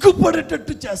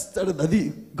సిగ్గుపడేటట్టు చేస్తాడు. అది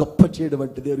గొప్ప చేయడం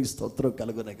అంటే. దేవునికి స్తోత్రం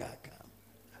కలుగునగాక.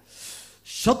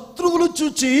 శత్రువులు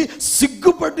చూచి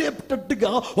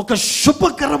సిగ్గుపడేటట్టుగా ఒక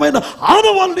శుభకరమైన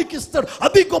ఆనవాళ్ళకి ఇస్తాడు.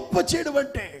 అది గొప్ప చేయడం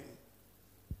అంటే.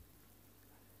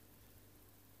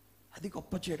 అది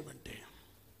గొప్ప చేయడం అంటే.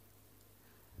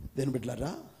 దేని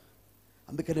బిడ్డలారా,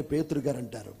 అందుకనే పేతురు గారు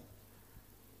అంటారు,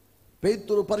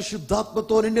 పేతురు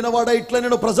పరిశుద్ధాత్మతో నిండినవాడా ఇట్లా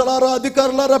నేను, ప్రజలారా,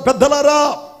 అధికారులారా, పెద్దలారా,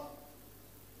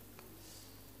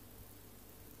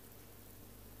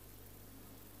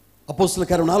 అపోస్తల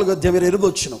కార్యం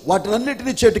 4:28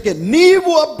 వాటినన్నిటినీ చేటుకే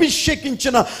నీవు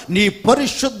అభిషేకించిన నీ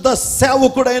పరిశుద్ధ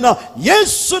సేవకుడైన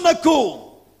యేసునకు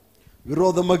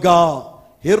విరోధముగా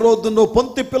హెరోదును,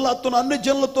 పొంతి పిలాతును, అన్ని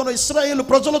జనులతోనూ, ఇశ్రాయేలు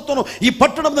ప్రజలతోనూ ఈ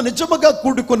పట్టణంలో నిజముగా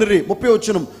కూడుకొనిరి.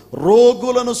 30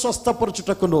 రోగులను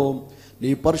స్వస్థపరచుటకును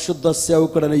నీ పరిశుద్ధ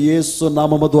సేవకుడైన యేసు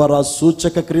నామము ద్వారా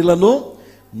సూచక క్రియలను,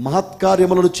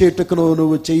 మహత్కార్యములను చేయుటకును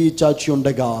నువ్వు చెయ్యి చాచి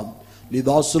ఉండగా నీ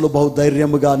దాసులు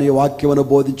బహుధైర్యముగా నీ వాక్యమును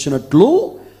బోధించినట్లు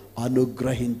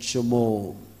అనుగ్రహించుము.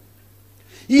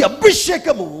 ఈ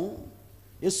అభిషేకము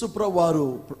యేసుప్రభువు వారు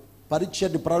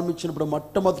పరిచయాన్ని ప్రారంభించినప్పుడు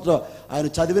మొట్టమొదట ఆయన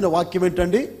చదివిన వాక్యం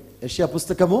ఏంటండి? యెషయా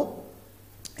పుస్తకము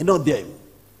 8వ అధ్యాయం.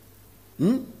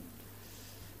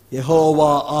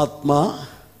 యెహోవా ఆత్మ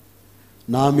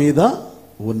నా మీద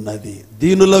ఉన్నది,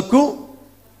 దీనులకు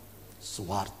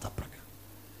సువార్త ప్రకటన.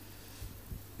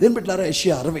 దేని పెట్టారా?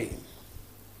 యెషయా 60.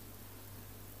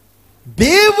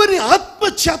 దేవుని ఆత్మ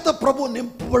చేత ప్రభు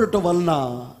నింపబడటం వలన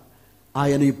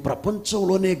ఆయన ఈ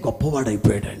ప్రపంచంలోనే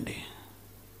గొప్పవాడైపోయాడండి.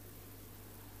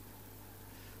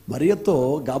 మరియతో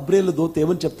గాబ్రియేలు దూత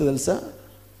ఏమని చెప్తే తెలుసా?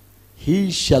 He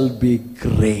shall be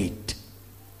great.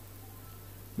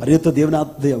 మరియతో దేవుని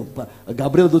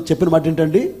గాబ్రియల్ చెప్పిన మాట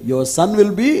ఏంటండి? Your son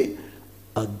will be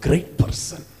a great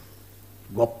person.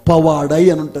 గొప్పవాడై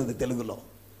అని ఉంటుంది తెలుగులో.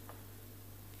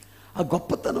 ఆ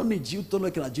గొప్పతనం నీ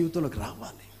జీవితంలోకి, నా జీవితంలోకి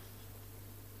రావాలి.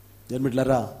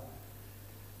 ఏమిట్లారా,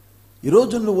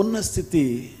 ఈరోజు నువ్వు ఉన్న స్థితి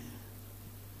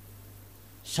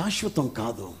శాశ్వతం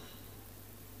కాదు.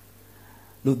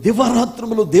 నువ్వు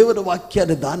దివారాత్రములు దేవుని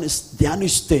వాక్యాన్ని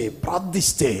ధ్యానిస్తే,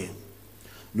 ప్రార్థిస్తే,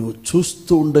 నువ్వు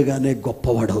చూస్తూ ఉండగానే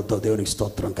గొప్పవాడవుతావు. దేవునికి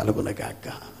స్తోత్రం కలుగునగాక.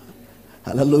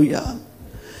 హల్లెలూయా.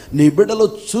 నీ బిడ్డలు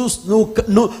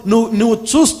నువ్వు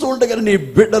చూస్తూ ఉండగానే నీ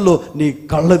బిడ్డలు నీ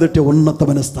కళ్ళెదుటి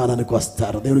ఉన్నతమైన స్థానానికి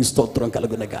వస్తారు. దేవునికి స్తోత్రం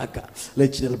కలుగునగాక.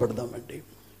 లేచి నిలబడదామండి,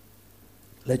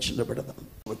 లేచి నిలబడదాం.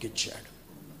 ఇచ్చాడు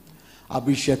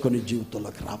అభిషేకం నీ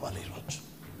జీవితంలోకి రావాలి. ఈరోజు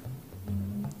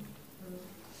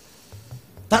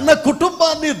తన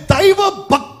కుటుంబాన్ని దైవ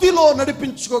భక్తిలో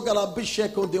నడిపించుకోగల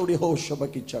అభిషేకం దేవుడు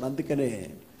యెహోషువకి ఇచ్చాడు. అందుకనే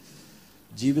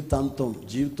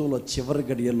జీవితంలో చివరి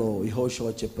గడియలో యెహోషువ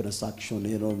చెప్పిన సాక్ష్యం,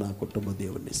 నేను నా కుటుంబ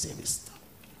దేవుణ్ణి సేవిస్తాను.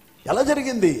 ఎలా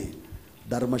జరిగింది?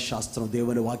 ధర్మశాస్త్రం,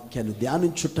 దేవుని వాక్యాన్ని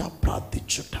ధ్యానించుట,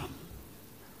 ప్రార్థించుట.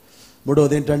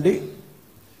 మూడవది ఏంటండి?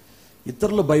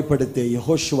 ఇతరులు భయపడితే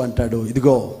యెహోషువ అంటాడు,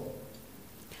 ఇదిగో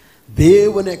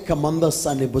దేవుని యొక్క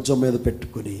మందస్సాన్ని భుజం మీద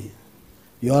పెట్టుకుని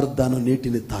యోర్దాను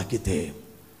నీటిని తాకితే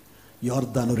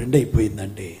యోర్దాను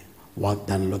రెండైపోయిందండి.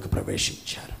 వాగ్దానంలోకి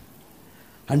ప్రవేశించారు.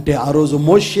 అంటే ఆ రోజు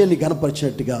మోషేని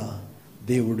గణపరిచినట్టుగా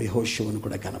దేవుడు యెహోషువను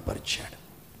కూడా గణపరిచాడు.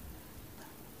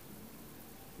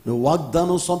 నువ్వు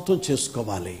వాగ్దానం సొంతం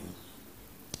చేసుకోవాలి.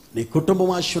 నీ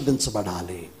కుటుంబం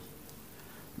ఆశీర్వదించబడాలి.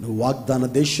 నువ్వు వాగ్దాన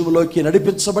దేశంలోకి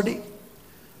నడిపించబడి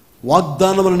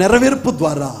వాగ్దానముల నెరవేర్పు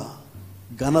ద్వారా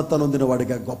ఘనత నొందిన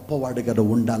వాడిగా, గొప్పవాడిగా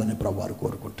నువ్వు ఉండాలని ప్రభువారు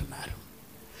కోరుకుంటున్నారు.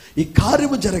 ఈ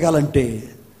కార్యము జరగాలంటే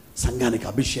సంఘానికి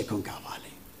అభిషేకం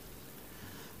కావాలి.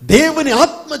 దేవుని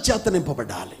ఆత్మ చేత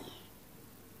నింపబడాలి.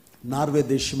 నార్వే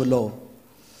దేశంలో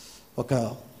ఒక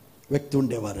వ్యక్తి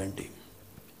ఉండేవారండి.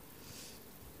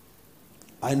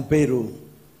 ఆయన పేరు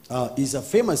ఈజ్ అ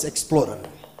ఫేమస్ ఎక్స్ప్లోరర్,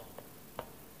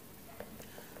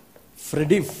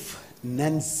 ఫ్రెడిఫ్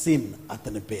నాన్సిన్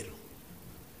అతని పేరు.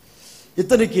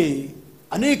 ఇతనికి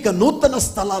అనేక నూతన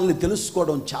స్థలాల్ని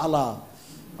తెలుసుకోవడం చాలా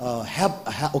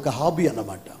ఒక హాబీ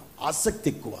అన్నమాట, ఆసక్తి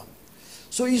ఎక్కువ.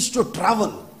 So is to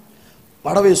travel.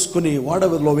 పడవేసుకుని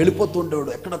ఓడలో వెళ్ళిపోతూ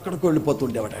ఉండేవాడు, ఎక్కడెక్కడికో వెళ్ళిపోతూ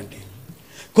ఉండేవాడు అండి.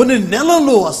 కొన్ని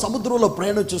నెలలు ఆ సముద్రంలో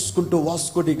ప్రయాణం చేసుకుంటూ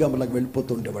వాస్కో డి గామాకి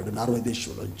వెళ్ళిపోతూ ఉండేవాడు నార్వే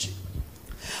దేశంలోంచి.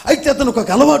 అయితే అతనికి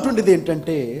ఒక అలవాటు ఉండేది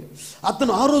ఏంటంటే,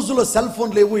 అతను ఆ రోజుల్లో సెల్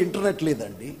ఫోన్ లేవు, ఇంటర్నెట్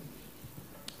లేదండి.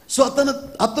 సో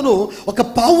అతను ఒక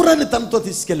పావురాన్ని తనతో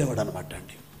తీసుకెళ్ళేవాడు అనమాట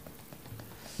అండి.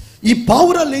 ఈ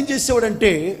పావురాలు ఏం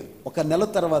చేసేవాడంటే, ఒక నెల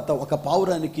తర్వాత ఒక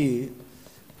పావురానికి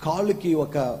కాలుకి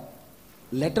ఒక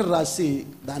లెటర్ రాసి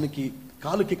దానికి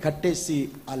కాలుకి కట్టేసి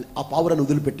ఆ పావురాన్ని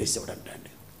వదిలిపెట్టేసేవాడంట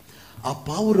అండి. ఆ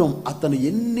పావురం అతను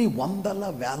ఎన్ని వందల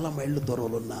వేల మైళ్ళ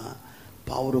దూరంలో ఉన్న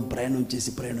పావురం ప్రయాణం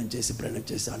చేసి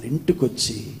వాళ్ళ ఇంటికి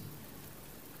వచ్చి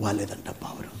వాలేదంట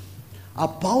పావురం. ఆ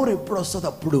పావురం ఎప్పుడు వస్తుందో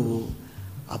అప్పుడు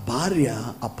ఆ భార్య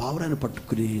ఆ పావురాన్ని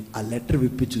పట్టుకుని ఆ లెటర్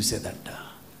విప్పి చూసేదంట.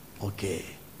 Okay,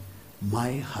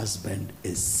 my husband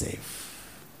is safe,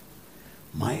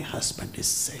 my husband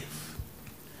is safe.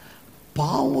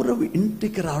 పావురం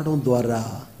ఇంటికి రావడం ద్వారా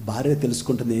భార్య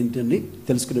తెలుసుకుంటుంది ఏంటండి,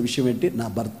 తెలుసుకునే విషయం ఏంటి, నా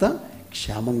భర్త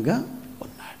క్షేమంగా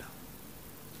ఉన్నాడు.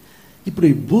 ఇప్పుడు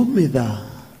ఈ భూమి మీద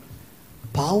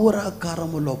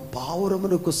పావురాకారములో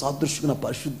పావురమునకు సాదృశ్యమైన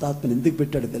పరిశుద్ధాత్మను ఎందుకు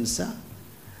పెట్టాడు తెలుసా?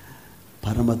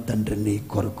 పరమ తండ్రి నీ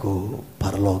కొరకు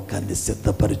పరలోకాన్ని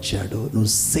సిద్ధపరిచాడు.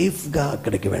 నువ్వు సేఫ్గా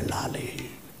అక్కడికి వెళ్ళాలి.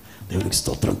 దేవునికి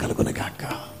స్తోత్రం కలుగునగాక.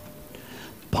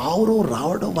 పావురం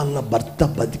రావడం వల్ల భర్త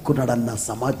బతికున్నాడన్న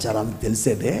సమాచారాన్ని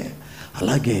తెలిసేదే.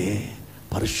 అలాగే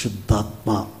పరిశుద్ధాత్మ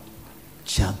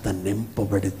చేత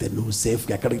నింపబడితే నువ్వు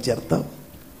సేఫ్గా ఎక్కడికి చేరతావు.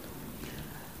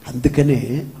 అందుకనే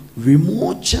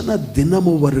విమోచన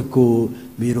దినము వరకు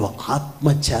మీరు ఆత్మ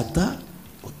చేత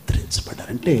ఉద్ధరించబడారు.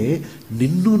 అంటే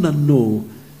నిన్ను నన్ను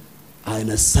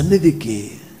ఆయన సన్నిధికి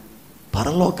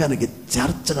పరలోకానికి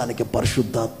చేర్చడానికి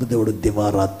పరిశుద్ధాత్మ దేవుడు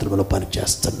దివారాత్రులు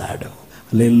పనిచేస్తున్నాడు.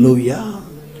 హల్లెలూయా.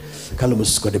 కళ్ళు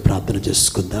మూసుకొని ప్రార్థన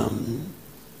చేసుకుందాం.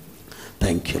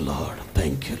 Thank you lord,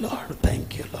 thank you lord,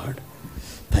 thank you lord,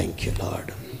 thank you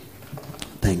lord,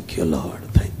 thank you lord,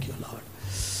 thank you lord.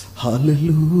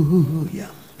 హల్లెలూయా.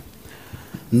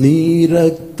 నీ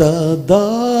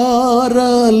రక్తధారలే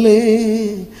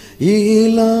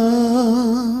ఇలా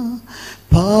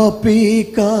పాపి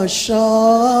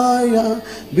కషాయ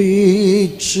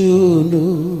బీచును,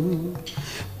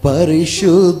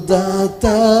 పరిశుద్ధ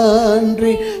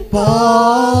తండ్రి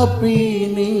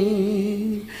పాపిని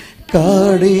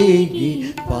కడిగి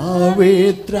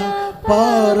పవిత్ర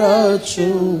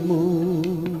పరచుము.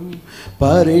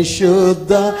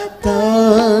 పరిశుద్ధ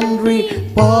తండ్రి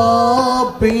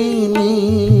పాపిని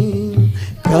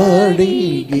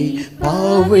కడిగి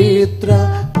పవిత్ర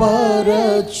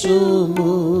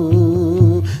పరచుము.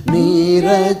 నీ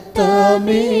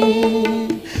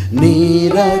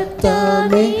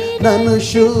రక్తమే నన్ను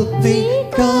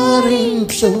శుద్ధీకరించు.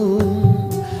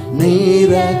 నీ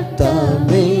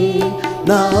రక్తమే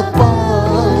నా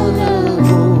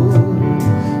పానము.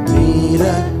 నీ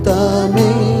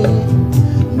రక్తమే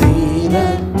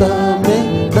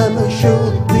నన్ను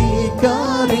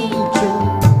శుద్ధీకరించు.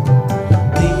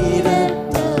 నీ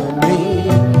రక్తమే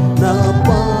నా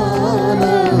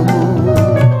పానము.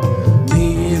 నీ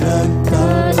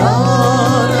రక్తధారలే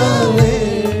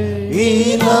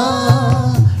ఇలా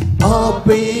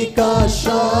పాపి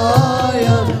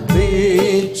కషాయం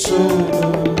వీచును.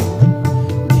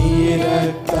 నీ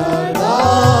రక్తధారలే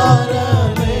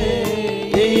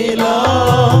ఇలా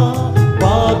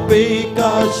పాపి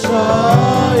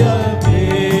కషాయం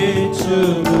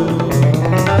వీచును.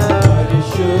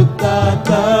 పరిశుద్ధ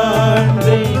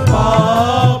తండ్రి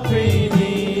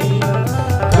పాపిని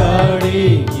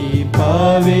కడిగి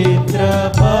పవిత్ర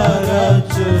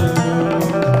పరచును.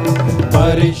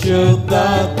 పరిశుద్ధ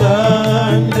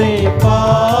తండ్రి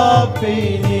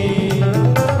పాపిని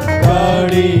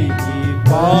కడిగి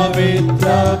పవిత్ర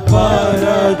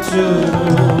పరచును.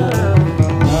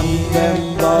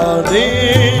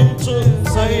 నన్నెంబడించు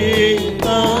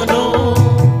సైతాను,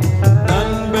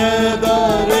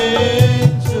 నన్నెదరించు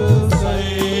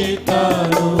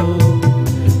సైతాను,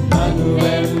 నన్ను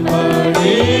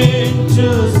వెంబడించు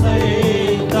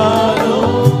సైతాను,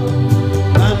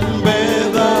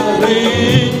 నన్నెదరించు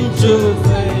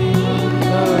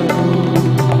సైతాను.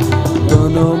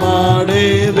 తును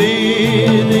మాడేది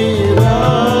నీ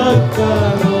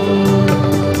రక్తము,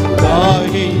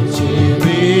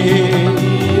 దాహించేవి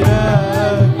నీ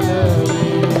రక్తమే.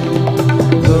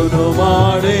 తును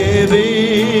మాడేది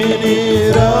నీ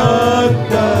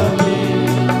రక్తమే,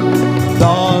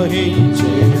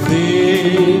 దాహించేది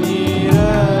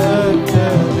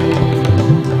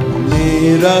నీ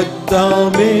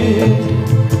రక్తమే.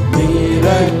 నీ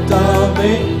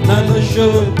రక్తమే నన్ను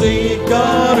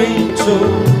శుద్ధీకరించు.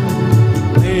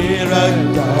 నీ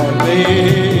రక్తమే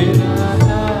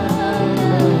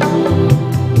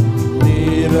నీ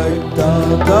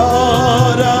రక్తధారలే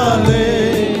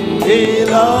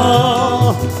ఇలా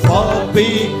పాపి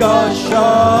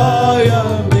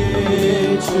కషాయం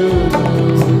వీచును.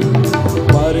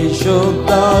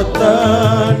 పరిశుద్ధ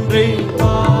తండ్రి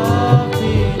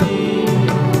పాపిని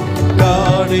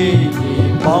కడిగి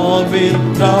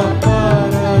పవిత్ర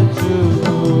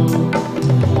పరచును.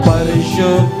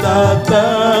 పరిశుద్ధ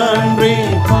తండ్రి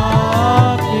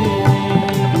పాపిని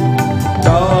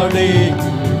కడిగి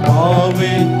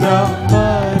పవిత్ర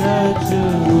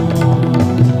పరచును.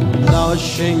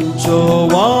 నశించు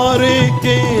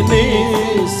వారికి నీ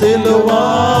సిలువా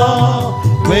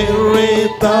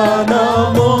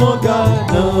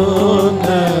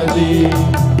వెర్రితనముగానున్నది.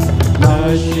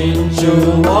 నశించు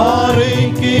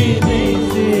వారికి నీ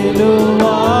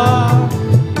సిలువా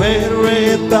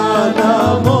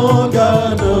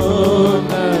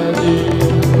వెర్రితనముగానున్నది.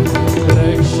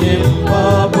 రక్షింపబడుచున్న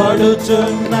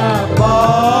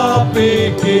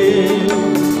పాపికి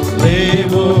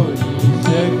దేవుని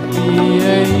శక్తి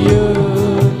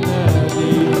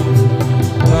అయ్యున్నది.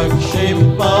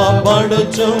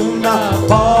 రక్షింపబడుచున్న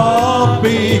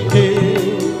పాపికి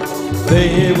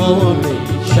దేవుని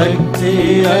శక్తి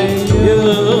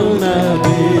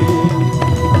అయ్యున్నది.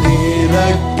 నీ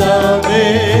రక్తమే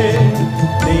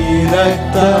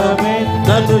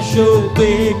నన్ను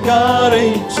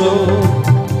శుద్ధీకరించు.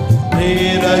 నీ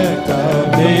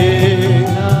రక్తమే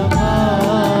నా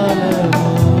పానము.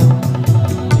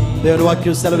 దేవుని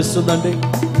వాక్యం సెలవిస్తుందండి.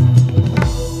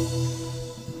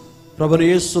 ప్రభుని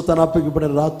యేసు తన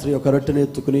అప్పగిపడిన రాత్రి ఒక రొట్టెను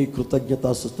ఎత్తుకుని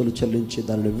కృతజ్ఞతాస్తుతులు చెల్లించి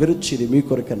దానిని విరిచి, ఇది మీ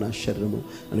కొరకే నా శరీరము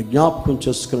అని జ్ఞాపకం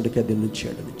చేసుకున్నట్టుగా దీన్ని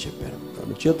చేయడని చెప్పారు.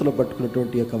 తను చేతిలో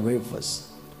పట్టుకున్నటువంటి యొక్క వేఫర్స్,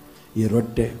 ఈ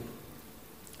రొట్టె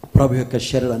ప్రభు యొక్క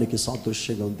శరీరానికి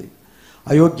సాదృశ్యంగా ఉంది.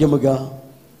 అయోగ్యముగా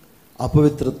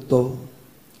అపవిత్రతతో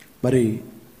మరి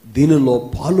దీనిలో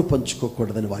పాలు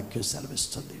పంచుకోకూడదని వాక్యం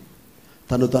సెలవిస్తుంది.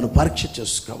 తను పరీక్ష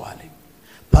చేసుకోవాలి.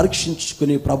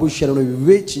 పరీక్షించుకుని ప్రభు శరీరం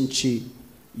వివేచించి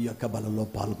ఈ యొక్క బలంలో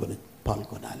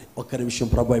పాల్గొనాలి. ఒక్క నిమిషం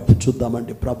ప్రభు వైపు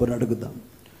చూద్దామండి. ప్రభుని అడుగుదాం.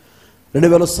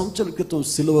 2000 సంవత్సరాల క్రితం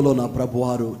సిలువలో నా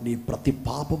ప్రభువారు నీ ప్రతి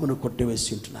పాపమును కొట్టివేసి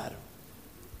ఉంటున్నారు.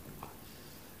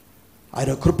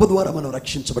 ఆయన కృప ద్వారా మనం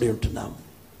రక్షించబడి ఉంటున్నాం.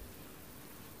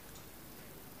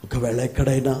 ఒకవేళ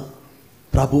ఎక్కడైనా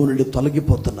ప్రభువు నుండి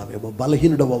తొలగిపోతున్నావేమో,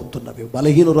 బలహీనుడు అవుతున్నావేమో,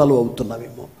 బలహీనురాలు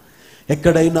అవుతున్నావేమో,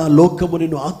 ఎక్కడైనా లోకము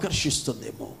నిన్ను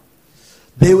ఆకర్షిస్తుందేమో,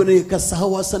 దేవుని యొక్క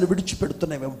సహవాసాన్ని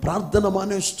విడిచిపెడుతున్నావేమో, ప్రార్థన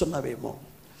మానేస్తున్నావేమో,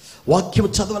 వాక్యం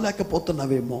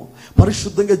చదవలేకపోతున్నావేమో,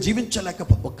 పరిశుద్ధంగా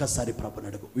ఒక్కసారి ప్రభుని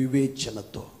అడుగు.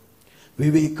 వివేచనతో,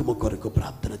 వివేకము కొరకు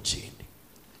ప్రార్థన చేయండి.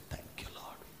 Thank you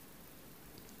lord.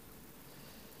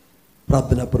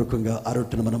 ప్రార్థనాపూర్వకంగా ఆ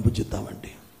రొట్టెను మనం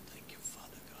భుజిద్దామండి. Thank you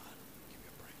father God. Give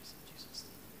you praise in Jesus.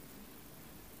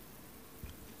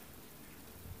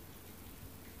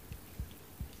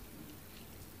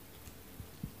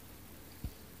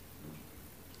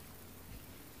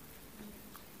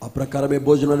 ఆ ప్రకారమే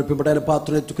భోజనాన్ని పింపడైన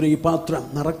పాత్రను ఎత్తుకుని, ఈ పాత్ర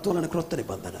నా రక్తంలోని క్రొత్త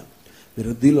నిబంధన,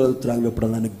 మీరు దీనిలో త్రాగినప్పుడు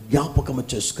నన్ను జ్ఞాపకము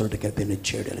చేసుకున్నట్టుకైతే నేను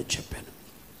చేయడం అని చెప్పాను.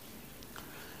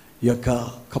 ఈ యొక్క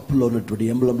కప్పులో ఉన్నటువంటి,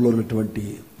 ఎంబలంలో ఉన్నటువంటి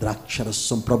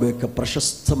ద్రాక్షరసం ప్రభు యొక్క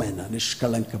ప్రశస్తమైన,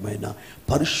 నిష్కళంకమైన,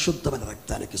 పరిశుద్ధమైన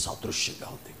రక్తానికి సాదృశ్యంగా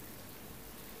ఉంది.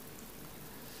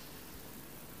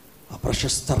 ఆ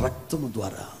ప్రశస్త రక్తము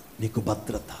ద్వారా నీకు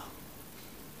భద్రత,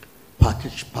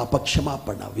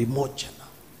 పాపక్షమాపణ, విమోచన,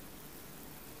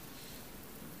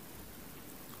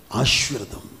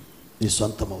 ఆశీర్వాదం నీ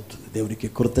సొంతం అవుతుంది. దేవునికి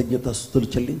కృతజ్ఞతాస్తుతులు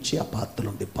చెల్లించి ఆ పాత్ర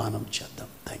నుండి పానం చేద్దాం.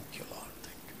 Thank you lord.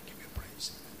 Thank you. Give you praise.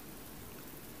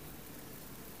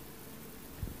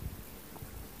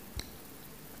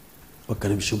 ఒక్క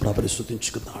నిమిషం ప్రభుని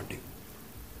స్తుతించుకుందాం అండి.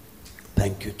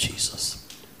 Thank you Jesus.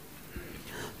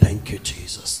 Thank you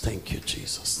Jesus. Thank you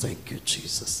Jesus. Thank you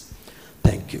Jesus.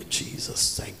 Thank you Jesus.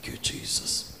 Thank you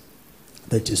Jesus.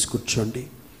 దయచేసి కూర్చోండి.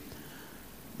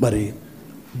 మరి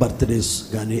బర్త్డేస్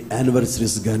కానీ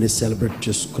యానివర్సరీస్ కానీ సెలబ్రేట్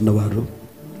చేసుకున్నవారు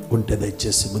ఉంటే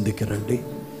దయచేసి ముందుకు రండి.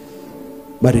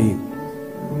 మరి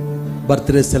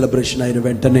బర్త్డే సెలబ్రేషన్ అయిన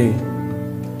వెంటనే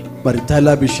మరి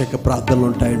తైలాభిషేక ప్రార్థనలు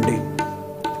ఉంటాయండి.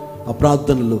 ఆ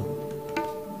ప్రార్థనలు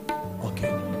ఓకే.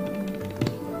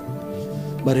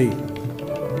 మరి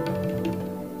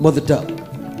మొదట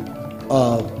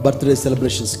బర్త్డే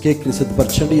సెలబ్రేషన్స్ కేక్ని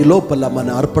సిద్ధపరచండి. ఈ లోపల మన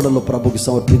అర్పణలో ప్రభుకి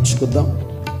సమర్పించుకుందాం.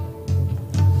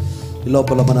 ఈ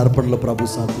లోపల మన అర్పణలో ప్రభు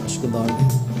సమర్పించుకుందాం అండి.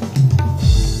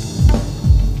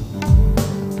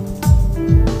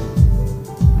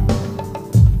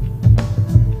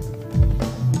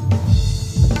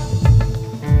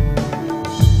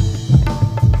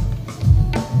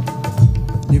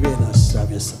 నీవే నా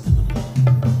శ్రావ్య సదనం.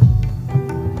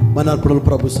 మన అర్పణలు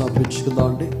ప్రభు సమర్పించుకుందాం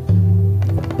అండి.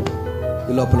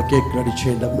 ఈ లోపల కేక్ రెడీ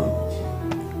చేయండి అమ్మా.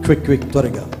 క్విక్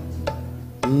త్వరగా.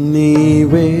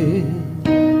 నీవే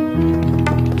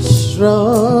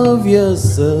శ్రావ్య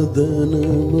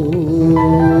సదనము,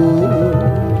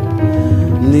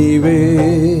 నీవే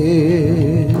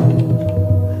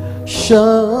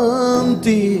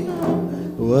శాంతి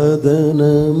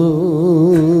వదనము,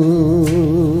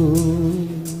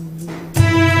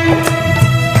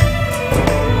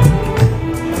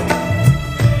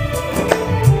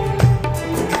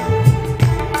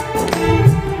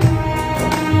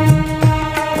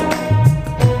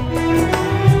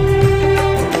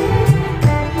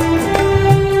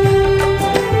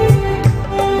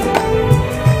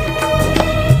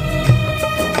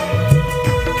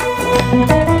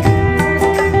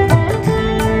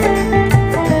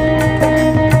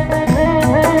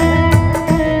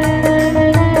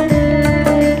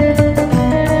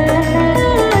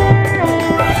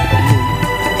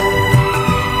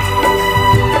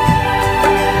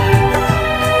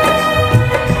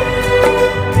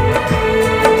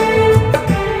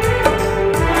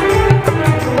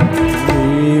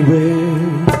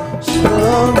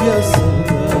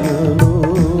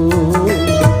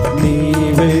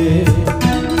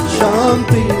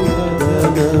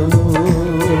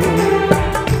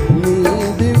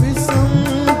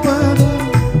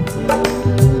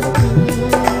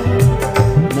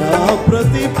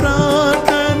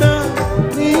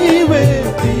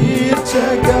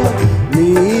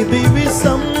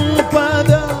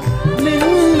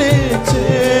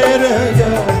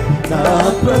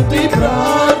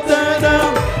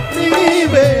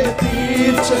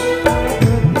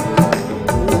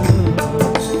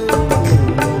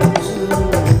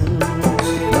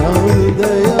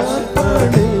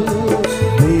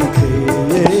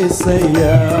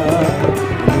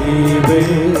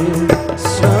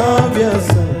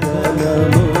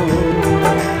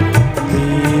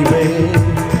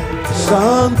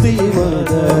 శాంతి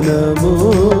వదనము.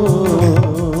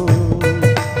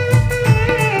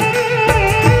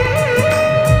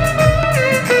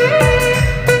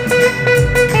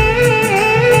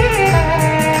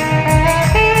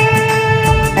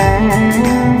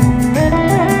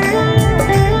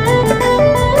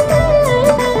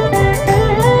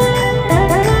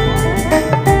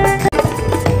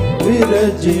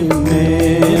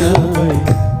 విరజిమ్మేనపై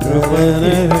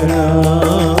కృపణగణా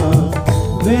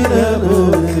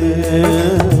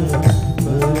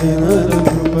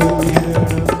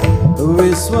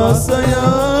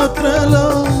విశ్వాసయాత్రలో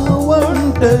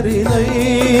ఒంటరినై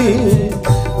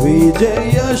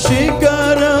విజయ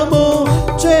శిఖరము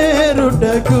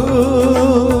చేరుటకు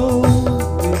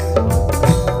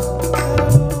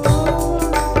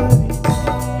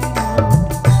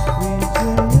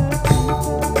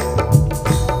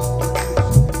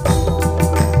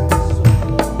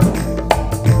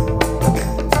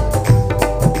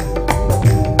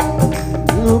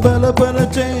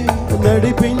బలపరచే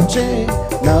నడిపించే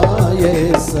నా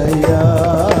యేసయ్యా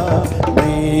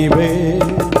నీవే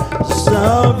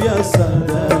శ్రావ్య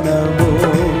సదనము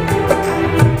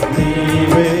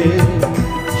నీవే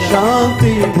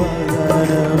శాంతి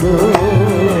వదనము.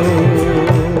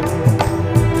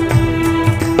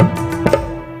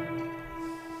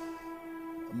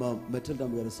 అమ్మా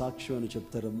మెటల్రామ్ గారు సాక్ష్యం అని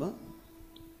చెప్తారమ్మా.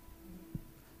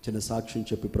 చిన్న సాక్ష్యం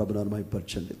చెప్పి ప్రభునాన్ని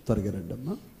మహిమపరచండి. త్వరగా రండి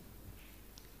అమ్మా.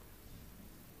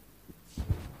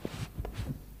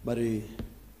 మరి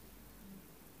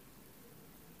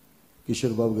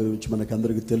కిషోర్ బాబు గారి గురించి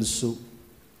మనకందరికీ తెలుసు.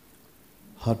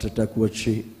 హార్ట్ అటాక్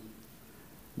వచ్చి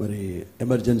మరి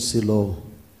ఎమర్జెన్సీలో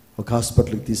ఒక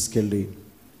హాస్పిటల్కి తీసుకెళ్ళి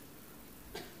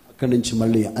అక్కడి నుంచి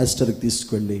మళ్ళీ ఆస్టర్కి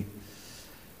తీసుకెళ్ళి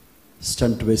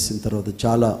స్టంట్ వేసిన తర్వాత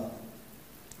చాలా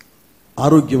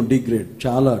ఆరోగ్యం డిగ్రేడ్,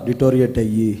 చాలా డిటోరియేట్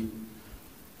అయ్యి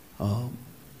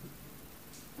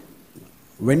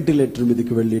వెంటిలేటర్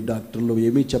మీదకి వెళ్ళి డాక్టర్లు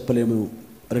ఏమీ చెప్పలేము,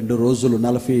 2 రోజులు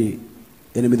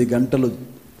 48 గంటలు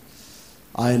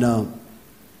ఆయన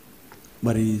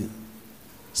మరి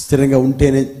స్థిరంగా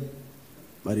ఉంటేనే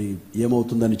మరి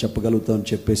ఏమవుతుందని చెప్పగలుగుతామని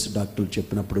చెప్పేసి డాక్టర్లు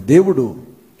చెప్పినప్పుడు దేవుడు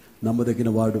నమ్మదగిన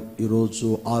వాడు ఈరోజు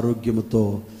ఆరోగ్యంతో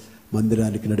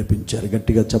మందిరానికి నడిపించారు.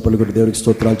 గట్టిగా చెప్పలు కూడా దేవుడికి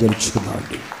స్తోత్రాలు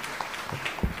చెల్లించుకున్నాడు.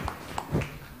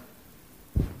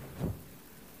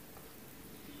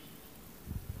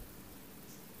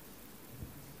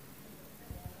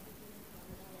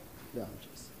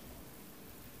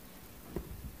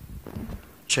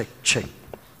 చెక్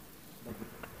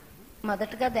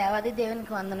మొదటగా దేవాది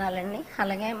దేవునికి వందనాలండి.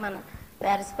 అలాగే మన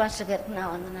ప్యారిస్ పాస్టర్ గారికి నా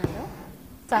వందనాలు.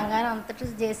 సంఘాన్ని అంతటి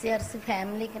JCRC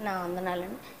ఫ్యామిలీకి నా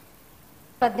వందనాలండి.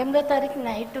 18వ తారీఖు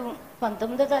నైట్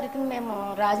 19వ తారీఖున మేము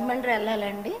రాజమండ్రి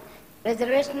వెళ్ళాలండి.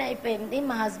 రిజర్వేషన్ అయిపోయింది.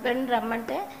 మా హస్బెండ్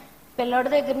రమ్మంటే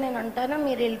పిల్లోడి దగ్గర నేను ఉంటాను,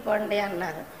 మీరు వెళ్ళిపోండి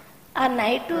అన్నారు. ఆ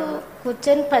నైటు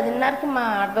కూర్చొని 10:30కి మా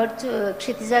ఆడబడుచు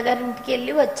క్షితిజ గారి ఇంటికి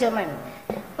వెళ్ళి వచ్చామండి.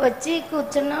 వచ్చి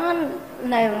కూర్చున్నాం.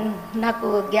 నాకు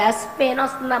గ్యాస్ పెయిన్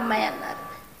వస్తుంది అమ్మాయి అన్నారు.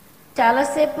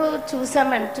 చాలాసేపు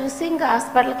చూసామండి. చూసి ఇంకా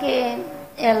హాస్పిటల్కి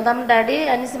వెళ్దాం డాడీ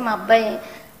అనేసి మా అబ్బాయి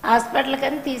హాస్పిటల్కి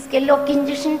అని తీసుకెళ్ళి ఒక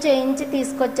ఇంజక్షన్ చేయించి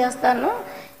తీసుకొచ్చేస్తాను,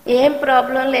 ఏం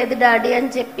ప్రాబ్లం లేదు డాడీ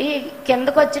అని చెప్పి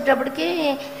కిందకు వచ్చేటప్పటికి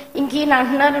ఇంక ఈయన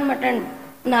అంటున్నారు అనమాట అండి,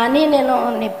 నాని నేను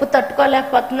నొప్పి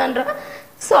తట్టుకోలేకపోతున్నాను రా,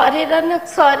 సారీ రా, నాకు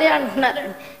సారీ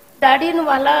అంటున్నారండి. డాడీ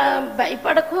నువ్వు అలా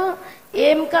భయపడకు,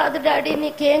 ఏం కాదు డాడీ,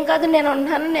 నీకేం కాదు,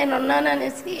 నేనున్నాను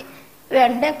అనేసి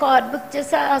వెంటనే కార్ బుక్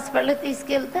చేసి హాస్పిటల్కి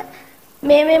తీసుకెళ్తే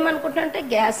మేమేమనుకుంటున్నామంటే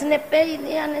గ్యాస్ నొప్పే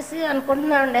ఇది అనేసి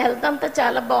అనుకుంటున్నామండి. హెల్త్ అంతా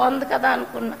చాలా బాగుంది కదా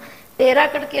అనుకున్నా. తీరా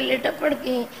అక్కడికి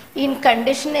వెళ్ళేటప్పటికి ఈయన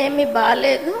కండిషన్ ఏమీ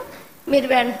బాగాలేదు, మీరు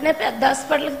వెంటనే పెద్ద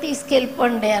హాస్పిటల్కి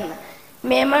తీసుకెళ్ళిపోండి అన్న.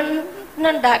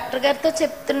 మేమన్నాను డాక్టర్ గారితో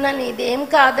చెప్తున్నాను ఇదేం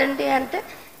కాదండి అంటే,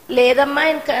 లేదమ్మా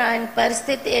ఆయన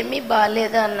పరిస్థితి ఏమీ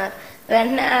బాగాలేదు అన్నారు.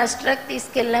 వెంటనే ఆస్ట్రాకి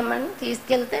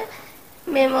తీసుకెళ్తే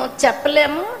మేము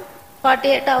చెప్పలేము,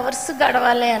 48 hours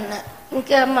గడవాలి అన్నారు.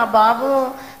 ఇంకా మా బాబు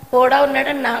కూడా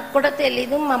ఉన్నాడని నాకు కూడా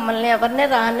తెలీదు, మమ్మల్ని ఎవరిని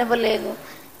రానివ్వలేదు.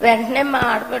 వెంటనే మా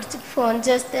ఆడపడిచికి ఫోన్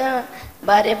చేస్తే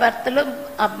భార్య భర్తలు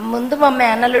ముందు మా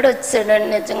మేనల్లుడు వచ్చాడండి.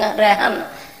 నిజంగా రెహాన్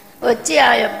వచ్చి ఆ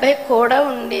అబ్బాయి కూడా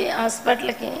ఉండి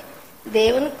హాస్పిటల్కి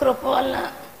దేవుని కృప వల్ల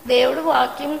దేవుడు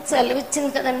వాక్యం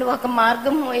సెలవిచ్చింది కదండి, ఒక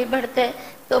మార్గం మూయబడితే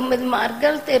 9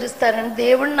 మార్గాలు తెరుస్తారండి.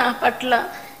 దేవుడు నా పట్ల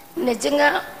నిజంగా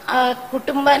ఆ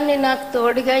కుటుంబాన్ని నాకు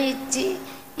తోడుగా ఇచ్చి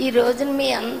ఈ రోజున మీ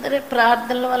అందరి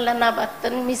ప్రార్థనల వల్ల నా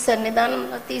భర్తను మీ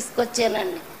సన్నిధానంలో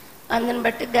తీసుకొచ్చానండి. అందుని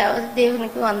బట్టి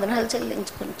దేవునికి వందనాలు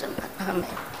చెల్లించుకుంటున్నాను.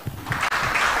 ఆమేన్.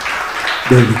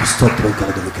 దేవునికి స్తోత్రం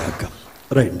కలుగును గాక.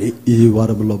 రండి, ఈ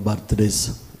వారంలో బర్త్డేస్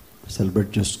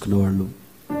సెలబ్రేట్ చేసుకునే వాళ్ళు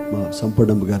మా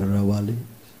సంపూర్ణమ్మ గారు రావాలి,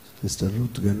 సిస్టర్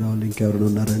రూత్ గారు రావాలి, ఇంకెవరైనా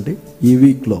ఉన్నారండి ఈ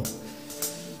వీక్లో,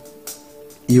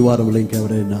 ఈ వారంలో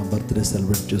ఇంకెవరైనా బర్త్డే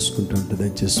సెలబ్రేట్ చేసుకుంటూ ఉంటే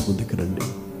దయచేసి ముందుకు రండి.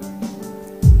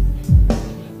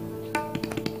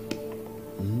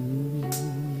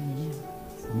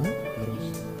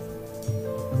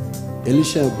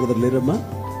 ఎలిషా బ్రదర్ లేరమ్మా?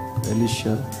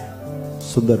 Elisha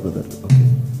Sundar brother, okay.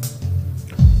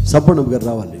 Sampurnamma గారు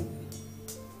రావాలి.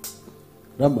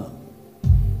 రమ్మా.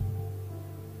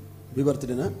 మీ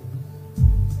బర్త్డేనా?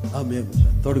 మేము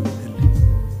తోడుగు వెళ్ళి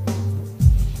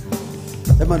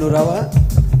ఏమ్మా, నువ్వు రావా?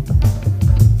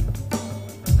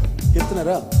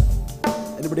 చెప్తున్నారా?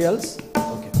 Anybody else?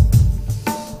 Okay.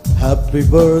 Happy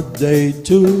birthday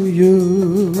to you,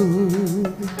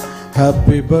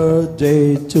 happy birthday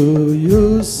to you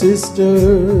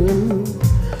sister,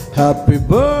 happy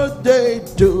birthday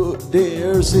to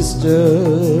dear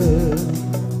sister,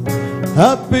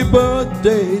 happy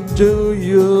birthday to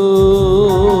you.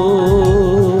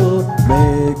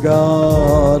 May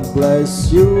God bless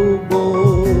you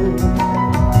both.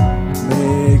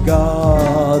 May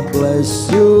God bless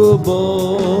you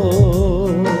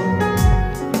both.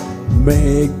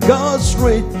 May God's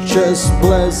richest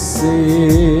blessing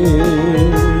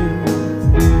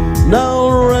now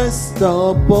rest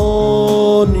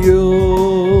upon you.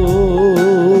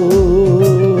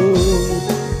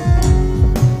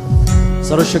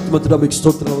 సర్వశక్తిమంతుడా మీకు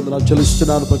స్తోత్రాలు వందనాలు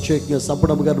చెల్లిస్తున్నాను. ప్రత్యేకంగా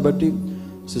సంపడమ్మ గారిని బట్టి,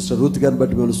 sister Ruth గారిని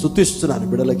బట్టి మేము స్తుతిస్తున్నాను.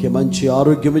 బిడ్డలకి మంచి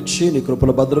ఆరోగ్యం ఇచ్చి నీ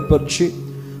కృపను భద్రపరిచి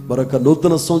మరొక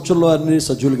నూతన సంవత్సరంలో అన్ని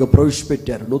సజీవులుగా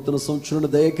ప్రవేశపెట్టారు. నూతన సంవత్సరాన్ని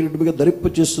దయాకిరీటముగా ధరింప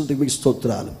చేస్తున్నందుకు మీకు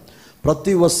స్తోత్రాలు.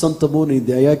 ప్రతి వసంతము నీ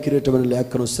దయాకిరీటమైన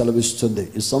లేఖను సెలవిస్తుంది.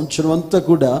 ఈ సంవత్సరం అంతా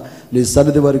కూడా నీ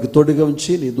సన్నిధి వారికి తోడుగా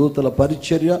ఉంచి నీ దూతల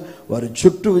పరిచర్య వారి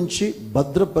చుట్టూ ఉంచి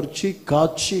భద్రపరిచి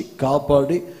కాచి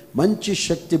కాపాడి మంచి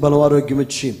శక్తి బలవారోగ్యం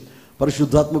ఇచ్చి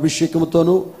పరిశుద్ధాత్మ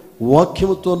అభిషేకముతోనూ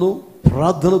వాక్యముతోనూ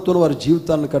ప్రార్థనతోనూ వారి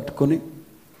జీవితాలను కట్టుకొని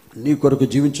నీ కొరకు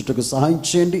జీవించుటకు సహాయం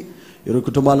చేయండి. ఇరు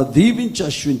కుటుంబాలను దీవించి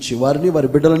ఆశ్వించి వారిని వారి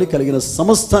బిడ్డలని కలిగిన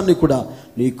సమస్తాన్ని కూడా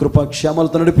నీ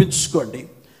కృపాక్షేమాలతో నడిపించుకోండి.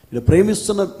 నేను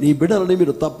ప్రేమిస్తున్న నీ బిడ్డలని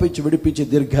మీరు తప్పించి విడిపించి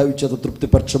దీర్ఘాయుచేత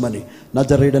తృప్తిపరచమని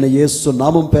నజరేయుడైన యేసు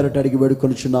నామం పేరట అడిగి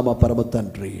వేడుకొనుచున్నాము మా పరమ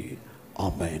తండ్రి.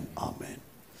 ఆమేన్, ఆమేన్.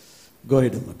 గో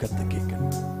హెడ్ అమ్మ, కట్ ద కేక్.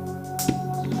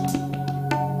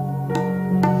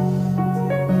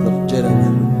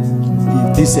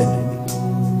 తీసేయండి,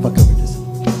 పక్కన పెట్టేసి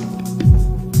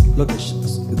లొకేషన్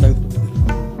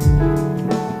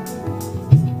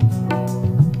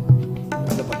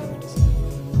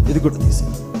ఇది కూడా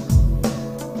తీసేయండి.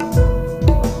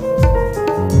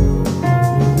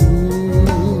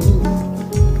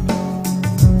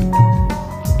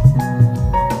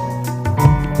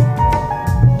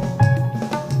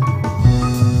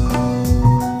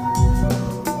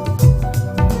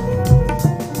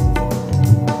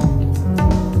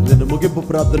 ముగింపు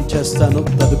ప్రార్థన చేస్తాను.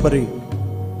 తదుపరి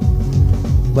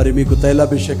మరి మీకు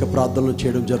తైలాభిషేక ప్రార్థనలు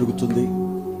చేయడం జరుగుతుంది.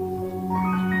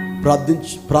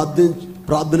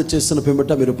 ప్రార్థన చేసిన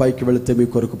పిమ్మట మీరు పైకి వెళితే మీ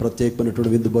కొరకు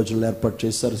ప్రత్యేకమైనటువంటి విందు భోజనాలు ఏర్పాటు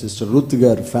చేశారు. సిస్టర్ రూత్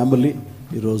గారు ఫ్యామిలీ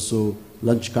ఈరోజు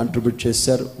లంచ్ కాంట్రిబ్యూట్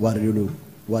చేశారు.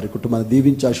 వారి కుటుంబాన్ని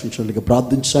దీవించి ఆశించినట్లుగా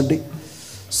ప్రార్థించండి.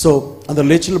 సో అందరూ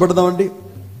లేచి నిలబడదామండి,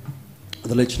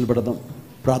 అందరూ లేచి నిలబడదాం.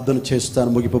 ప్రార్థన చేస్తాను.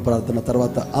 ముగింపు ప్రార్థన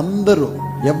తర్వాత అందరూ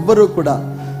ఎవ్వరూ కూడా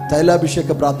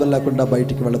తైలాభిషేక ప్రార్థన లేకుండా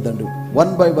బయటికి వెళ్ళదండి.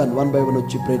 వన్ బై వన్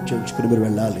వచ్చి ప్రేర్ చేయించుకుని మీరు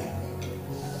వెళ్ళాలి.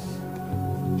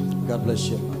 God bless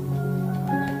you.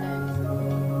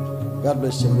 God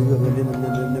bless you.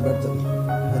 నేను పెడతాను.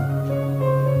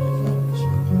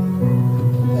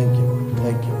 Thank you,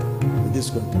 thank you.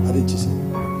 తీసుకోండి, అది ఇచ్చేసి.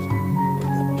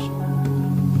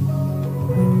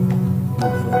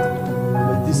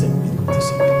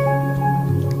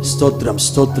 స్తోత్రం,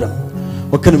 స్తోత్రం.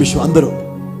 ఒక్క నిమిషం అందరూ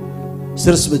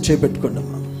శిరస్సు మీద చేపెట్టుకోండి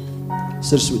అమ్మా,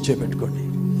 శిరస్సు మీద చేపెట్టుకోండి.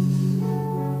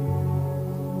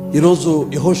 ఈరోజు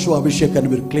యెహోషువ అభిషేకాన్ని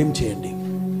మీరు క్లెయిమ్ చేయండి.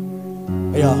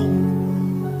 అయ్యా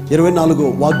 24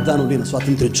 వాగ్దానం నేను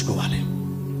స్వాతంత్రించుకోవాలి.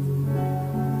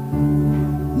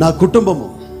 నా కుటుంబము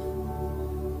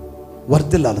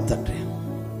వర్ధిల్లాలి తండ్రి.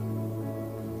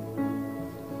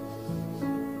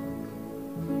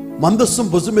 మందస్సం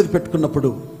భుజం మీద పెట్టుకున్నప్పుడు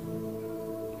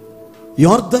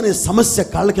యోర్దాను అనే సమస్య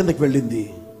కాళ్ళ కిందకి వెళ్ళింది.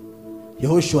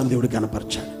 యెహోషువ దేవుడు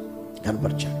కనపరిచాడు.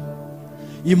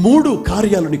 ఈ 3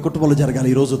 కార్యాలు నీ కుటుంబంలో జరగాలి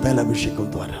ఈరోజు తైలాభిషేకం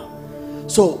ద్వారా.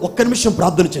 సో ఒక్క నిమిషం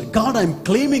ప్రార్థన చేయండి. God, I'm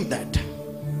claiming that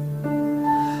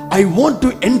I want to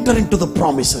enter in to the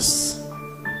promises.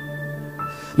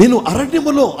 నేను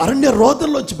అరణ్య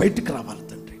రోధంలోంచి బయటికి రావాలి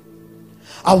తండ్రి.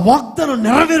 ఆ వాగ్దానం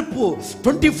నెరవేర్పు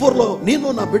 24లో నేను,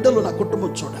 నా బిడ్డలు, నా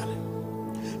కుటుంబం చూడాలి.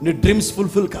 నీ డ్రీమ్స్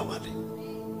ఫుల్ఫిల్ కావాలి.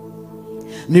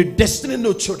 నీ డెస్టినీ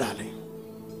నువ్వు చూడాలి.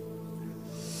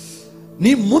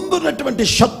 నీ ముందున్నటువంటి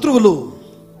శత్రువులు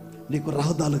నీకు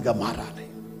రహదారులుగా మారాలి.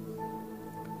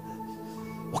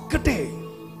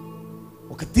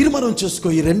 ఒక తీర్మానం చేసుకో.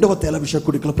 ఈ 2వ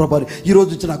తైలాభిషేకుడికల ప్రభావం ఈ రోజు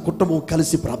నుంచి నా కుటుంబం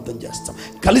కలిసి ప్రార్థన చేస్తాం,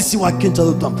 కలిసి వాక్యం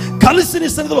చదువుతాం, కలిసి నీ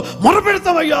సన్నిధిలో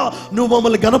మొరపెడతామయ్యా. నువ్వు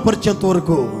మమ్మల్ని గణపరిచేంత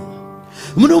వరకు,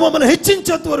 నువ్వు మమ్మల్ని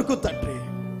హెచ్చించేంత వరకు తండ్రి.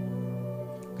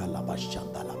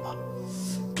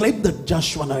 Claim that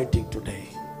Joshua anointing today.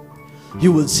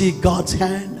 You will see God's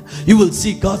hand. You will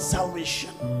see God's salvation.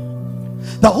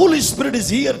 The Holy Spirit is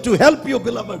here to help you,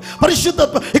 beloved.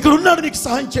 పరిశుద్ధాత్మ ఇక్కడ ఉన్నాడు నీకు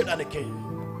సహాయం చేయడానికి.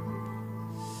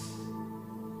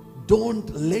 Don't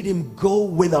let him go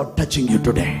without touching you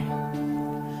today.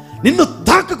 నిన్ను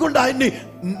తాకకుండా ఆయన్ని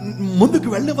ముందుకు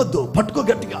వెళ్ళవద్దు. పట్టుకో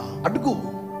గట్టిగా, అడుగు.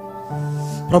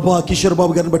 ప్రభా, కిషోర్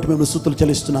బాబు గారిని బట్టి మేము స్తుతులు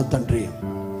చెల్లిస్తున్నాం తండ్రి.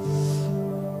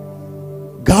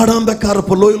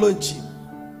 గాఢాంధకారపు లోయలోంచి,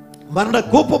 మరణ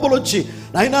కోపములోంచి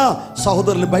నాయనా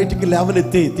సహోదరులు బయటికి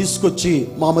లేవనెత్తి తీసుకొచ్చి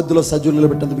మా మధ్యలో సజీవులు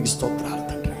నిలబెట్టేందుకు మీకు స్తోత్రాలు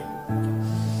తండ్రి.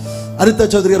 అనితా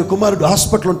చౌదరి గారు కుమారుడు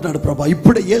హాస్పిటల్ ఉంటున్నాడు ప్రభా.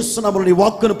 ఇప్పుడే యేసు నామములో నీ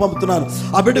వాక్కును పంపుతున్నాను.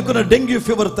 ఆ బిడ్డకున్న డెంగ్యూ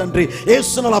ఫీవర్ తండ్రి,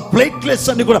 యేసు నామములో ఆ ప్లేట్లెట్స్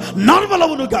అన్ని కూడా నార్మల్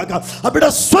అవును గాక. ఆ బిడ్డ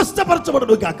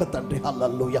స్వస్థపరచబడును గాక తండ్రి.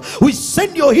 హల్లెలూయా. We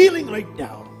send your healing right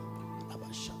now.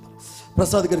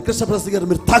 Prasad గారు, కృష్ణ ప్రసాద్ గారు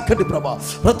మీరు తాకండి ప్రభా.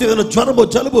 ప్రతి ఏదైనా జ్వరము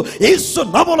జలుబు యేసు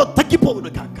నామములో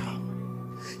తగ్గిపోవును గాక.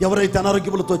 ఎవరైతే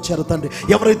అనారోగ్యములతో వచ్చారో తండ్రి,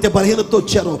 ఎవరైతే బలహీనతో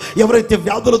వచ్చారో, ఎవరైతే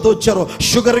వ్యాధులతో వచ్చారో,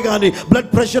 షుగర్ కానీ, బ్లడ్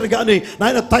ప్రెషర్ కానీ,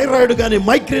 నాయన థైరాయిడ్ కానీ,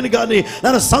 మైగ్రేన్ కానీ,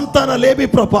 నాయన సంతానలేమి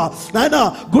ప్రభా, నాయన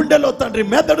గుండెలో తండ్రి,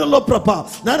 మెదడులో ప్రభా,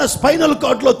 నాయన స్పైనల్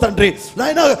కార్డ్లో తండ్రి,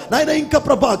 నాయన ఇంకా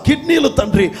ప్రభా కిడ్నీలు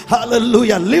తండ్రి,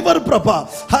 హల్లెలూయా, లివర్ ప్రభా,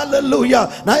 హల్లెలూయా,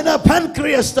 నాయన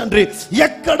ప్యాన్క్రియాస్ తండ్రి,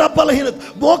 ఎక్కడ బలహీనత,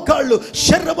 మోకాళ్ళు,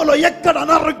 శరీరములో ఎక్కడ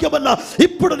అనారోగ్యమన్నా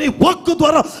ఇప్పుడు నీ వాక్కు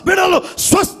ద్వారా బిడ్డలు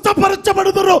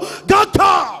స్వస్థపరచబడుదురు గాక.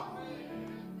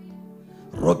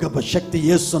 రోగపు శక్తి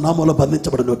యేసు నామములో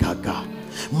బంధించబడును గాక.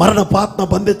 మరణపాత్మ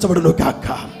బంధించబడును గాక.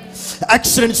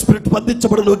 యాక్సిడెంట్ స్పిరిట్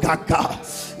బంధించబడును గాక.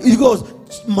 ఇదిగో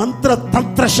మంత్ర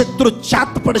తంత్ర శక్తులు,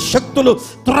 చాతపడి శక్తులు,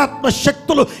 దురాత్మ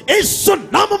శక్తులు యేసు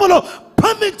నామములో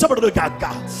బంధించబడును గాక.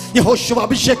 యెహోషువ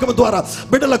అభిషేకం ద్వారా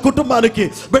బిడ్డల కుటుంబానికి,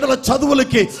 బిడ్డల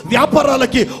చదువులకి,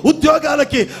 వ్యాపారాలకి,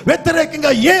 ఉద్యోగాలకి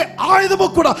వ్యతిరేకంగా ఏ ఆయుధము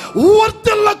కూడా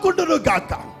వర్తిల్లకుండును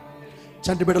గాక.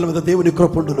 చంటి బిడ్డల మీద దేవుని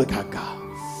కృప ఉండును గాక.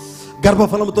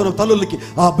 గర్భఫలముతో తల్లులకి,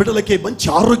 ఆ బిడ్డలకి మంచి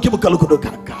ఆరోగ్యము కలుగును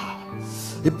గాక.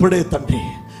 ఇప్పుడే తండ్రి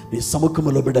నీ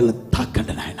సముఖములో బిడ్డలను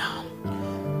తాకండి నాయన.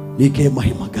 నీకే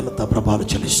మహిమ ఘనత ప్రభావాలు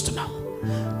చెల్లిస్తున్నాం.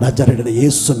 నజరేయుడైన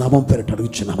యేసు నామం పేరిట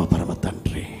అడుగుచున్నాము పరమ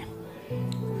తండ్రి.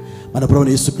 మన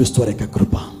ప్రభువైన యేసుక్రీస్తు వారి యొక్క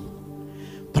కృప,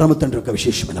 పరమ తండ్రి యొక్క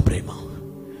విశేషమైన ప్రేమ,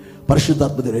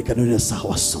 పరిశుద్ధాత్మ దేవుని యొక్క అన్యోన్య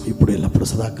సహవాసం ఇప్పుడు ఎల్లప్పుడు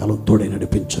సదాకాలం తోడై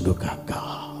నడిపించును గాక.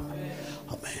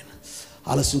 ఆమేన్.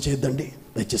 ఆలస్యం చేయొద్దండి,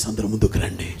 దయచేసి అందరూ ముందుకు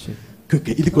రండి.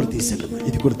 ఇది కూడా తీసేయండి,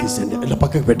 ఇది కూడా తీసేయండి, ఇలా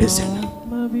పక్కకు పెట్టేసేయండి.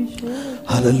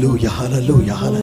 హల్లెలూయా, హల్లెలూయా, హల్లెలూయా.